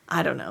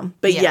 I don't know.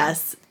 But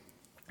yes,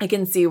 I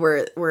can see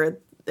where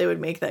they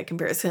would make that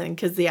comparison,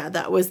 because,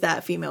 that was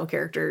that female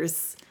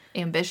character's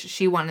ambition.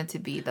 She wanted to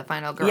be the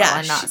final girl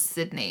and not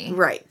Sydney.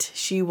 Right.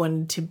 She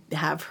wanted to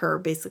have her,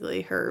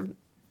 basically, her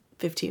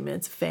 15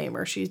 minutes of fame,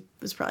 or she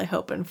was probably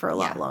hoping for a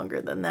lot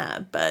longer than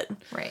that. But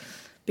right.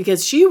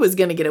 Because she was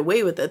going to get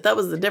away with it. That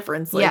was the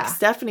difference. Like,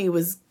 Stephanie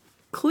was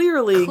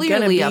clearly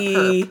going to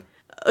be...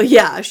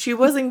 she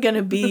wasn't going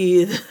to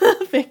be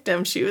the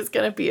victim. She was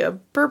going to be a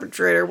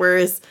perpetrator,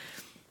 whereas...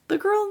 the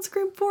girl in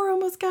Scream 4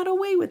 almost got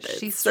away with it.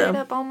 She straight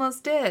up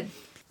almost did.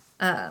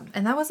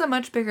 And that was a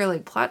much bigger,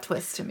 like, plot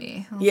twist to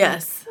me.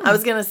 Yes. I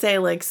was going to say,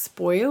 like,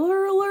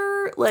 spoiler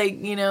alert.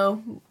 Like, you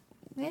know,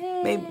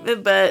 maybe,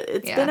 but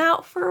it's been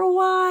out for a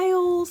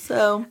while,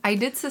 so. I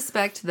did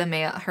suspect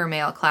her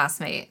male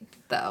classmate,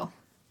 though,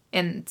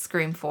 in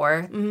Scream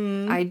 4.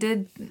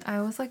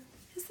 I was like,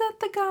 is that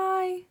the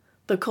guy?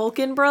 The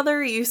Culkin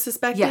brother, you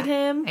suspected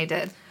him? I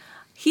did.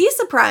 He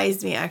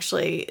surprised me,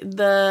 actually.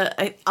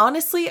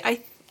 Honestly,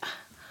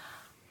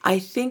 I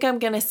think I'm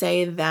going to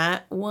say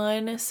that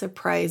one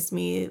surprised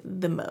me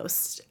the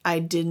most. I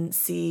didn't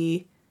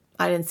see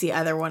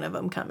either one of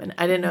them coming.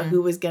 I didn't know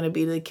who was going to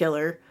be the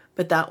killer,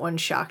 but that one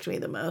shocked me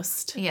the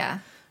most. Yeah.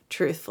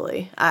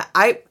 Truthfully.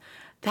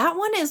 That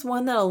one is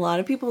one that a lot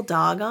of people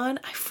dog on.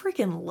 I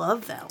freaking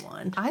love that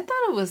one. I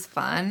thought it was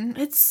fun.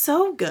 It's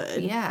so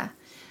good. Yeah.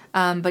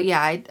 But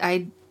yeah,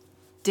 I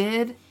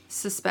did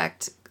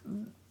suspect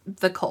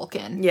the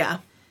Culkin. Yeah.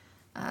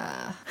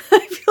 I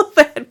feel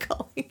bad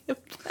calling him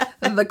that.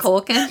 The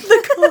Culkin?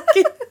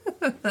 The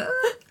Culkin.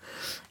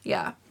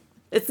 Yeah.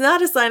 It's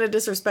not a sign of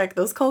disrespect.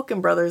 Those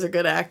Culkin brothers are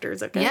good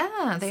actors, okay?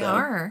 Yeah, they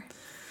are.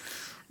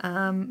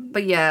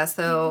 But yeah,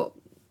 so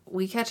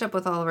we catch up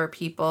with all of our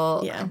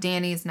people. Yeah.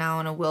 Danny's now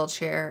in a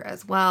wheelchair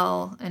as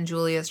well, and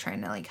Julia's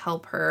trying to, like,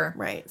 help her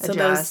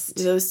adjust.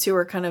 So those two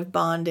are kind of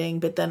bonding,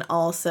 but then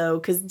also,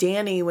 because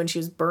Danny, when she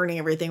was burning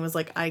everything, was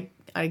like,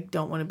 I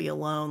don't want to be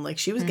alone. Like,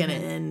 she was going to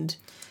end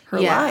her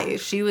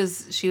life. She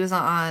was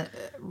on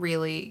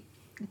really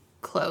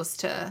close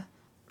to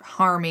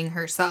harming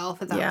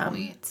herself at that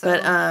point.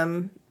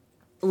 So.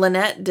 But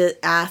Lynette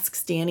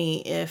asks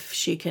Danny if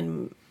she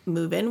can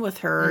move in with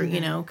her, you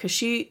know, because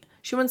she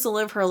wants to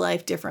live her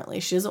life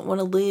differently. She doesn't want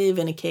to live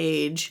in a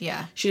cage.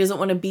 Yeah. She doesn't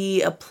want to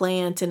be a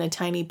plant in a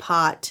tiny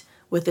pot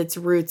with its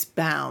roots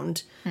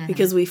bound,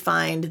 because we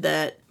find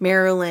that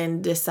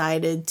Marilyn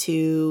decided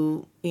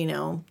to, you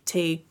know,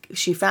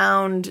 she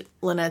found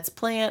Lynette's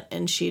plant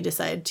and she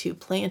decided to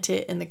plant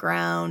it in the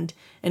ground,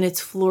 and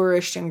it's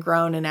flourished and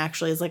grown and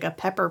actually is like a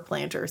pepper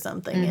plant or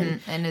something.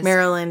 And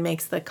Marilyn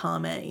makes the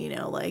comment, you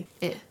know, like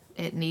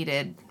it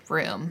needed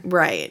room.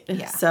 Right.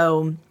 Yeah.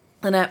 So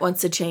Lynette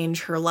wants to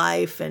change her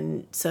life,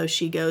 and so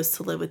she goes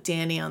to live with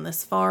Danny on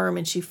this farm,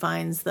 and she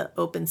finds the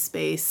open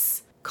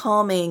space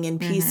calming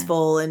and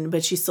peaceful,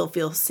 but she still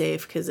feels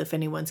safe because if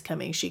anyone's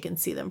coming, she can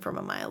see them from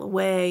a mile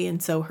away. And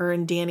so her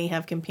and Danny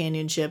have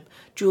companionship.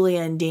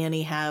 Julia and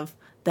Danny have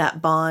that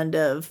bond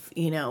of,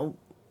 you know,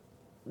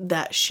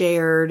 that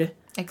shared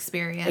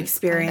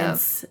experience. Kind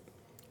of.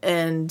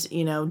 And,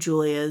 you know,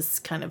 Julia's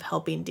kind of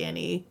helping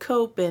Danny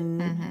cope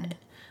and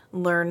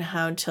learn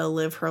how to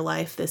live her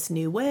life this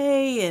new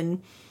way.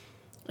 And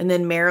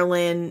then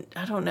Marilyn,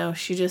 I don't know,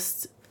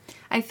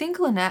 I think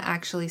Lynette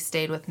actually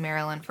stayed with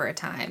Marilyn for a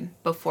time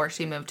before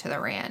she moved to the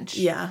ranch.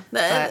 Yeah,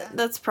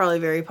 that's probably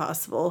very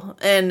possible.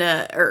 And,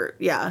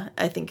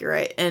 I think you're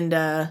right.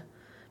 And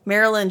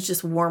Marilyn's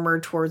just warmer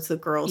towards the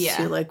girls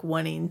too, like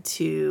wanting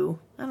to,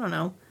 I don't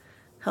know,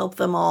 help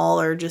them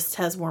all, or just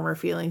has warmer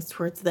feelings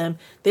towards them.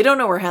 They don't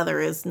know where Heather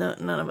is. No,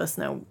 none of us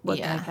know what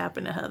the heck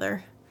happened to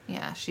Heather.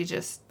 Yeah, she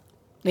just...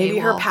 Maybe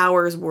her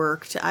powers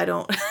worked. I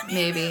don't...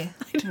 Maybe.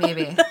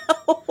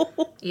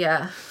 Know.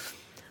 Yeah.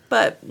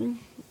 But...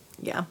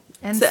 Yeah.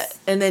 And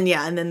then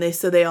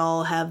they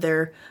all have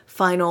their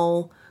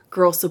final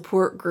girl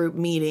support group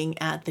meeting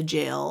at the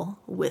jail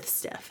with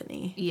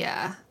Stephanie.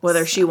 Yeah.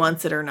 Whether she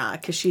wants it or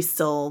not, because she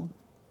still,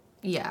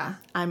 yeah,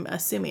 I'm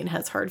assuming,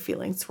 has hard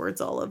feelings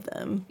towards all of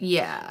them.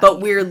 Yeah.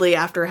 But weirdly,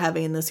 after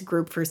having this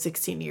group for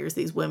 16 years,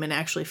 these women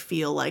actually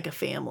feel like a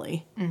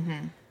family.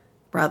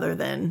 Rather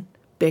than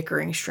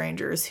bickering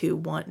strangers who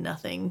want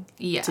nothing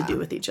to do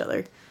with each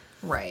other.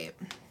 Right.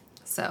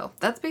 So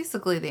that's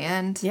basically the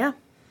end. Yeah.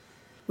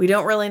 We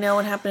don't really know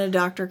what happened to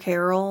Dr.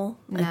 Carol.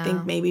 No. I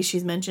think maybe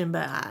she's mentioned,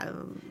 but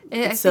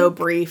it's so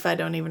brief, I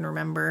don't even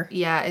remember.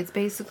 Yeah, it's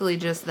basically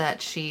just that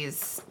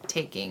she's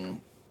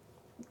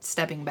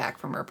stepping back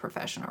from her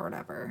profession or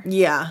whatever.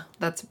 Yeah.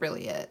 That's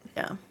really it.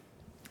 Yeah.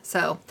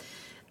 So,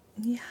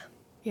 yeah.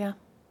 Yeah.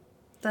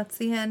 That's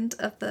the end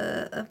of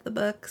the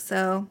book,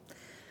 so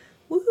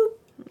whoop,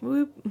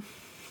 whoop.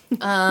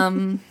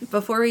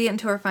 Before we get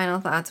into our final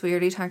thoughts, we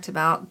already talked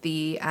about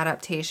the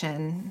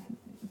adaptation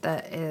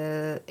that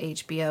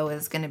HBO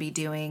is going to be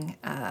doing.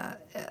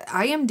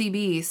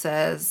 IMDb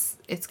says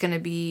it's going to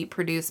be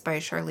produced by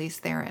Charlize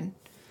Theron.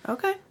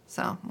 Okay.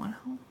 So, well,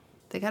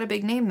 they got a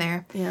big name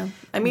there. Yeah.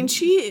 I mean,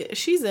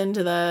 she's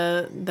into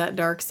that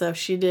dark stuff.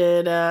 She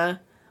did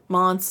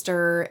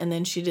Monster, and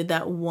then she did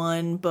that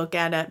one book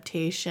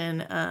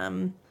adaptation.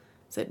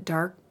 Is it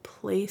Dark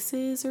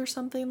Places or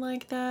something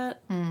like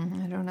that?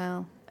 I don't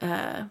know.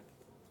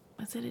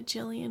 Was it a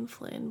Gillian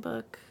Flynn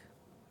book?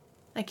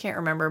 I can't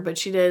remember, but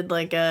she did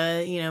like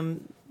a,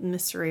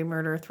 mystery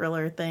murder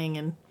thriller thing.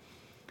 And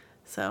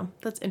so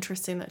that's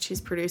interesting that she's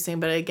producing.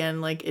 But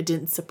again, like, it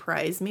didn't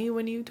surprise me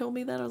when you told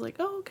me that. I was like,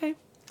 oh, okay.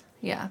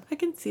 Yeah. I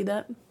can see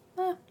that.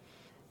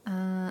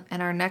 And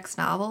our next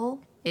novel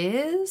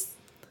is...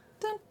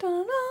 Dun,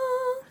 dun,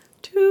 dun,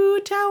 Two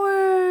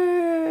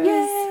Towers.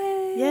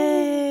 Yay! Yay!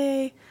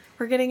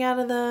 getting out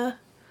of the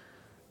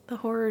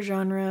horror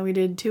genre. We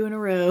did 2 in a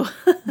row.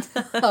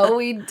 Oh,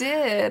 we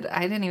did.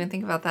 I didn't even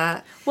think about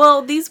that.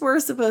 Well, these were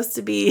supposed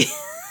to be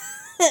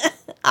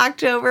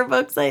October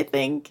books, I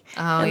think.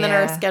 Oh, and then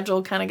yeah. our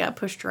schedule kind of got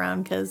pushed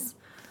around because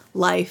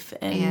life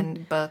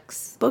And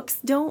books. books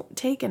don't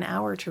take an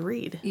hour to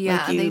read.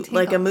 Yeah, like they take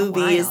like a a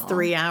movie is while.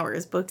 3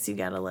 hours. Books you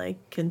gotta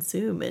like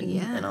consume and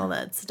Yeah. all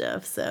that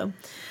stuff. So,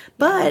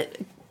 but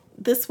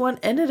this one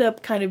ended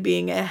up kind of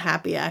being a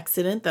happy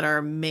accident that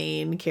our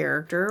main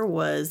character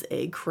was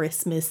a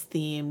Christmas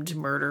themed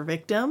murder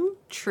victim.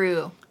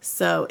 True.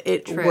 So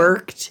it True.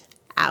 worked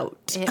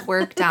out. It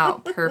worked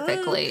out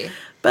perfectly.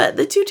 But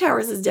The Two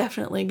Towers is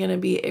definitely going to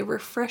be a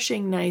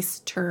refreshing, nice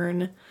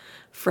turn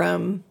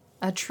from,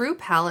 A true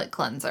palate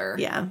cleanser.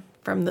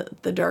 from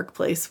the dark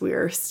place we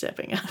are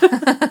stepping out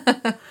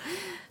of.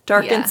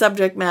 Dark in Yeah.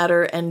 subject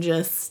matter and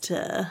just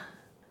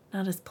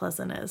not as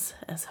pleasant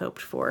as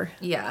hoped for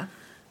Yeah.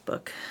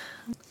 book.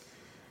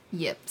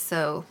 Yep.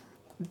 So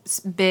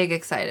big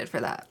excited for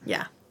that.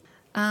 Yeah.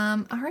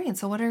 All right.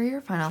 So what are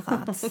your final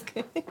thoughts?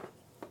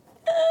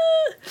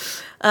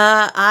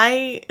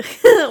 I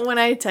when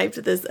I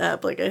typed this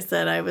up, like I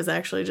said, I was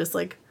actually just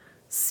like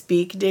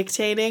speak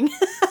dictating.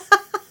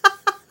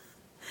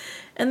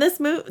 And this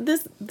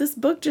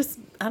book just,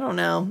 I don't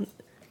know,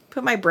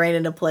 put my brain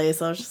into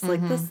place. I was just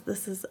like,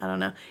 this is, I don't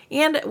know.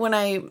 And when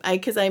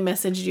because I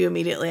messaged you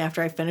immediately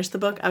after I finished the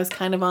book, I was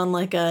kind of on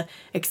like a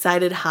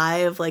excited high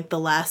of like the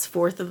last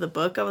fourth of the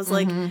book. I was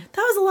like, that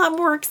was a lot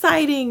more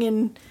exciting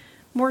and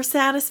more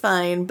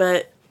satisfying.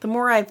 But the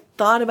more I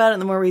thought about it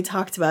and the more we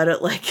talked about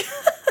it, like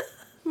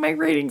my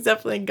rating's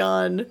definitely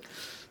gone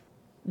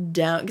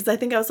down. Because I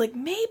think I was like,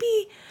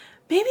 maybe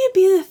it'd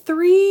be the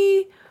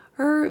 3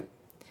 or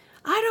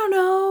I don't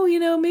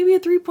know, maybe a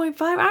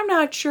 3.5. I'm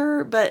not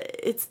sure, but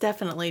it's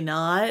definitely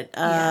not.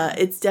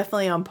 It's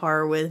definitely on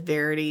par with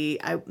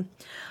Verity. I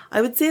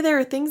would say there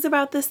are things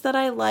about this that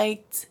I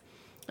liked,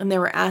 and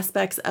there were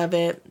aspects of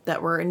it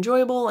that were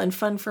enjoyable and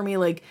fun for me,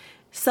 like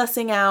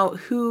sussing out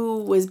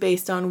who was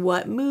based on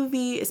what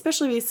movie,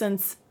 especially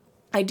since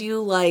I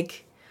do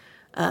like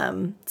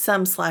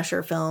some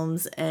slasher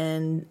films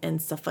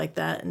and stuff like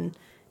that, and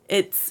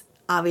it's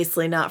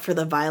obviously not for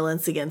the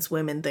violence against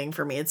women thing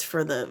for me. It's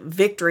for the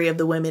victory of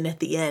the women at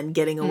the end,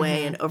 getting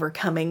away and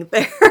overcoming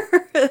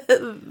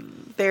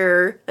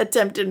their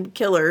attempted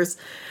killers.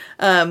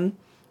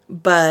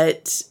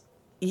 But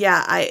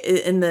yeah,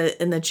 in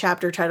the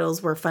chapter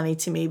titles were funny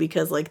to me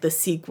because like the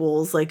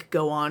sequels like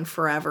go on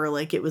forever.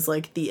 Like it was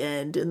like the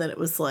end and then it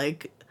was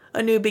like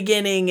a new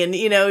beginning and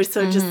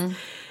so just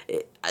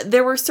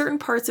there were certain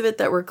parts of it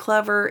that were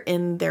clever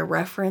in their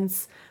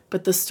reference,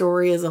 but the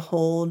story as a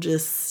whole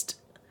just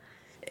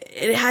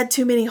it had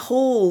too many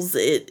holes.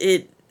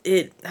 It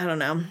I don't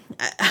know.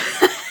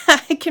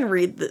 I can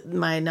read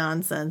my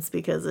nonsense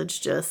because it's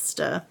just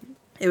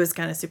it was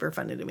kind of super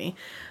funny to me.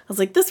 I was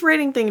like, this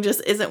rating thing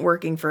just isn't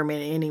working for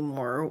me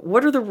anymore.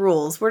 What are the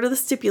rules? What are the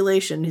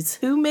stipulations?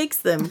 Who makes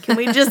them? Can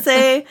we just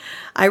say,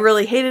 I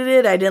really hated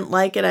it, I didn't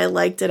like it, I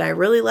liked it, I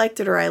really liked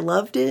it, or I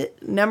loved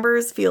it?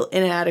 Numbers feel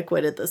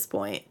inadequate at this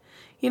point.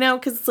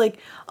 Because it's like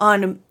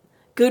on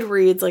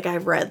Goodreads, like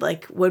I've read,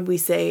 like, would we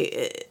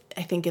say,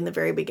 I think in the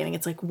very beginning,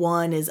 it's like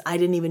 1 is I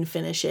didn't even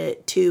finish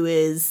it. 2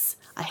 is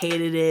I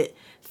hated it.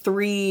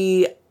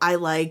 3, I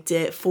liked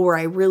it. 4,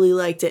 I really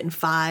liked it. And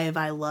 5,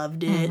 I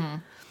loved it.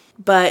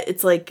 But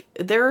it's like,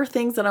 there are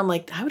things that I'm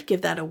like, I would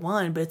give that a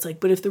 1. But it's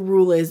like, but if the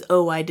rule is,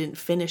 oh, I didn't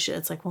finish it.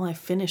 It's like, well, I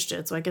finished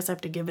it. So I guess I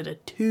have to give it a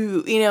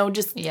 2,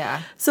 just.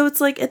 Yeah. So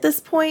it's like, at this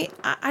point,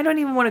 I don't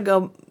even want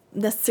to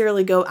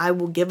necessarily go, I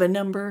will give a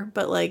number.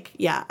 But like,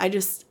 yeah, I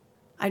just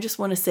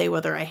want to say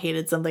whether I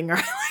hated something or I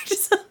liked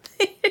something.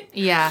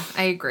 Yeah,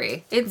 I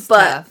agree. It's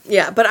tough.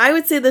 Yeah, but I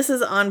would say this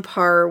is on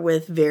par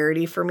with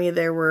Verity for me.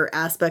 There were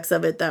aspects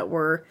of it that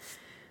were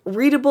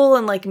readable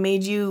and like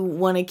made you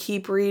want to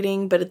keep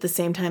reading, but at the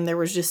same time there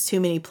was just too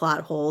many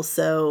plot holes.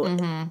 So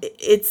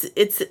it's a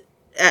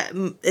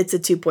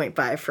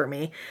 2.5 for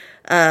me.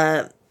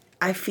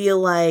 I feel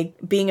like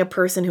being a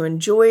person who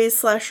enjoys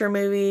slasher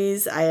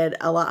movies, I had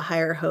a lot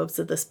higher hopes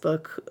that this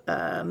book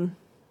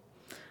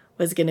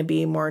was going to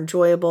be more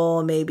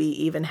enjoyable, maybe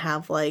even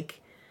have like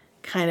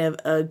kind of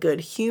a good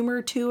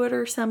humor to it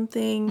or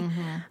something.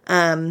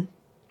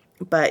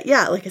 But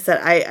yeah, like I said,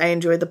 I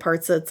enjoyed the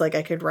parts that's like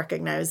I could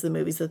recognize the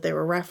movies that they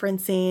were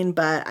referencing,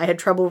 but I had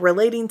trouble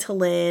relating to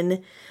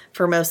Lynn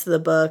for most of the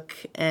book.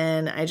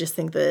 And I just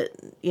think that,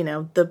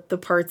 the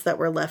parts that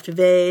were left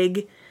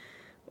vague,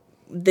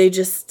 they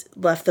just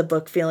left the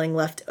book feeling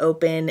left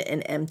open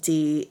and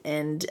empty.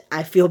 And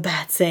I feel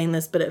bad saying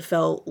this, but it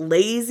felt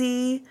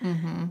lazy.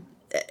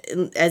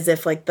 As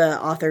if like the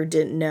author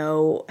didn't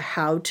know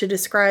how to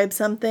describe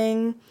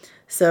something,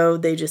 so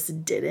they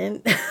just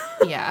didn't.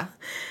 Yeah.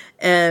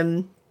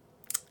 And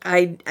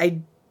I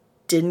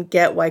didn't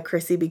get why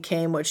Chrissy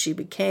became what she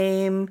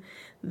became.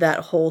 That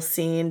whole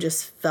scene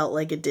just felt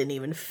like it didn't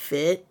even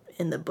fit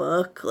in the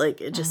book.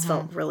 Like it just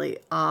felt really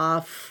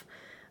off.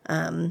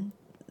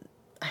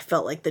 I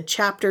felt like the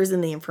chapters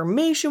and the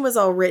information was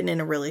all written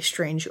in a really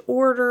strange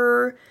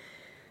order.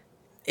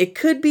 It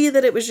could be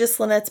that it was just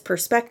Lynette's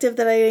perspective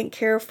that I didn't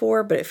care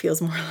for, but it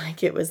feels more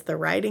like it was the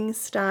writing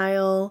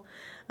style.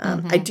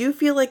 I do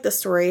feel like the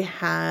story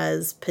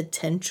has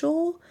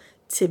potential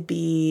to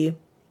be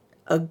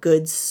a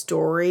good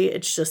story.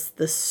 It's just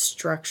the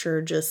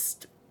structure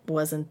just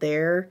wasn't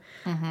there.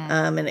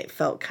 And it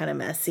felt kind of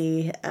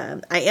messy.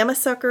 I am a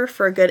sucker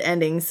for a good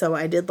ending, so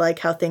I did like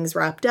how things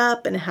wrapped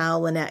up and how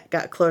Lynette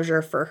got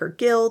closure for her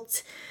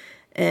guilt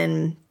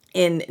and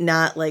in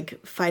not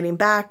like fighting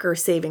back or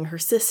saving her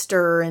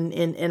sister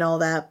and all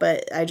that.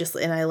 But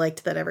I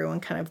liked that everyone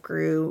kind of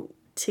grew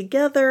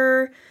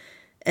together,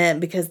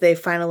 and because they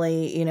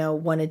finally,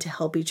 wanted to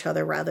help each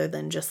other rather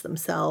than just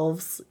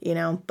themselves,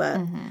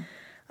 but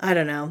I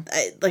don't know.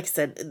 Like I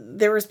said,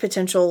 there was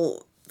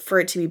potential for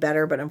it to be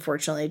better, but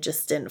unfortunately it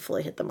just didn't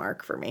fully hit the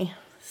mark for me.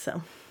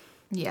 So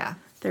Yeah.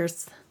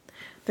 there's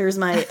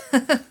my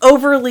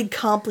overly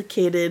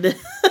complicated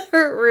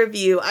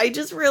review. I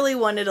just really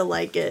wanted to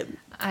like it.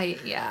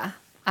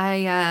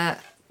 I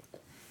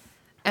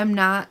am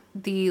not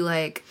the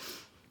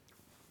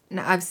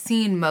I've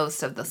seen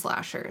most of the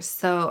slashers,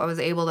 so I was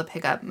able to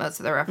pick up most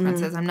of the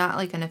references. I'm not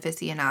like an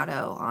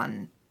aficionado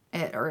on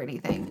it or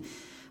anything.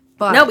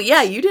 But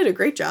yeah, you did a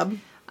great job.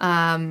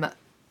 I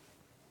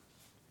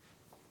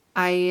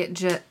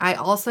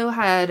also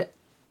had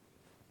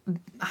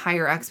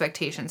higher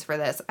expectations for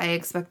this. I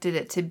expected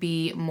it to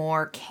be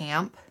more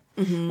camp.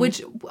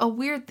 Which a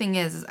weird thing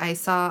is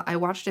I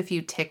watched a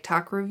few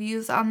TikTok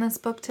reviews on this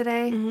book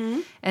today,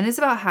 and it's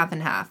about half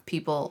and half.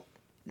 People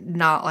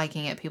not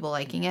liking it, people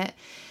liking it.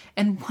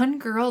 And one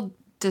girl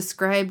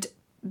described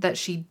that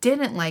she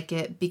didn't like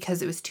it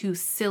because it was too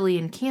silly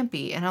and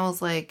campy. And I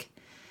was like,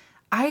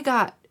 I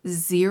got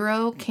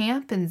 0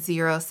 camp and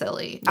 0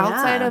 silly. Yeah.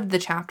 Outside of the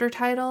chapter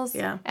titles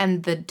Yeah.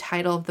 and the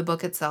title of the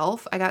book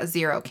itself, I got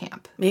 0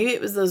 camp. Maybe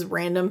it was those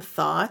random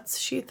thoughts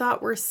she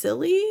thought were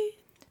silly.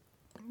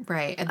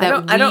 Right.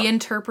 That we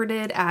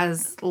interpreted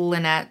as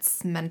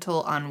Lynette's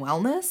mental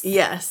unwellness.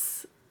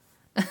 Yes.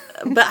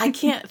 But I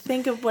can't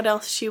think of what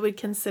else she would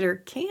consider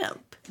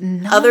camp.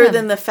 Other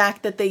than the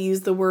fact that they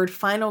use the word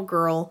final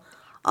girl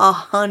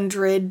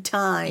 100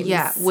 times.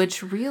 Yeah,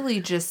 which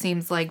really just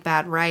seems like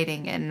bad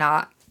writing and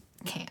not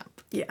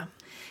camp. Yeah.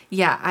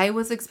 Yeah, I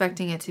was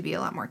expecting it to be a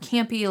lot more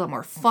campy, a lot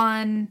more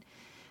fun,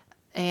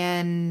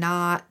 and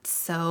not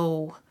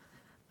so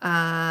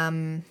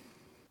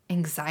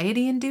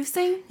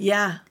anxiety-inducing.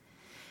 Yeah.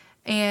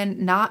 And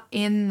not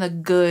in the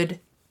good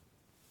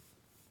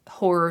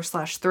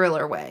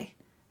horror/thriller way.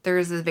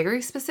 There's a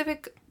very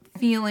specific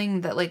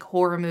feeling that like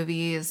horror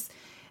movies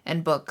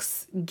and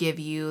books give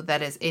you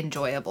that is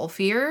enjoyable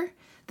fear.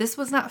 This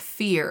was not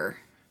fear.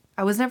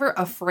 I was never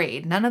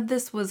afraid. None of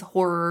this was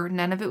horror.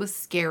 None of it was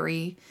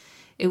scary.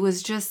 It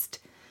was just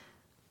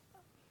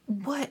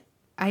what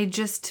I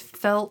just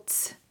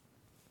felt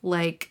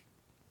like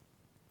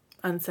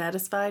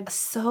unsatisfied.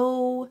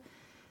 So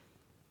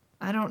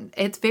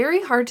it's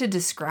very hard to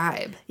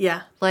describe.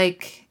 Yeah.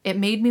 Like it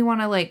made me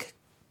want to like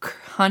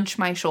hunch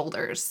my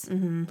shoulders.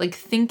 Like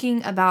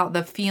thinking about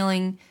the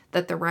feeling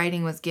that the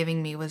writing was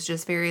giving me was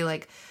just very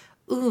like,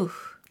 ooh.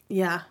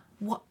 Yeah.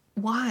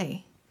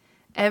 Why?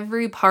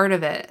 Every part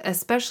of it,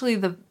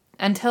 especially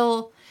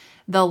until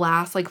the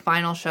last like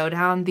final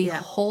showdown, the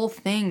whole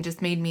thing just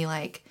made me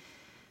like,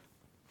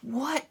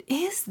 what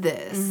is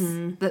this?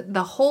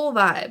 The whole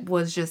vibe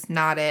was just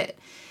not it.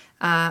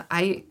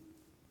 I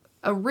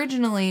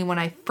originally, when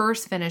I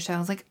first finished, I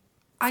was like,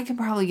 I could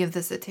probably give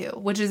this a 2,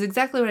 which is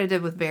exactly what I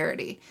did with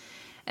Verity.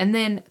 And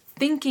then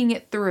thinking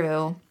it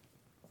through,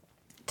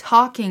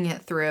 talking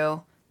it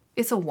through,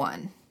 it's a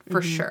 1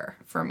 for sure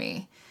for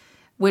me.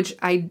 Which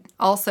I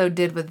also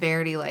did with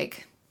Verity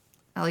like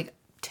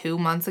 2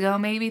 months ago,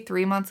 maybe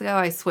 3 months ago.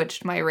 I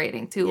switched my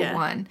rating to a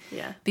 1.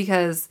 Yeah.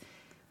 Because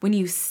when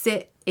you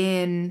sit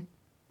in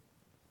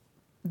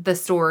the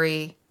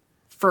story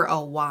for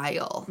a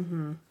while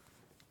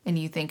and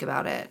you think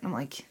about it, I'm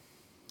like,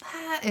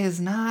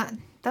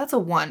 that's a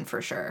 1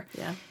 for sure.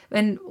 Yeah.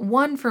 And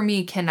 1 for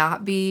me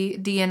cannot be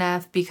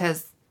DNF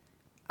because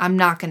I'm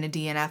not going to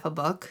DNF a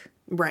book.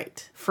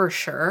 Right. For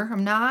sure,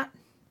 I'm not.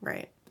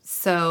 Right.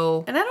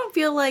 So. And I don't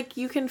feel like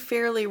you can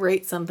fairly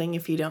rate something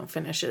if you don't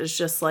finish it. It's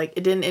just like,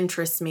 it didn't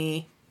interest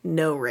me,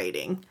 no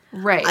rating.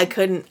 Right. I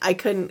couldn't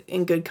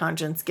in good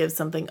conscience give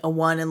something a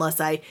 1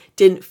 unless I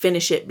didn't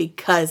finish it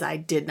because I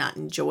did not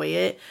enjoy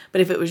it.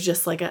 But if it was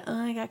just like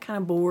I got kind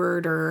of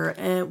bored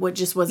or what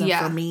just wasn't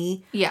for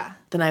me,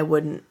 then I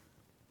wouldn't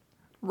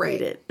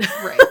rate it.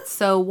 Right.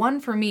 So 1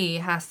 for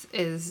me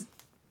is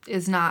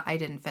not I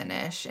didn't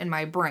finish in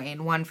my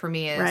brain. 1 for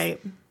me is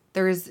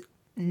there's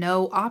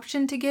no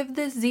option to give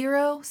this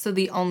 0, so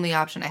the only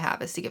option I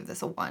have is to give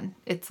this a 1.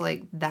 It's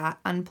like that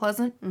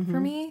unpleasant for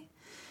me.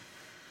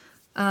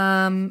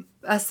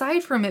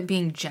 Aside from it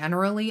being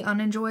generally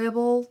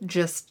unenjoyable,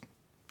 just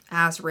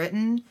as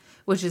written,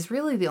 which is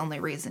really the only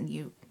reason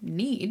you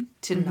need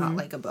to not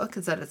like a book,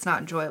 is that it's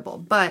not enjoyable.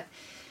 But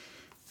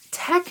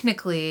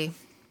technically,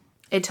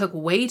 it took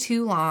way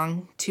too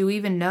long to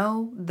even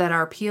know that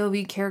our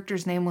POV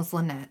character's name was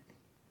Lynette.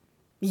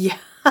 Yeah.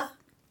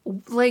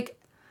 Like,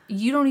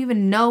 You don't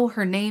even know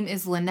her name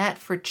is Lynette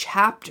for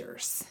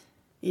chapters.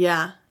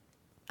 Yeah.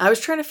 I was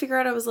trying to figure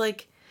out, I was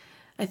like,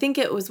 I think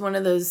it was one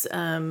of those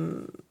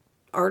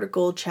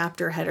article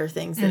chapter header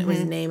things that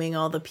was naming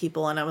all the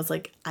people. And I was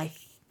like, I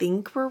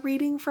think we're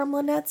reading from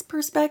Lynette's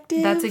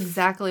perspective. That's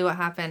exactly what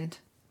happened.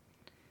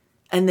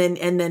 And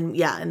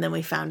then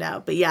we found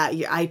out. But yeah,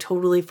 I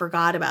totally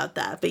forgot about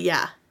that. But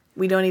yeah,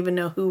 we don't even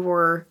know who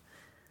we're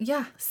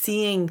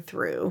seeing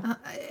through.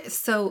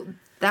 So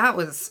that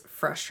was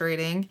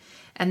frustrating.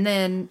 And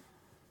then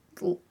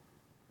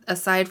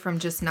aside from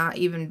just not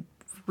even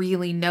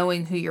really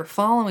knowing who you're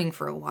following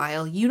for a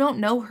while, you don't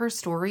know her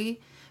story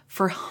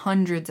for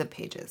hundreds of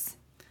pages.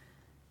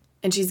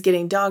 And she's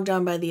getting dogged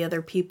on by the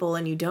other people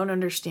and you don't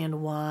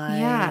understand why.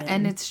 Yeah,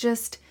 and it's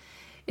just...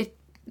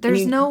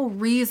 There's no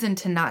reason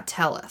to not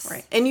tell us.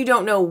 Right. And you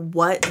don't know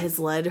what has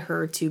led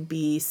her to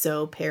be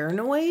so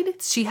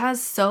paranoid. She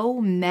has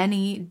so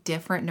many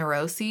different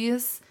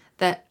neuroses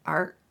that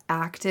are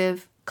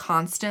active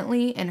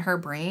constantly in her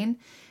brain.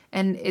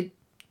 And it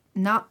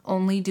not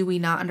only do we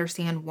not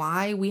understand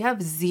why, we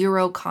have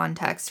zero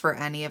context for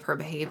any of her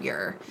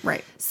behavior.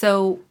 Right.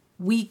 So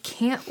we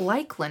can't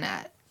like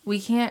Lynette. We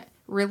can't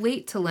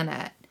relate to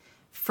Lynette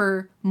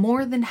for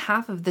more than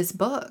half of this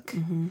book.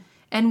 Mm-hmm.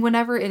 And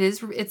whenever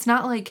it's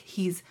not like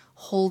he's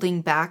holding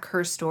back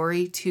her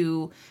story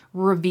to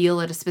reveal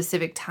at a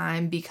specific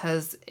time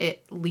because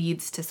it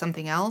leads to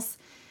something else.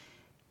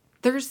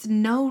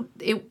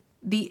 The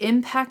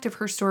impact of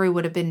her story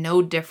would have been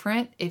no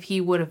different if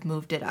he would have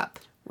moved it up.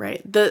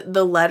 Right.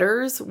 The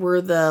letters were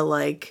the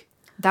like,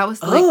 that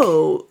was like,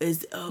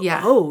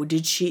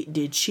 did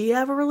she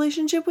have a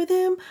relationship with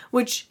him?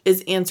 Which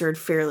is answered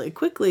fairly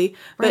quickly.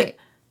 But right.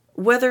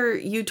 Whether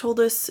you told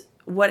us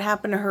what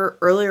happened to her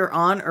earlier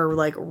on or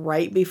like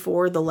right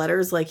before the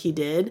letters like he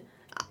did,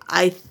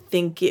 I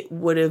think it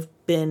would have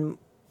been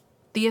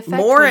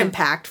more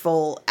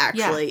impactful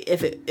actually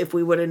if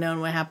we would have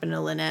known what happened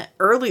to Lynette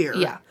earlier.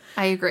 Yeah,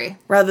 I agree.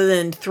 Rather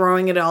than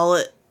throwing it all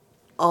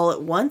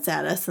at once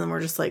at us and we're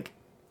just like,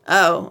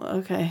 oh,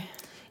 okay.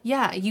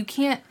 Yeah, you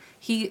can't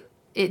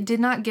it did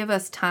not give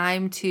us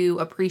time to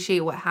appreciate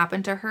what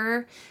happened to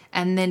her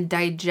and then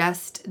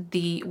digest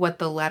what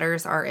the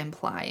letters are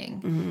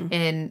implying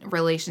in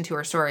relation to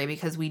her story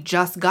because we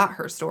just got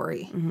her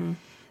story. Mm-hmm.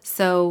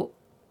 So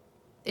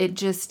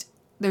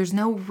there's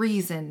no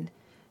reason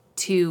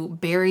to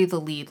bury the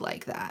lead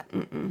like that.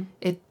 Mm-mm.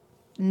 It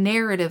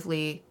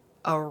narratively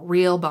a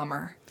real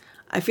bummer.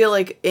 I feel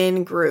like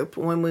in group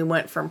when we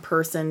went from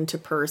person to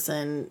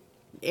person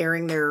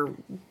airing their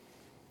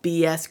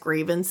BS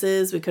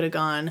grievances, we could have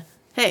gone,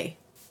 hey,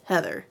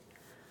 Heather,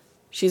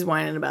 she's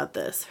whining about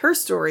this. Her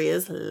story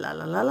is la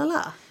la la la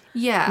la.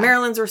 Yeah.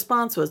 Marilyn's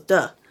response was,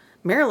 duh.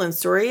 Marilyn's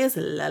story is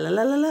la la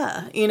la la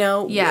la. You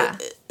know? Yeah.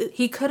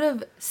 He could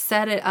have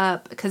set it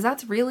up, because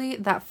that's really,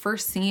 that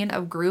first scene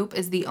of group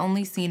is the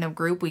only scene of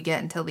group we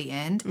get until the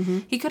end. Mm-hmm.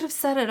 He could have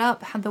set it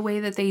up the way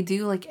that they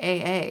do, like,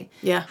 AA.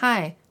 Yeah.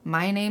 Hi,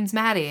 my name's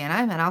Maddie, and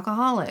I'm an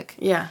alcoholic.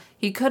 Yeah.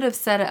 He could have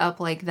set it up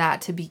like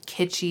that to be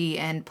kitschy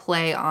and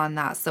play on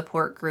that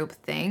support group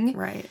thing.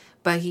 Right.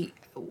 But he,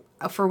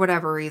 for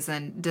whatever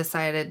reason,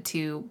 decided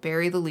to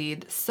bury the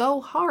lead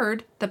so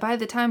hard that by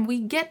the time we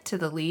get to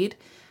the lead,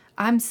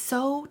 I'm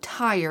so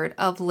tired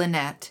of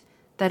Lynette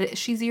that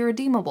she's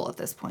irredeemable at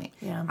this point.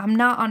 Yeah. I'm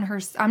not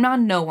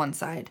on no one's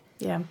side.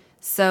 Yeah.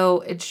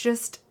 So it's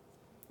just,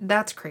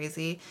 that's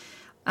crazy.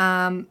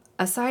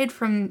 Aside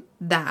from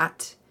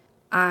that,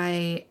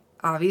 I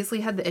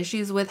obviously had the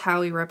issues with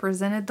how he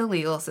represented the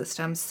legal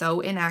system so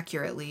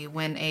inaccurately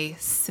when a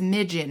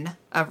smidgen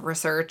of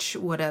research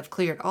would have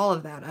cleared all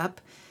of that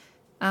up.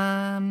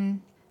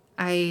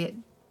 I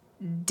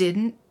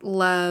didn't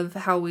love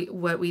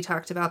what we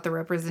talked about, the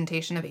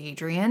representation of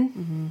Adrian.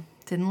 Mm-hmm.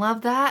 Didn't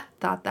love that.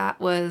 Thought that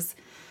was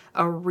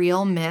a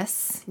real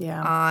miss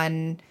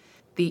on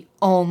the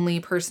only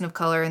person of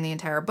color in the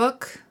entire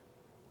book,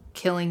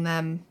 killing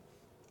them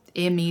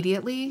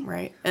immediately.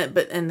 Right.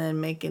 And then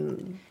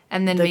making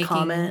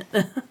comment.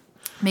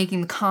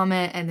 Making the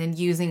comment and then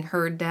using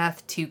her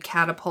death to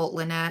catapult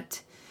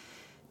Lynette.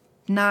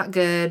 Not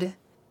good.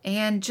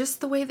 And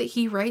just the way that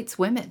he writes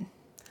women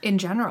in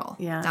general.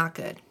 Yeah. Not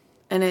good.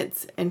 And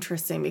it's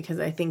interesting because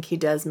I think he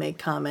does make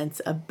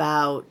comments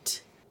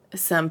about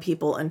some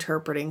people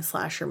interpreting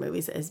slasher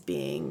movies as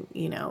being,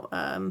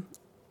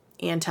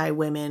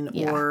 anti-women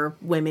or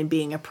women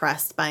being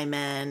oppressed by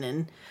men.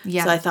 And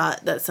so I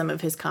thought that some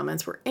of his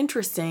comments were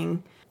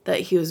interesting,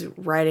 that he was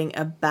writing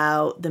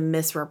about the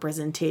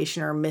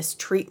misrepresentation or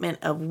mistreatment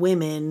of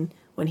women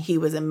when he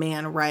was a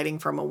man writing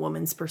from a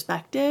woman's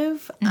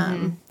perspective.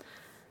 Mm-hmm.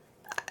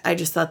 I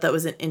just thought that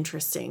was an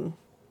interesting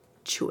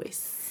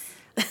choice.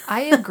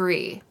 I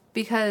agree,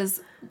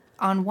 because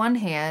on one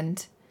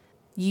hand,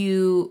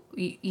 you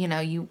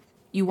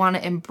want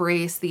to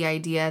embrace the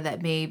idea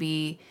that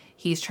maybe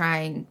he's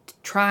trying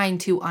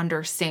to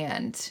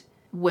understand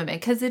women,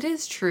 because it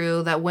is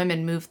true that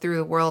women move through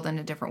the world in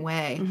a different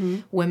way. Mm-hmm.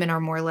 Women are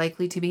more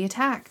likely to be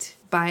attacked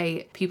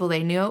by people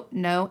they know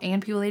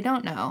and people they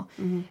don't know.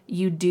 Mm-hmm.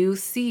 You do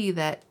see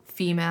that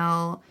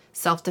female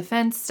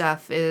Self-defense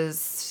stuff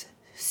is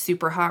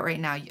super hot right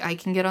now. I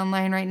can get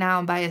online right now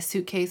and buy a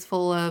suitcase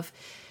full of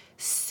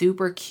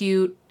super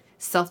cute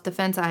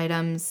self-defense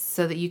items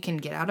so that you can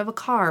get out of a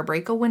car,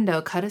 break a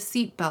window, cut a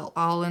seatbelt,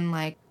 all in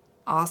like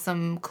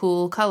awesome,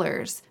 cool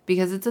colors,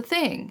 because it's a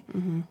thing.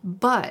 Mm-hmm.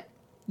 But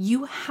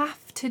you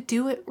have to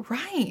do it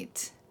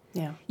right.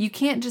 Yeah. You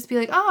can't just be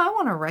like, oh, I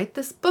want to write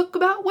this book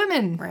about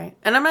women. Right.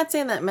 And I'm not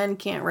saying that men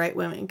can't write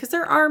women, because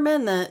there are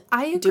men that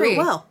I agree. do it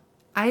well.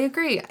 I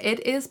agree.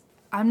 It is,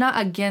 I'm not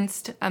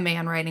against a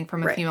man writing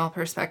from a Right. female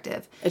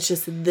perspective. It's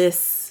just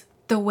this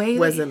The way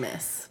was a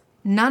miss.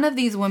 none of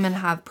these women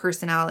have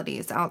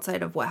personalities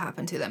outside of what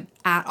happened to them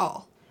at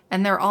all.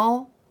 And they're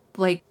all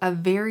like a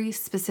very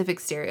specific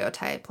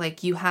stereotype.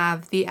 Like you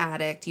have the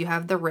addict, you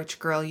have the rich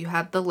girl, you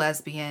have the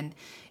lesbian,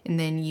 and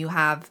then you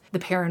have the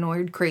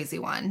paranoid crazy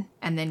one,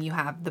 and then you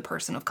have the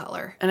person of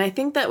color. And I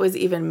think that was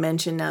even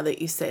mentioned now that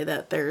you say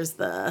that. There's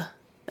the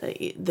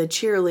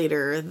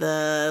cheerleader,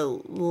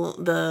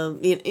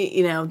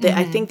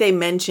 I think they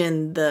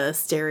mentioned the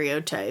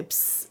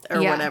stereotypes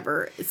or Yeah.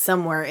 whatever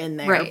somewhere in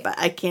there, Right. but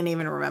I can't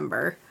even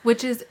remember.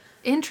 Which is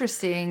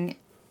interesting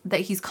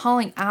that he's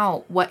calling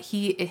out what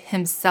he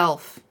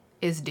himself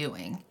is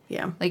doing.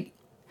 Yeah. Like,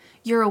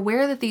 you're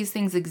aware that these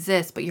things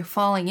exist, but you're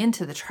falling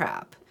into the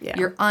trap. Yeah.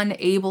 You're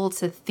unable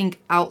to think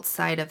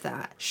outside of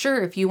that.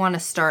 Sure, if you want to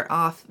start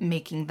off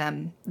making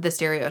them the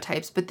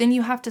stereotypes, but then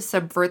you have to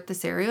subvert the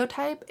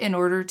stereotype in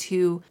order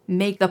to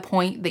make the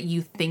point that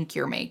you think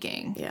you're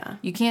making. Yeah.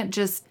 You can't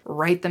just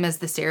write them as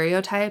the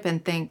stereotype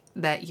and think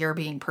that you're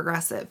being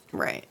progressive.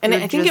 Right. And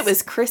You're I think it just-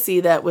 was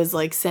Chrissy that was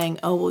like saying,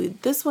 oh, well,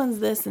 this one's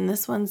this and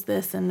this one's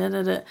this and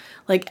da-da-da.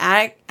 Like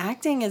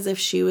acting as if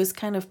she was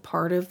kind of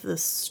part of the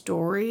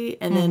story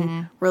and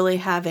then really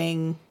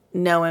having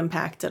no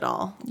impact at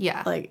all.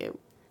 Yeah. Like,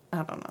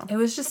 I don't know. It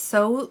was just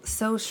so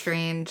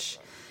strange.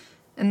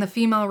 And the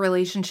female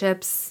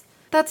relationships,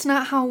 that's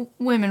not how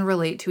women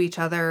relate to each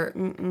other.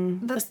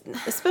 That's,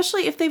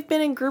 Especially if they've been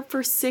in group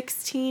for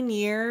 16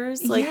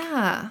 years. Like,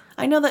 yeah.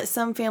 I know that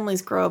some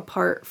families grow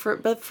apart,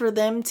 but for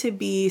them to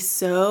be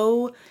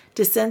so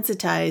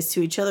desensitized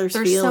to each other's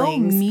They're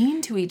feelings so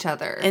mean to each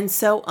other. and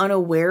so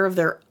unaware of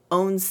their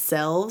own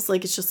selves,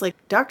 like, it's just like,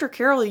 Dr.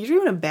 Carroll, you're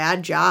doing a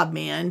bad job,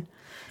 man.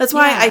 That's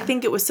why Yeah. I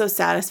think it was so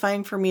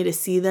satisfying for me to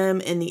see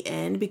them in the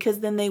end, because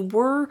then they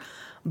were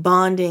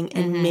bonding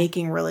and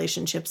making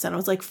relationships. And I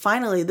was like,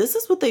 finally, this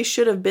is what they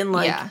should have been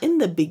like Yeah. in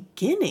the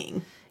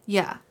beginning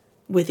yeah.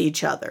 with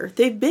each other.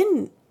 They've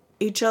been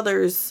each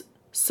other's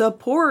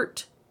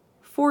support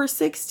for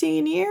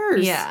 16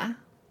 years. Yeah.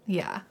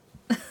 Yeah.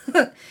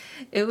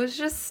 It was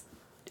just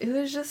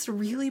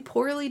really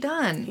poorly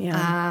done.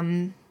 Yeah.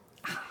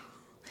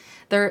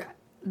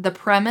 The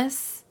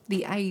premise,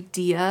 the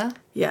idea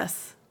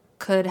Yes.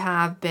 could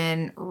have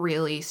been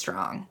really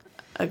strong.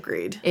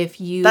 Agreed.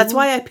 If you That's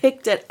why I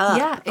picked it up.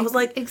 Yeah, I was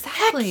like,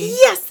 exactly. Heck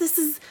yes, this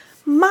is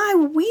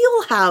my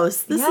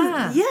wheelhouse. This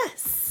Yeah. is,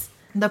 yes.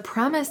 the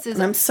premise is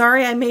And I'm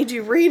sorry I made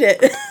you read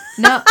it.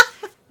 no,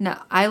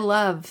 I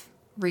love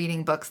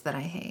reading books that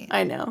I hate.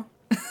 I know.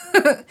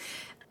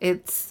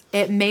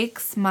 It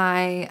makes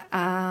my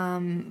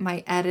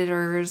my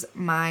editor's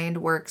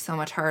mind work so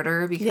much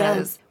harder,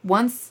 because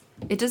once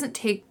it doesn't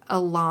take a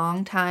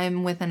long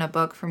time within a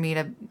book for me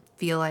to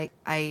feel like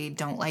I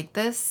don't like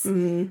this,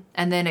 and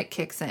then it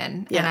kicks in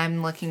and Yeah.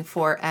 I'm looking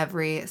for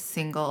every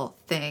single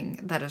thing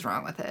that is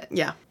wrong with it.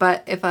 Yeah.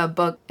 But if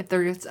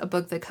there's a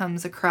book that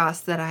comes across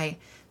that I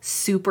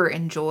super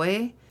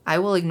enjoy, I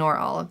will ignore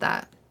all of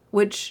that,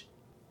 which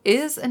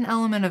is an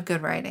element of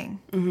good writing.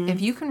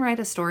 If you can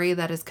write a story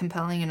that is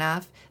compelling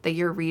enough that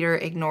your reader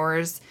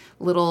ignores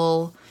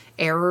little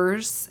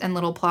errors and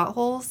little plot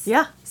holes,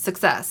 Yeah.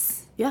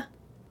 success. Yeah.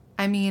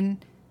 I mean,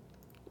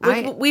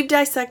 We've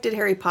dissected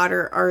Harry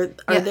Potter. Are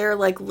Yeah. there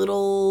like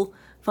little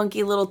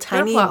funky little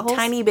tiny plot holes.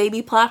 tiny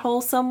baby plot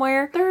holes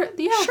somewhere?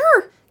 yeah.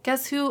 Sure.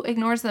 Guess who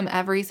ignores them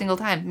every single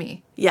time?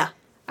 Me. Yeah.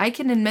 I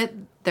can admit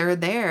they're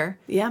there.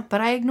 Yeah.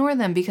 But I ignore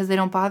them because they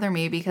don't bother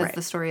me, because Right.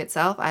 the story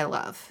itself I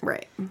love.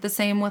 Right. The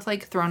same with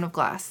like Throne of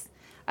Glass.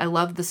 I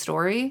love the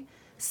story,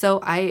 so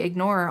I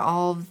ignore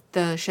all of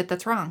the shit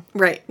that's wrong,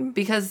 Right.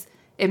 because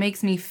it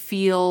makes me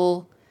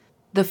feel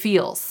the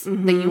feels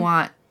that you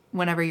want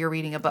whenever you're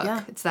reading a book.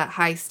 Yeah. It's that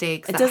high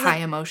stakes, that doesn't- high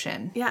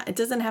emotion. Yeah, it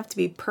doesn't have to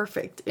be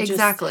perfect. It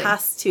Exactly. just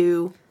has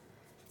to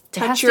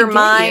touch has to your get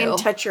mind, you.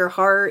 touch your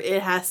heart.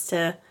 It has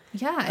to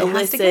Yeah, it has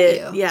elicit. to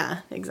get you. Yeah,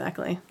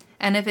 exactly.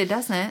 And if it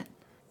doesn't,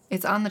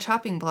 it's on the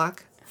chopping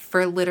block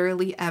for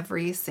literally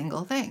every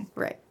single thing.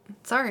 Right.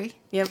 Sorry.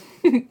 Yep.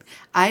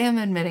 I am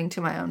admitting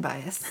to my own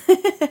bias.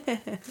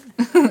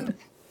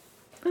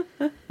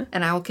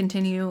 And I will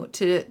continue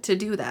to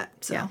do that.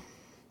 So. Yeah.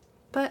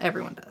 But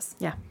everyone does.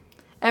 Yeah.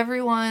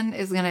 Everyone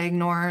is going to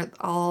ignore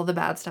all the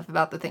bad stuff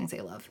about the things they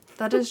love.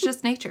 That is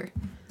just nature.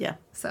 Yeah.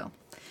 So,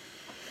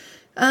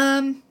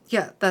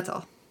 yeah, that's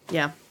all.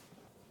 Yeah.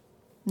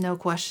 No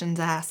questions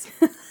asked.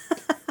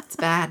 It's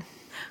bad.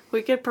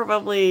 We could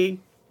probably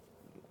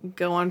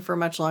go on for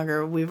much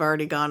longer. We've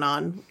already gone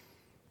on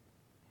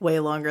way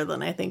longer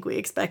than I think we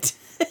expect.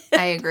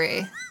 I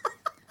agree.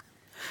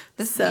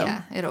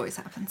 So it always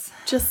happens.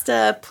 just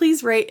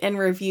please rate and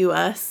review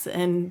us.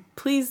 And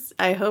please,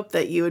 I hope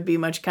that you would be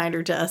much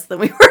kinder to us than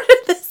we were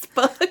to this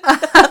book.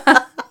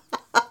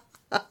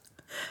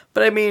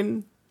 But I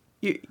mean,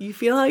 you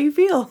feel how you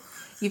feel.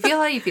 You feel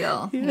how you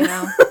feel, you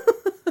know.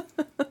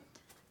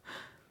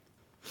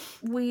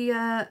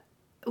 We're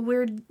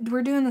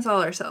doing this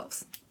all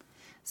ourselves.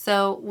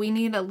 So we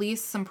need at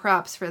least some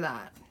props for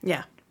that.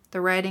 Yeah. The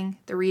writing,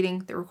 the reading,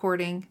 the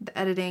recording, the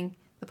editing,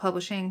 the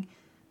publishing,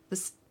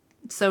 the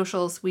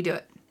socials, we do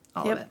it.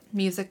 All of it.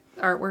 Music,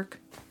 artwork,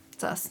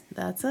 it's us.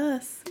 That's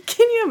us.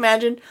 Can you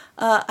imagine?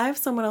 I have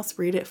someone else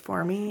read it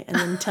for me and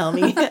then tell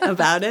me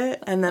about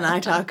it, and then I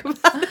talk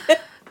about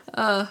it.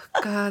 Oh,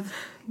 God.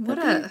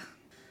 That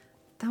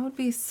would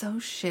be so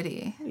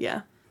shitty.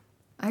 Yeah.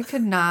 I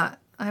could not.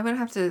 I would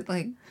have to,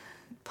 like,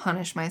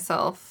 punish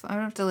myself. I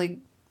would have to, like,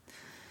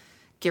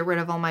 get rid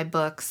of all my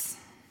books.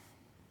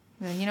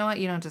 You know what?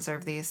 You don't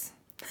deserve these.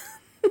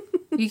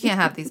 You can't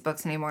have these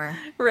books anymore.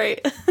 Right.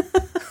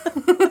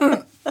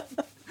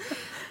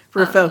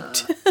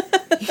 Revoked.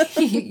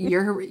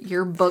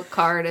 Your book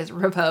card is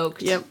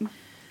revoked. Yep.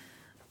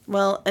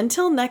 Well,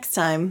 until next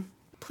time,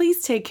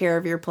 please take care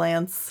of your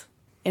plants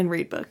and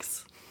read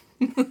books.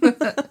 Okay,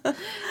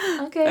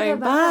 All right,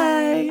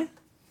 bye.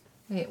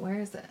 Wait, where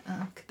is it?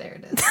 Oh, there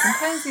it is.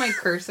 Sometimes my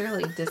cursor,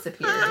 like,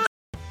 disappears.